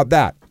do about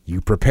that?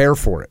 You prepare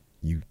for it.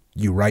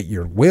 You write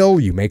your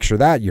will. You make sure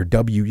that your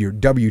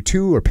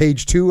W-2 or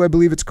page 2, I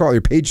believe it's called,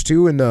 your page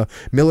 2 in the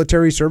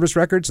military service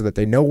record, so that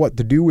they know what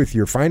to do with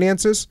your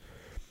finances.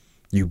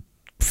 You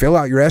fill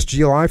out your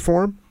SGLI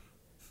form.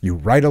 You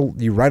write a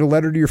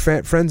letter to your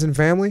friends and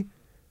family.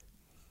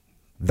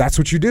 That's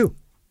what you do.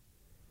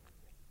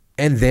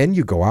 And then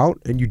you go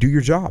out and you do your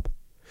job.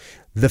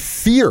 The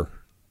fear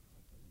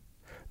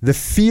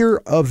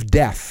of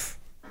death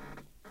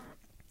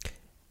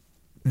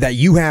that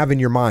you have in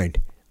your mind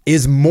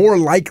is more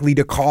likely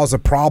to cause a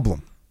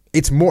problem.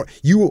 If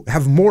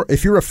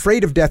you're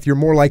afraid of death, you're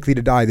more likely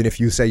to die than if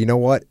you say, you know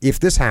what, if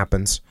this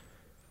happens,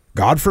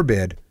 God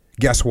forbid,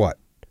 guess what?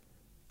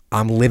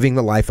 I'm living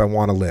the life I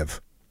want to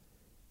live,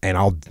 and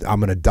I'm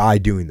going to die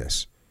doing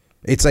this.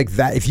 It's like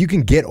that. If you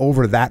can get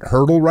over that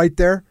hurdle right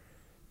there,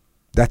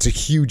 that's a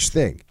huge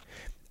thing.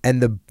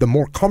 And the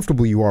more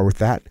comfortable you are with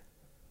that,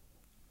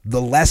 the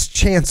less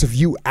chance of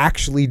you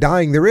actually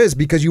dying there is,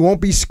 because you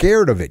won't be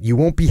scared of it. You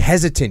won't be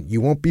hesitant.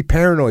 You won't be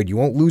paranoid. You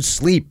won't lose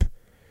sleep.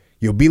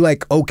 You'll be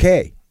like,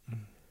 okay.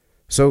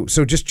 So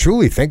just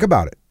truly think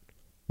about it.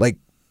 Like,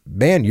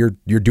 man, you're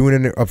doing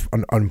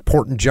an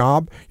important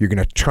job. You're going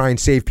to try and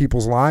save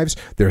people's lives.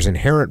 There's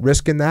inherent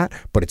risk in that,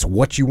 but it's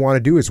what you want to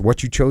do. It's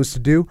what you chose to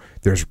do.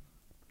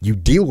 You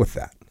deal with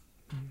that.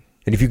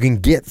 And if you can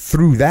get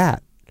through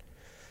that,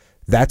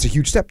 that's a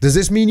huge step. Does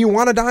this mean you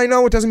want to die?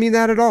 No, it doesn't mean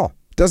that at all.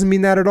 It doesn't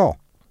mean that at all.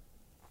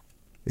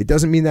 It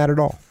doesn't mean that at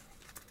all.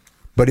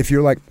 But if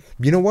you're like,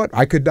 you know what?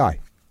 I could die.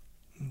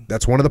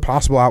 That's one of the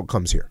possible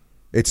outcomes here.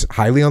 It's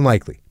highly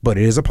unlikely, but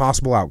it is a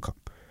possible outcome.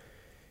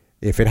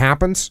 If it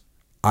happens,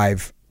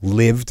 I've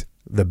lived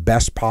the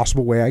best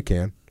possible way I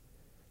can.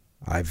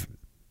 I've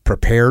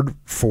prepared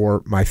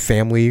for my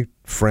family,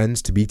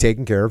 friends to be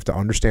taken care of, to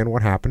understand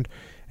what happened,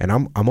 and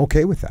I'm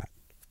okay with that.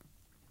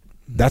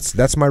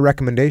 That's my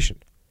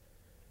recommendation.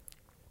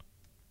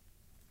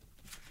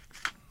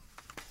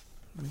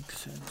 Makes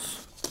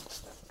sense.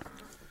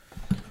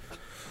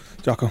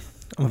 Jocko,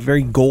 I'm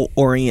very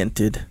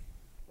goal-oriented.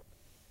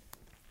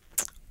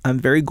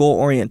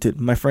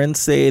 My friends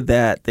say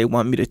that they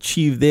want me to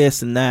achieve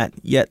this and that,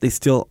 yet they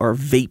still are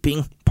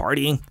vaping,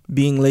 partying,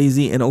 being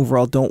lazy, and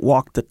overall don't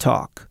walk the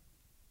talk.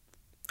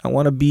 I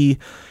want to be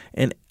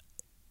an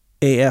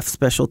AF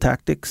Special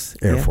Tactics.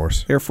 Air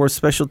Force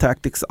Special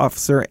Tactics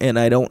officer, and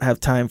I don't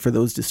have time for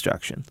those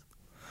distractions.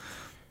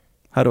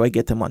 How do I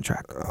get them on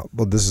track?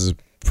 Well, this is a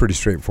pretty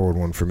straightforward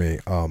one for me.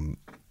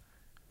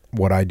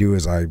 What I do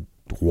is I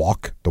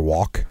walk the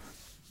walk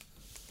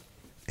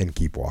and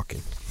keep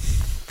walking.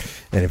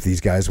 And if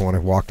these guys want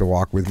to walk the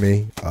walk with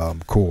me,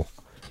 cool.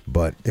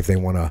 But if they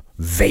want to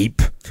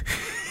vape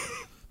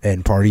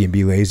and party and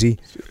be lazy,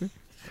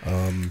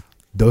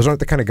 those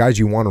aren't the kind of guys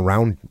you want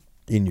around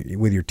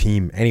with your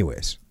team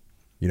anyways.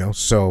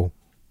 So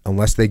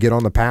unless they get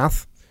on the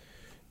path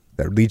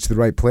that leads to the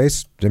right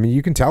place, I mean,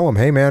 you can tell them,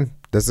 hey, man,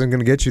 this isn't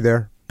going to get you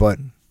there. But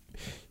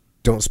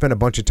don't spend a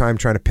bunch of time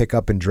trying to pick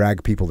up and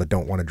drag people that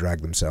don't want to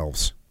drag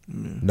themselves.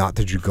 Not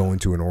that you go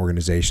into an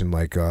organization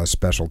like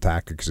Special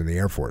Tactics in the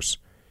Air Force.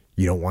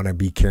 You don't want to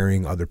be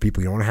carrying other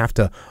people. You don't want to have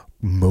to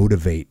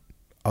motivate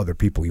other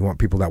people. You want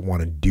people that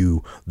want to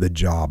do the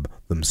job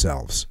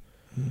themselves.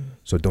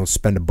 So don't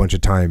spend a bunch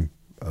of time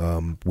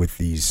with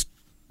these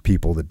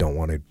people that don't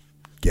want to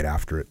get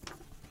after it.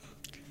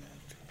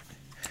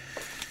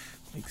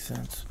 Makes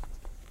sense.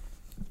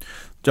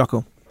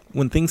 Jocko,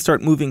 when things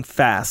start moving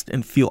fast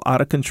and feel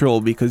out of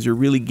control because you're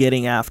really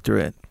getting after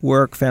it,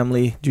 work,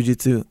 family,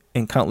 jiu-jitsu,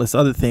 and countless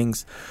other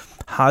things,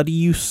 how do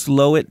you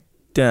slow it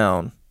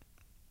down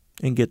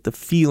and get the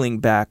feeling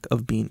back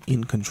of being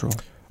in control?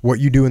 What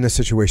you do in this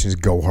situation is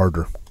go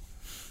harder.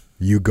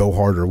 you go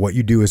harder. What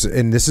you do is,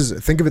 and this is,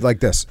 think of it like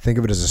this. Think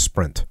of it as a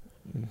sprint.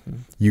 Mm-hmm.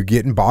 You're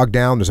getting bogged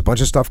down. There's a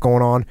bunch of stuff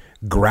going on.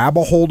 Grab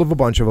a hold of a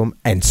bunch of them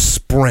and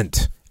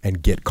sprint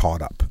and get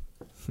caught up.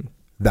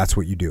 That's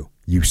what you do.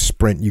 You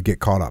sprint, you get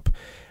caught up.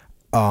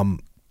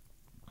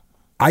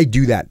 I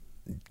do that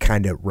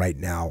kind of right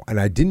now, and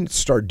I didn't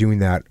start doing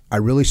that. I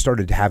really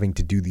started having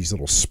to do these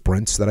little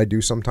sprints that I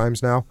do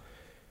sometimes now,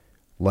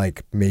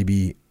 like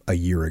maybe a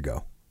year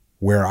ago,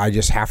 where I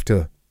just have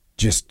to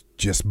just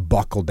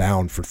buckle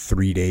down for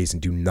 3 days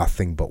and do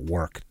nothing but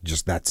work.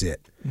 Just that's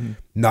it. Mm.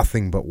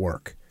 Nothing but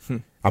work.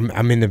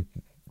 I'm in the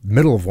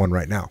middle of one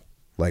right now.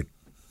 Like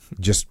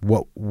just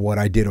what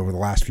I did over the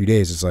last few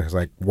days is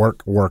like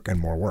work, and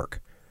more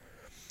work.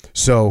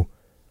 So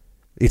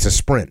it's a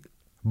sprint,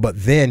 but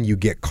then you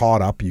get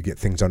caught up, you get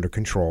things under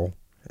control,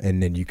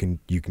 and then you can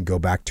go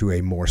back to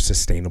a more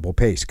sustainable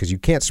pace because you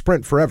can't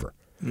sprint forever.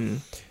 Mm.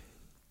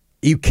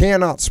 You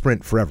cannot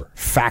sprint forever,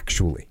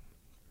 factually.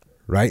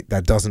 Right?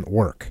 That doesn't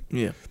work.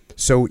 Yeah.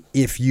 So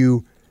if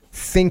you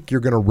think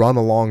you're going to run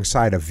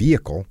alongside a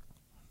vehicle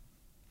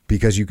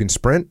because you can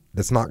sprint,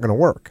 that's not going to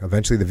work.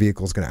 Eventually the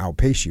vehicle is going to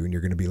outpace you and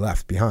you're going to be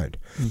left behind.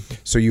 Mm-hmm.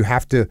 So you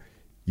have to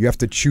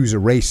choose a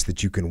race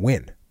that you can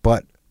win.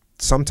 But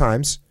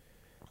sometimes,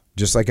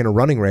 just like in a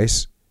running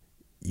race,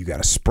 you got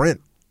to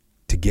sprint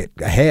to get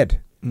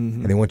ahead.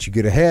 Mm-hmm. And then once you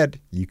get ahead,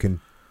 you can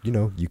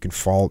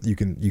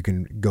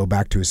go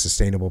back to a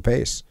sustainable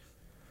pace.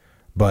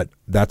 But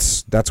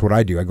that's what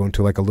I do. I go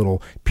into like a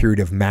little period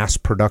of mass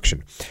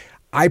production.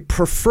 I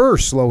prefer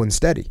slow and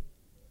steady.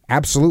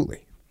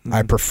 Absolutely. Mm-hmm.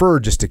 I prefer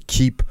just to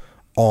keep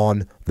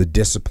on the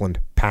disciplined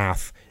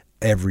path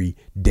every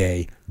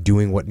day,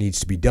 doing what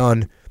needs to be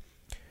done.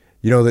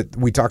 You know that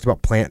we talked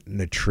about planting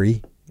a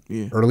tree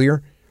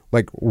earlier.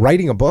 Like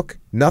writing a book,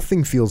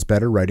 nothing feels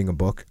better writing a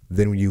book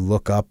than when you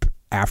look up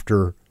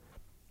after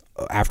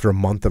a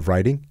month of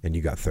writing and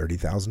you got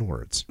 30,000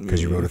 words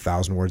because you wrote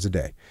 1,000 words a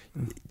day.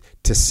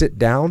 To sit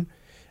down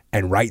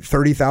and write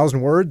 30,000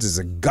 words is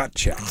a gut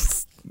check.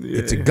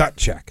 It's a gut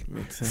check.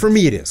 For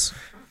me it is.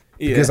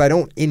 Because I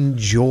don't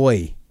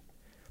enjoy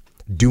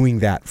doing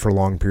that for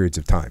long periods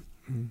of time.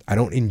 I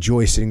don't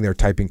enjoy sitting there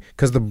typing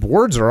because the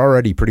words are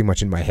already pretty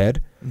much in my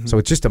head. Mm-hmm. So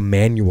it's just a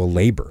manual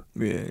labor.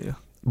 Yeah.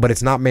 But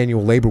it's not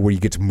manual labor where you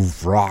get to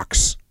move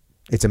rocks.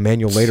 It's a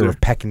manual labor of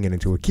pecking it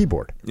into a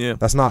keyboard. Yeah.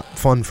 That's not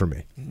fun for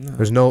me.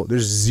 No.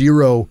 There's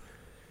zero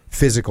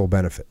physical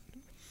benefit.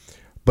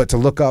 But to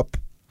look up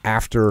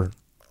after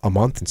a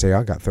month and say,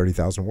 I got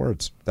 30,000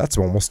 words, that's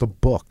almost a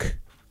book,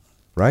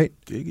 right?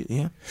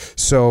 Yeah.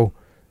 So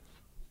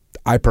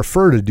I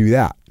prefer to do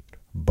that.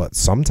 But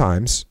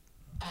sometimes,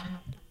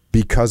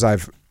 because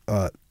I've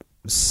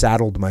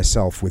saddled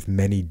myself with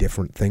many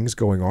different things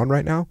going on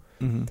right now,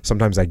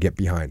 sometimes I get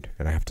behind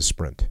and I have to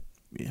sprint.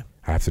 Yeah.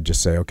 I have to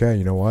just say, okay,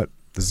 you know what?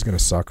 This is going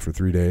to suck for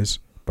 3 days,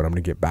 but I'm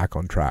going to get back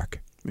on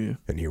track. Yeah.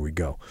 And here we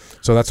go.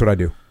 So that's what I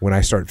do. When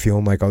I start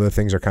feeling like other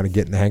things are kind of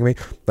getting the hang of me,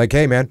 like,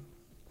 hey, man,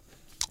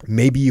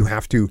 maybe you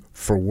have to,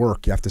 for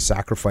work, you have to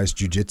sacrifice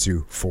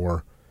jiu-jitsu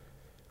for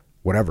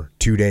whatever,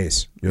 2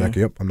 days. You're like,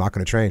 yep, I'm not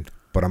going to train,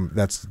 but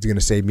that's going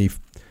to save me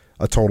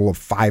a total of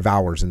 5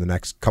 hours in the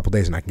next couple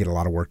days, and I can get a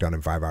lot of work done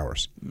in 5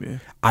 hours. Yeah.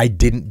 I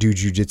didn't do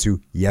jiu-jitsu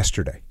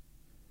yesterday.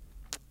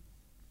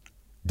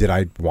 Did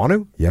I want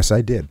to? Yes,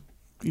 I did.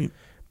 Yeah.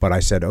 But I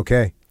said,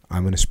 okay,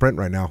 I'm going to sprint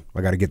right now.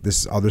 I got to get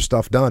this other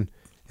stuff done,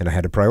 and I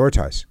had to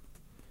prioritize.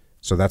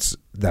 So that's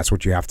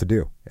what you have to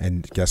do.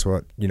 And guess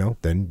what?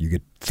 Then you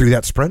get through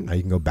that sprint. Now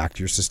you can go back to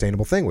your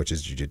sustainable thing, which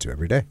is jiu-jitsu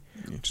every day,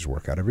 which is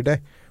work out every day,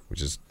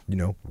 which is,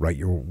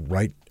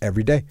 write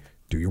every day.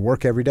 Do your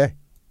work every day.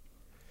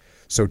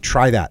 So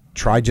try that.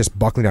 Try just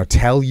buckling down.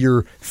 Tell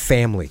your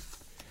family.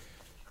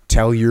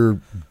 Tell your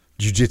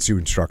jiu-jitsu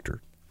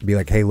instructor. Be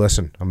like, hey,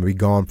 listen, I'm going to be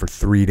gone for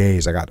 3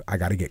 days. I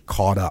got to get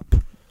caught up.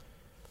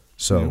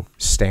 So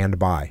stand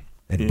by.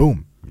 And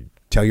boom.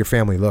 Tell your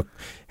family, look,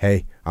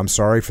 hey, I'm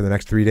sorry for the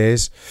next 3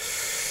 days.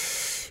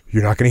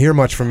 You're not going to hear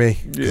much from me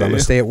because I'm going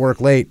to stay at work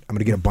late. I'm going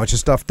to get a bunch of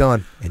stuff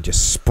done and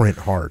just sprint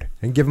hard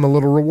and give them a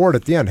little reward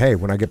at the end. Hey,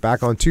 when I get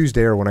back on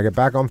Tuesday or when I get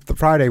back on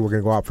Friday, we're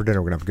going to go out for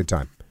dinner. We're going to have a good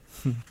time.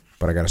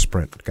 But I got to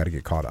sprint. Got to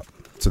get caught up.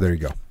 So there you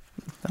go.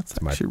 That's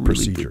my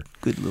procedure. Really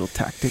good little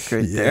tactic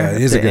right there. Yeah,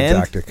 it is a good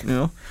tactic.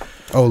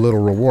 Oh, a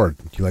little reward.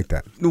 You like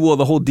that? Well,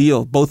 the whole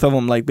deal, both of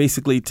them, like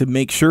basically to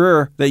make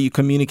sure that you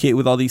communicate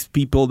with all these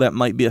people that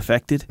might be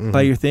affected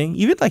by your thing,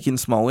 even like in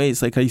small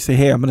ways, like how you say,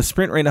 hey, I'm going to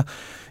sprint right now.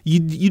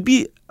 You'd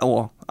be,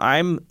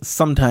 I'm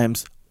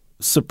sometimes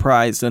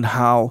surprised on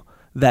how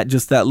that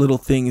little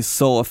thing is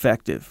so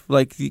effective.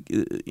 Like,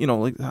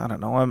 like, I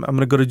don't know, I'm going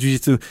to go to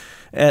jiu-jitsu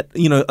at,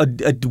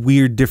 a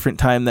weird different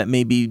time that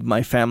maybe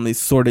my family's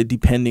sort of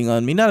depending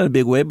on me, not in a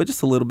big way, but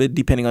just a little bit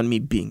depending on me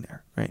being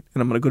there, right?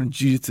 And I'm going to go to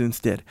jiu-jitsu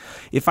instead.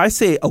 If I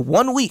say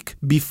 1 week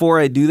before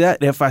I do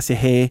that, if I say,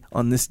 hey,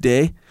 on this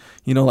day,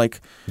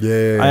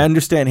 I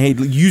understand, hey,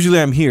 usually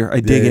I'm here,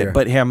 I dig it,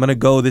 but hey, I'm going to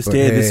go this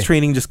day. Hey, this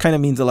training just kind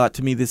of means a lot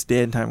to me this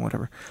day and time,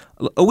 whatever.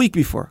 A week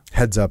before.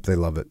 Heads up, they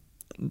love it.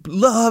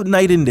 Love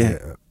night and day.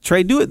 Yeah.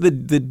 Try do it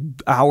the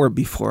hour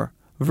before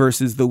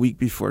versus the week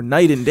before.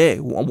 Night and day.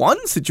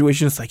 One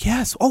situation is like,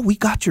 yes, oh, we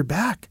got your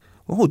back.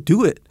 Oh,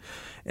 do it.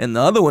 And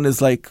the other one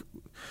is like,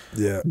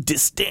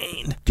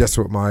 disdain. Guess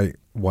what my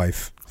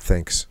wife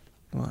thinks?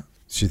 What?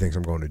 She thinks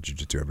I'm going to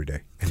jiu-jitsu every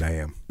day, and I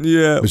am.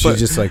 Yeah. But she's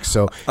just like,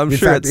 so. I'm in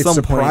sure fact, at some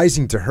it's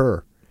surprising to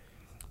her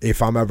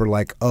if I'm ever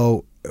like,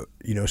 oh,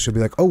 she'll be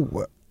like, oh,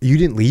 what? You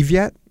didn't leave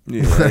yet?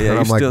 Yeah, and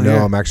I'm like, no, here.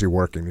 I'm actually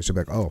working. And she'll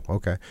be like, oh,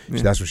 okay.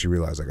 So that's when she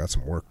realized I got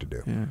some work to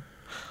do. Yeah.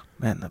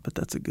 Man, but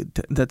that's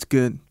that's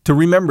good to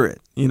remember it,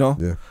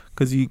 Yeah.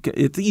 Because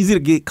it's easy to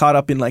get caught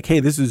up in like,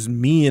 hey, this is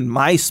me and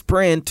my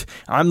sprint.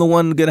 I'm the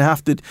one going to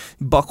have to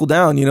buckle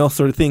down,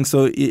 sort of thing.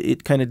 So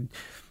it kind of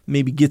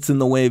maybe gets in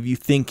the way of you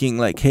thinking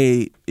like,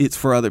 hey, it's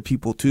for other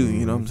people too.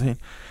 You know what I'm saying?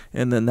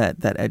 And then that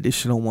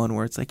additional one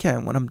where it's like, yeah,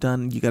 when I'm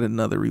done, you got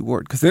another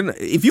reward. Because then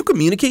if you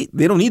communicate,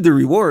 they don't need the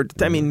reward.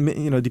 I mean,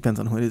 it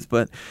depends on who it is.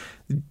 But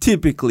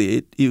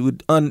typically it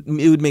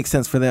would make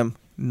sense for them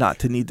not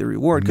to need the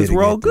reward because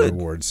we're all good. The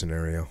reward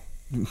scenario.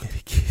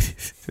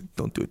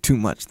 Don't do it too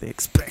much. They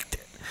expect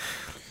it.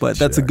 But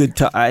that's a good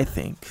I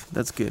think.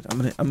 That's good. I'm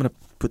gonna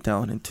put that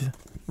one into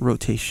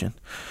rotation.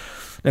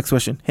 Next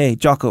question. Hey,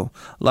 Jocko,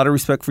 a lot of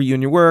respect for you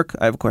and your work.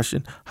 I have a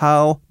question.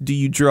 How do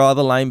you draw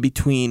the line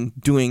between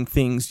doing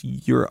things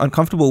you're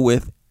uncomfortable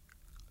with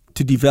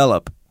to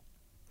develop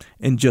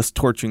and just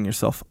torturing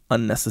yourself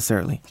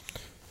unnecessarily?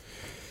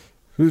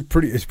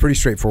 It's a pretty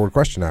straightforward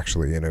question,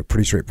 actually, and a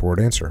pretty straightforward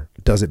answer.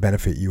 Does it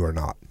benefit you or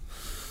not?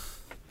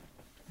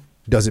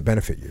 Does it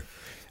benefit you?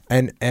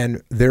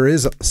 And there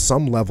is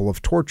some level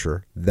of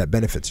torture that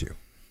benefits you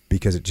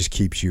because it just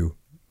keeps you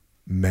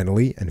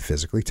mentally and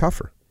physically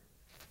tougher.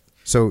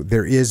 So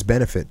there is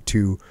benefit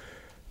to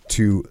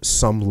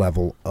some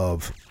level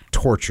of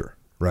torture,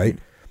 right?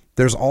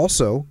 There's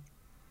also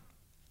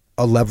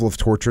a level of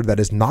torture that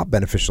is not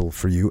beneficial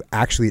for you.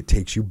 Actually, it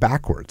takes you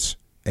backwards,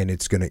 and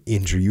it's going to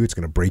injure you. It's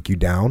going to break you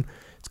down.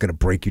 It's going to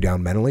break you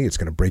down mentally. It's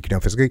going to break you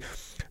down physically.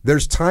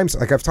 There's times,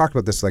 like I've talked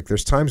about this, like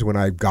there's times when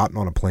I've gotten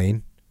on a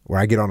plane, where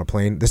I get on a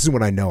plane, this is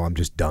when I know I'm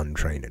just done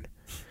training,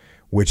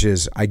 which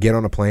is I get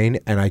on a plane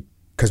and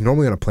because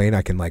normally on a plane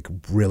I can like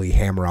really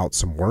hammer out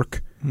some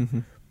work.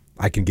 Mm-hmm.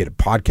 I can get a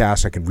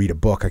podcast, I can read a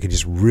book, I can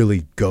just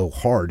really go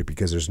hard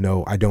because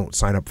I don't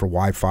sign up for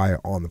Wi-Fi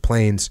on the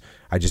planes.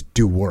 I just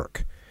do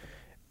work.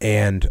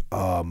 And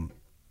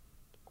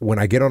when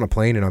I get on a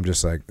plane and I'm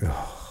just like,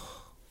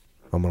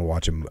 I'm going to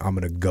watch him, I'm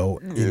going to go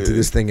into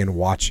this thing and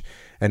watch.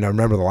 And I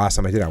remember the last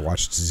time I did, I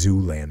watched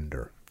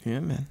Zoolander.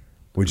 Yeah, man.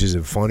 Which is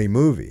a funny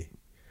movie,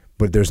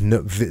 but there's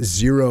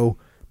zero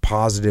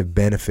positive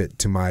benefit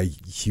to my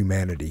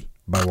humanity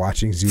by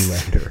watching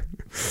Zoolander.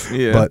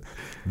 Yeah. But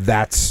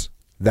that's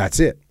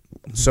it.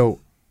 So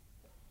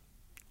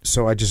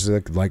I just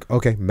like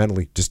okay,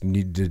 mentally just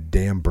need a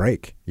damn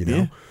break,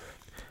 Yeah.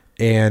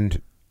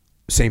 And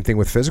same thing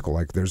with physical.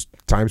 Like there's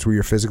times where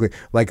you're physically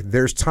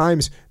there's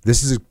times.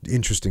 This is an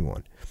interesting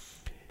one.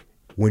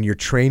 When you're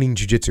training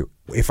jiu-jitsu,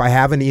 if I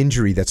have an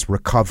injury that's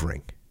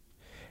recovering,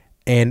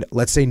 and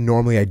let's say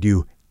normally I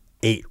do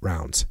 8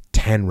 rounds,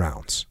 10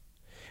 rounds.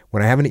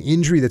 When I have an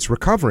injury that's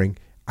recovering,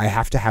 I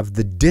have to have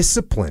the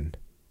discipline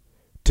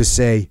to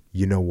say,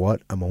 you know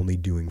what, I'm only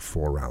doing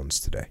 4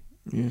 rounds today.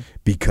 Yeah.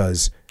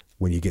 Because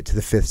when you get to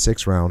the 5th,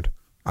 6th round,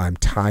 I'm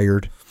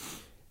tired.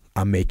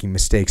 I'm making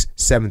mistakes.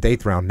 7th,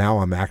 8th round, now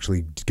I'm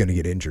actually going to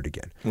get injured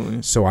again.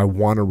 Mm-hmm. So I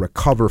want to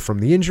recover from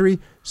the injury.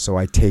 So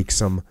I have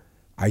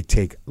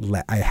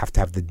to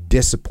have the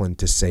discipline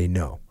to say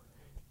no,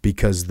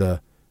 because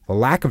the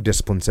lack of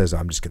discipline says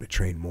I'm just going to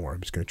train more. I'm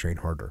just going to train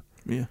harder.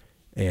 Yeah.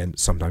 And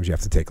sometimes you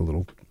have to take a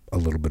little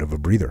bit of a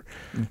breather.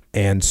 Mm.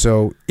 And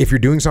so if you're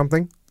doing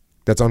something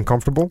that's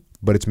uncomfortable,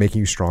 but it's making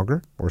you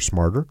stronger or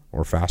smarter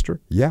or faster,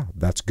 yeah,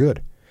 that's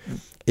good. Mm.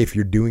 If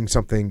you're doing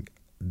something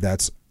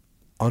that's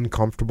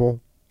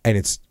uncomfortable and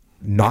it's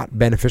not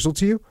beneficial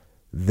to you,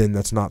 then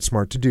that's not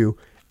smart to do,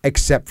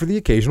 except for the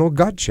occasional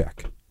gut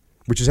check,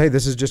 which is, hey,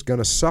 this is just going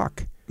to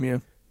suck. Yeah.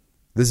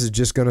 This is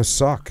just going to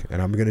suck,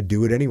 and I'm going to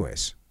do it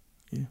anyways.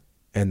 Yeah.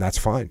 And that's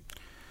fine.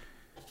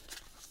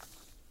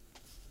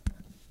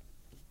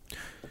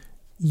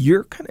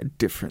 You're kind of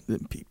different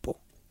than people.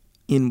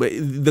 In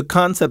the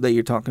concept that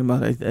you're talking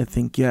about, I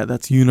think, yeah,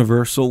 that's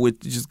universal,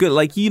 which is good.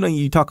 Like,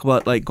 you talk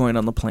about like going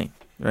on the plane,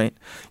 right?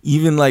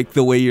 Even like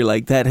the way you're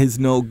like, that is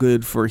no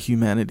good for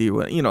humanity.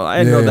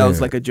 I know that was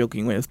like a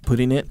joking way of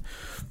putting it,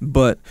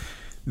 but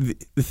the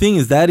thing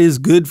is that is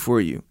good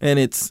for you. And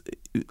it's...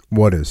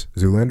 What is?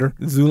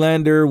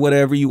 Zoolander,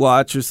 whatever you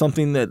watch, or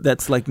something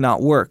that's like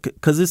not work.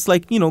 Because it's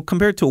like,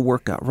 compared to a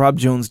workout. Rob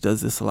Jones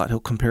does this a lot.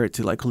 He'll compare it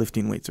to like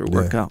lifting weights or a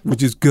workout,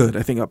 which is good.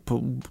 I think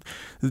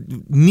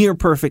near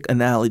perfect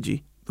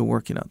analogy, the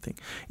working out thing.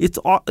 It's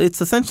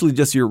essentially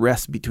just your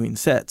rest between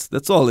sets.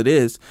 That's all it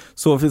is.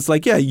 So if it's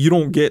like, yeah, you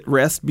don't get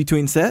rest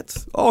between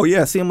sets, oh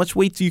yeah, see how much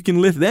weights you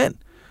can lift then.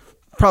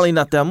 Probably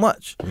not that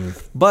much.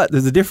 Mm. But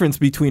there's a difference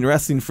between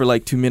resting for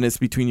like 2 minutes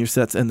between your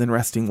sets and then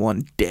resting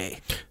one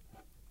day.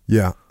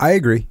 Yeah, I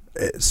agree.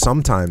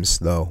 Sometimes,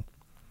 though,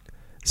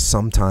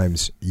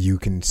 sometimes you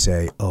can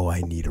say, oh,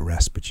 I need a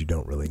rest, but you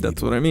don't really need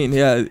That's one. what I mean.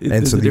 Yeah.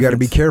 And so you got to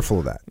be careful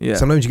of that. Yeah.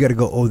 Sometimes you got to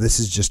go, oh, this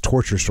is just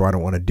torture, so I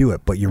don't want to do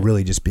it. But you're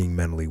really just being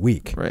mentally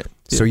weak. Right.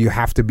 So you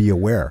have to be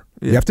aware.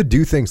 Yeah. You have to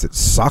do things that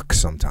suck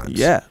sometimes.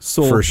 Yeah.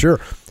 So for sure.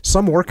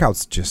 Some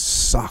workouts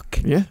just suck.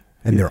 Yeah.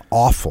 And they're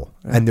awful.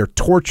 Yeah. And they're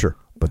torture,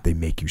 but they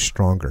make you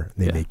stronger.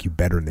 They make you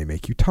better, and they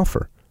make you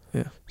tougher.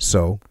 Yeah.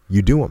 So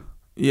you do them.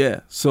 Yeah,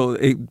 so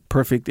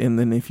perfect. And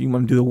then if you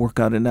want to do the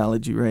workout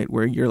analogy, right,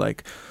 where you're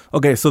like,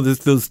 okay, so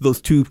there's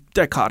those two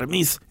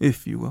dichotomies,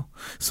 if you will.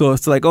 So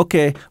it's like,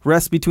 okay,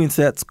 rest between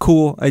sets,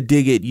 cool, I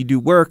dig it. You do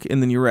work,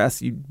 and then you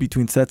rest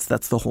between sets.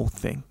 That's the whole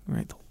thing,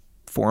 right, the whole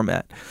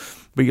format.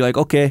 But you're like,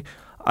 okay,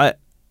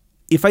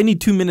 if I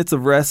need 2 minutes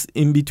of rest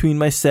in between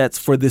my sets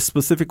for this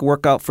specific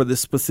workout, for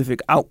this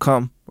specific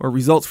outcome or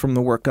results from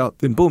the workout,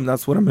 then boom,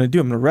 that's what I'm going to do.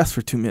 I'm going to rest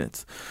for 2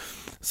 minutes.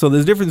 So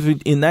there's a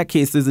difference in that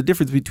case. There's a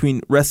difference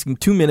between resting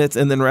 2 minutes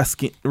and then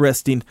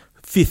resting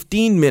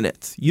 15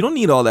 minutes. You don't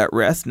need all that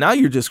rest. Now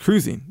you're just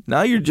cruising.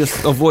 Now you're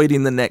just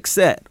avoiding the next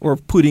set or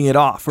putting it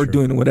off or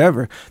doing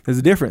whatever. There's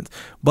a difference.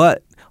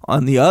 But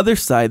on the other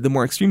side, the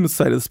more extreme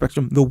side of the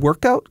spectrum, the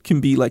workout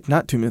can be like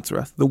not 2 minutes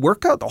rest. The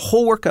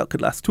whole workout could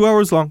last 2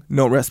 hours long,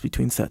 no rest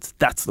between sets.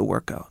 That's the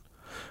workout.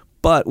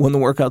 But when the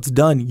workout's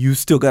done, you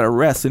still got to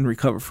rest and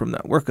recover from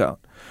that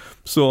workout.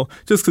 So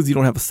just because you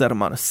don't have a set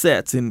amount of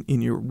sets in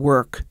your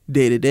work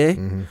day to day,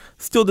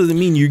 still doesn't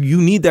mean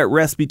you need that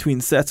rest between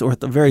sets, or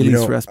at the very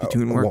least rest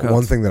between workouts.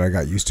 One thing that I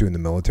got used to in the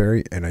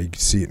military, and I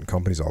see it in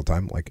companies all the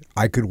time, like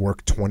I could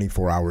work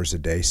 24 hours a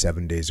day,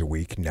 7 days a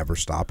week, never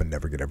stop and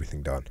never get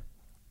everything done.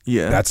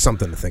 Yeah. That's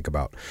something to think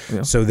about.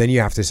 Yeah. So then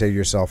you have to say to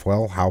yourself,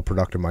 well, how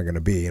productive am I going to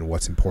be, and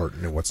what's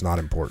important and what's not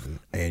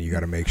important? And you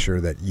got to make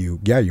sure that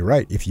you're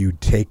right. If you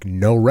take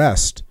no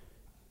rest,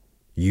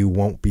 you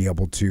won't be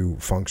able to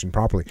function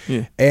properly.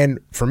 Yeah. And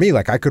for me,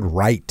 like I could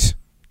write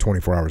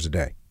 24 hours a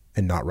day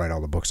and not write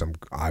all the books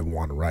I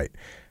want to write.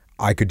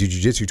 I could do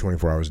jiu-jitsu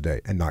 24 hours a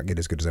day and not get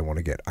as good as I want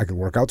to get. I could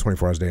work out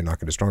 24 hours a day and not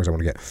get as strong as I want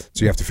to get.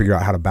 So you have to figure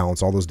out how to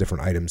balance all those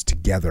different items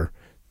together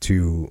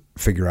to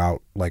figure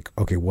out like,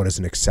 okay, what is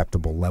an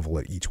acceptable level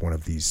at each one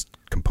of these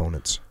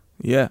components?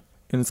 Yeah.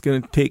 And it's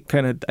going to take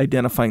kind of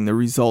identifying the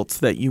results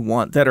that you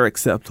want that are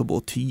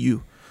acceptable to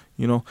you.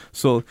 You know,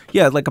 so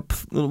yeah, like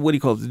what do you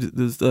call it?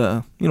 There's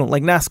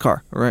like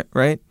NASCAR,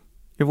 right?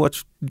 You ever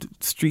watch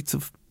Streets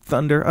of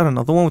Thunder? I don't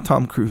know, the one with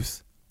Tom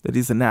Cruise that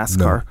is a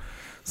NASCAR,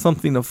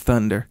 something of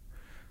Thunder,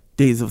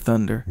 Days of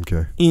Thunder.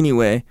 Okay.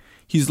 Anyway,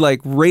 he's like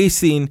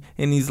racing,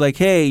 and he's like,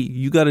 hey,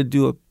 you got to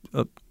do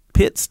a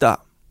pit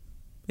stop.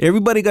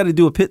 Everybody got to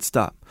do a pit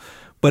stop,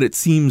 but it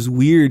seems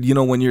weird,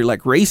 when you're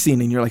like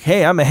racing and you're like,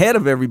 hey, I'm ahead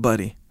of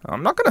everybody.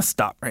 I'm not gonna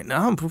stop right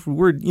now.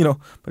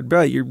 But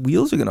bro, your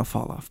wheels are gonna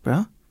fall off,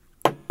 bro.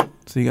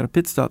 So you got to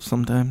pit stop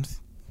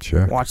sometimes.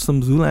 Sure. Watch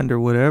some Zoolander,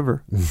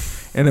 whatever.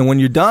 And then when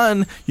you're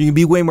done, you can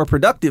be way more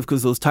productive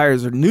because those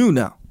tires are new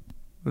now.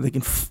 They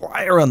can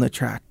fly around the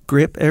track,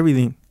 grip,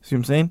 everything. See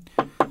what I'm saying?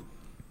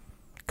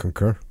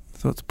 Concur.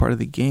 So it's part of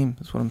the game.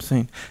 That's what I'm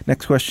saying.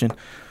 Next question.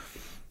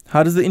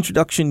 How does the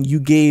introduction you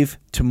gave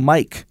to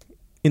Mike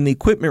in the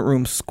equipment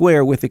room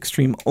square with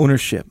extreme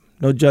ownership?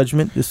 No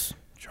judgment, just...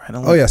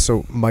 Oh yeah, so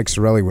when Mike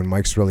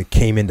Sorelli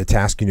came into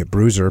Task Unit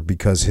Bruiser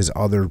because his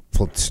other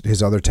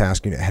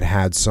task unit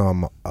had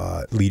some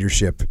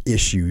leadership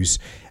issues,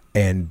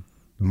 and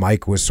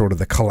Mike was sort of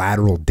the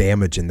collateral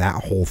damage in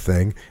that whole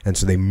thing, and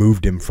so they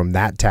moved him from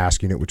that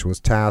task unit, which was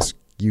Task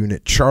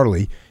Unit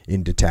Charlie,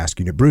 into Task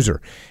Unit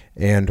Bruiser.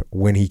 And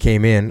when he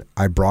came in,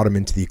 I brought him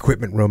into the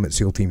equipment room at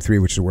SEAL Team 3,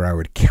 which is where I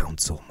would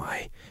counsel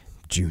my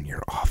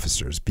junior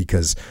officers,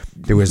 because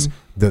there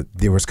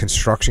was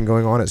construction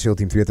going on at SEAL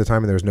Team 3 at the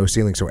time, and there was no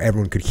ceiling, so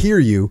everyone could hear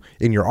you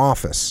in your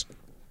office.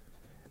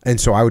 And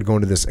so I would go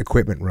into this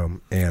equipment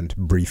room and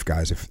brief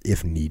guys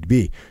if need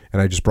be.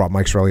 And I just brought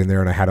Mike Sorelli in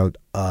there, and I had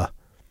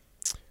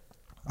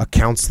a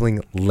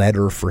counseling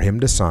letter for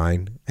him to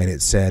sign, and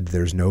it said,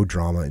 there's no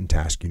drama in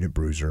Task Unit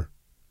Bruiser.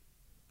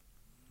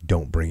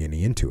 Don't bring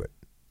any into it.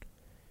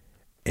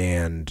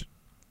 And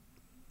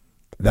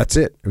that's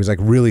it. It was like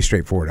really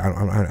straightforward. I'm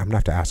going to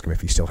have to ask him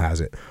if he still has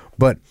it.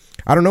 But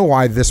I don't know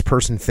why this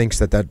person thinks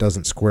that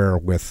doesn't square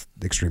with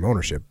extreme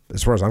ownership.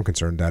 As far as I'm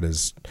concerned, that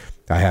is,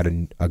 I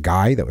had a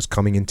guy that was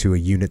coming into a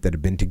unit that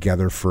had been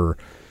together for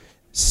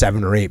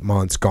 7 or 8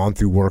 months, gone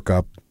through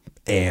workup,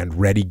 and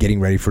getting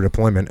ready for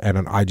deployment.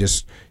 And I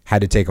just had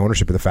to take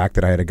ownership of the fact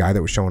that I had a guy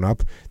that was showing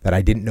up that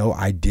I didn't know.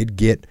 I did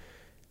get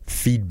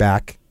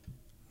feedback.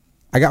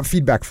 I got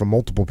feedback from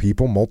multiple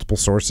people, multiple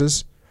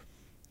sources.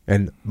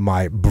 And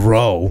my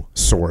bro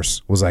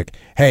source was like,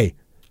 hey,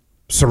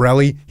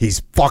 Sorelli,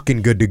 he's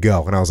fucking good to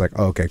go. And I was like,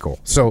 oh, okay, cool.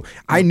 So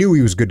I knew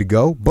he was good to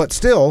go, but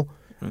still,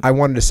 I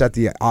wanted to set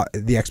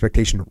the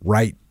expectation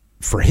right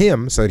for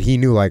him so that he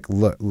knew, like,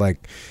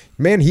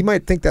 man, he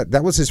might think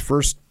that was his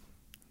first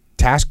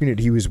task unit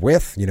he was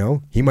with,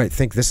 He might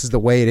think this is the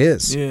way it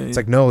is. Yeah, it's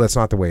like, no, that's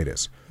not the way it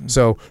is.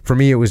 So for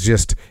me, it was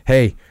just,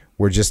 hey,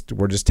 we're just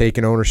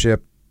taking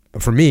ownership.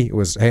 for me, it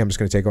was, hey, I'm just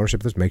going to take ownership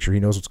of this, make sure he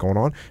knows what's going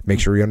on, make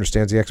sure he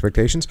understands the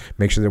expectations,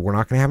 make sure that we're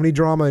not going to have any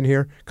drama in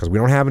here, because we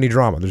don't have any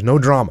drama. There's no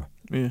drama.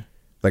 Yeah.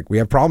 Like, we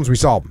have problems, we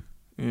solve them.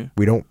 Yeah.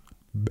 We don't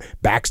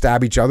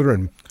backstab each other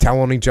and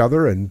tell on each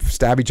other and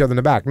stab each other in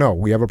the back. No,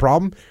 we have a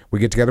problem, we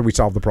get together, we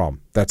solve the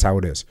problem. That's how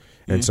it is.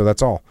 And so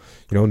that's all.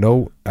 I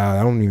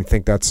don't even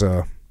think that's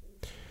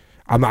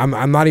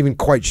I'm not even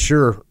quite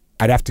sure.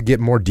 I'd have to get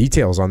more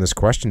details on this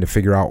question to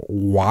figure out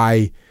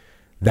why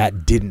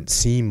that didn't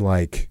seem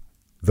like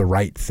the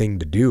right thing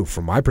to do.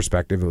 From my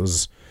perspective, it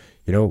was,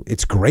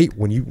 it's great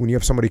when you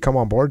have somebody come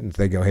on board and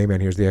they go, hey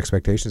man, here's the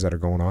expectations that are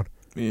going on.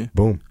 Yeah.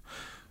 Boom.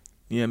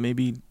 Yeah,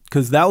 maybe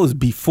because that was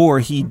before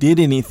he did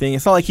anything.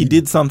 It's not like he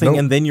did something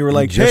and then you were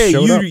like, hey,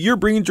 you're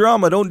bringing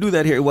drama. Don't do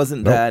that here. It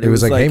wasn't that. It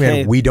was like, hey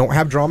man, we don't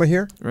have drama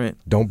here. Right.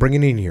 Don't bring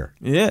it in here.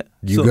 Yeah.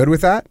 You good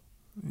with that?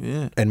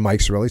 Yeah. And Mike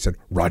Sorelli said,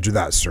 roger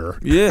that, sir.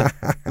 Yeah.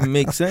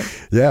 Makes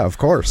sense. Yeah, of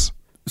course.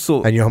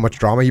 So, and you know how much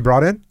drama he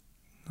brought in?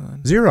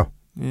 Zero.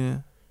 Yeah.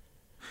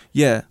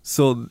 Yeah.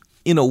 So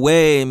in a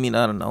way, I mean,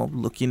 I don't know,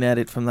 looking at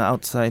it from the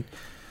outside,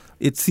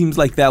 it seems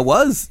like that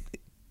was,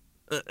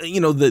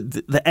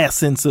 the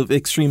essence of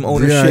extreme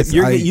ownership. Yeah,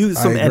 You're going to use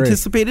some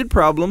anticipated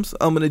problems.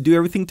 I'm going to do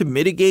everything to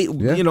mitigate,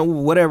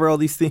 whatever, all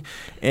these things.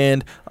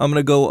 And I'm going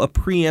to go a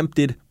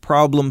preempted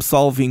problem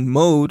solving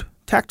mode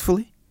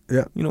tactfully.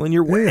 Yeah. In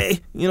your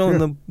way, in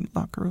the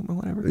locker room or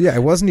whatever. Yeah.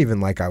 It wasn't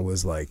even like I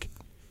was like,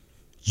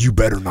 you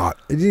better not.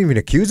 I didn't even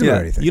accuse him or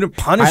anything. You didn't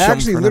punish him. I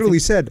actually literally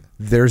said,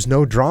 there's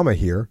no drama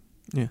here.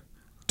 Yeah.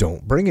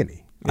 Don't bring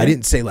any. Yeah. I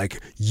didn't say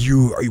like,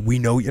 we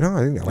know, I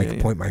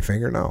didn't point my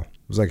finger. No. I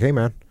was like, hey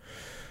man.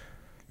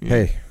 Yeah.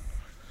 Hey.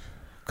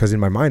 Because in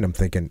my mind, I'm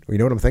thinking, you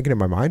know what I'm thinking in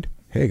my mind?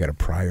 Hey, I got a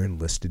prior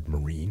enlisted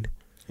Marine.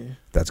 Yeah.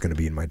 That's going to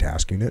be in my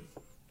task unit.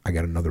 I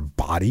got another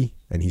body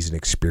and he's an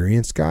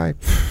experienced guy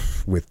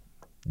with,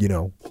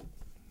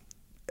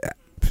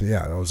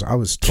 yeah, I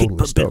was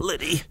totally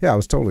stoked. Yeah, I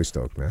was totally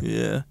stoked, man.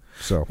 Yeah.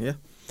 So yeah,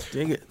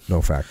 dig it.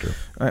 No factor.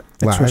 All right.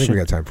 I think we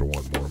got time for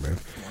one more, man.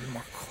 One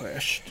more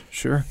question.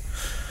 Sure.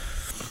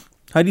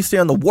 How do you stay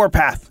on the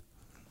warpath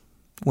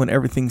when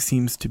everything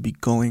seems to be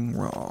going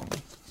wrong?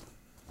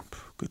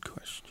 Good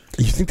question.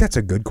 You think that's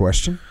a good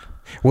question?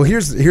 Well,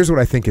 here's what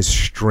I think is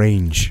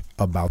strange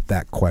about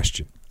that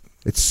question.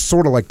 It's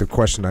sort of like the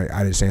question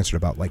I just answered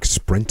about like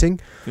sprinting.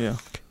 Yeah.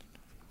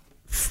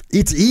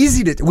 It's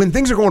easy when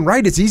things are going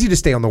right, it's easy to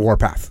stay on the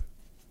warpath.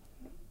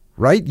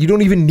 Right? You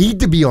don't even need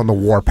to be on the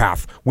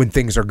warpath when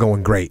things are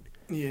going great.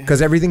 Yeah.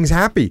 Because everything's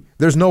happy.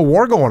 There's no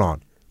war going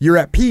on. You're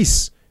at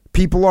peace.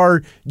 People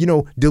are,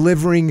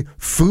 delivering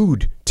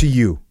food to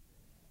you.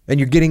 And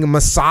you're getting a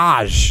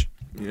massage.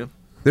 Yeah.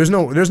 There's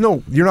no,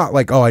 you're not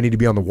like, oh, I need to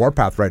be on the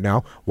warpath right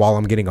now while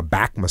I'm getting a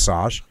back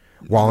massage,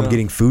 while I'm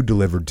getting food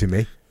delivered to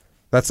me.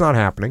 That's not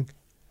happening.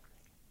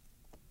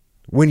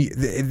 When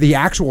the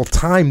actual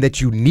time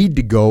that you need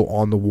to go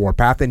on the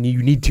warpath and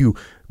you need to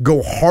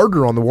go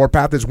harder on the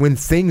warpath is when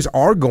things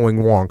are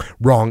going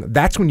wrong.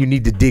 That's when you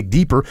need to dig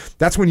deeper.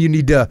 That's when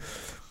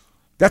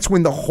that's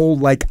when the whole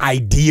like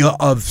idea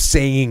of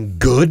saying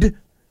good,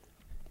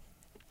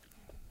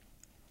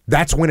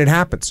 that's when it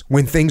happens.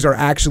 When things are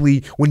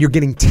actually, when you're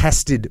getting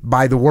tested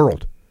by the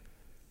world.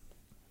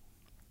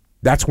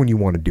 That's when you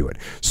want to do it.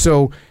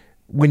 So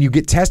when you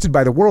get tested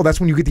by the world, that's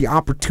when you get the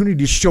opportunity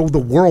to show the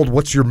world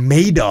what you're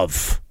made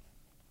of.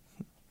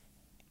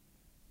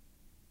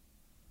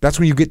 That's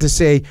when you get to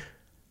say,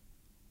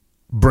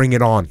 bring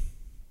it on.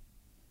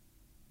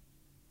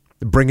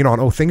 Bring it on.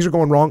 Oh, things are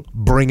going wrong.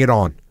 Bring it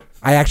on.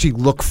 I actually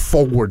look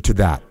forward to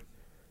that.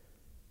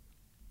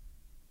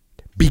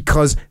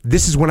 Because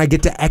this is when I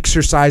get to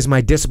exercise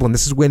my discipline.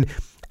 This is when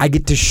I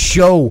get to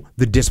show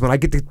the discipline. I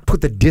get to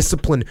put the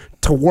discipline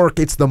to work.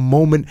 It's the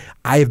moment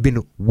I have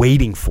been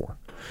waiting for.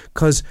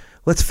 Because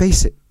let's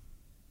face it,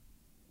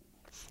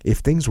 if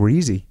things were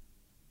easy,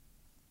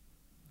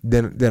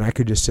 then I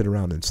could just sit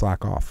around and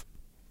slack off.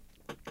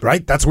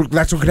 Right? That's what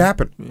could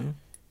happen. Yeah.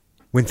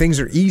 When things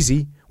are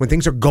easy, when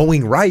things are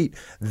going right,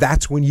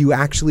 that's when you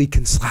actually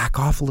can slack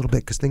off a little bit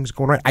because things are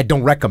going right. I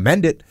don't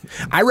recommend it.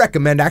 I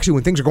recommend actually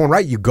when things are going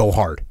right, you go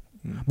hard.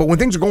 But when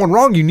things are going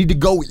wrong, you need to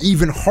go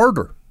even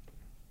harder.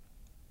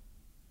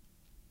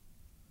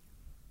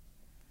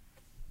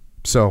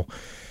 So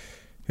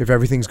if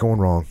everything's going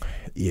wrong,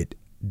 it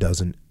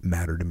doesn't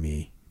matter to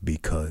me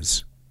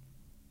because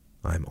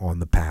I'm on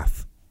the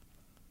path.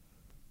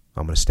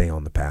 I'm going to stay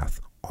on the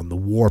path, on the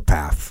war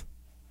path.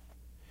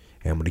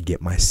 And I'm going to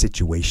get my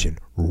situation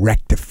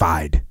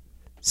rectified.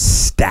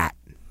 Stat.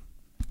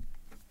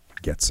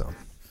 Get some.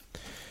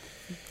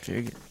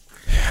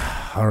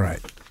 All right.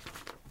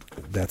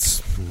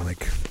 That's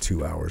like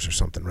 2 hours or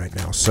something right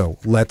now. So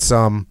let's,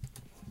 I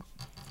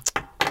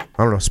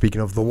don't know,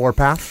 speaking of the war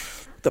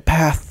path. The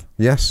path.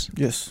 Yes.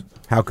 Yes.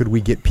 How could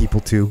we get people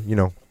to,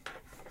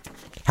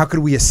 how could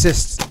we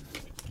assist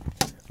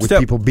with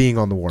people being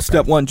on the war path?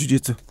 Step one,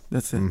 jiu-jitsu.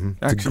 That's it. Mm-hmm.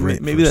 Actually,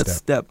 maybe that's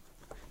step.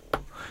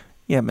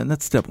 Yeah, man,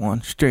 that's step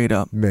one, straight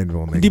up.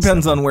 It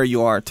depends on where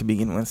you are to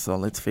begin with, so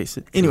let's face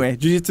it. Anyway,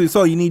 jiu-jitsu,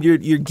 so you need your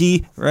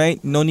gi,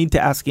 right? No need to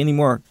ask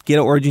anymore. Get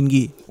an Origin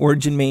gi,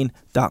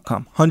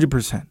 originmain.com,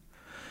 100%.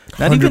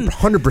 Not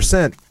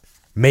 100%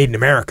 made in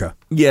America.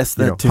 Yes,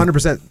 that too.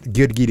 100%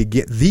 good gi to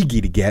get, the gi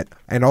to get,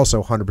 and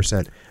also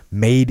 100%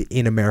 made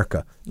in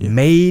America. Yeah.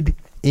 Made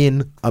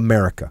in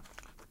America.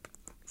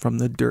 From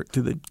the dirt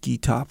to the gi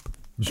top,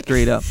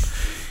 straight up.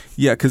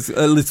 Yeah, because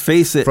let's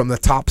face it. From the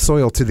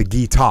topsoil to the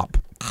gi top.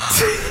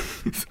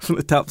 From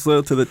the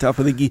topsoil to the top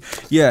of the gi.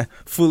 Yeah,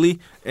 fully.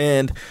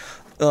 And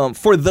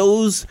for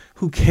those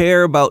who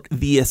care about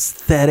the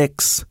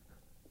aesthetics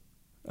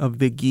of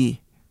the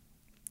gi,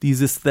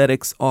 these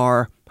aesthetics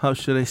are, how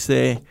should I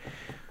say,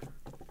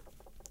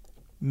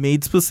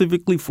 made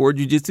specifically for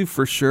jiu-jitsu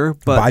for sure.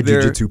 But by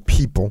jiu-jitsu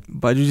people.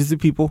 By jiu-jitsu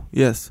people,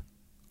 yes.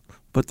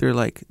 But they're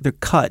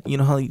cut. You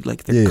know how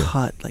they're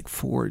cut like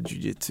for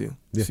jiu-jitsu.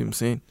 You see what I'm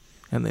saying?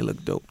 And they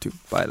look dope too,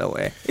 by the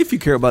way. If you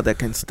care about that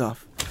kind of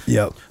stuff.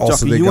 Yeah.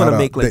 Also, Joffy, you want to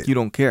make like you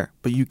don't care,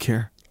 but you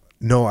care.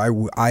 No,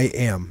 I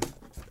am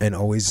and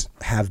always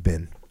have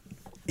been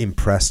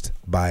impressed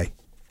by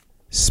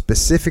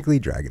specifically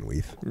Dragon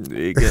Weave.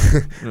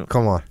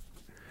 Come on.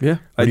 Yeah.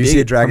 When you see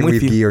a Dragon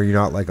Weave gi, are you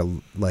not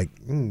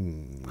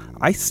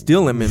I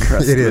still am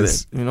impressed with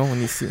it. You know,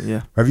 when you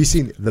see Have you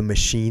seen the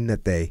machine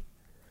that they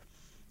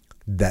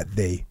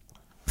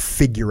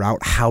figure out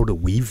how to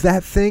weave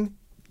that thing?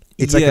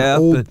 It's like an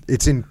old.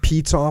 It's in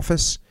Pete's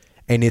office,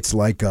 and it's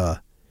like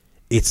I'll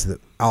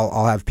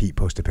have Pete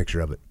post a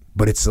picture of it,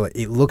 but it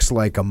looks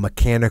like a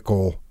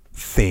mechanical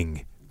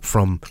thing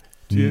from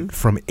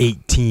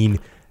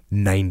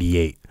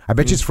 1898. I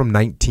bet you it's from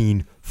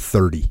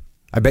 1930.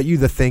 I bet you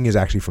the thing is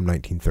actually from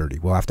 1930.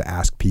 We'll have to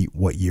ask Pete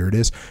what year it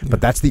is,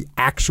 but that's the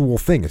actual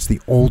thing. It's the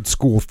old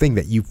school thing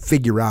that you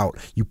figure out.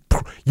 You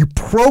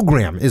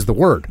program is the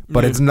word,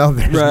 but it's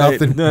nothing.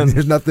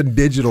 There's nothing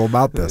digital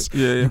about this.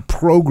 You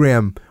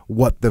program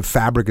what the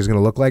fabric is going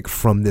to look like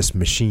from this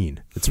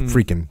machine. It's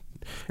freaking.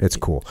 It's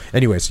cool.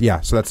 Anyways,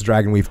 so that's the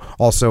Dragon Weave.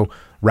 Also,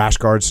 rash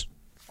guards,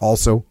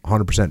 also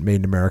 100% made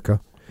in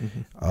America.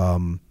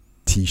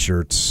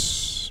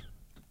 T-shirts,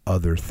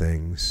 other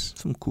things.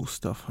 Some cool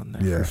stuff on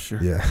there for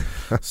sure. Yeah.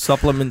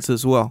 Supplements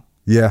as well.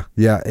 Yeah,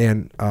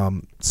 and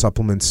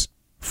supplements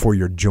for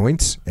your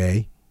joints,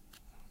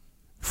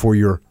 for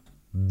your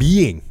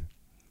being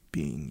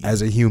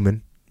as a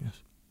human,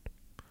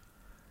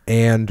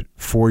 and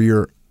for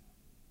your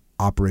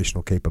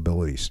operational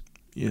capabilities.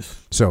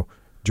 Yes. So,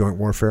 joint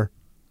warfare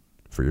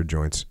for your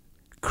joints,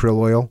 krill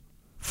oil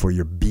for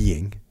your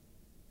being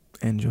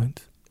and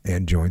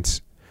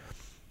joints,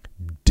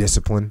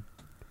 discipline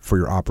for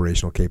your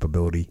operational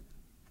capability,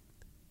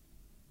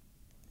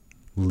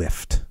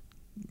 lift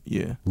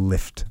your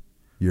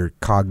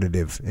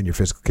cognitive and your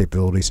physical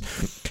capabilities,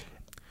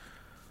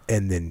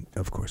 and then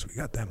of course we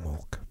got that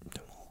milk,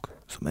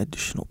 some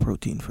additional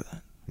protein for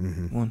that.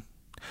 One,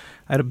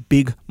 I had a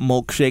big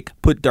milk shake,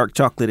 put dark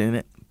chocolate in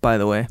it, by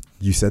the way.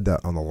 You said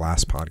that on the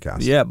last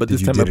podcast. Yeah, but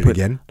this time I put it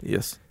again.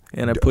 Yes,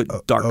 and I put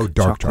dark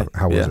chocolate.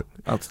 How was it?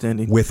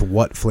 Outstanding. With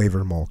what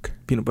flavor milk?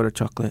 Peanut butter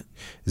chocolate.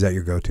 Is that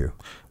your go-to?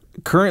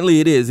 Currently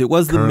it is. It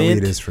was the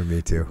mint. It is for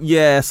me too.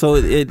 Yeah, so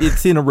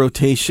it's in a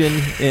rotation,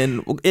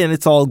 and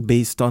it's all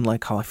based on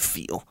like how I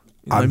feel.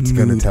 I'm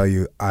going to tell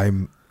you,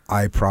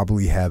 I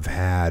probably have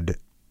had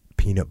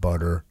peanut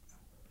butter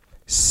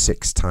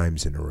 6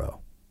 times in a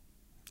row.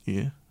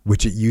 Yeah.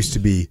 Which it used to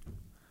be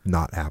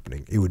not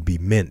happening. It would be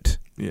mint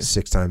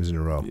 6 times in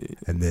a row. Yeah,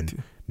 and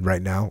then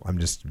right now I'm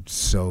just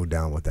so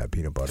down with that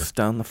peanut butter. Just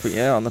down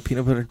on the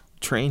peanut butter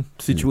train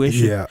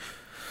situation. Yeah.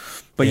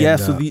 But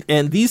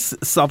these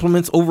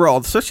supplements overall,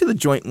 especially the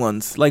joint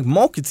ones, like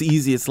milk, it's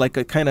easy. It's like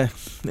a kind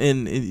of,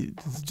 and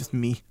it's just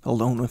me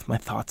alone with my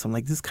thoughts. I'm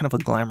like, this is kind of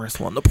a glamorous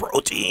one. The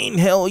protein,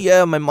 hell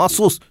yeah, my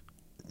muscles.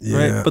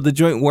 Yeah. Right? But the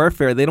joint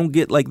warfare, they don't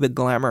get like the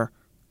glamour.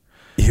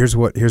 Here's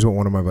what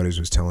one of my buddies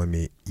was telling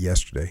me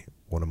yesterday.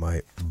 One of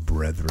my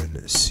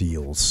brethren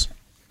SEALs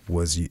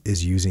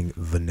is using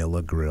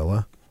vanilla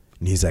gorilla.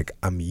 And he's like,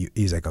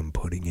 I'm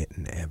putting it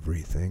in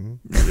everything.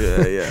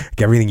 Yeah.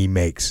 Like everything he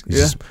makes.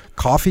 Just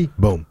coffee,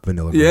 boom,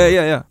 vanilla. Gorilla.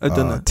 Yeah. I've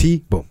done that.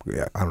 Tea, boom.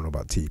 Yeah, I don't know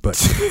about tea, but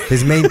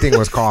his main thing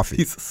was coffee.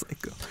 He's a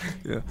psycho.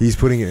 Yeah. He's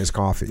putting it in his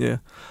coffee. Yeah.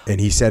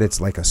 And he said it's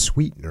like a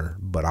sweetener,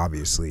 but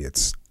obviously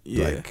it's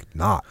like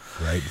not,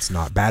 right? It's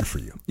not bad for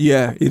you.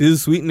 Yeah, it is a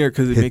sweetener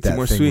because it makes it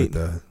more sweet.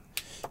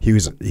 He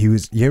was.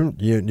 You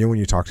know when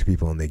you talk to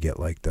people and they get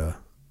like the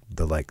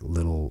like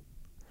little.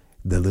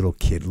 The little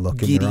kid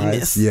look in their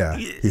eyes. Yeah,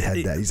 he had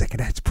that. He's like,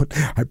 I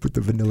put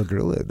the vanilla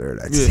gorilla in there. And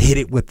I just hit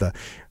it with the.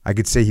 I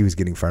could say he was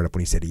getting fired up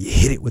when he said he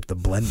hit it with the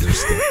blender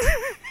stick.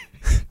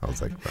 I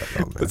was like, oh,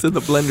 man. What's it,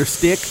 the blender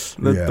stick?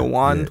 The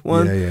wand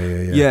one?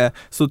 Yeah.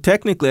 So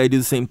technically, I do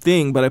the same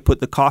thing, but I put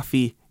the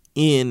coffee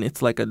in.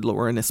 It's like an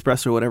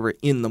espresso or whatever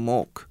in the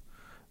milk.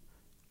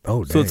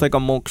 Oh, so it's like a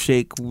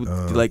milkshake,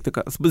 like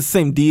but the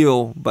same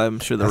deal. But I'm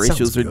sure the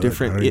ratios are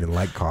different. I don't even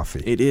like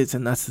coffee. It is,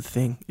 and that's the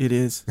thing. It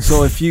is.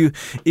 So if you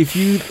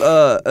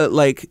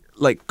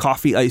like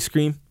coffee ice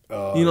cream,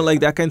 like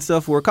that kind of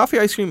stuff. Where coffee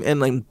ice cream and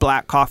like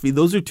black coffee,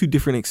 those are two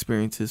different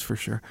experiences for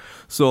sure.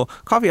 So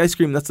coffee ice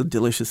cream, that's a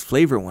delicious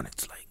flavor when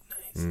it's like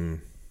nice,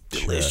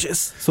 delicious.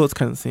 So it's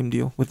kind of the same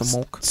deal with the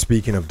milk.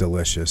 Speaking of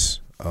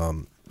delicious,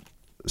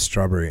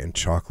 strawberry and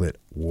chocolate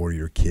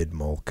Warrior Kid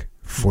milk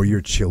for your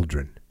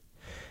children.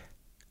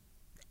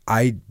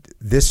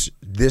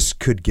 This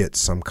could get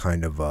some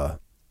kind of a,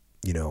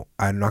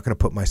 I'm not going to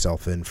put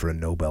myself in for a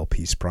Nobel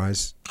Peace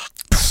Prize.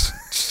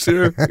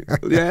 Sure.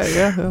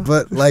 Yeah.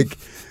 But like,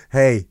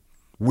 hey,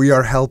 we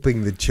are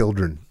helping the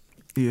children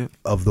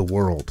of the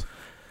world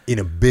in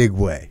a big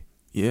way.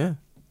 Yeah.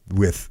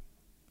 With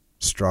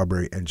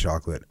strawberry and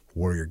chocolate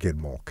Warrior Kid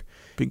milk.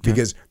 Big time.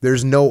 Because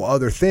there's no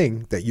other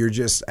thing that you're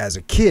just, as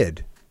a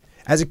kid,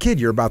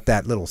 you're about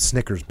that little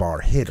Snickers bar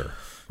hitter,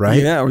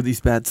 right? Yeah, or these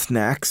bad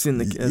snacks in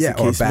the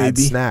or bad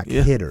snack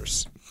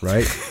hitters,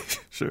 right?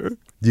 Sure.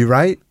 You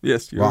right?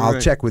 Yes, you're right. Well,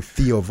 I'll check with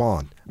Theo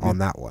Vaughn on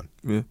that one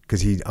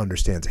because he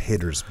understands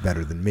hitters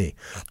better than me.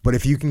 But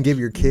if you can give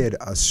your kid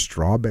a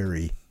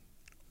strawberry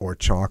or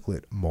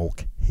chocolate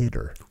milk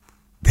hitter,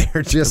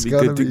 they're just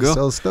going to be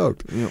so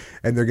stoked. Yep.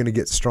 And they're going to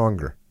get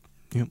stronger.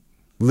 Yep.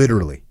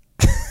 Literally.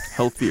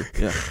 Healthier,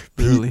 yeah.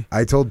 Literally.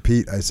 I told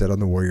Pete, I said on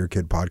the Warrior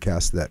Kid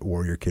podcast that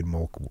Warrior Kid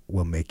milk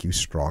will make you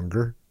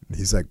stronger.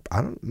 He's like,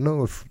 I don't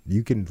know if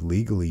you can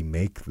legally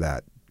make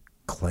that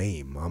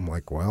claim. I'm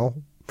like, well,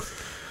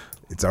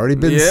 it's already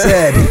been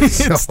said.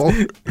 So.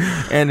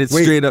 And it's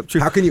straight up true.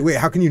 How can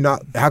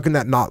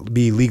that not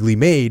be legally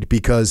made?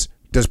 Because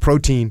does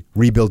protein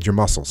rebuild your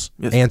muscles?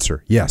 Yes.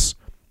 Answer, yes.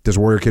 Does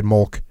Warrior Kid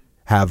milk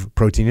have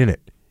protein in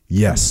it?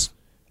 Yes.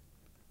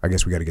 I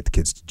guess we got to get the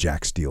kids to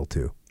Jack Steel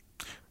too.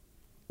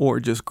 Or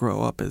just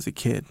grow up as a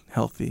kid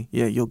healthy.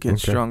 Yeah, you'll get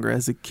stronger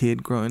as a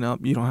kid growing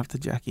up. You don't have to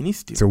jack any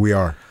steel. So we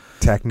are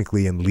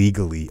technically and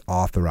legally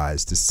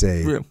authorized to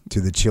say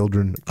to the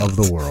children of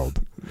the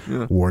world,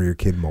 Warrior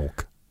Kid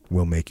milk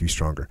will make you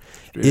stronger.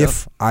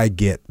 If I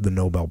get the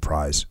Nobel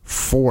Prize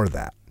for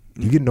that,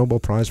 you get a Nobel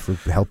Prize for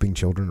helping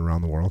children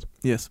around the world?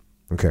 Yes.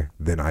 Okay,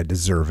 then I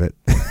deserve it.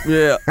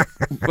 Yeah.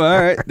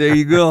 All right, there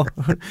you go.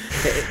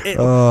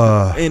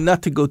 And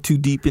not to go too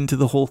deep into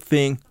the whole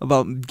thing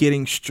about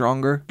getting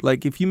stronger.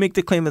 Like, if you make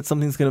the claim that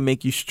something's going to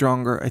make you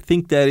stronger, I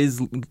think that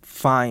is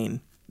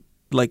fine,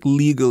 like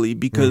legally,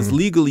 because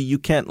legally you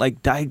can't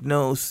like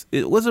diagnose.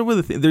 There's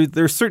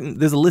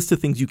a list of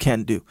things you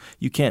can't do.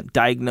 You can't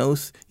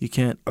diagnose. You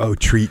can't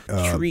treat.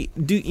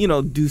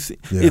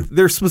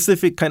 They're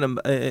specific kind of.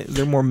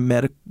 They're more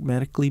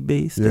medically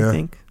based. I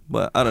think.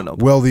 But I don't know.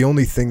 Well, the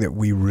only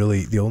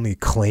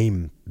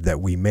claim that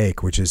we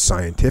make, which is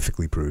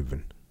scientifically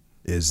proven,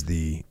 is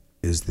the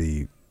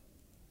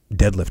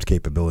deadlift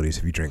capabilities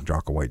if you drink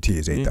Jocko White tea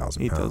is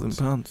 8,000 pounds. 8,000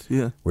 pounds,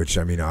 yeah. Which,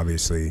 I mean,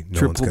 obviously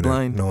no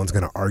one's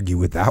gonna argue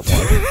with that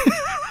one.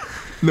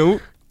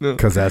 No.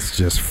 Because that's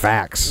just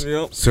facts.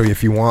 Yep. So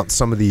if you want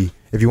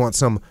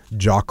some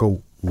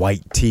Jocko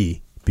White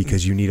tea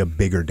because you need a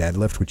bigger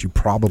deadlift, which you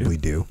probably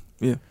do,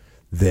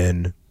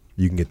 then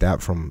you can get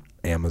that from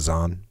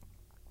Amazon.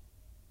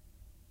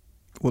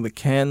 Well, the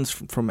cans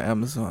from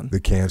Amazon. The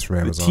cans from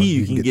Amazon. The tea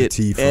you can get the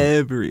tea from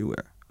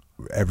everywhere.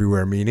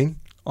 Everywhere meaning?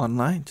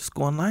 Online. Just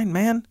go online,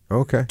 man.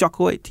 Okay.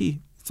 Jocko White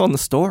tea. It's on the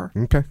store.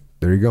 Okay.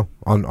 There you go.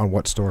 On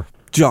what store?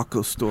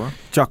 Jocko store.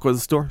 Jocko the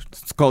store.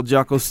 It's called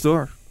Jocko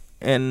Store.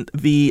 And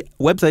the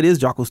website is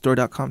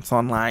jockostore.com. It's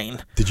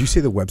online. Did you say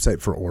the website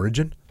for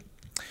Origin?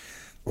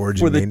 OriginMain.com?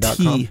 For the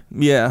tea.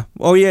 Yeah.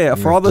 Oh, yeah.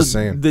 For all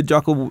the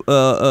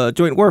Jocko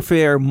Joint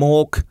Warfare,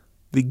 Molk,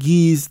 the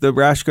Geese, the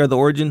Rashgar, the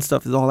Origin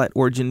stuff is all at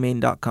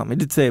OriginMain.com. I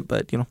did say it,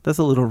 but, that's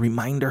a little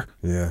reminder.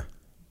 Yeah.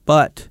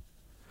 But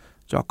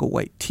Jocko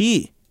White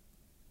tea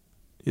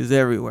is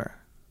everywhere,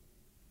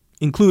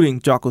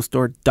 including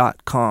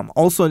jockostore.com.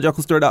 Also on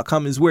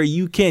jockostore.com is where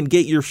you can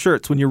get your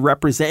shirts when you're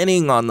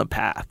representing On the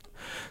Path.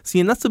 See,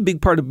 and that's a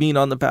big part of being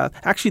on the path.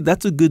 Actually,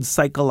 that's a good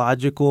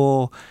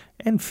psychological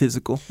and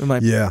physical, in my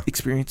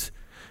experience.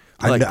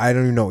 Like, I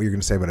don't even know what you're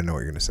going to say, but I know what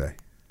you're going to say.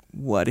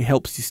 What? It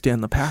helps you stay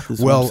on the path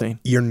is what I'm saying.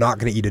 You're not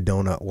going to eat a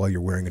donut while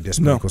you're wearing a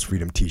Discipline Equals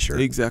Freedom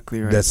t-shirt.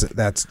 Exactly right.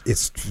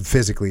 It's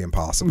physically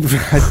impossible.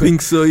 I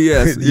think so,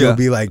 yes. You'll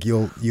be like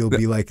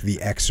the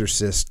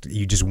Exorcist.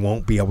 You just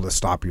won't be able to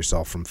stop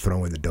yourself from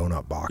throwing the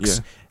donut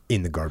box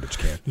in the garbage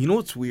can. You know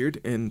what's weird?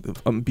 And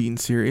I'm being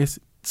serious.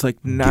 It's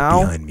like now.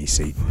 Get behind me,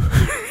 Satan.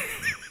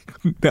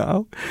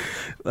 Now,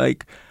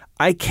 like,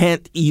 I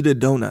can't eat a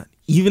donut.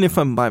 Even if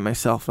I'm by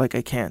myself, like,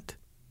 I can't.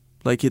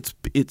 Like,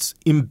 it's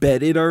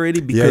embedded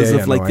already because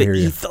of the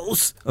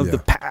ethos of the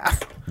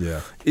path.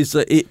 Yeah.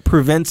 It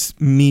prevents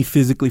me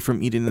physically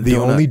from eating a donut. The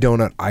only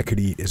donut I could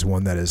eat is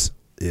one that is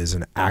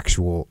an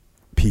actual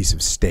piece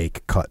of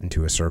steak cut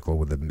into a circle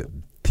with a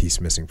piece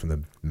missing from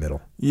the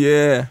middle.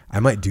 Yeah. I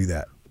might do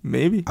that.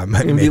 Maybe. I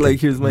might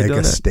here's my donut. Make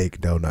a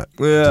steak donut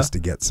just to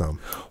get some.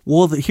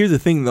 Well, here's the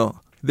thing, though.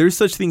 There's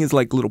such thing as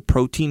like little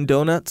protein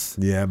donuts.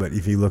 Yeah, but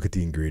if you look at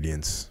the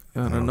ingredients,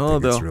 I don't know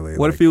though. Really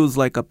what if it was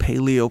like a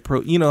paleo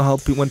You know how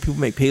when people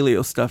make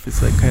paleo stuff,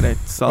 it's like kind of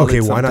solid. Okay,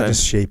 why not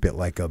just shape it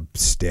like a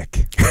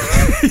stick?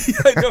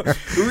 I know.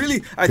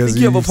 Really, I think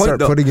you have a point, start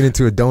though. Putting it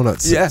into a donut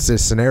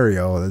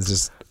scenario, it's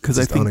just because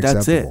I think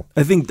that's it.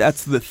 I think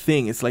that's the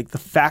thing. It's like the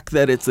fact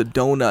that it's a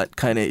donut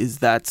kind of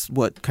that's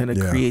what kind of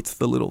creates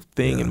the little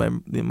thing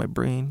in my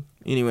brain.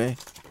 Anyway,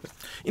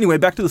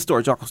 back to the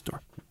store, Jocko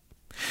store.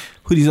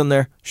 Hoodies on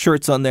there,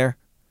 shirts on there,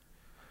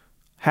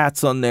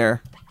 hats on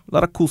there, a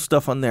lot of cool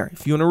stuff on there.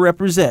 If you want to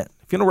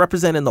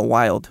represent in the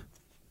wild,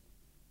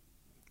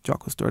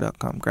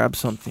 JockoStore.com. Grab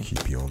something.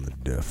 Keep you on the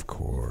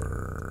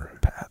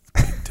deathcore path.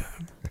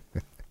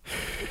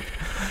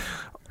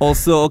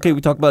 Also, okay, we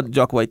talked about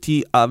Jocko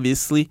YT,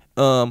 obviously.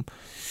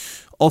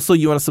 Also,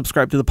 you want to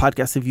subscribe to the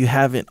podcast if you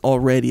haven't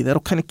already.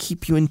 That'll kind of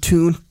keep you in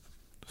tune,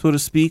 so to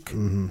speak.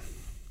 Mm-hmm.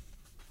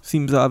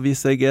 Seems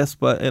obvious, I guess,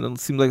 but it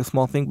seems like a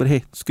small thing. But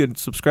hey, it's good.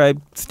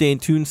 Subscribe, stay in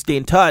tune, stay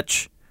in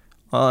touch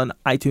on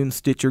iTunes,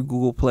 Stitcher,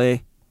 Google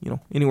Play.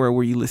 Anywhere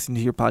where you listen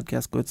to your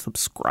podcast, go ahead and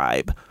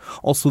subscribe.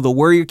 Also, the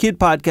Warrior Kid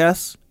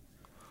podcast.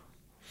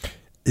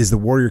 Is the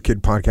Warrior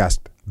Kid podcast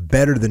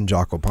better than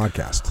Jocko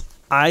podcast?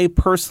 I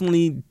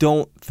personally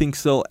don't think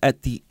so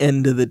at the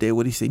end of the day.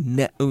 What do you say?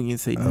 Net. Oh, you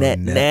say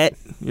net.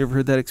 You ever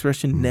heard that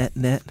expression? Net.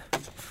 My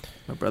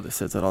brother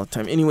says that all the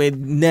time. Anyway,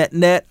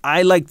 net.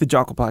 I like the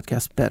Jocko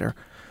podcast better.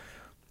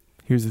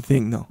 Here's the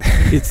thing, though.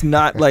 It's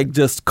not like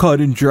just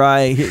cut and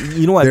dry.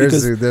 You know why?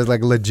 There's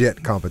like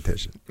legit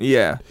competition.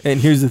 Yeah. And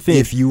here's the thing.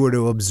 If you were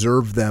to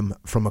observe them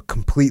from a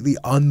completely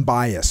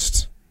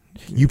unbiased,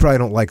 you probably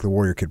don't like the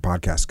Warrior Kid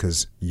podcast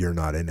because you're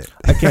not in it.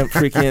 I can't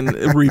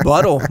freaking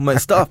rebuttal my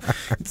stuff.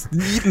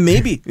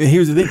 Maybe.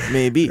 Here's the thing.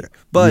 Maybe.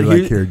 But you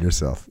like hearing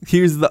yourself.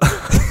 Here's the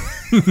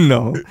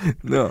no.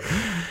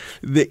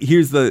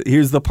 Here's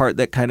the part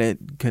that kind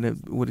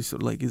of what is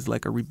it like is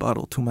like a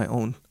rebuttal to my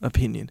own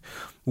opinion.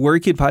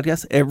 Warrior Kid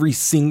podcast, every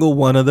single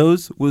one of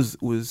those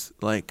was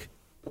like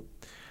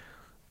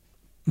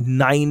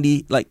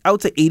 90, like I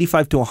would say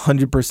 85 to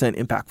 100%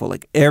 impactful.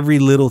 Like every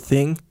little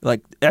thing,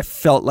 like I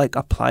felt like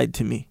applied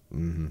to me,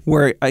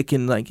 where I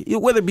can like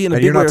whether it be in a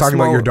big you're not or talking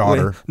small about your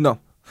daughter. Way, no.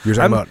 You're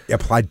talking about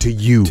applied to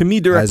you, to me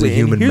directly. as a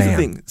human here's man. The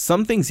thing: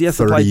 some things, yes,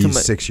 applied to my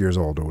 36 years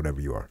old or whatever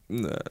you are.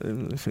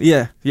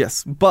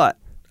 Yes, but.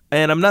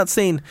 And I'm not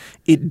saying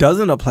it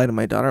doesn't apply to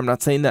my daughter. I'm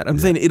not saying that. I'm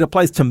saying it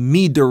applies to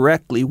me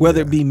directly,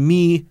 whether it be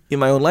me in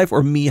my own life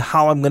or me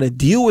how I'm going to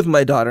deal with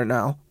my daughter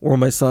now or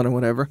my son or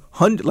whatever.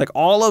 Like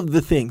all of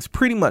the things,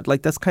 pretty much.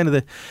 Like that's kind of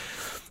the...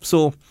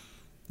 So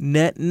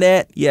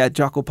net, yeah,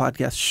 Jocko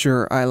podcast,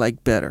 sure, I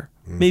like better.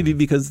 Maybe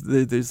because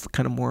there's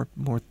kind of more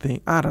thing.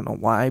 I don't know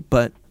why,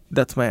 but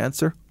that's my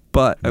answer.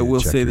 But I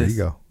will say this.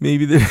 Ego.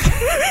 Maybe there...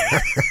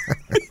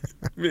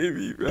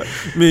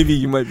 Maybe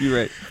you might be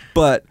right.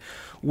 But...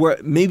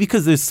 maybe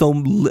because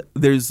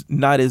there's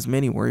not as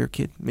many Warrior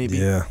Kid.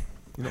 Maybe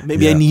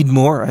I need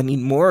more. I need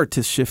more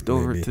to shift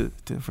over to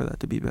for that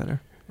to be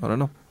better. I don't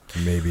know.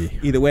 Maybe.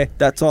 Either way,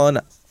 that's on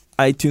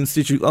iTunes,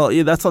 Stitcher. Oh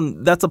yeah, that's a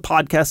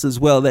podcast as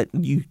well that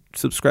you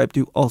subscribe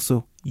to.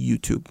 Also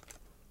YouTube.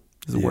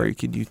 There's a Warrior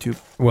Kid YouTube.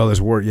 Well,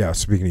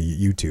 speaking of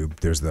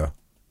YouTube, there's the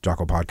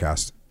Jocko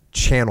podcast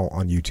channel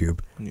on YouTube.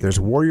 There's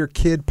Warrior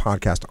Kid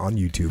podcast on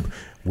YouTube,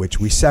 which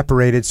we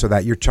separated so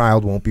that your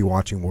child won't be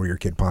watching Warrior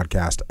Kid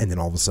podcast and then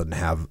all of a sudden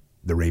have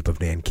the Rape of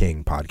Dan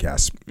King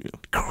podcast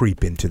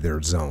creep into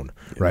their zone,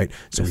 right?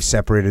 So we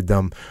separated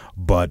them,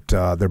 but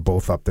they're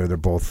both up there. They're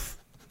both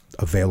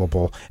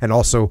available. And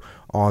also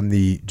on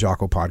the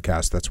Jocko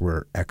podcast, that's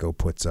where Echo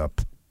puts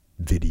up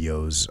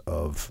videos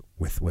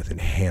with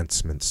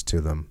enhancements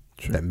to them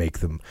that make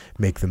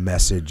the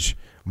message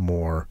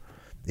more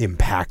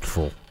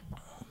impactful.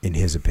 In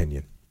his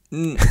opinion.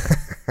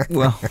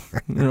 Well,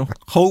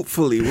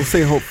 hopefully. We'll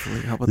say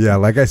hopefully. How about that?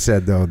 Like I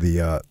said, though,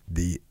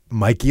 the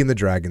Mikey and the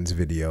Dragons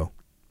video,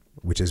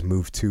 which has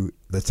moved to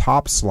the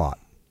top slot,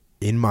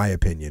 in my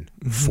opinion,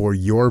 for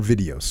your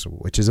videos,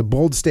 which is a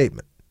bold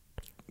statement.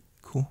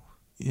 Cool.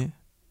 Yeah.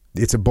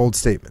 It's a bold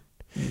statement.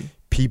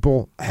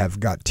 People have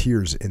got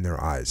tears in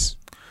their eyes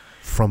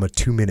from a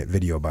 2-minute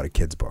video about a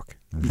kid's book.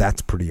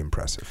 That's pretty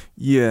impressive.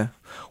 Yeah.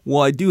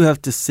 Well, I do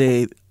have to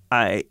say...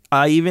 I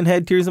even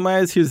had tears in my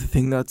eyes. Here's the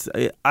thing, that's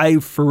I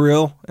for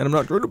real, and I'm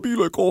not trying to be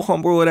like all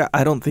humble or whatever.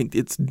 I don't think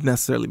it's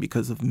necessarily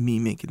because of me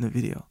making the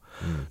video,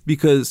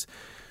 because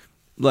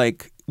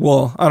like,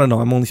 well, I don't know.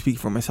 I'm only speaking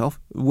for myself.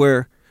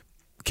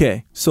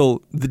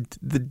 So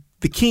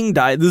the king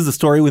died. This is a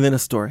story within a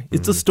story.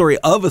 It's a story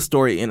of a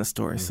story in a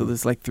story. So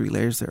there's like 3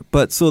 layers there.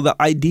 But so the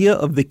idea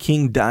of the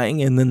king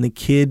dying and then the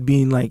kid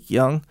being like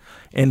young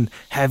and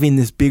having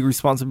this big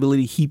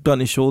responsibility heaped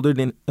on his shoulders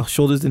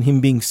and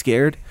him being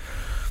scared.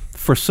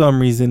 For some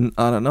reason,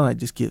 I don't know, I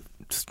just get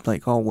just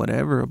like all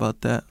whatever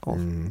about that, all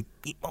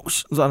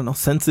emotions, I don't know,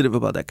 sensitive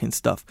about that kind of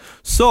stuff.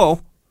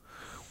 So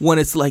when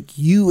it's like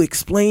you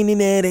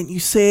explaining it and you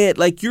say it,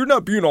 like you're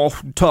not being all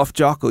tough,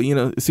 Jocko, see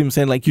what I'm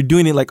saying? Like you're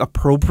doing it like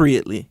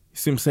appropriately, you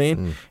see what I'm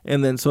saying?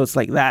 And then so it's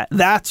like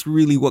that's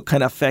really what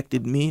kind of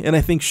affected me. And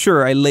I think,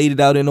 sure, I laid it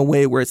out in a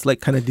way where it's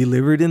like kind of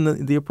delivered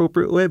in the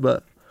appropriate way,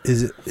 but...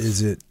 Is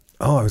it,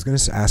 I was going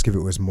to ask if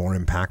it was more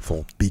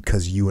impactful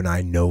because you and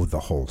I know the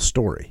whole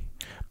story.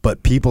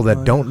 But people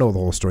that don't know the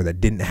whole story, that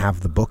didn't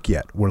have the book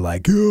yet, were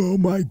like, "Oh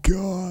my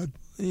god!"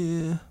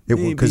 Yeah,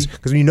 because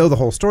when you know the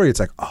whole story, it's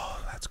like,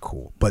 "Oh, that's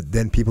cool." But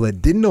then people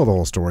that didn't know the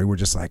whole story were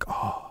just like,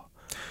 "Oh."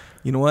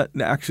 You know what?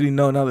 Actually,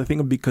 no. Now that I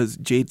think of it, because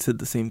Jade said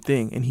the same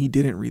thing, and he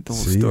didn't read the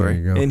whole story,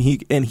 there you go.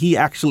 and he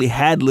actually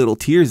had little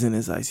tears in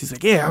his eyes. He's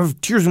like, "Yeah, I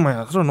have tears in my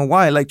eyes. I don't know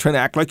why." Like trying to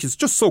act like it's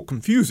just so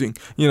confusing,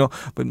 you know.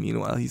 But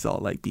meanwhile, he's all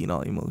like being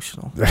all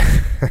emotional.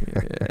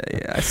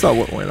 yeah, I saw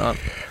what went on.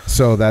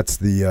 So that's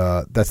the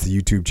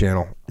YouTube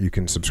channel. You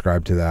can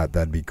subscribe to that.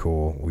 That'd be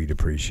cool. We'd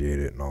appreciate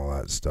it and all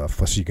that stuff.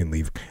 Plus, you can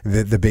leave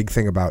the big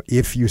thing about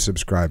if you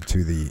subscribe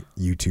to the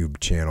YouTube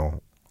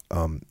channel,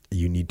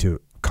 you need to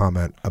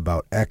comment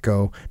about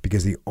Echo,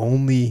 because the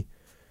only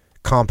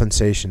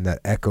compensation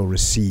that Echo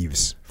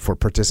receives for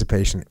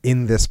participation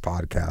in this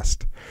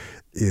podcast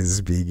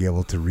is being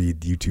able to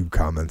read YouTube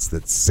comments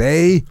that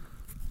say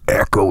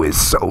Echo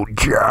is so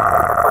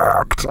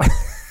jacked.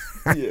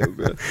 Yeah,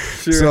 man.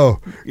 Sure.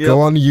 So go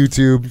on to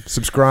YouTube,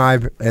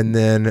 subscribe, and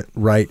then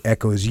write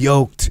Echo is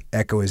yoked,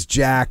 Echo is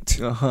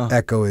jacked,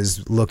 Echo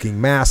is looking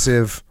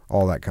massive,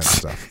 all that kind of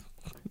stuff.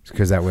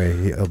 Because that way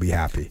he'll be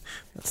happy.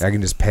 I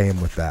can just pay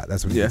him with that.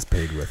 That's what he gets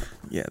paid with.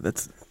 Yeah,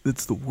 that's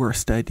the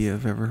worst idea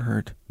I've ever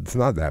heard. It's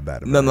not that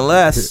bad.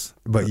 Nonetheless.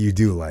 But you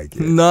do like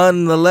it.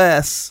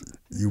 Nonetheless.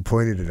 You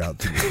pointed it out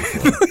to me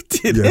before.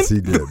 Didn't. Yes,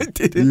 he did. I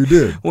didn't. You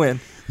did.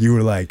 When? You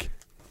were like,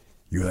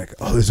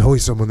 oh, there's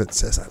always someone that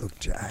says I look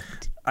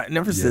jacked. I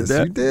never said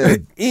that. You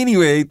did.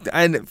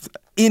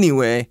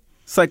 Anyway,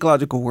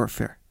 psychological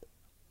warfare.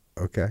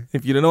 Okay.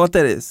 If you don't know what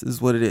that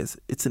is what it is.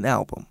 It's an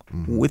album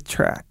with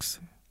tracks.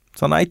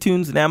 It's on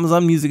iTunes and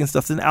Amazon Music and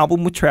stuff. It's an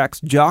album with tracks.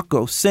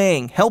 Jocko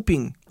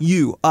helping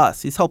you,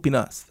 us. He's helping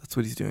us. That's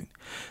what he's doing.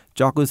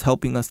 Jocko is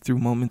helping us through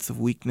moments of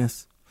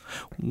weakness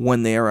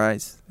when they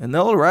arise. And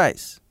they'll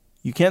arise.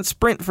 You can't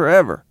sprint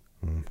forever.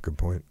 Good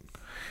point.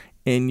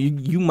 And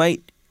you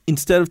might,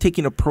 instead of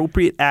taking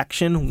appropriate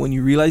action when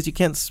you realize you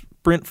can't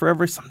sprint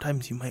forever,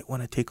 sometimes you might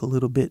want to take a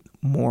little bit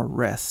more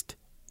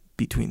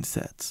between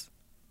sets.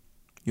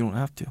 You don't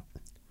have to.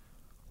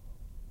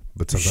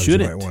 But sometimes you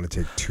might want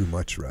to take too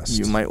much rest.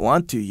 You might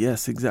want to.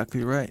 Yes,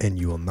 exactly right. And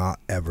you will not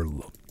ever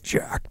look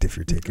jacked if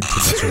you're taking too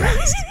much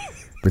rest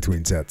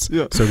between sets.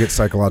 Yeah. So get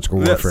Psychological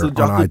Warfare on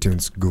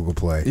iTunes, Google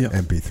Play,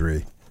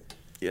 MP3.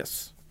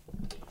 Yes.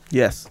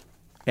 Yes.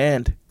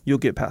 And you'll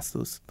get past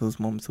those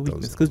moments of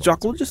weakness, because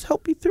Jocko will just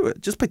help you through it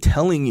just by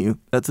telling you.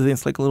 That's the thing.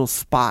 It's like a little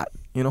spot,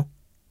 when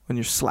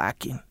you're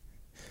slacking.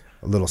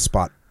 A little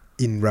spot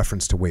in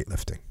reference to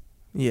weightlifting.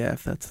 Yeah,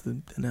 if that's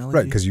the analogy.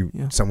 Right, because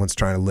someone's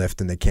trying to lift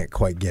and they can't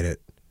quite get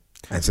it,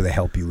 and so they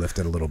help you lift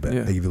it a little bit.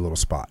 Yeah. They give you a little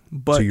spot.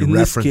 But so you're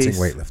referencing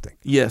weightlifting.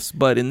 Yes,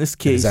 but in this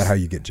case... Is that how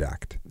you get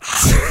jacked?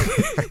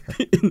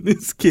 In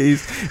this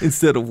case,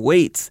 instead of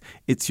weights,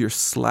 it's your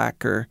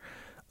slacker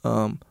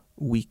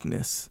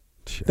weakness.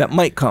 Sure. That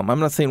might come. I'm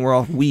not saying we're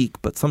all weak,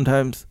 but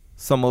sometimes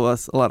a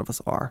lot of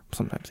us are.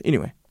 Sometimes.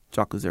 Anyway,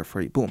 Jocko's there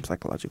for you. Boom,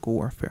 Psychological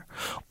Warfare.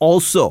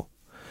 Also,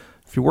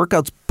 if your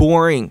workout's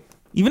boring...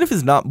 Even if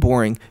it's not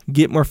boring,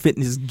 get more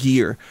fitness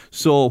gear.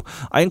 So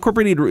I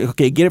incorporated,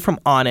 get it from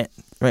Onnit,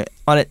 right?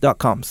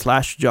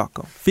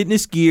 Onnit.com/Jocko.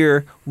 Fitness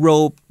gear,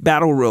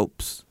 battle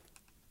ropes,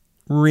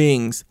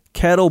 rings,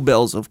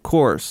 kettlebells, of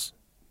course.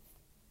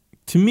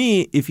 To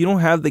me, if you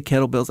don't have the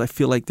kettlebells, I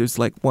feel like there's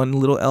like one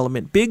little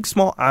element, big,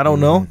 small, I don't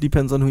know,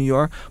 depends on who you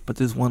are, but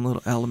there's one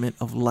little element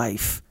of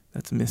life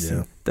that's missing.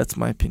 Yeah. That's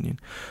my opinion.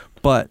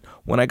 But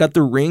when I got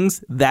the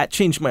rings, that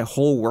changed my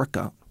whole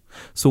workout.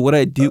 So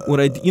you do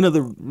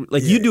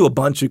a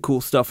bunch of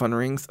cool stuff on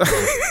rings.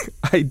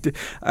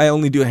 I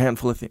only do a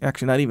handful of things.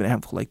 Actually, not even a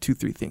handful, like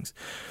 2-3 things.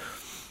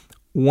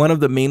 One of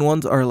the main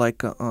ones are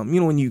like,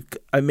 when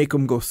I make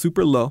them go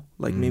super low,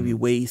 like maybe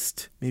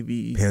waist,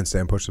 maybe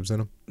handstand push-ups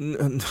in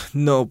them.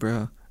 No,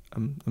 bro.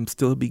 I'm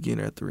still a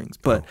beginner at the rings,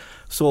 but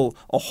so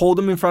I'll hold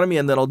them in front of me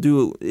and then I'll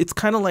do. It's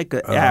kind of like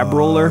an ab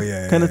roller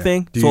kind of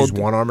thing. Do you use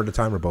one arm at a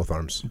time or both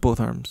arms? Both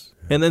arms.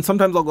 And then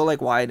sometimes I'll go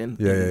like wide and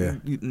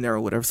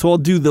narrow, whatever. So I'll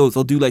do those.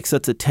 I'll do like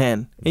sets of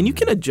 10, and you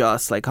can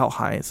adjust like how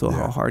high,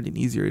 how hard and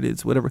easier it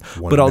is, whatever.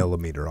 1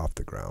 millimeter off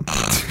the ground.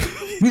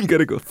 You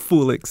gotta go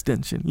full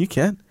extension. You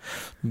can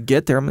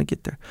get there. I'm gonna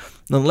get there.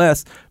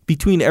 Nonetheless,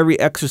 between every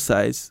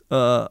exercise,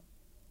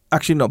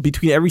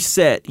 between every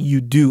set, you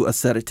do a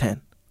set of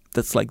 10.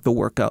 That's like the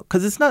workout,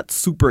 because it's not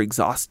super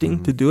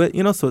exhausting to do it,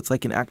 so it's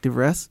like an active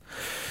rest.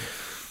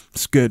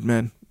 It's good,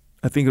 man.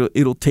 I think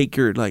it'll take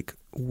your like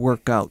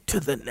workout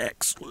to the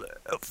next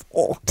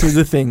level. Here's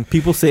the thing: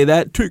 people say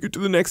that, take it to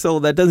the next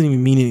level. That doesn't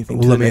even mean anything.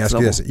 Well, let me ask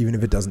you this: even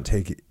if it doesn't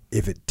take it,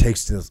 if it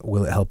takes this,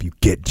 will it help you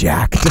get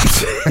jacked?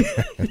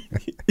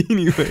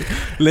 Anyway,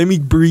 let me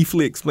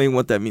briefly explain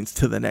what that means,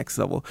 to the next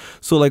level.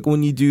 So, like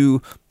when you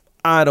do,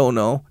 I don't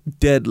know,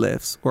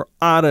 deadlifts, or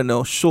I don't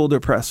know, shoulder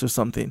press or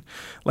something.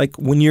 Like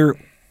when you're,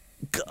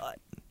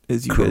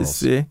 as you guys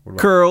say,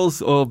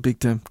 curls, big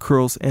time,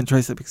 curls and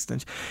tricep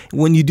extension.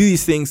 When you do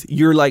these things,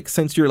 you're like,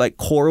 since your like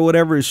core or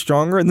whatever is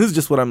stronger, and this is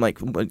just what I'm like,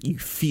 what you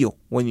feel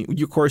when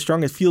your core is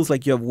strong, it feels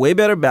like you have way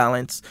better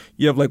balance,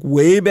 you have like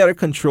way better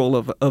control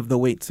of the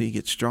weight, so you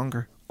get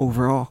stronger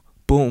overall.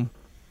 Boom.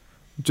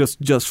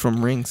 Just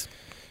from rings.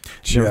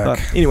 Check.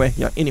 Anyway,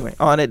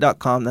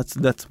 onit.com.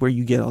 That's where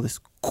you get all this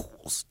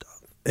cool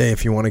stuff.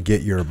 If you want to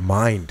get your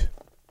mind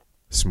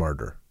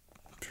smarter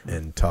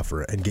and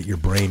tougher and get your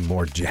brain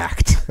more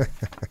jacked.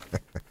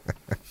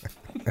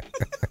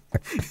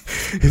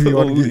 If you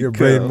want to get your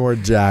brain more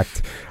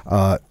jacked,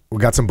 we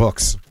got some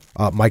books.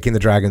 Mikey and the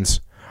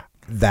Dragons.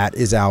 That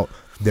is out.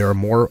 There are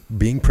more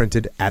being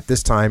printed at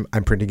this time.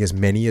 I'm printing as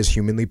many as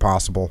humanly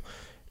possible.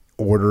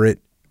 Order it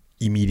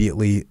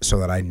immediately so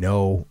that I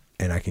know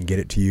and I can get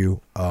it to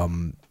you.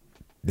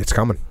 It's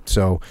coming.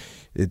 So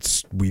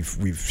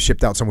we've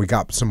shipped out some. We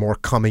got some more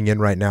coming in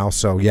right now.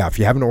 So yeah, if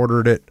you haven't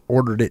ordered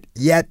it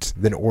yet,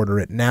 then order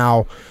it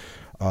now.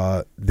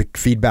 The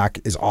feedback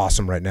is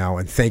awesome right now,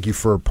 and thank you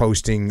for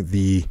posting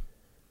the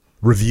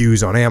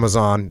reviews on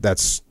Amazon.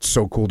 That's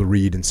so cool to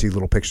read and see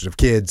little pictures of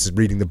kids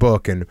reading the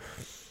book, and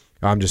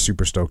I'm just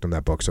super stoked on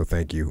that book. So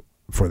thank you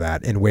for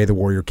that. And Way the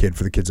Warrior Kid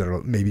for the kids that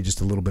are maybe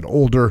just a little bit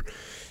older.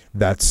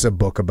 That's a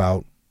book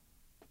about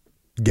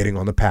getting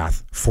on the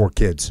path for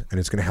kids, and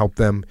it's going to help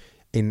them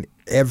in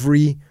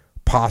every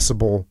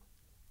possible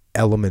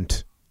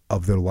element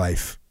of their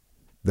life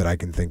that I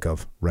can think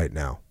of right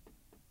now.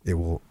 It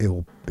will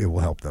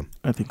help them.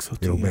 I think so too.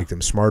 It'll make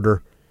them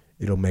smarter.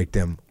 It'll make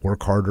them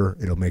work harder.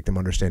 It'll make them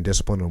understand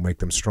discipline. It'll make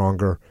them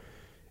stronger.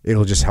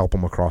 It'll just help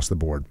them across the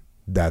board.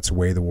 That's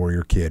Way the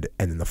Warrior Kid,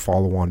 and then the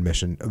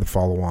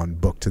follow-on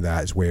book to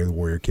that is Way the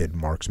Warrior Kid,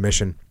 Mark's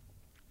Mission.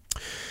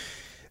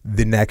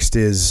 The next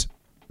is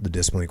The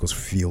Discipline Equals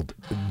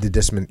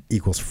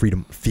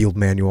Freedom Field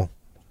Manual,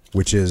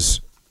 which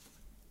is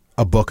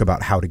a book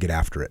about how to get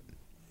after it.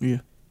 Yeah.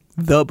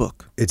 The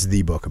book. It's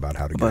the book about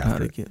how to get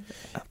after it.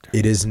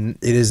 It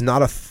is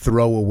not a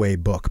throwaway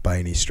book by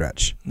any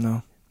stretch.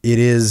 No. It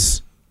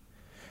is,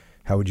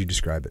 how would you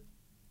describe it?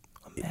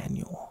 A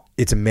manual.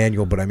 It's a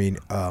manual, but I mean...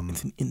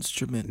 it's an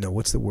instrument. No,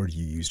 what's the word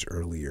you used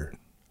earlier?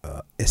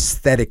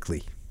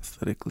 Aesthetically.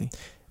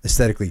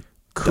 Aesthetically.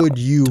 Could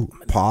you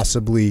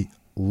possibly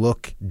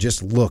look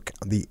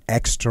the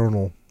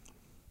external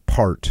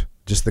part,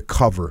 just the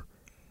cover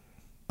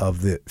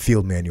of the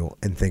field manual,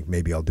 and think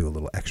maybe I'll do a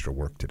little extra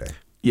work today?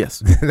 Yes.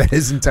 That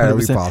is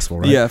entirely 100%. Possible,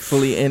 right? Yeah,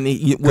 fully. And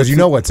because you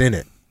know what's in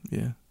it.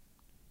 Yeah.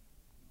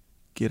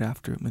 Get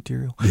after it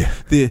material. Yeah.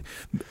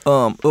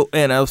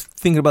 And I was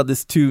thinking about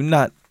this too,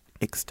 not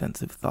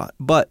extensive thought,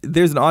 but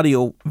there's an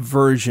audio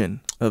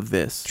version of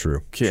this.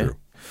 True.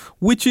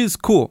 Which is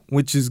cool,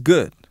 which is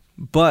good.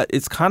 But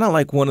it's kind of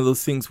like one of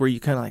those things where you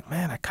kind of like,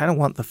 man, I kind of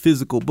want the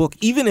physical book,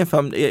 even if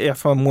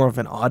I'm more of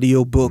an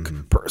audio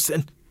book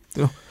person.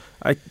 You know,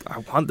 I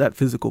want that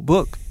physical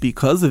book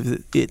because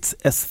of its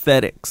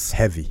aesthetics.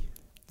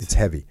 It's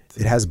heavy.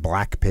 It has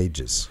black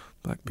pages.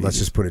 Let's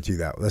just put it to you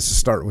that. Let's just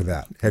start with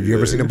that. Have you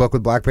ever seen a book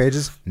with black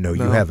pages? No,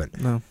 you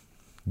haven't. No.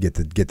 Get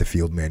the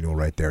field manual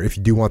right there. If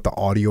you do want the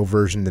audio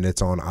version, then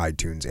it's on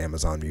iTunes,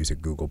 Amazon Music,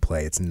 Google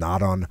Play. It's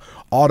not on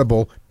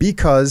Audible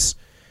because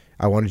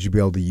I wanted you to be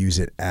able to use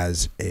it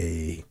as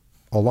a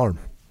alarm.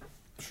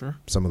 Sure.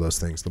 Some of those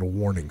things, little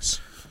warnings.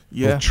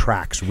 Yeah. Little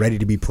tracks ready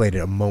to be played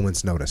at a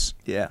moment's notice.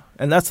 Yeah.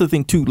 And that's the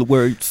thing too,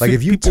 where like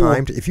if you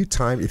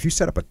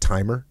set up a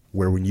timer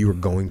where when you were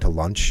going to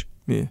lunch,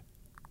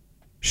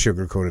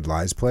 Sugar Coated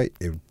Lies play,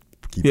 it would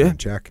keep you in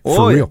check.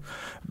 For real.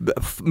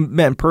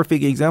 Man,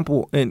 perfect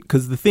example. And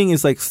because the thing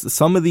is, like,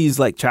 some of these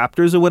like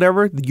chapters or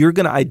whatever, you're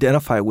going to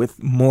identify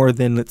with more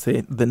than, let's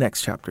say, the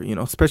next chapter, you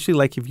know, especially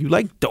like if you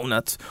like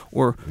donuts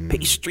or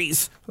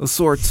pastries of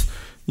sorts,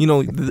 you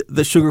know,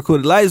 the Sugar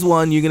Coated Lies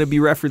one, you're going to be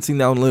referencing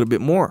that one a little bit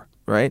more,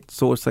 right?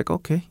 So it's like,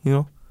 okay, you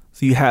know,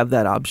 so you have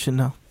that option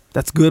now.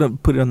 That's good. I'll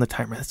put it on the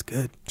timer. That's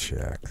good.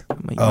 Check. I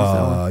might use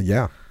that one.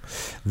 Yeah.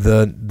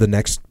 The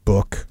next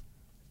book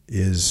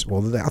is,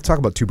 well, I'll talk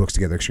about two books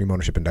together, Extreme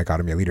Ownership and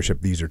Dichotomy of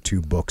Leadership. These are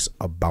two books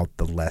about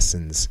the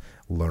lessons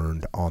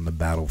learned on the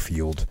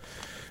battlefield.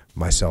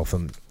 Myself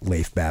and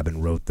Leif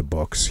Babin wrote the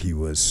books. He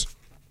was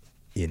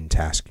in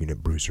Task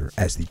Unit Bruiser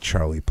as the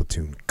Charlie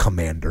Platoon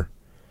commander.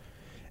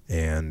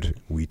 And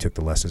we took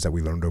the lessons that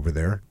we learned over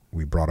there.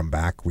 We brought them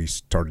back. We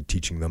started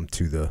teaching them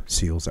to the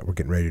SEALs that were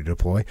getting ready to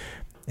deploy.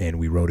 And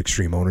we wrote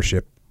Extreme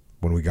Ownership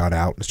when we got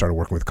out and started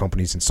working with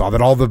companies and saw that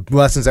all the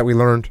lessons that we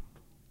learned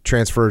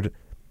transferred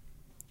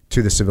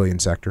to the civilian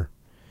sector.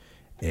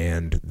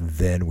 And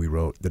then we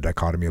wrote The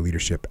Dichotomy of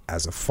Leadership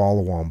as a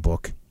follow-on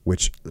book,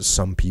 which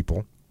some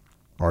people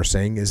are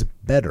saying is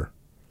better.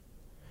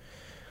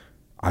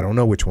 I don't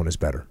know which one is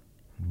better,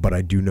 but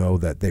I do know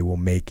that they will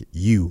make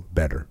you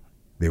better.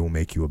 They will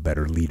make you a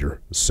better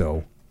leader.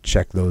 So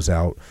check those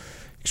out.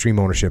 Extreme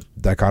Ownership,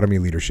 Dichotomy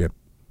of Leadership,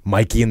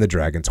 Mikey and the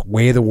Dragons,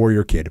 Way of the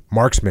Warrior Kid,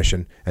 Mark's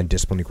Mission, and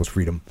Discipline Equals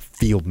Freedom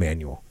Field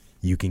Manual.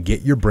 You can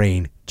get your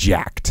brain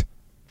jacked,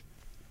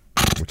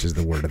 which is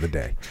the word of the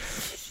day.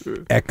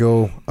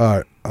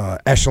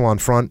 Echelon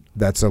Front,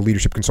 that's a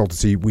leadership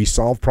consultancy. We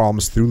solve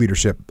problems through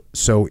leadership.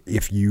 So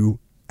if you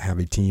have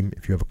a team,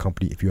 if you have a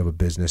company, if you have a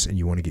business, and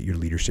you want to get your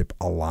leadership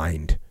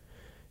aligned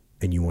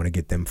and you want to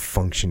get them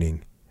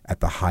functioning at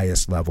the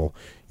highest level,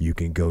 you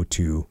can go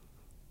to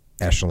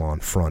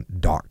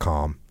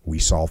echelonfront.com We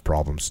solve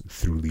problems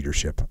through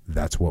leadership.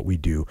 That's what we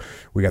do.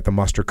 We got the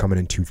muster coming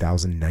in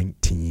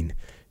 2019,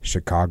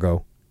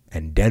 Chicago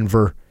and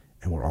Denver,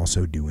 and we're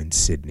also doing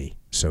Sydney.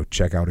 So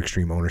check out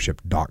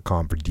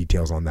extremeownership.com for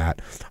details on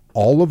that.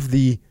 All of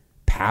the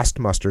past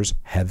musters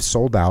have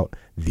sold out.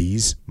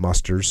 These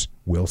musters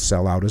will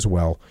sell out as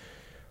well.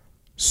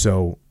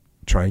 So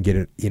try and get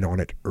it in on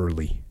it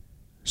early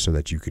so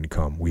that you can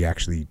come. We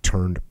actually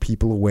turned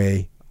people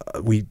away.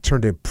 We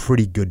turned a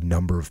pretty good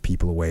number of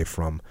people away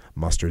from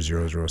Muster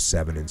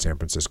 007 in San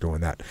Francisco,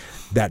 and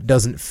that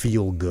doesn't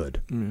feel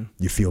good.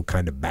 You feel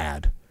kind of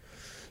bad.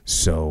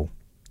 So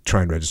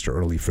try and register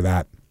early for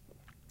that.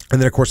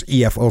 And then, of course,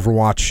 EF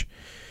Overwatch.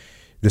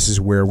 This is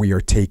where we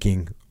are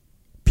taking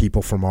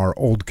people from our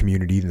old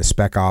community, the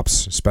Spec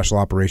Ops, Special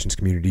Operations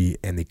community,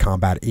 and the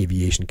Combat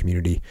Aviation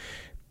community,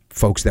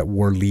 folks that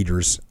were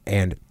leaders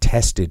and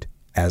tested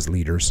as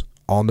leaders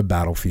on the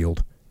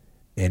battlefield.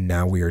 And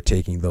now we are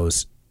taking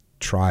those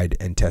tried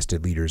and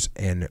tested leaders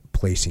and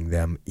placing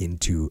them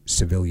into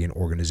civilian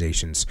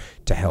organizations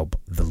to help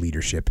the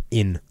leadership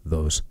in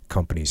those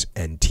companies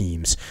and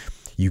teams.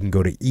 You can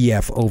go to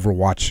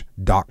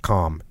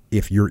efoverwatch.com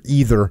if you're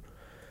either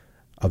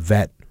a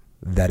vet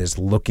that is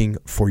looking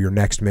for your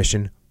next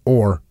mission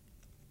or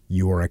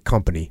you are a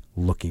company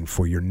looking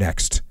for your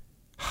next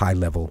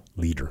high-level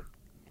leader.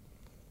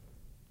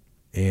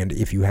 And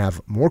if you have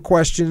more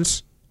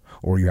questions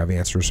or you have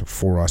answers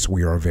for us,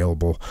 we are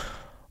available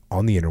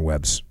on the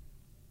interwebs,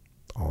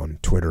 on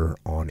Twitter,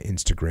 on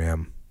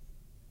Instagram,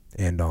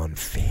 and on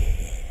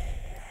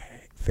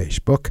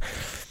Facebook.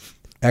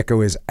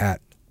 Echo is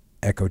at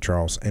Echo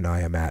Charles, and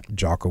I am at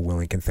Jocko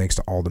Willink. And thanks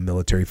to all the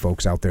military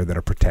folks out there that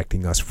are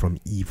protecting us from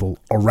evil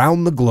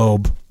around the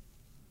globe.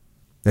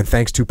 And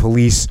thanks to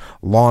police,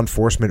 law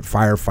enforcement,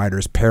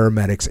 firefighters,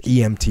 paramedics,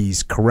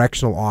 EMTs,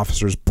 correctional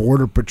officers,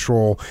 border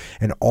patrol,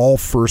 and all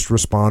first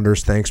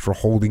responders. Thanks for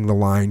holding the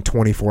line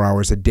 24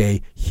 hours a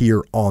day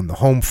here on the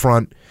home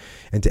front.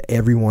 And to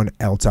everyone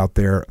else out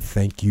there,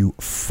 thank you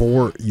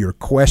for your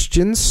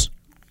questions.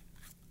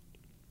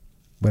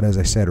 But as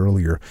I said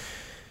earlier,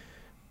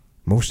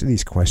 most of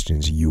these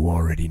questions you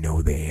already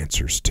know the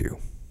answers to.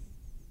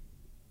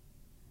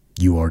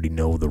 You already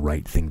know the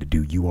right thing to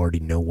do. You already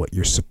know what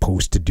you're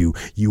supposed to do.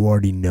 You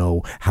already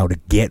know how to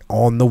get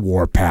on the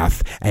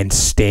warpath and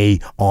stay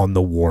on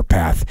the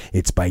warpath.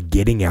 It's by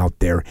getting out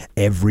there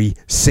every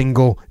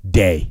single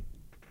day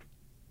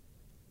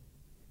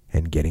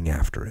and getting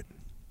after it.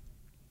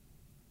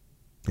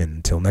 And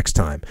until next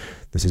time,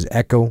 this is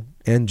Echo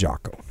and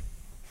Jocko.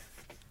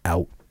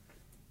 Out.